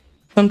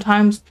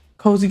 Sometimes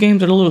cozy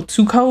games are a little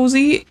too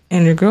cozy,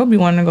 and your girl be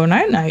wanting to go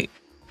night-night.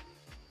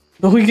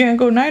 But we can't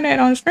go night-night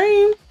on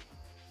stream.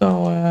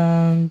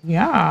 So,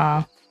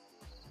 yeah.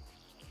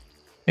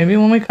 Maybe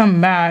when we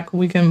come back,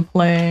 we can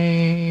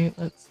play...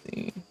 Let's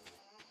see.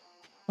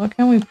 What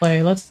can we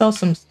play? Let's sell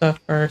some stuff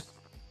first.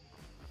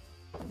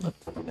 Let's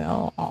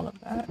sell all of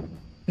that.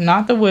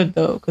 Not the wood,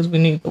 though, because we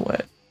need the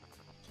wood.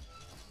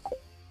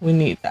 We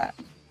need that.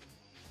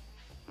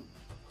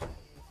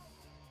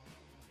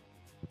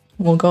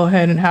 We'll go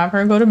ahead and have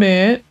her go to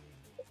bed.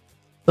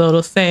 So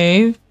it'll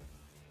save.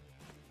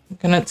 I'm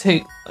gonna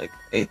take like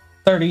a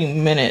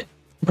 30-minute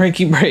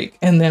breaky break,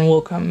 and then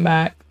we'll come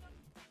back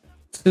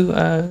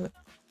to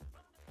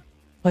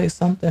play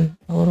something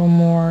a little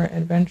more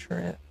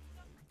adventurous.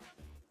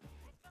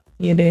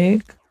 You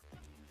dig?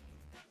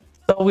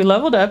 So we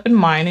leveled up in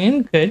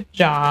mining. Good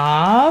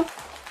job.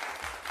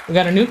 We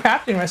got a new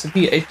crafting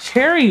recipe, a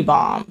cherry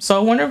bomb. So I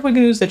wonder if we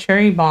can use the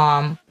cherry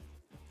bomb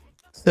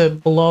to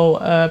blow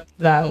up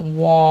that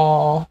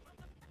wall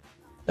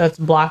that's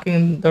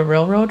blocking the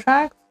railroad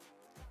tracks.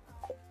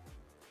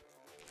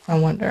 I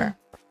wonder.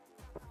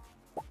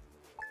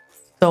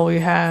 So we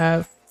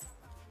earned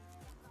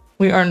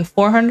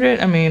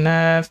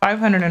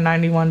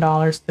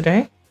 $591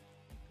 today.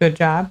 Good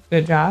job,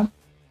 good job.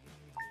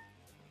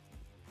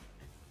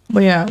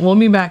 But yeah, we'll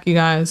be back, you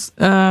guys.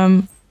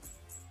 I'm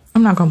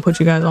not gonna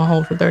put you guys on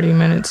hold for 30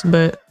 minutes,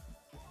 but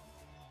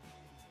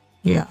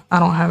yeah, I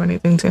don't have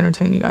anything to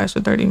entertain you guys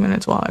for 30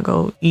 minutes while I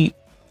go eat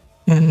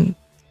and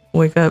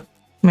wake up.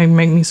 Maybe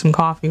make me some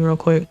coffee real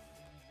quick.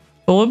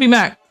 But we'll be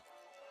back.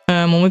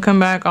 When we come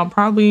back, I'll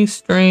probably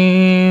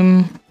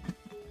stream.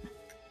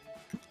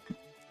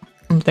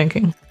 I'm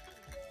thinking.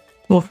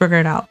 We'll figure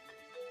it out.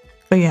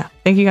 But yeah,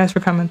 thank you guys for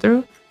coming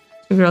through.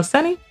 It's your girl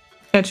Sunny.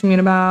 Catch me in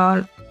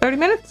about 30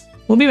 minutes.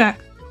 We'll be back.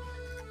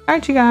 All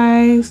right, you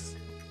guys.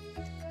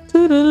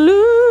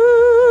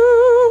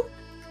 Toodaloo.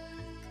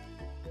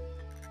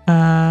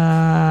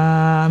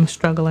 I'm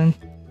struggling.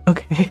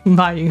 Okay,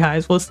 bye, you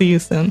guys. We'll see you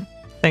soon.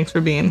 Thanks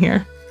for being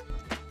here.